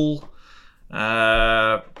tropical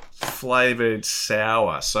flavored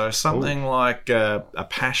sour. So something like a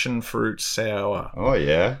passion fruit sour. Oh,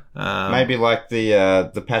 yeah. Maybe like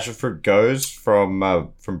the passion fruit goes from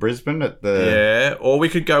Brisbane at the... Yeah, or we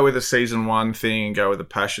could go with a season 1 thing and go with a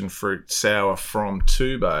passion fruit sour from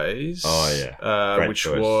Two Bays. Oh, yeah. Great which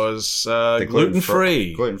choice. was The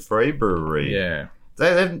gluten-free. Gluten-free brewery. Yeah.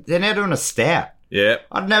 They're now doing a stout. Yeah.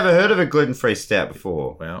 I'd never heard of a gluten-free stout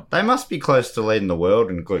before. Well. They must be close to leading the world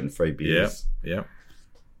in gluten-free beers. Yeah.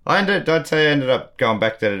 Did I tell you I ended up going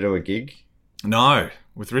back there to do a gig? No,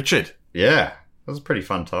 with Richard. Yeah. was a pretty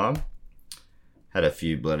fun time. Had a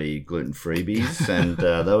few bloody gluten freebies, and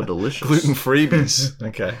they were delicious. Gluten freebies.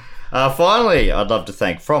 Okay. Finally, I'd love to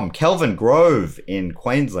thank from Kelvin Grove in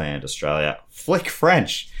Queensland, Australia, Flick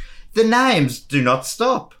French. The names do not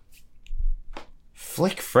stop.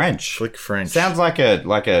 Flick French. Flick French. Sounds like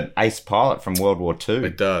a ace pilot from World War II.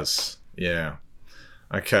 It does. Yeah.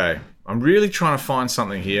 Okay. I'm really trying to find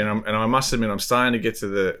something here, and I must admit I'm starting to get to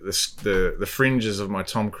the fringes of my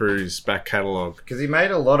Tom Cruise back catalogue. Because he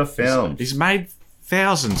made a lot of films. He's made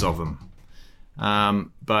thousands of them.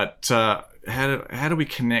 But how do we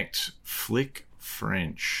connect Flick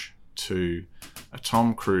French to a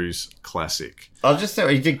Tom Cruise classic? I'll just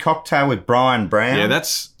say he did Cocktail with Brian Brown. Yeah,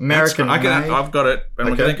 that's American. I've got it, and Okay.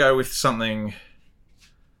 we're going to go with something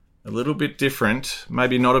a little bit different.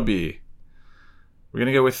 Maybe not a beer. We're going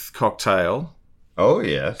to go with Cocktail. Oh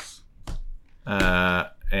yes.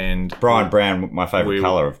 And Brian Brown, my favourite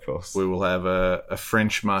colour, of course. We will have a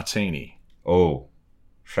French martini. Oh,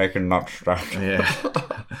 shaken not struck. Yeah.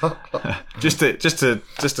 just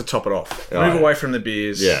to top it off. Right. Move away from the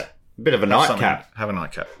beers. Yeah, a bit of a nightcap. Have a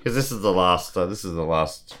nightcap. Because this is the last. This is the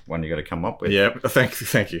last one you got to come up with. Yeah.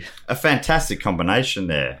 Thank you. A fantastic combination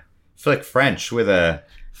there. Flick French with a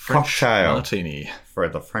French cocktail martini for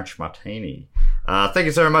the French martini. Thank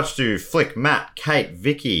you so much to Flick, Matt, Kate,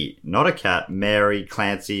 Vicky, Not a Cat, Mary,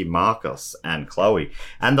 Clancy, Marcus, and Chloe.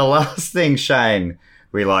 And the last thing, Shane,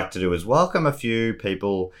 we like to do is welcome a few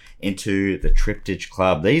people into the Triptych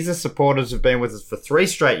Club. These are supporters who've been with us for 3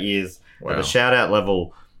 straight years at a shout-out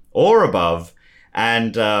level or above.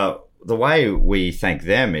 And the way we thank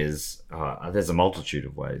them is there's a multitude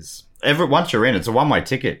of ways. Once you're in, it's a one-way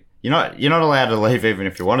ticket. You're not allowed to leave even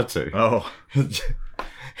if you wanted to. Oh.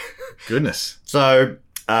 Goodness. So,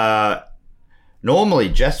 normally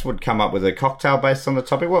Jess would come up with a cocktail based on the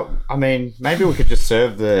topic. Maybe we could just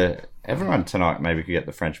serve everyone tonight. Maybe could get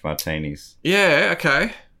the French martinis. Yeah,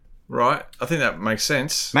 okay. Right. I think that makes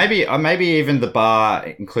sense. Maybe even the bar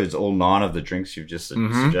includes all 9 of the drinks you've just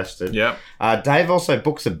suggested. Yep. Dave also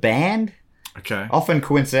books a band. Okay. Often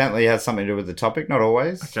coincidentally has something to do with the topic, not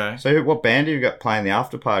always. Okay. So what band have you got playing the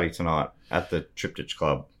after party tonight at the Triptych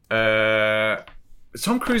Club? Has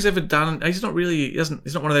Tom Cruise ever done? He's not really. He's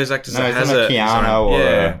not one of those actors No, that has he's not a Keanu or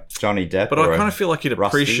a Johnny Depp. But I kind of feel like you'd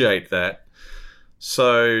Rusty. appreciate that.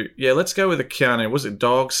 So yeah, let's go with a Keanu. Was it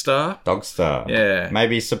Dogstar? Dogstar. Yeah.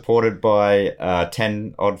 Maybe supported by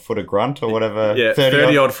 10 odd foot of grunt or whatever. Yeah,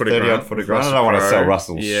 30 odd foot of grunt. 30 odd foot of grunt. I Russell don't want to Crowe. sell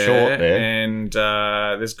Russell short there. And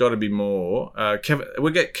there's got to be more.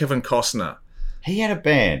 We'll get Kevin Costner. He had a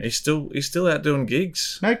band. He's still out doing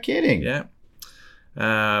gigs. No kidding. Yeah.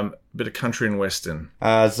 Bit of country and western.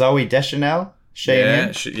 Zoe Deschanel. She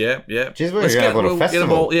and him. Yeah. Jeez, we're going to have a little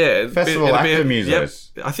festival. Festival actor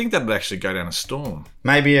musos. Yep. I think that would actually go down a storm.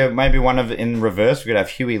 Maybe one of in reverse. We could have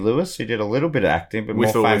Huey Lewis, who did a little bit of acting, but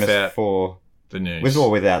With more or famous without for the news. with or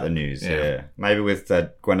without the news. Yeah. Yeah. Maybe with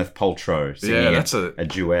Gwyneth Paltrow singing that's a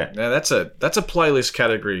duet. Yeah, that's a playlist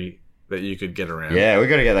category that you could get around. Yeah, we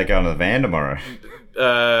got to get that going to the van tomorrow.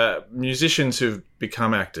 Musicians who've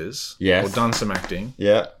become actors, Yes. or done some acting,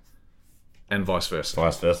 Yeah. and vice versa.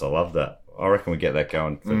 Vice versa. I love that. I reckon we get that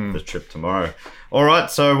going for the trip tomorrow. All right,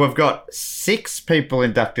 so we've got 6 people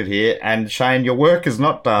inducted here, and Shane, your work is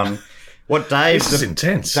not done. What Dave, This is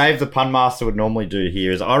intense. Dave, the pun master, would normally do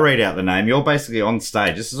here is I read out the name. You're basically on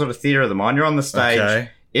stage. This is sort of theatre of the mind. You're on the stage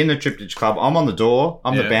in the Triptych Club. I'm on the door.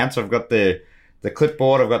 I'm the bouncer. I've got the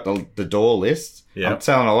clipboard. I've got the door list. Yep. I'm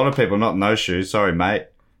telling a lot of people not in those shoes. Sorry, mate.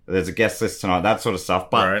 There's a guest list tonight. That sort of stuff.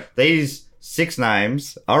 But these 6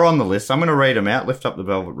 names are on the list. I'm going to read them out, lift up the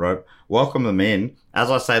velvet rope, welcome them in.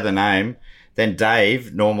 As I say the name, then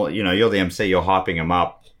Dave, normally, you're the MC, you're hyping them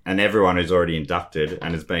up, and everyone who's already inducted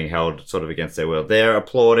and is being held sort of against their will, they're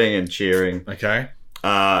applauding and cheering. Okay.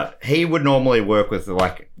 He would normally work with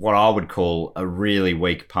what I would call a really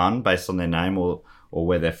weak pun based on their name or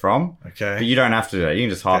where they're from. Okay. But you don't have to do that. You can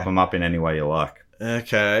just hype them up in any way you like.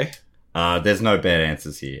 Okay. There's no bad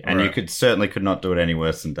answers here. And you could not do it any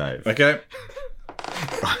worse than Dave. Okay.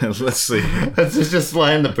 Let's see. It's just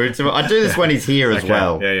laying the boots of it. I do this when he's here as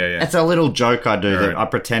well. Yeah. It's a little joke I do that I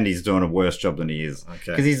pretend he's doing a worse job than he is. Okay.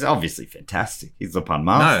 Because he's obviously fantastic. He's the pun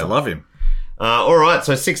master. No, I love him. All right,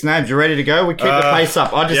 so 6 names. You ready to go? We keep the pace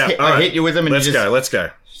up. I hit you with them. And Let's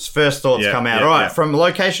go. First thoughts come out. All right, from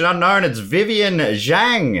location unknown, it's Vivian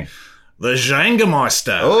Zhang. The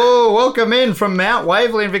Zhangameister. Oh, welcome in from Mount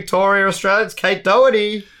Waverley in Victoria, Australia. It's Kate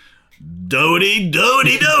Doherty. Doty.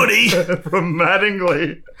 From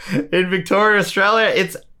Mattingly in Victoria, Australia,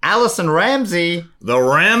 it's Alison Ramsey. The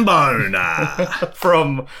Rambona.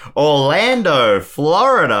 From Orlando,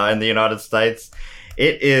 Florida in the United States,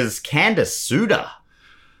 It is Candace Suda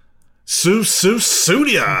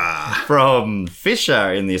Sudia. from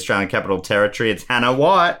Fisher in the Australian Capital Territory. It's Hannah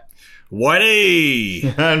White.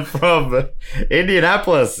 Whitey. And from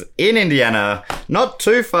Indianapolis in Indiana, not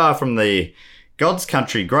too far from the God's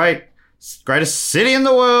country, greatest city in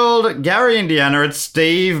the world, Gary, Indiana, it's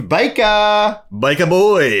Steve Baker. Baker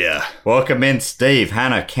boy. Welcome in, Steve,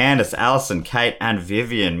 Hannah, Candace, Alison, Kate, and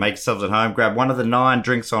Vivian. Make yourselves at home. Grab one of the 9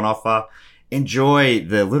 drinks on offer. Enjoy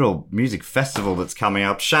the little music festival that's coming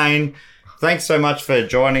up. Shane, thanks so much for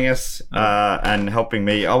joining us and helping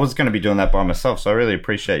me. I was going to be doing that by myself, so I really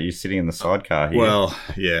appreciate you sitting in the sidecar here. Well,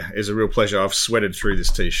 yeah, it's a real pleasure. I've sweated through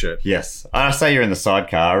this T-shirt. Yes. I say you're in the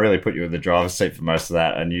sidecar. I really put you in the driver's seat for most of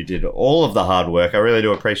that, and you did all of the hard work. I really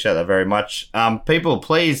do appreciate that very much. People,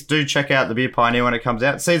 please do check out The Beer Pioneer when it comes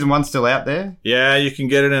out. Season 1's still out there. Yeah, you can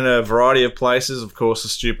get it in a variety of places. Of course, the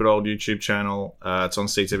stupid old YouTube channel. It's on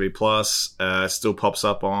CTV Plus. It still pops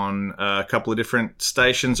up on a couple of different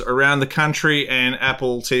stations around the country and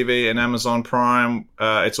Apple TV and Amazon Prime.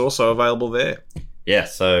 It's also available there. Yeah,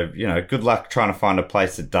 so, good luck trying to find a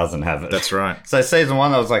place that doesn't have it. That's right. So season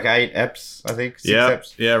 1, that was like 8 eps, I think. 6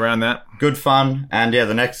 eps. Yeah, around that. Good fun. And yeah,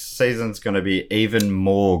 the next season's going to be even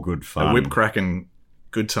more good fun. A whip cracking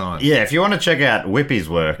good time. Yeah, if you want to check out Whippy's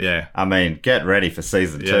work, Yeah. I mean, get ready for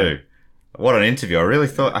season 2. What an interview.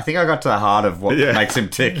 I think I got to the heart of what makes him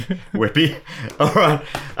tick, Whippy. All right.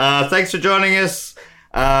 Thanks for joining us.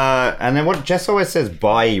 And then what Jess always says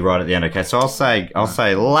bye right at the end. Okay, so I'll say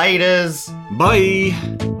laters. Bye.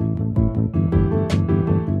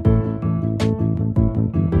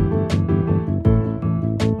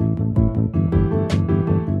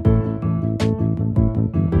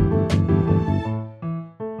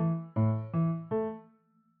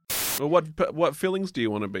 Well, what fillings do you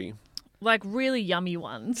want to be? Like really yummy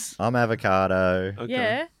ones. I'm avocado. Okay.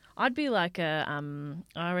 Yeah. I'd be like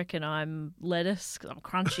I reckon I'm lettuce 'cause I'm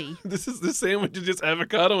crunchy. This sandwich is just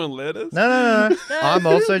avocado and lettuce? No. I'm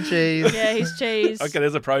also cheese. Yeah, he's cheese. Okay,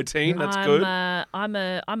 there's a protein. That's I'm, good.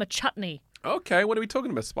 I'm a chutney. Okay, what are we talking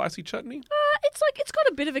about? Spicy chutney? It's got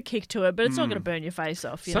a bit of a kick to it, but it's not going to burn your face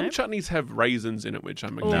off. Some know? chutneys have raisins in it, which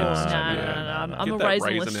I'm Ooh, against. no. I'm a Get that raisinless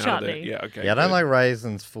raisin out of chutney. there. Yeah, okay. Yeah, I don't good. like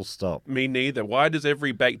raisins, full stop. Me neither. Why does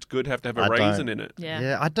every baked good have to have a I raisin don't. in it?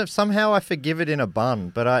 Yeah. I don't. Somehow I forgive it in a bun,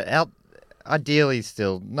 but ideally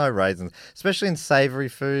still no raisins, especially in savoury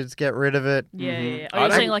foods. Get rid of it, Yeah. I Oh, you're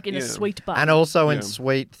don't- saying like in a yeah. sweet bun. and also in Yeah.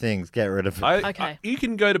 sweet things. Get rid of it. Okay. You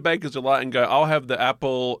can go to Baker's Delight and go, I'll have the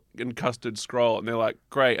apple and custard scroll. And they're like,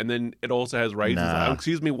 great. And then it also has raisins. Nah. Like,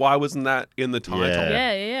 excuse me, why wasn't that in the title?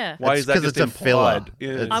 Yeah. Why It's is that 'cause just it's a filler. implied? Yeah.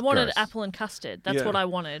 It's I wanted gross. apple and custard. That's Yeah. what I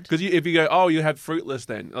wanted. Because if you go, oh, you have fruitless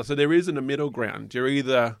then. So there isn't a middle ground. You're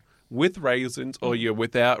either with raisins or you're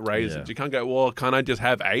without raisins. Yeah. You can't go, well, can't I just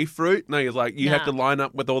have a fruit? No, you're like, you have to Nah. line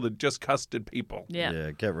up with all the just custard people.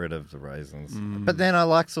 Yeah. Get rid of the raisins. But then I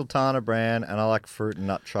like Sultana bran and I like fruit and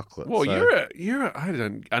nut chocolate. Well, so- I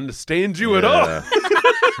don't understand you at all.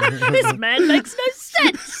 This man makes no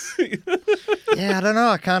sense. Yeah, I don't know.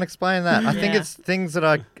 I can't explain that. I think Yeah. it's things that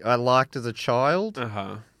I liked as a child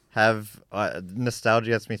Uh-huh. have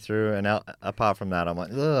nostalgia gets me through, and apart from that, I'm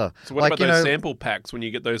like, ugh. So what like, about those sample packs when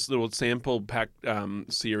you get those little sample pack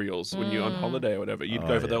cereals when you're on holiday or whatever? You'd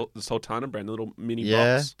go for the Sultana brand, the little mini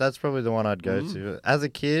Yeah, box. that's probably the one I'd go to. As a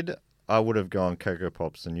kid, I would have gone Cocoa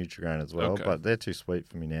Pops and Nutri-Grain as well, Okay. but they're too sweet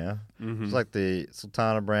for me now. It's like the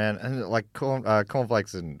Sultana brand and like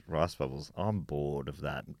cornflakes and rice bubbles. I'm bored of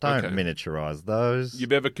that. Don't Okay. miniaturize those.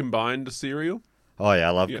 You've ever combined a cereal? Oh yeah,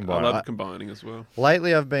 I love Yeah, combining. I love combining as well.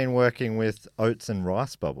 Lately, I've been working with oats and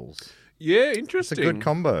rice bubbles. Yeah, It's a interesting. good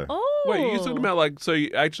combo. Oh. Wait, you're talking about like so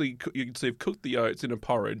you actually so you've cooked the oats in a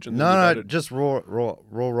porridge and then No, you've no, added just raw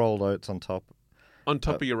rolled oats on top. on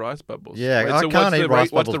top of your rice bubbles. Yeah, I so can't what's eat the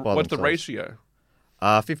rice what's bubbles by what's the themselves. ratio?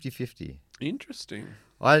 50-50. Interesting.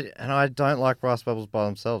 I don't like rice bubbles by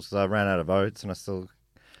themselves because I ran out of oats and I still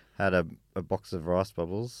had a box of rice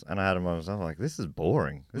bubbles and I had them by myself. I'm like, this is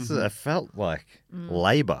boring. It felt like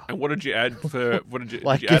labor, And what did you add for? What did you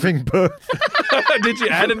like did you add- giving birth. Did you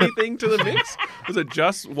add anything to the mix? Was it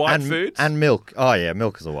just white and, foods? and milk. Oh yeah,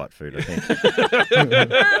 milk is a white food, I think.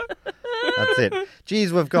 That's it.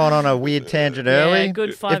 Geez, we've gone on a weird tangent early.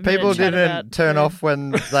 good If 5 people minute chat didn't about turn food. off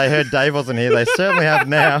when they heard Dave wasn't here, they certainly have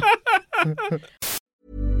now.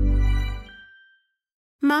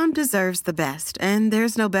 Mom deserves the best, and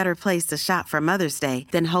there's no better place to shop for Mother's Day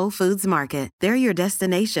than Whole Foods Market. They're your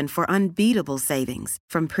destination for unbeatable savings,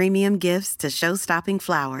 from premium gifts to show-stopping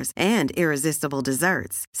flowers and irresistible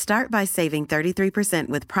desserts. Start by saving 33%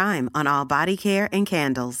 with Prime on all body care and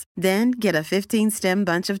candles. Then get a 15-stem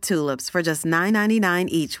bunch of tulips for just $9.99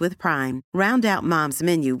 each with Prime. Round out Mom's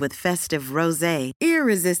menu with festive rosé,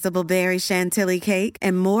 irresistible berry chantilly cake,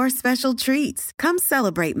 and more special treats. Come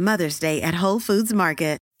celebrate Mother's Day at Whole Foods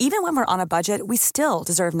Market. Even when we're on a budget, we still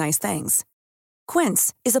deserve nice things.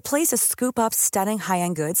 Quince is a place to scoop up stunning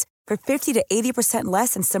high-end goods for 50 to 80%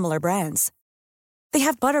 less than similar brands. They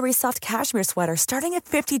have buttery soft cashmere sweaters starting at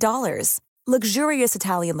 $50, luxurious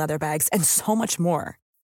Italian leather bags, and so much more.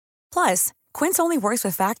 Plus, Quince only works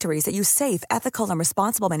with factories that use safe, ethical, and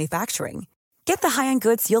responsible manufacturing. Get the high-end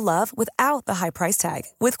goods you'll love without the high price tag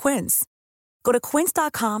with Quince. Go to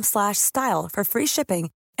quince.com/style for free shipping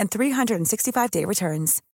and 365-day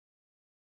returns.